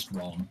just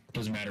wrong.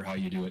 Doesn't matter how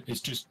you do it. It's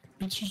just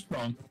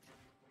wrong.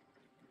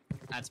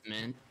 That's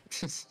mint.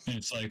 And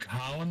it's like,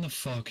 how in the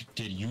fuck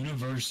did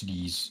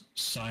universities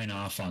sign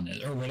off on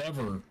it? Or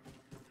whatever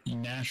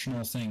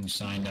national thing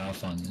signed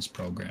off on this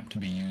program to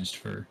be used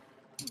for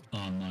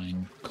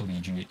online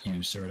collegiate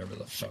use or whatever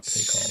the fuck they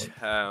call it.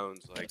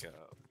 Sounds like a...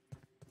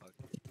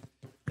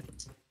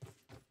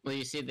 Well,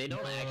 you see, they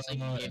don't actually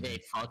give a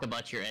fuck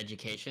about your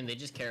education. They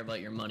just care about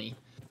your money.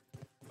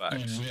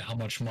 And how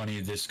much money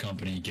this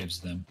company gives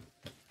them.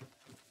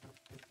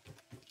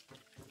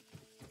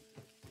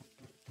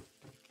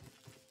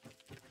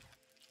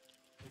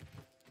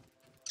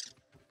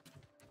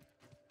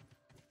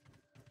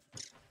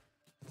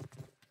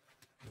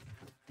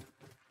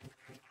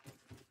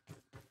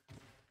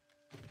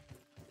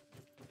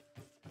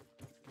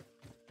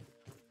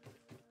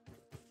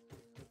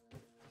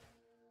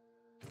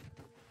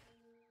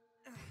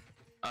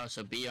 Oh,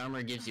 so B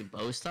armor gives you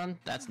bow stun?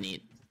 That's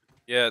neat.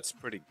 Yeah, it's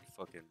pretty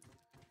fucking...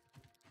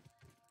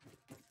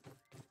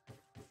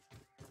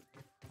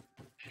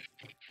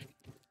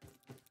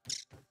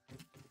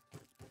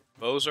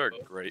 Bows are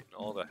great and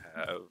all to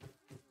have,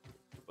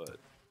 but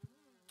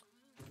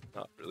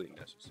not really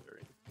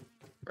necessary.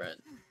 Right.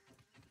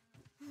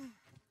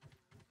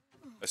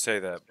 I say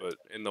that, but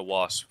in the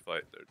wasp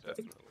fight, they're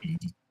definitely...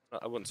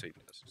 I wouldn't say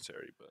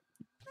necessary, but...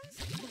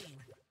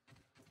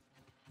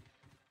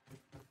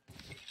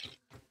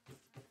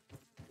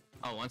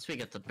 Oh, once we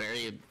get the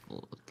berry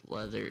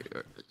leather,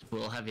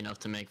 we'll have enough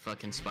to make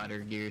fucking spider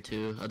gear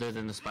too, other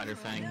than the spider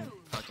fang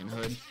fucking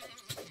hood.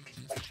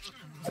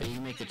 But you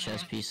can make the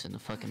chest piece and the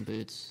fucking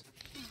boots.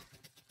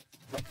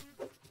 I'm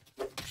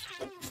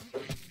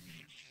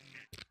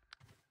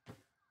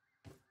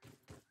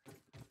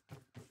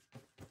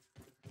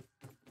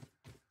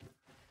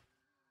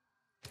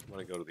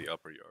gonna go to the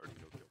upper yard and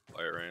go kill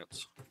fire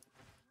ants.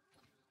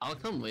 I'll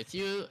come with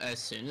you as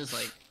soon as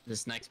like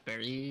this next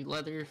berry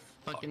leather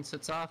fucking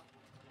sits off.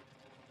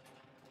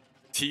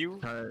 Do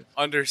you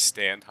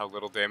understand how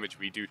little damage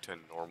we do to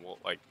normal?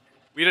 Like,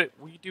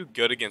 we do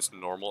good against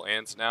normal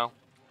ants now.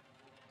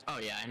 Oh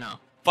yeah, I know.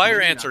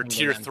 Fire ants are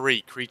tier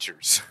 3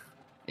 creatures.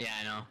 Yeah,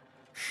 I know.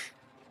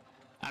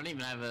 I don't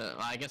even have a.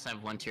 Well, I guess I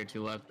have one tier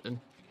 2 weapon.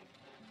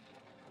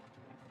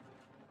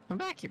 Come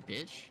back here,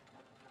 bitch.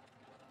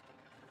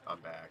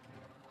 I'm back.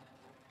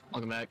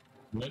 Welcome back.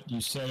 What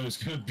you said it was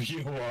gonna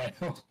be a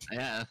while.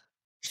 Yeah.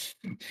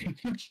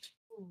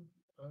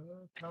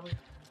 Probably.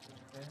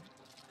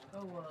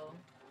 Oh well.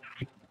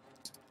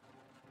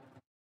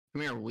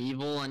 Come here,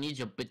 Weevil. I need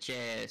your bitch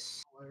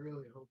ass. I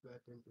really hope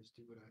that didn't just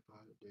do what I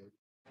thought it did.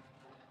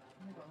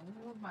 Hold on, let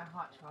me move my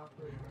hot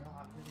chocolate.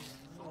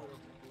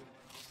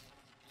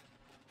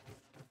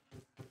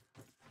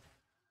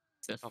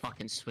 The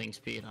fucking swing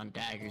speed on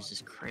daggers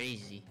is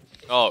crazy.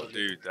 Oh,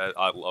 dude,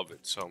 I love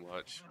it so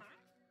much.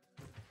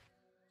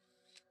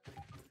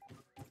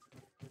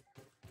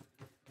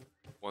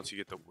 Once you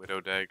get the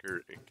Widow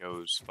Dagger, it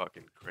goes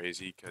fucking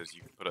crazy because you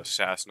can put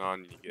assassin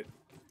on and you get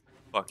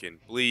fucking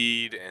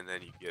bleed and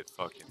then you get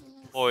fucking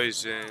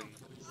poison.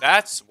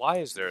 Why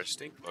is there a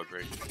stink bug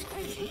right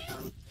here?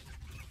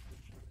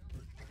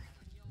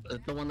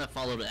 The one that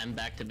followed M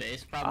back to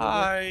base, probably?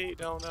 I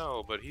don't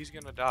know, but he's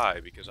gonna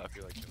die because I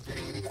feel like...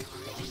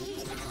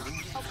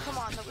 Oh, come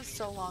on, that was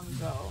so long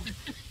ago.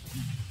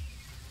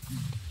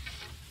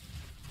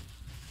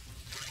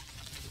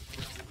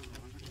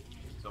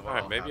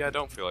 Alright, maybe I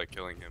don't feel like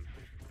killing him.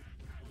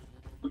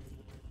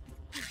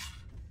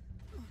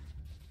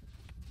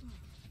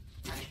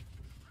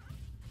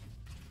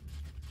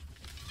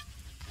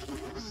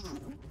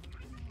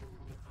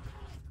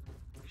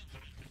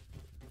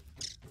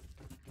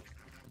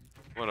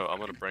 I'm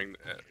gonna bring.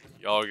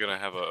 Y'all are gonna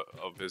have a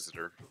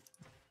visitor.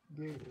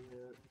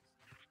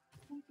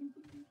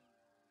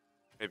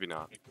 Maybe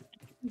not.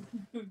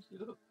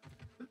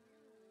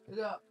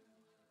 Yeah.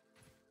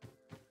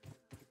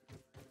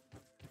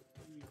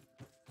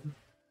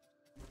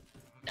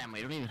 Damn,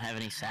 we don't even have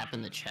any sap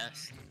in the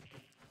chest.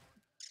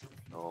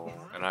 No,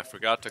 and I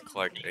forgot to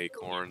collect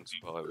acorns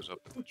while I was up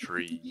in the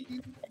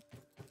tree.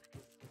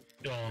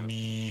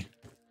 Dummy.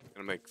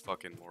 Gonna make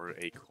fucking more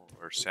acorn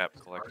or sap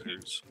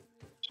collectors.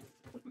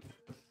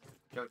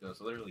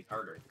 JoJo's literally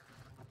harder.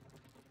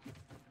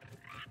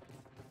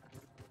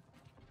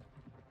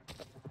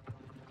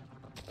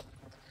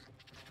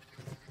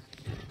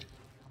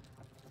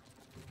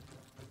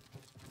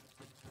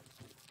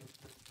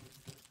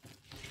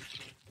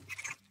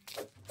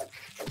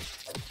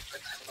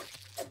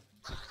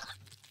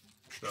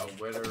 So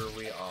where are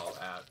we all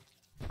at,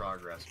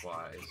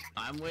 progress-wise?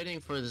 I'm waiting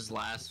for this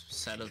last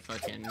set of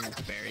fucking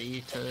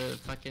berry to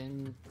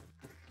fucking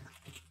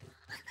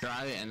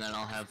dry, and then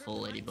I'll have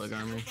full ladybug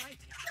armor.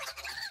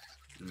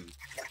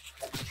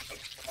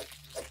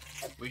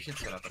 We should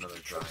set up another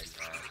drying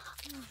rack.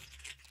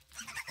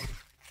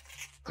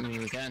 I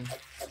mean, we can.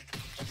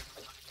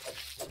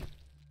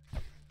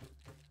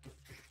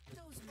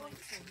 Those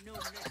mics are no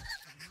match.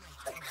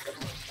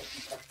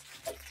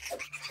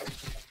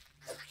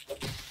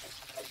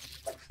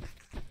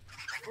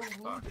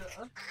 Oh,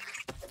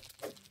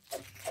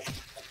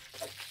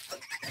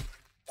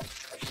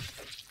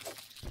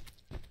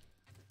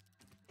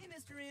 Hey,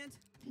 Mr. Ant.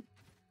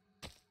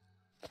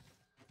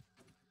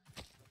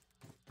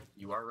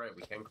 You are right,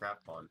 we can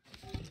craft one.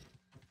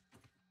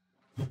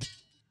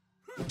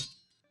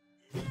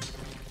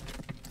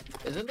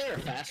 Isn't there a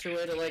faster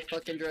way to like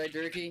fucking dry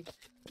jerky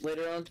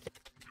later on?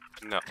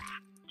 No.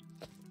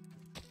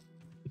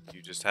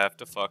 You just have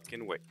to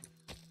fucking wait.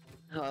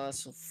 Oh,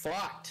 that's so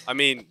fucked. I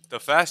mean, the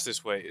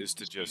fastest way is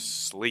to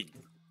just sleep.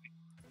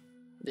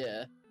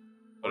 Yeah.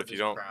 But if you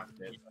don't, craft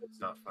it, but it's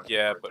not fucking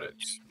yeah, worth but it.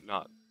 it's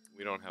not.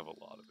 We don't have a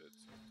lot of it.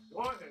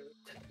 What?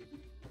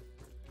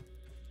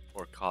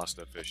 Or cost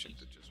efficient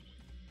to just.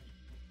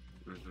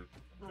 One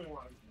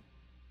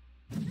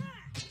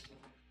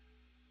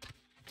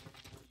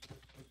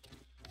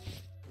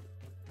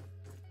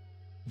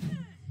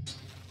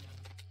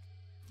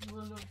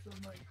of them,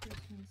 my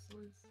Christmas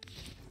list.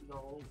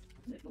 No.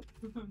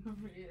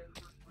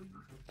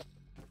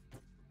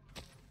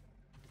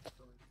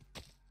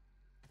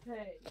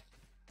 Hey,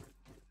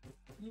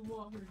 you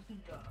want her to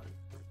die?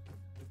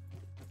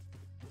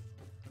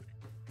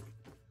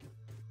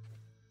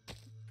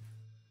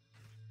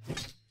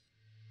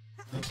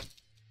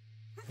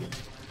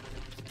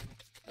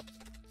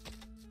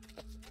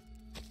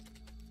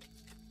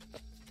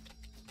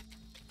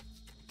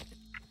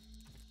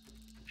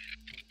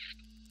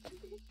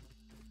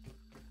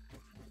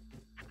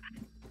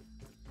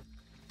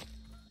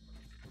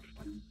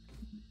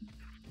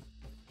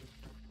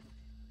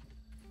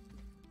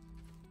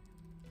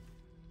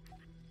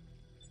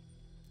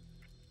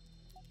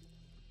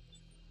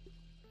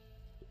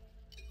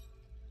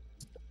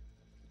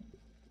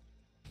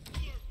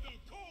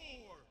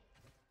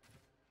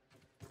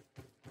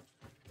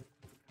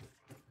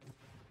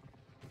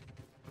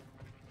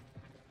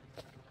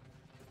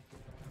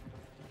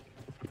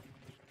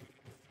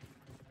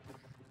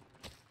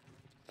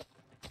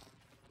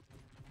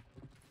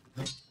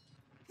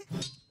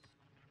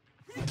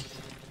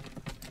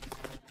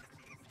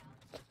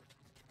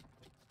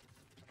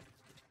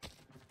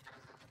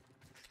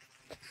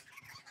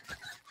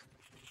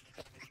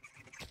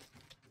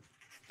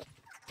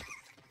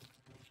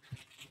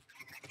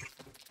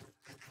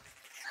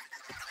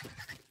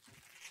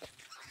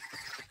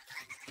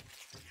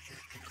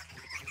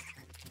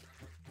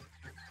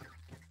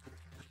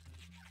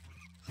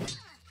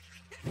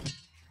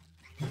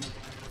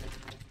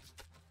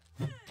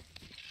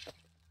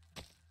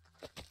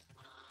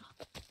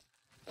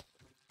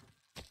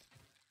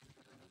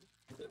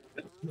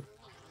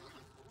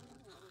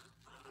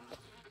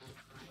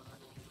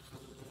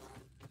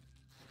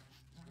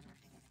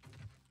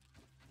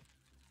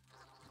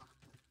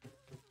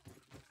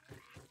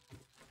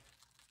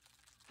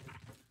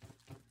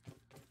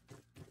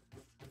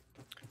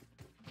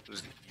 It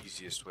was the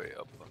easiest way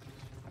up.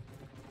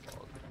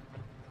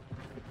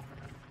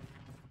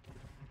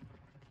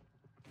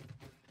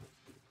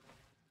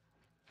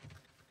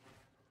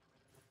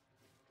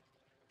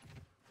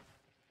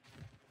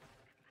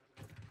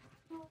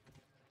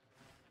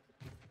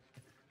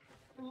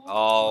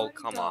 Oh, my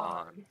come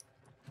God.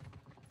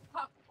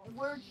 on.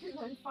 Where can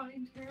I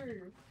find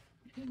her?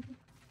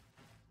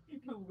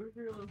 Where's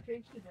her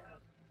location at?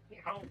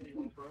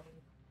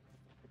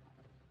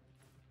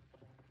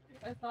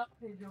 I thought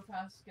Pedro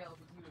Pascal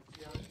was gonna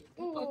be on it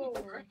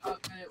for a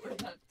hot minute when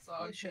that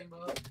song came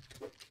up.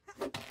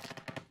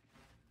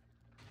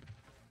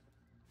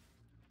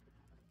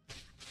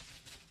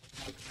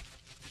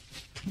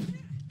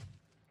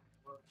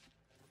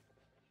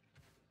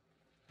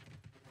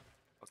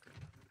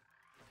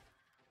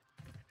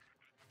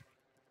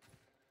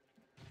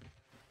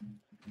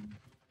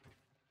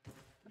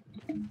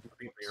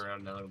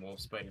 around another wolf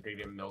spider to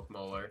get a milk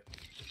molar.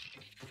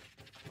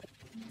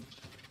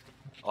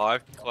 Oh,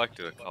 I've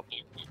collected a couple.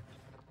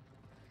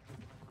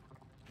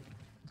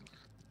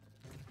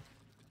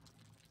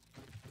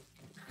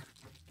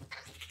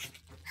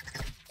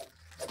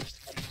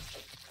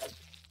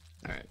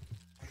 Alright.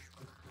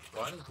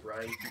 Why does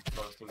Ryan keep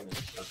posting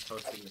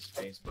this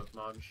Facebook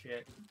mom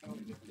shit?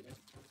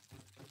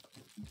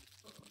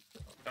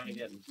 Kinda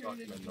getting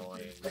fucking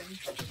annoying.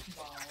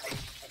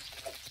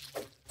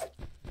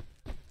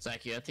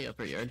 Zach, you at the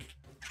upper yard?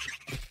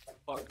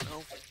 Fuck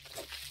no.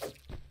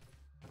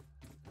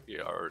 We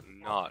are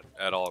not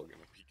at all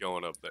gonna be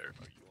going up there.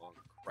 Are you on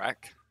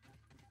crack?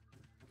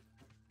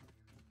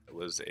 It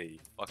was a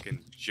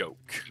fucking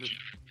joke.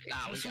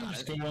 Nah, we got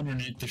Let's it. go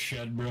underneath the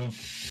shed, bro.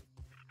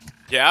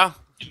 Yeah?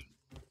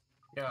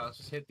 Yeah, let's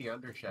just hit the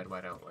undershed,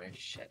 why don't we?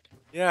 Shit.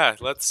 Yeah,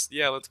 let's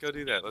go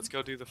do that. Let's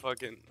go do the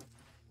fucking...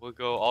 We'll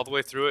go all the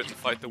way through it to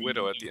fight the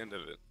widow at the end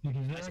of it.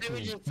 I say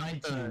we just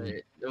fight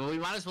we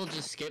might as well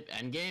just skip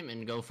endgame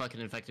and go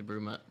fucking infected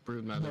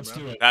broodmother, Let's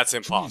bro. do it. That's Please,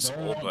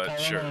 impossible, but all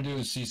sure. I want to do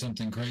is see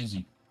something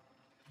crazy.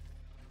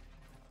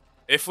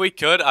 If we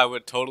could, I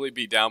would totally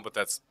be down, but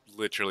that's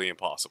literally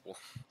impossible.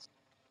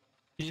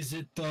 Is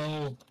it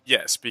though?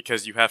 Yes,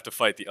 because you have to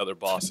fight the other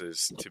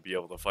bosses to be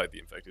able to fight the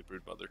infected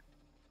broodmother.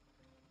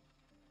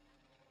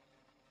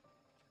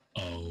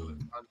 Oh.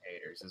 Fun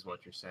haters is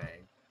what you're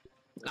saying.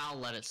 I'll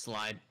let it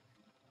slide.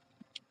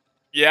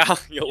 Yeah,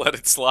 you'll let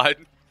it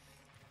slide.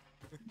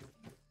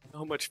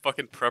 How much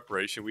fucking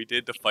preparation we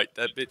did to fight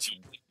that bitch.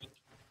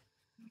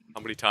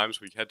 How many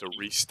times we had to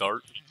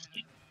restart.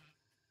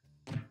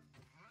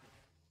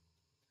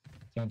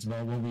 That's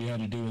about what we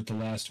had to do with the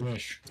last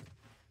wish.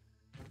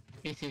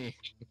 Except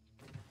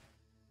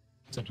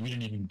we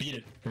didn't even beat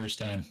it first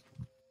time.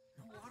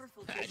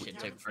 That shit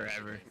took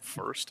forever.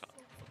 First time.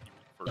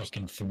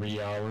 Fucking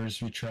 3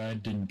 hours we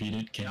tried, didn't beat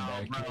it, came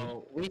back to it.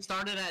 Bro, we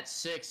started at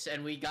 6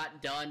 and we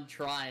got done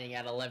trying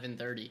at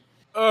 11:30.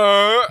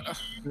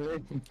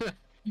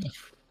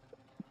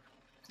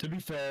 To be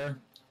fair,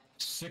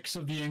 6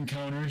 of the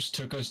encounters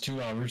took us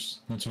 2 hours.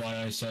 That's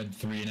why I said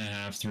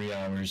 3.5, 3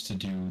 hours to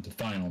do the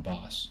final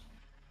boss.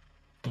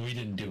 But we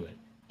didn't do it.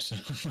 So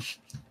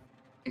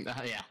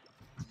Yeah.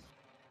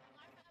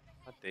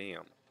 God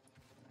damn.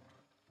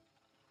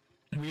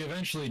 we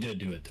eventually did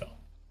do it though.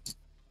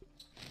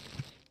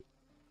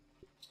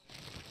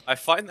 I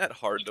find that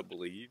hard to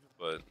believe,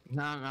 but...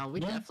 No,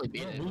 we definitely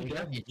beat it. We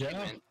got the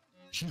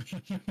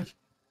achievement.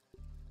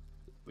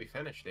 We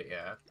finished it,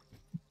 yeah.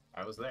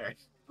 I was there.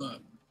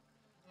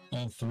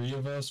 All 3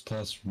 of us,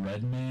 plus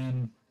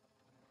Redman.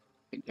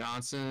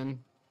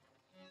 Johnson.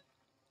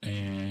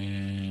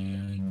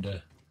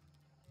 And...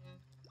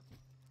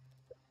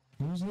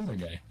 who was the other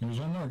guy? There was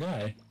one more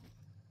guy.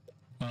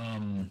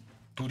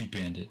 Booty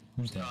Bandit.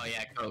 Who's that? Oh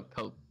yeah,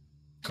 Coke.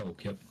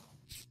 Coke, yep.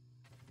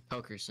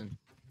 Cokerson.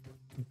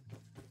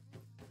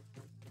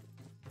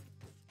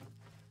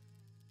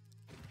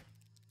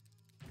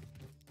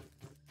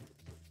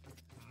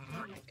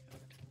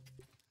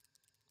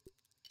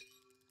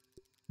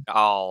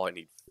 Oh, I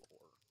need 4.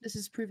 This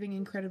is proving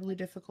incredibly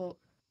difficult.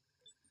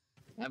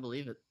 I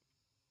believe it.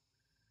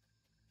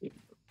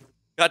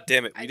 God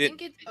damn it, we I didn't...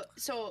 think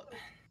it's so.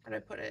 How do I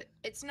put it?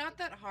 It's not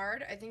that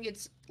hard. I think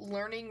it's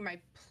learning my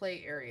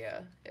play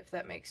area, if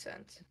that makes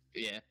sense.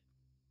 Yeah.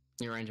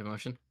 Your range of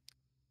motion.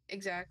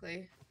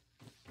 Exactly.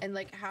 And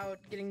like how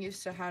getting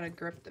used to how to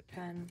grip the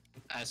pen.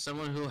 As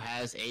someone who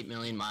has 8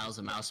 million miles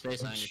of mouse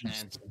space, I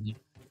understand.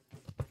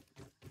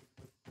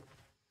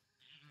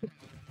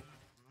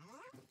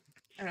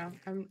 I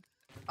don't know.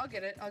 I'll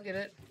get it. I'll get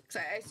it.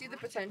 Cause I see the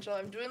potential.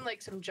 I'm doing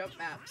like some jump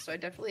maps, so I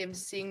definitely am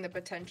seeing the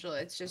potential.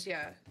 It's just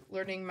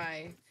learning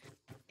my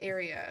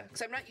area.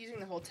 Cause I'm not using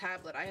the whole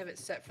tablet. I have it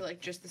set for like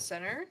just the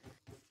center,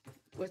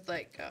 with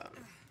like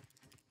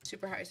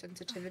super high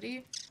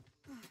sensitivity.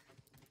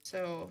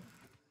 So.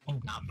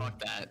 Nah, fuck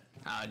that.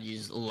 I'd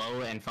use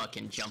low and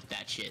fucking jump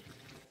that shit.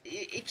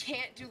 It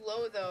can't do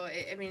low though.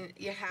 I mean,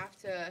 you have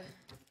to.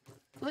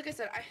 Like I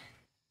said,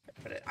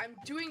 I'm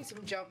doing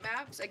some jump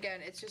maps.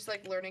 Again, it's just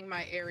like learning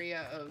my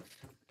area of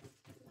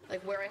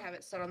like where I have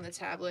it set on the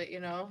tablet, you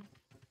know?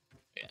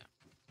 Yeah.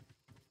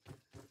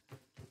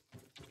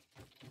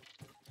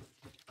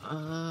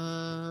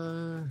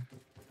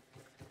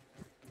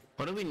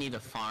 What do we need to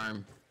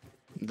farm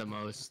the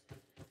most?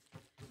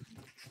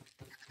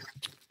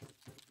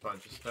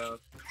 Bunch of stuff.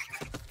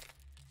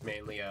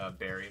 Mainly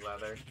berry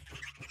leather.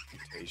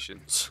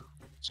 Mutations.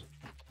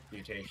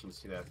 Mutations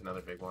too, that's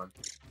another big one.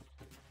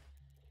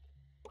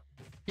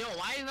 Yo,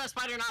 why is that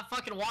spider not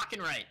fucking walking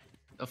right?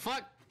 The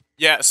fuck?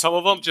 Yeah, some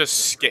of them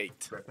just skate.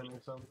 Tripping or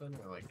something?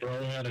 Or like...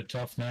 Bro had a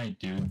tough night,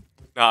 dude.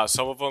 Nah,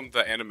 some of them,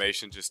 the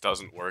animation just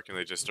doesn't work and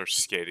they just start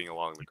skating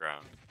along the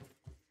ground.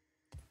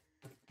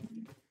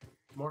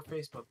 More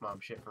Facebook mom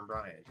shit from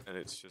Brian. And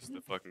it's just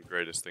the fucking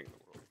greatest thing in the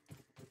world.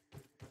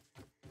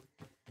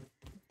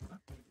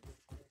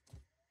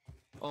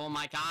 Oh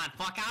my god,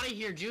 fuck out of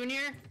here,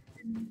 Junior!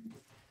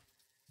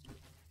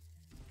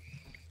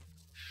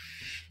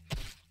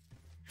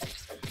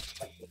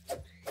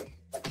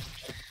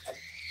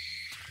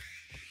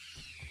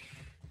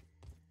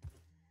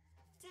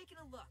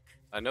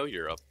 I know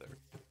you're up there.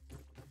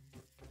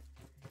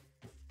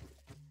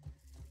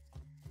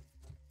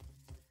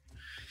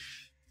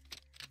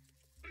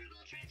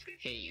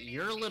 Hey,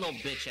 your little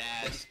bitch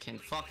ass can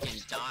fucking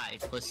die,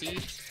 pussy. I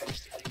find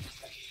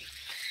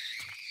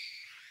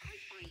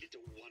it a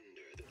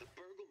wonder that the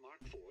Burgle Mark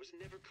IVs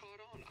never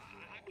caught on.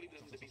 I believe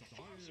them to be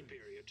far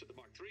superior to the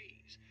Mark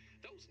IIIs.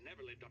 Those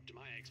never lived up to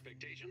my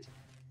expectations.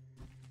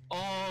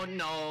 Oh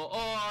no,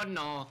 oh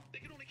no.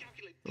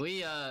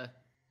 We,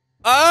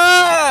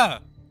 Ah!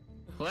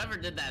 Whoever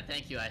did that,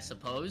 thank you, I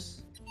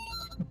suppose.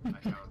 I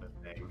found a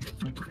thing.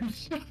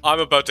 I'm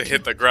about to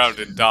hit the ground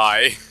and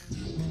die.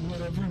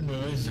 Whatever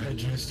noise I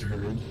just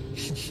heard.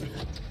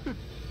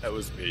 That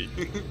was me.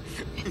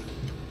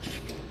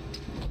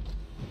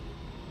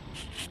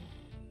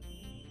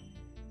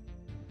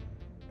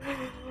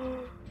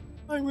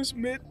 I was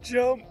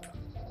mid-jump.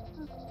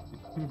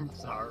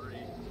 Sorry.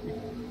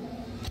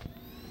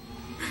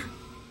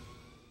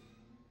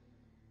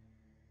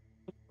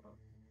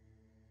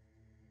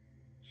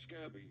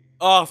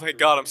 Oh, thank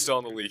God I'm still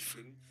on the leaf.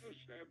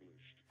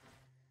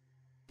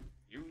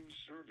 Use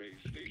survey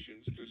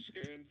stations to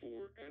scan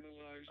for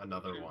analyzed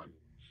Another one.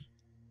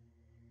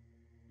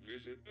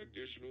 Visit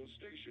additional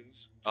stations.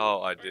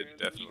 Oh, I did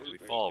definitely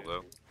fall,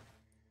 though.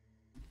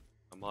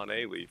 I'm on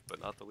a leaf,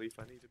 but not the leaf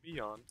I need to be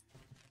on.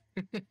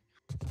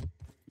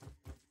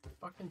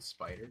 Fucking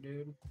spider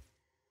dude.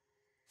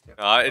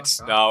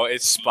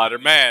 It's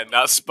Spider-Man,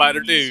 not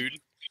Spider-Dude.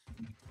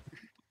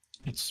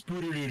 It's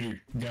Spooder-Dooder.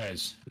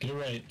 Guys, get it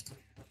right.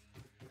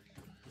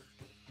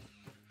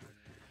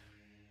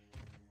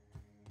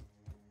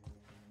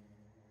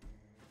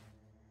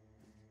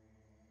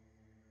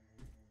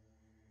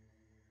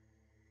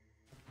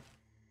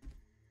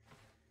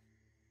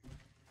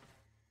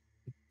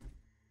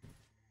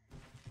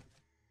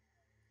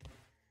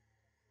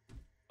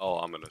 Oh,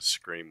 I'm gonna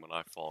scream when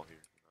I fall here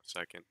in a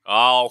second.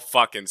 Oh,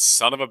 fucking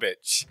son of a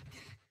bitch.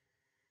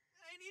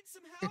 I need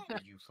some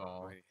help. You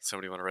fall. Wait,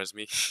 somebody wanna res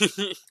me?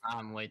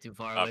 I'm way too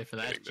far I'm away for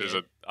that kidding.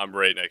 shit. I'm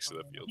right next to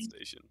the field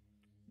station.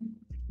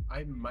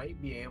 I might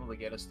be able to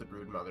get us the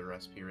Broodmother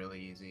recipe really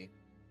easy.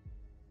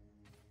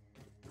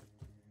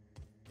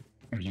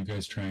 Are you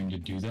guys trying to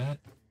do that?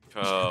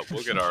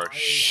 We'll get our I'm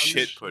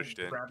shit just gonna pushed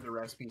in. Grab the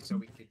recipe so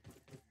we could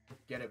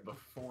get it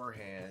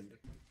beforehand.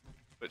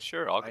 But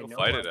sure, I'll I go know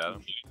fight I it,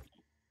 Adam.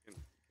 You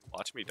can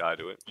watch me die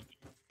to it.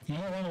 I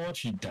don't want to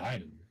watch you die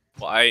to it.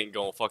 Well, I ain't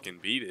gonna fucking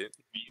beat it.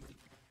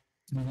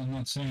 No, I'm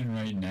not saying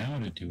right now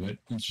to do it.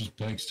 It's just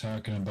Blake's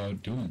talking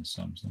about doing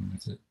something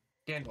with it.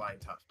 Dandelion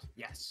tuft.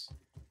 Yes.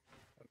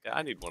 Yeah,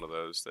 I need one of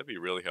those. That'd be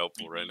really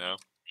helpful right now.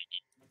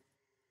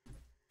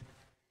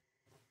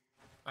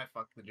 I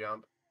fucked the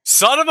jump.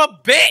 Son of a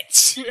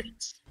bitch!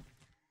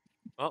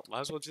 Well,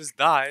 might as well just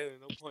die.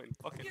 There's no point in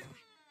fucking...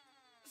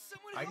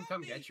 I can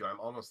come get you. I'm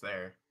almost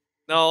there.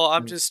 No,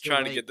 I'm just Too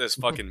trying to late. get this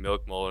fucking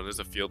milk mole, and there's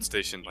a field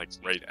station, like,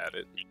 right at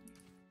it.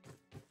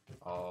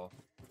 Oh.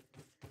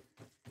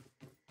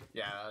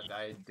 Yeah,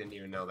 I didn't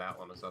even know that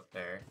one was up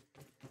there.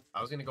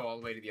 I was gonna go all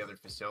the way to the other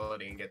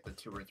facility and get the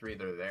 2 or 3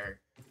 that are there.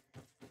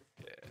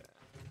 Yeah.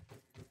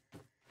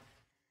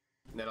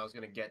 And then I was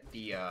gonna get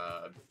the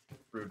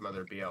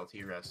Broodmother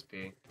BLT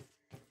recipe.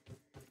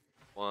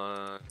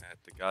 One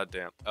at the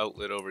goddamn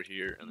outlet over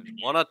here, and there's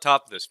one on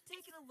top of this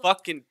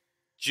fucking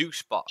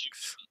juice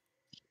box.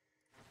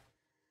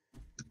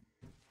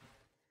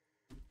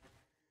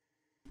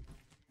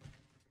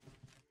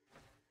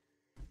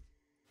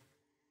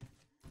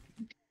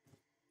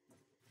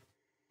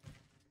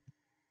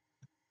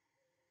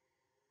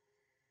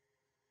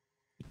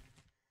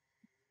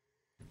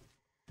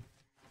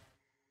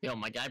 Yo,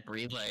 my guy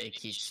breathe like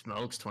he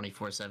smokes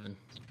 24/7.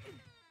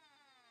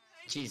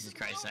 Jesus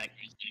Christ, Zach.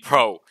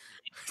 Bro,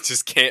 I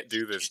just can't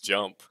do this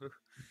jump.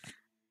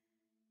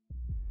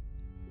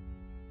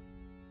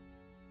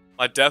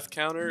 My death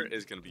counter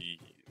is gonna be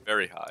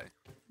very high.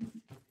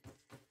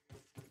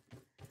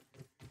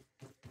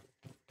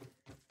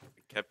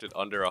 I kept it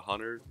under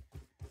 100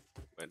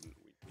 when we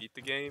beat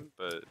the game,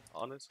 but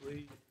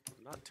honestly,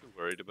 I'm not too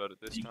worried about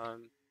it this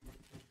time.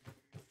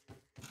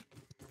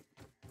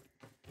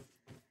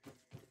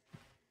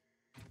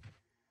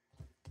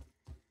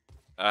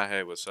 Ah,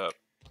 hey, what's up?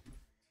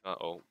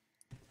 Uh-oh.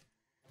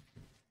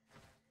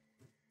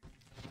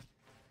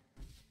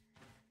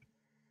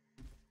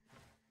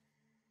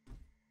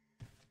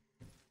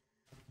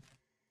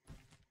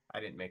 I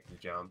didn't make the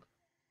jump.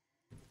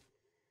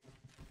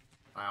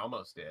 I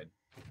almost did.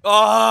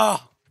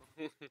 Ah!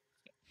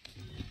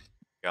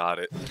 Got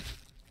it.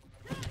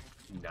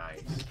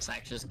 Nice.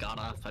 Zach just got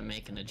off by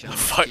making a jump.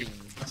 Fuck.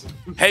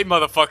 Hey,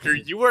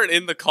 motherfucker, you weren't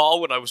in the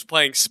call when I was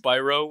playing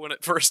Spyro when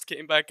it first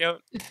came back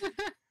out?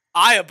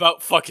 I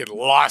about fucking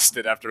lost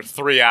it after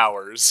 3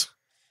 hours.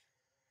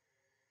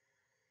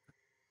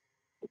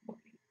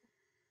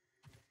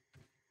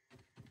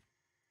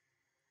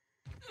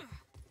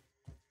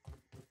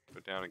 Go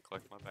down and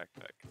collect my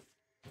backpack.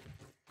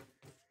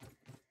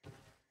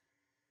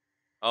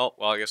 Oh,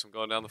 well, I guess I'm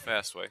going down the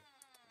fast way.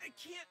 I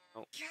can't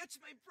catch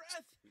my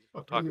breath.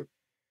 We'll talk about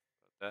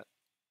that.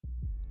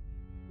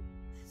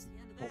 That's the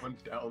end of going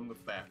down the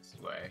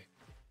fast way.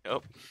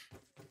 Yep.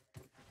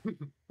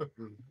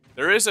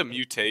 There is a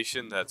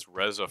mutation that's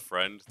res a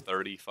friend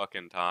 30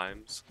 fucking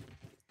times.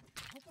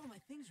 Hope all my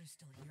things are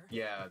still here.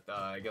 Yeah,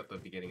 I got the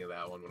beginning of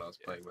that one when I was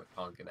playing with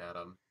Punk and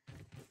Adam.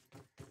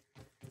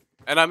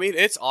 And I mean,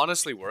 it's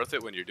honestly worth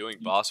it when you're doing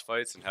boss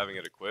fights and having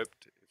it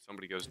equipped if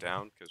somebody goes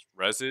down, because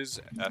reses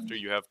after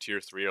you have tier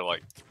 3 are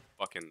like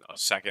fucking a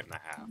second and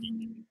a half.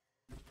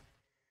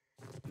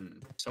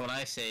 So what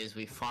I say is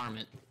we farm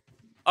it.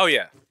 Oh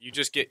yeah, you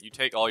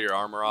take all your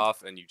armor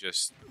off and you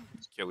just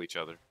kill each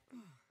other.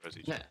 Res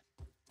each other.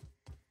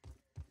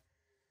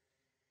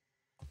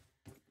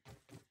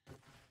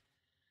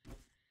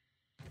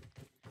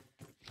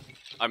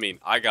 I mean,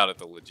 I got it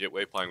the legit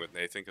way playing with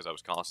Nathan because I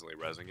was constantly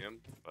resing him,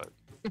 but...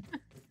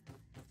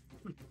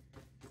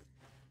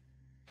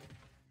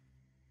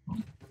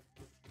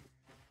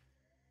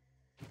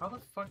 How the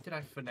fuck did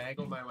I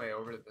finagle my way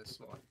over to this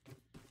one?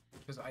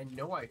 Because I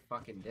know I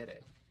fucking did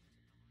it.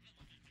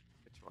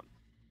 Which one?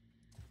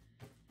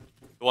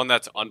 The one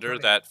that's under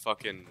that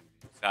fucking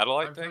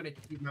satellite I'm thing? trying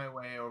to cheat my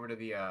way over to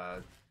the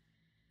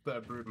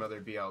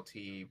Broodmother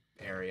BLT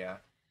area.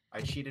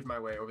 I cheated my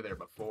way over there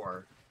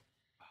before.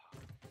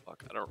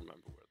 Fuck, I don't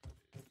remember where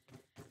that is.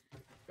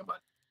 Come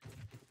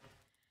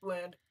on.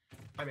 Land.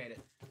 I made it.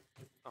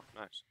 Oh,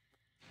 nice.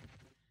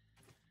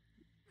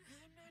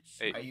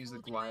 I used the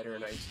glider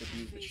and I used to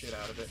beat the shit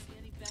out of it.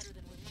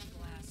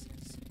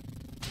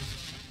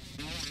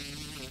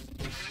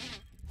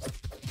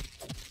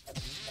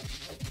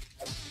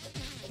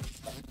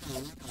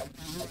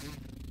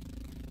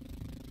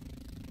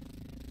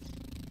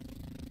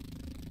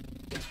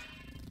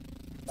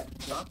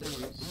 Not the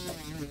roots.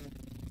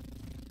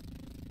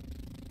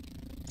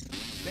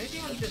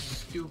 Maybe I'm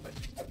just stupid.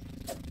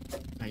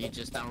 Are you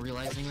just now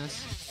realizing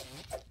this?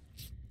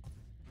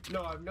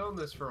 No, I've known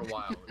this for a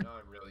while, but now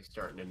I'm really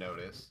starting to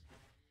notice.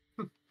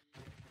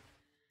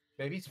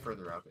 Maybe it's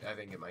further up. I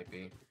think it might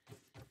be.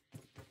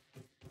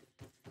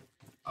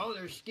 Oh,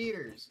 there's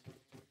skeeters!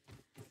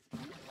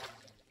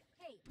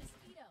 Hey,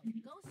 mosquito,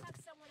 go suck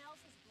someone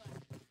else's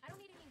blood. I don't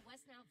need any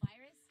West Nile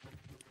virus.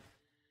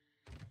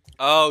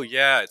 Oh,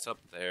 yeah, it's up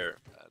there.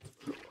 That's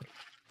where it was.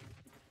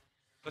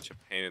 Such a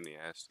pain in the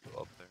ass to go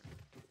up there.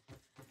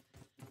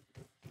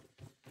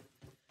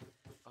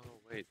 Oh,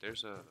 wait,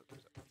 there's a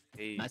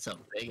cave. That's a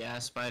big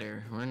ass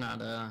spider. We're not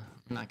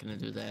gonna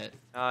do that.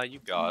 Ah, you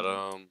got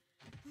him.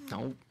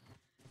 Nope.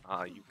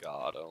 Ah, you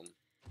got him.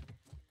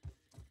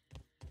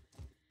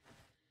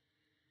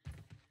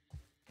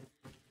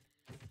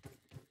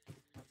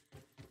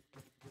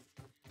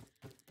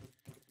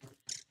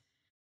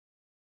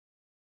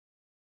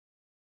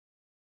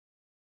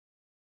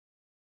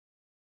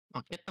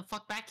 Oh, get the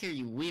fuck back here,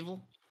 you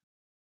weevil.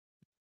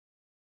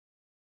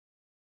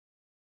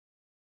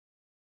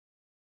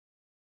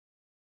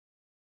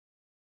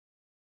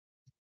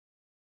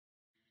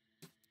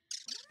 I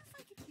wonder if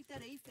I could keep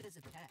that aphid as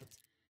a pet.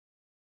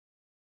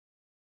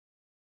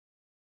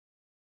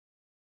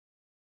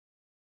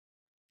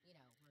 You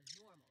know,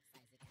 we're normal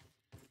size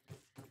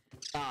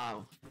again.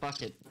 Oh,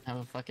 fuck it. Have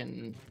a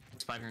fucking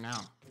spider now.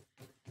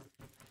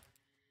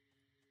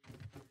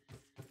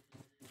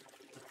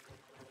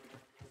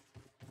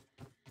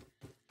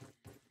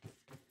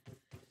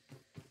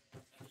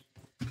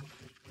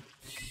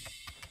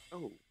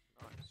 Oh,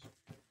 nice.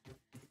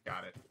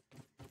 Got it.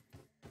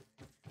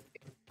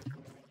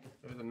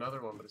 There's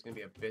another one, but it's gonna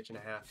be a bitch and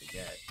a half to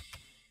get.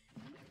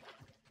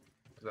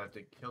 Because I have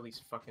to kill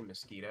these fucking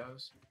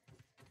mosquitoes.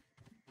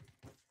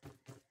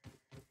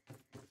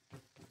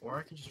 Or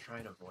I can just try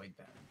and avoid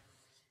them.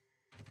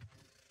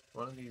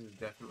 One of these is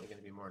definitely going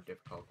to be more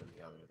difficult than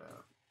the other,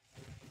 though.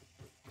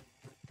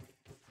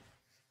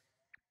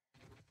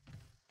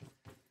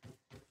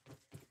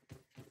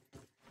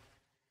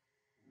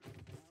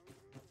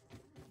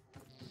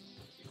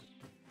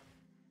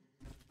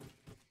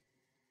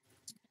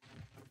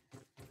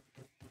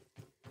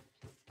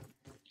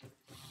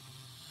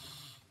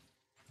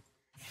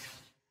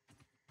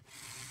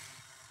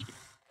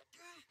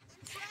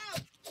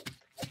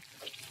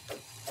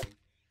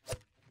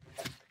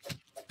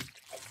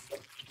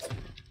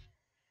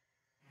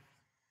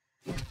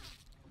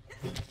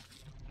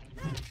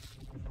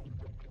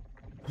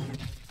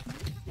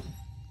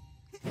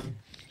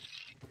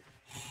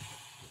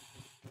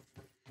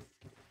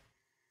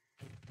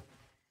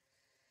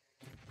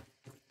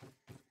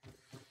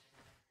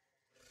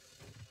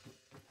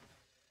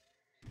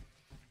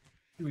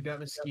 Dude, that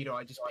mosquito,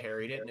 I just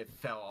parried it and it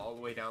fell all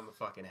the way down the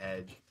fucking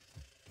hedge.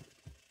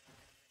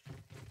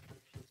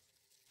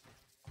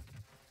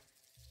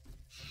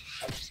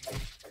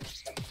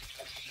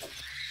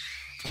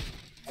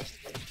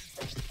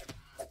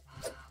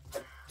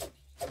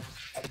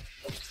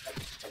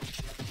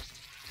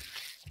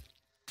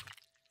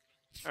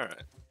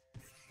 Alright.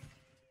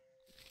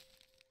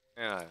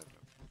 Yeah, I have no.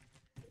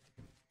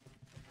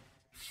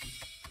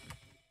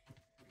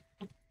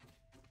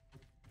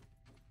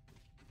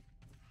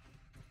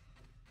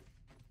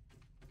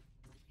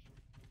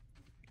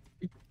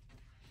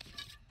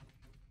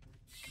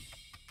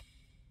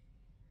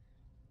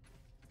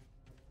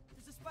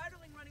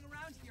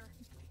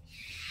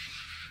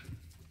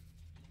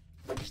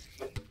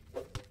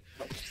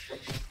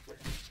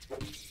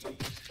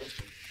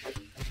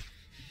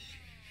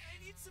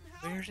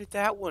 Where did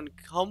that one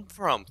come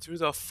from? Through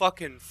the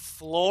fucking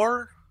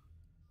floor?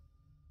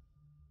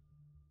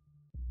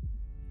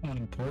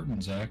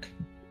 Unimportant, Zach.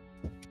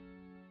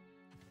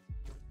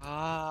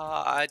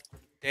 Ah,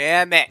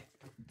 damn it.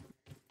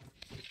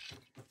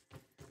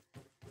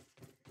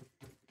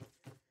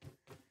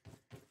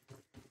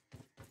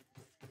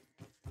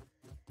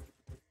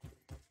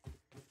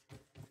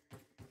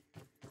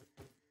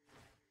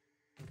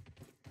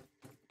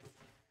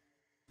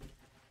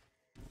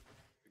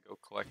 Go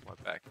collect my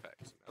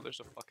backpacks. Now there's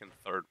a fucking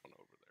third one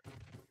over there.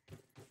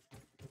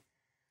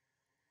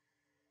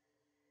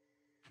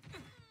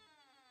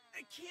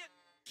 I can't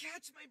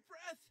catch my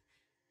breath.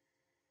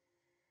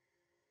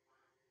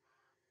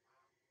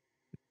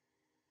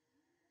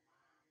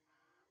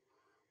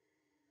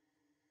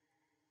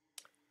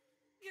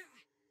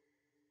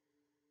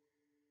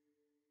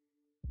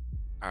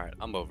 Alright,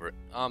 I'm over it.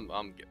 I'm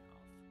getting off.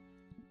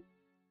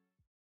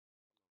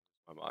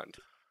 My mind.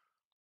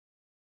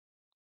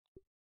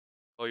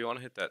 Oh, you want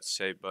to hit that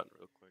save button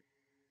real quick?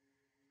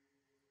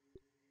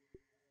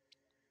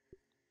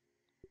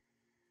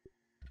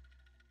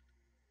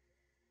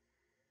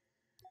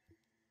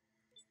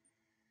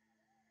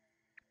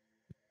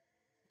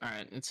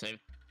 Alright, it's saved.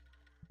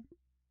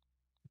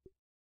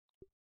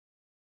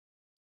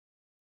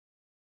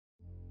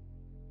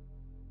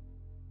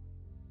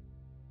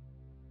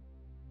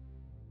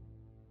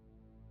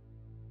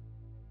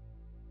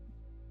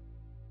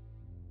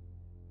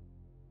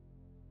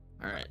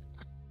 Alright.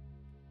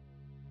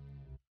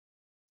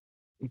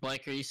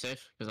 Blake, are you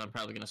safe? Because I'm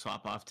probably gonna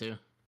swap off too.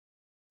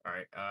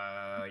 Alright,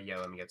 yeah,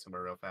 let me get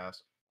somewhere real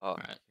fast. Oh.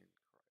 Alright.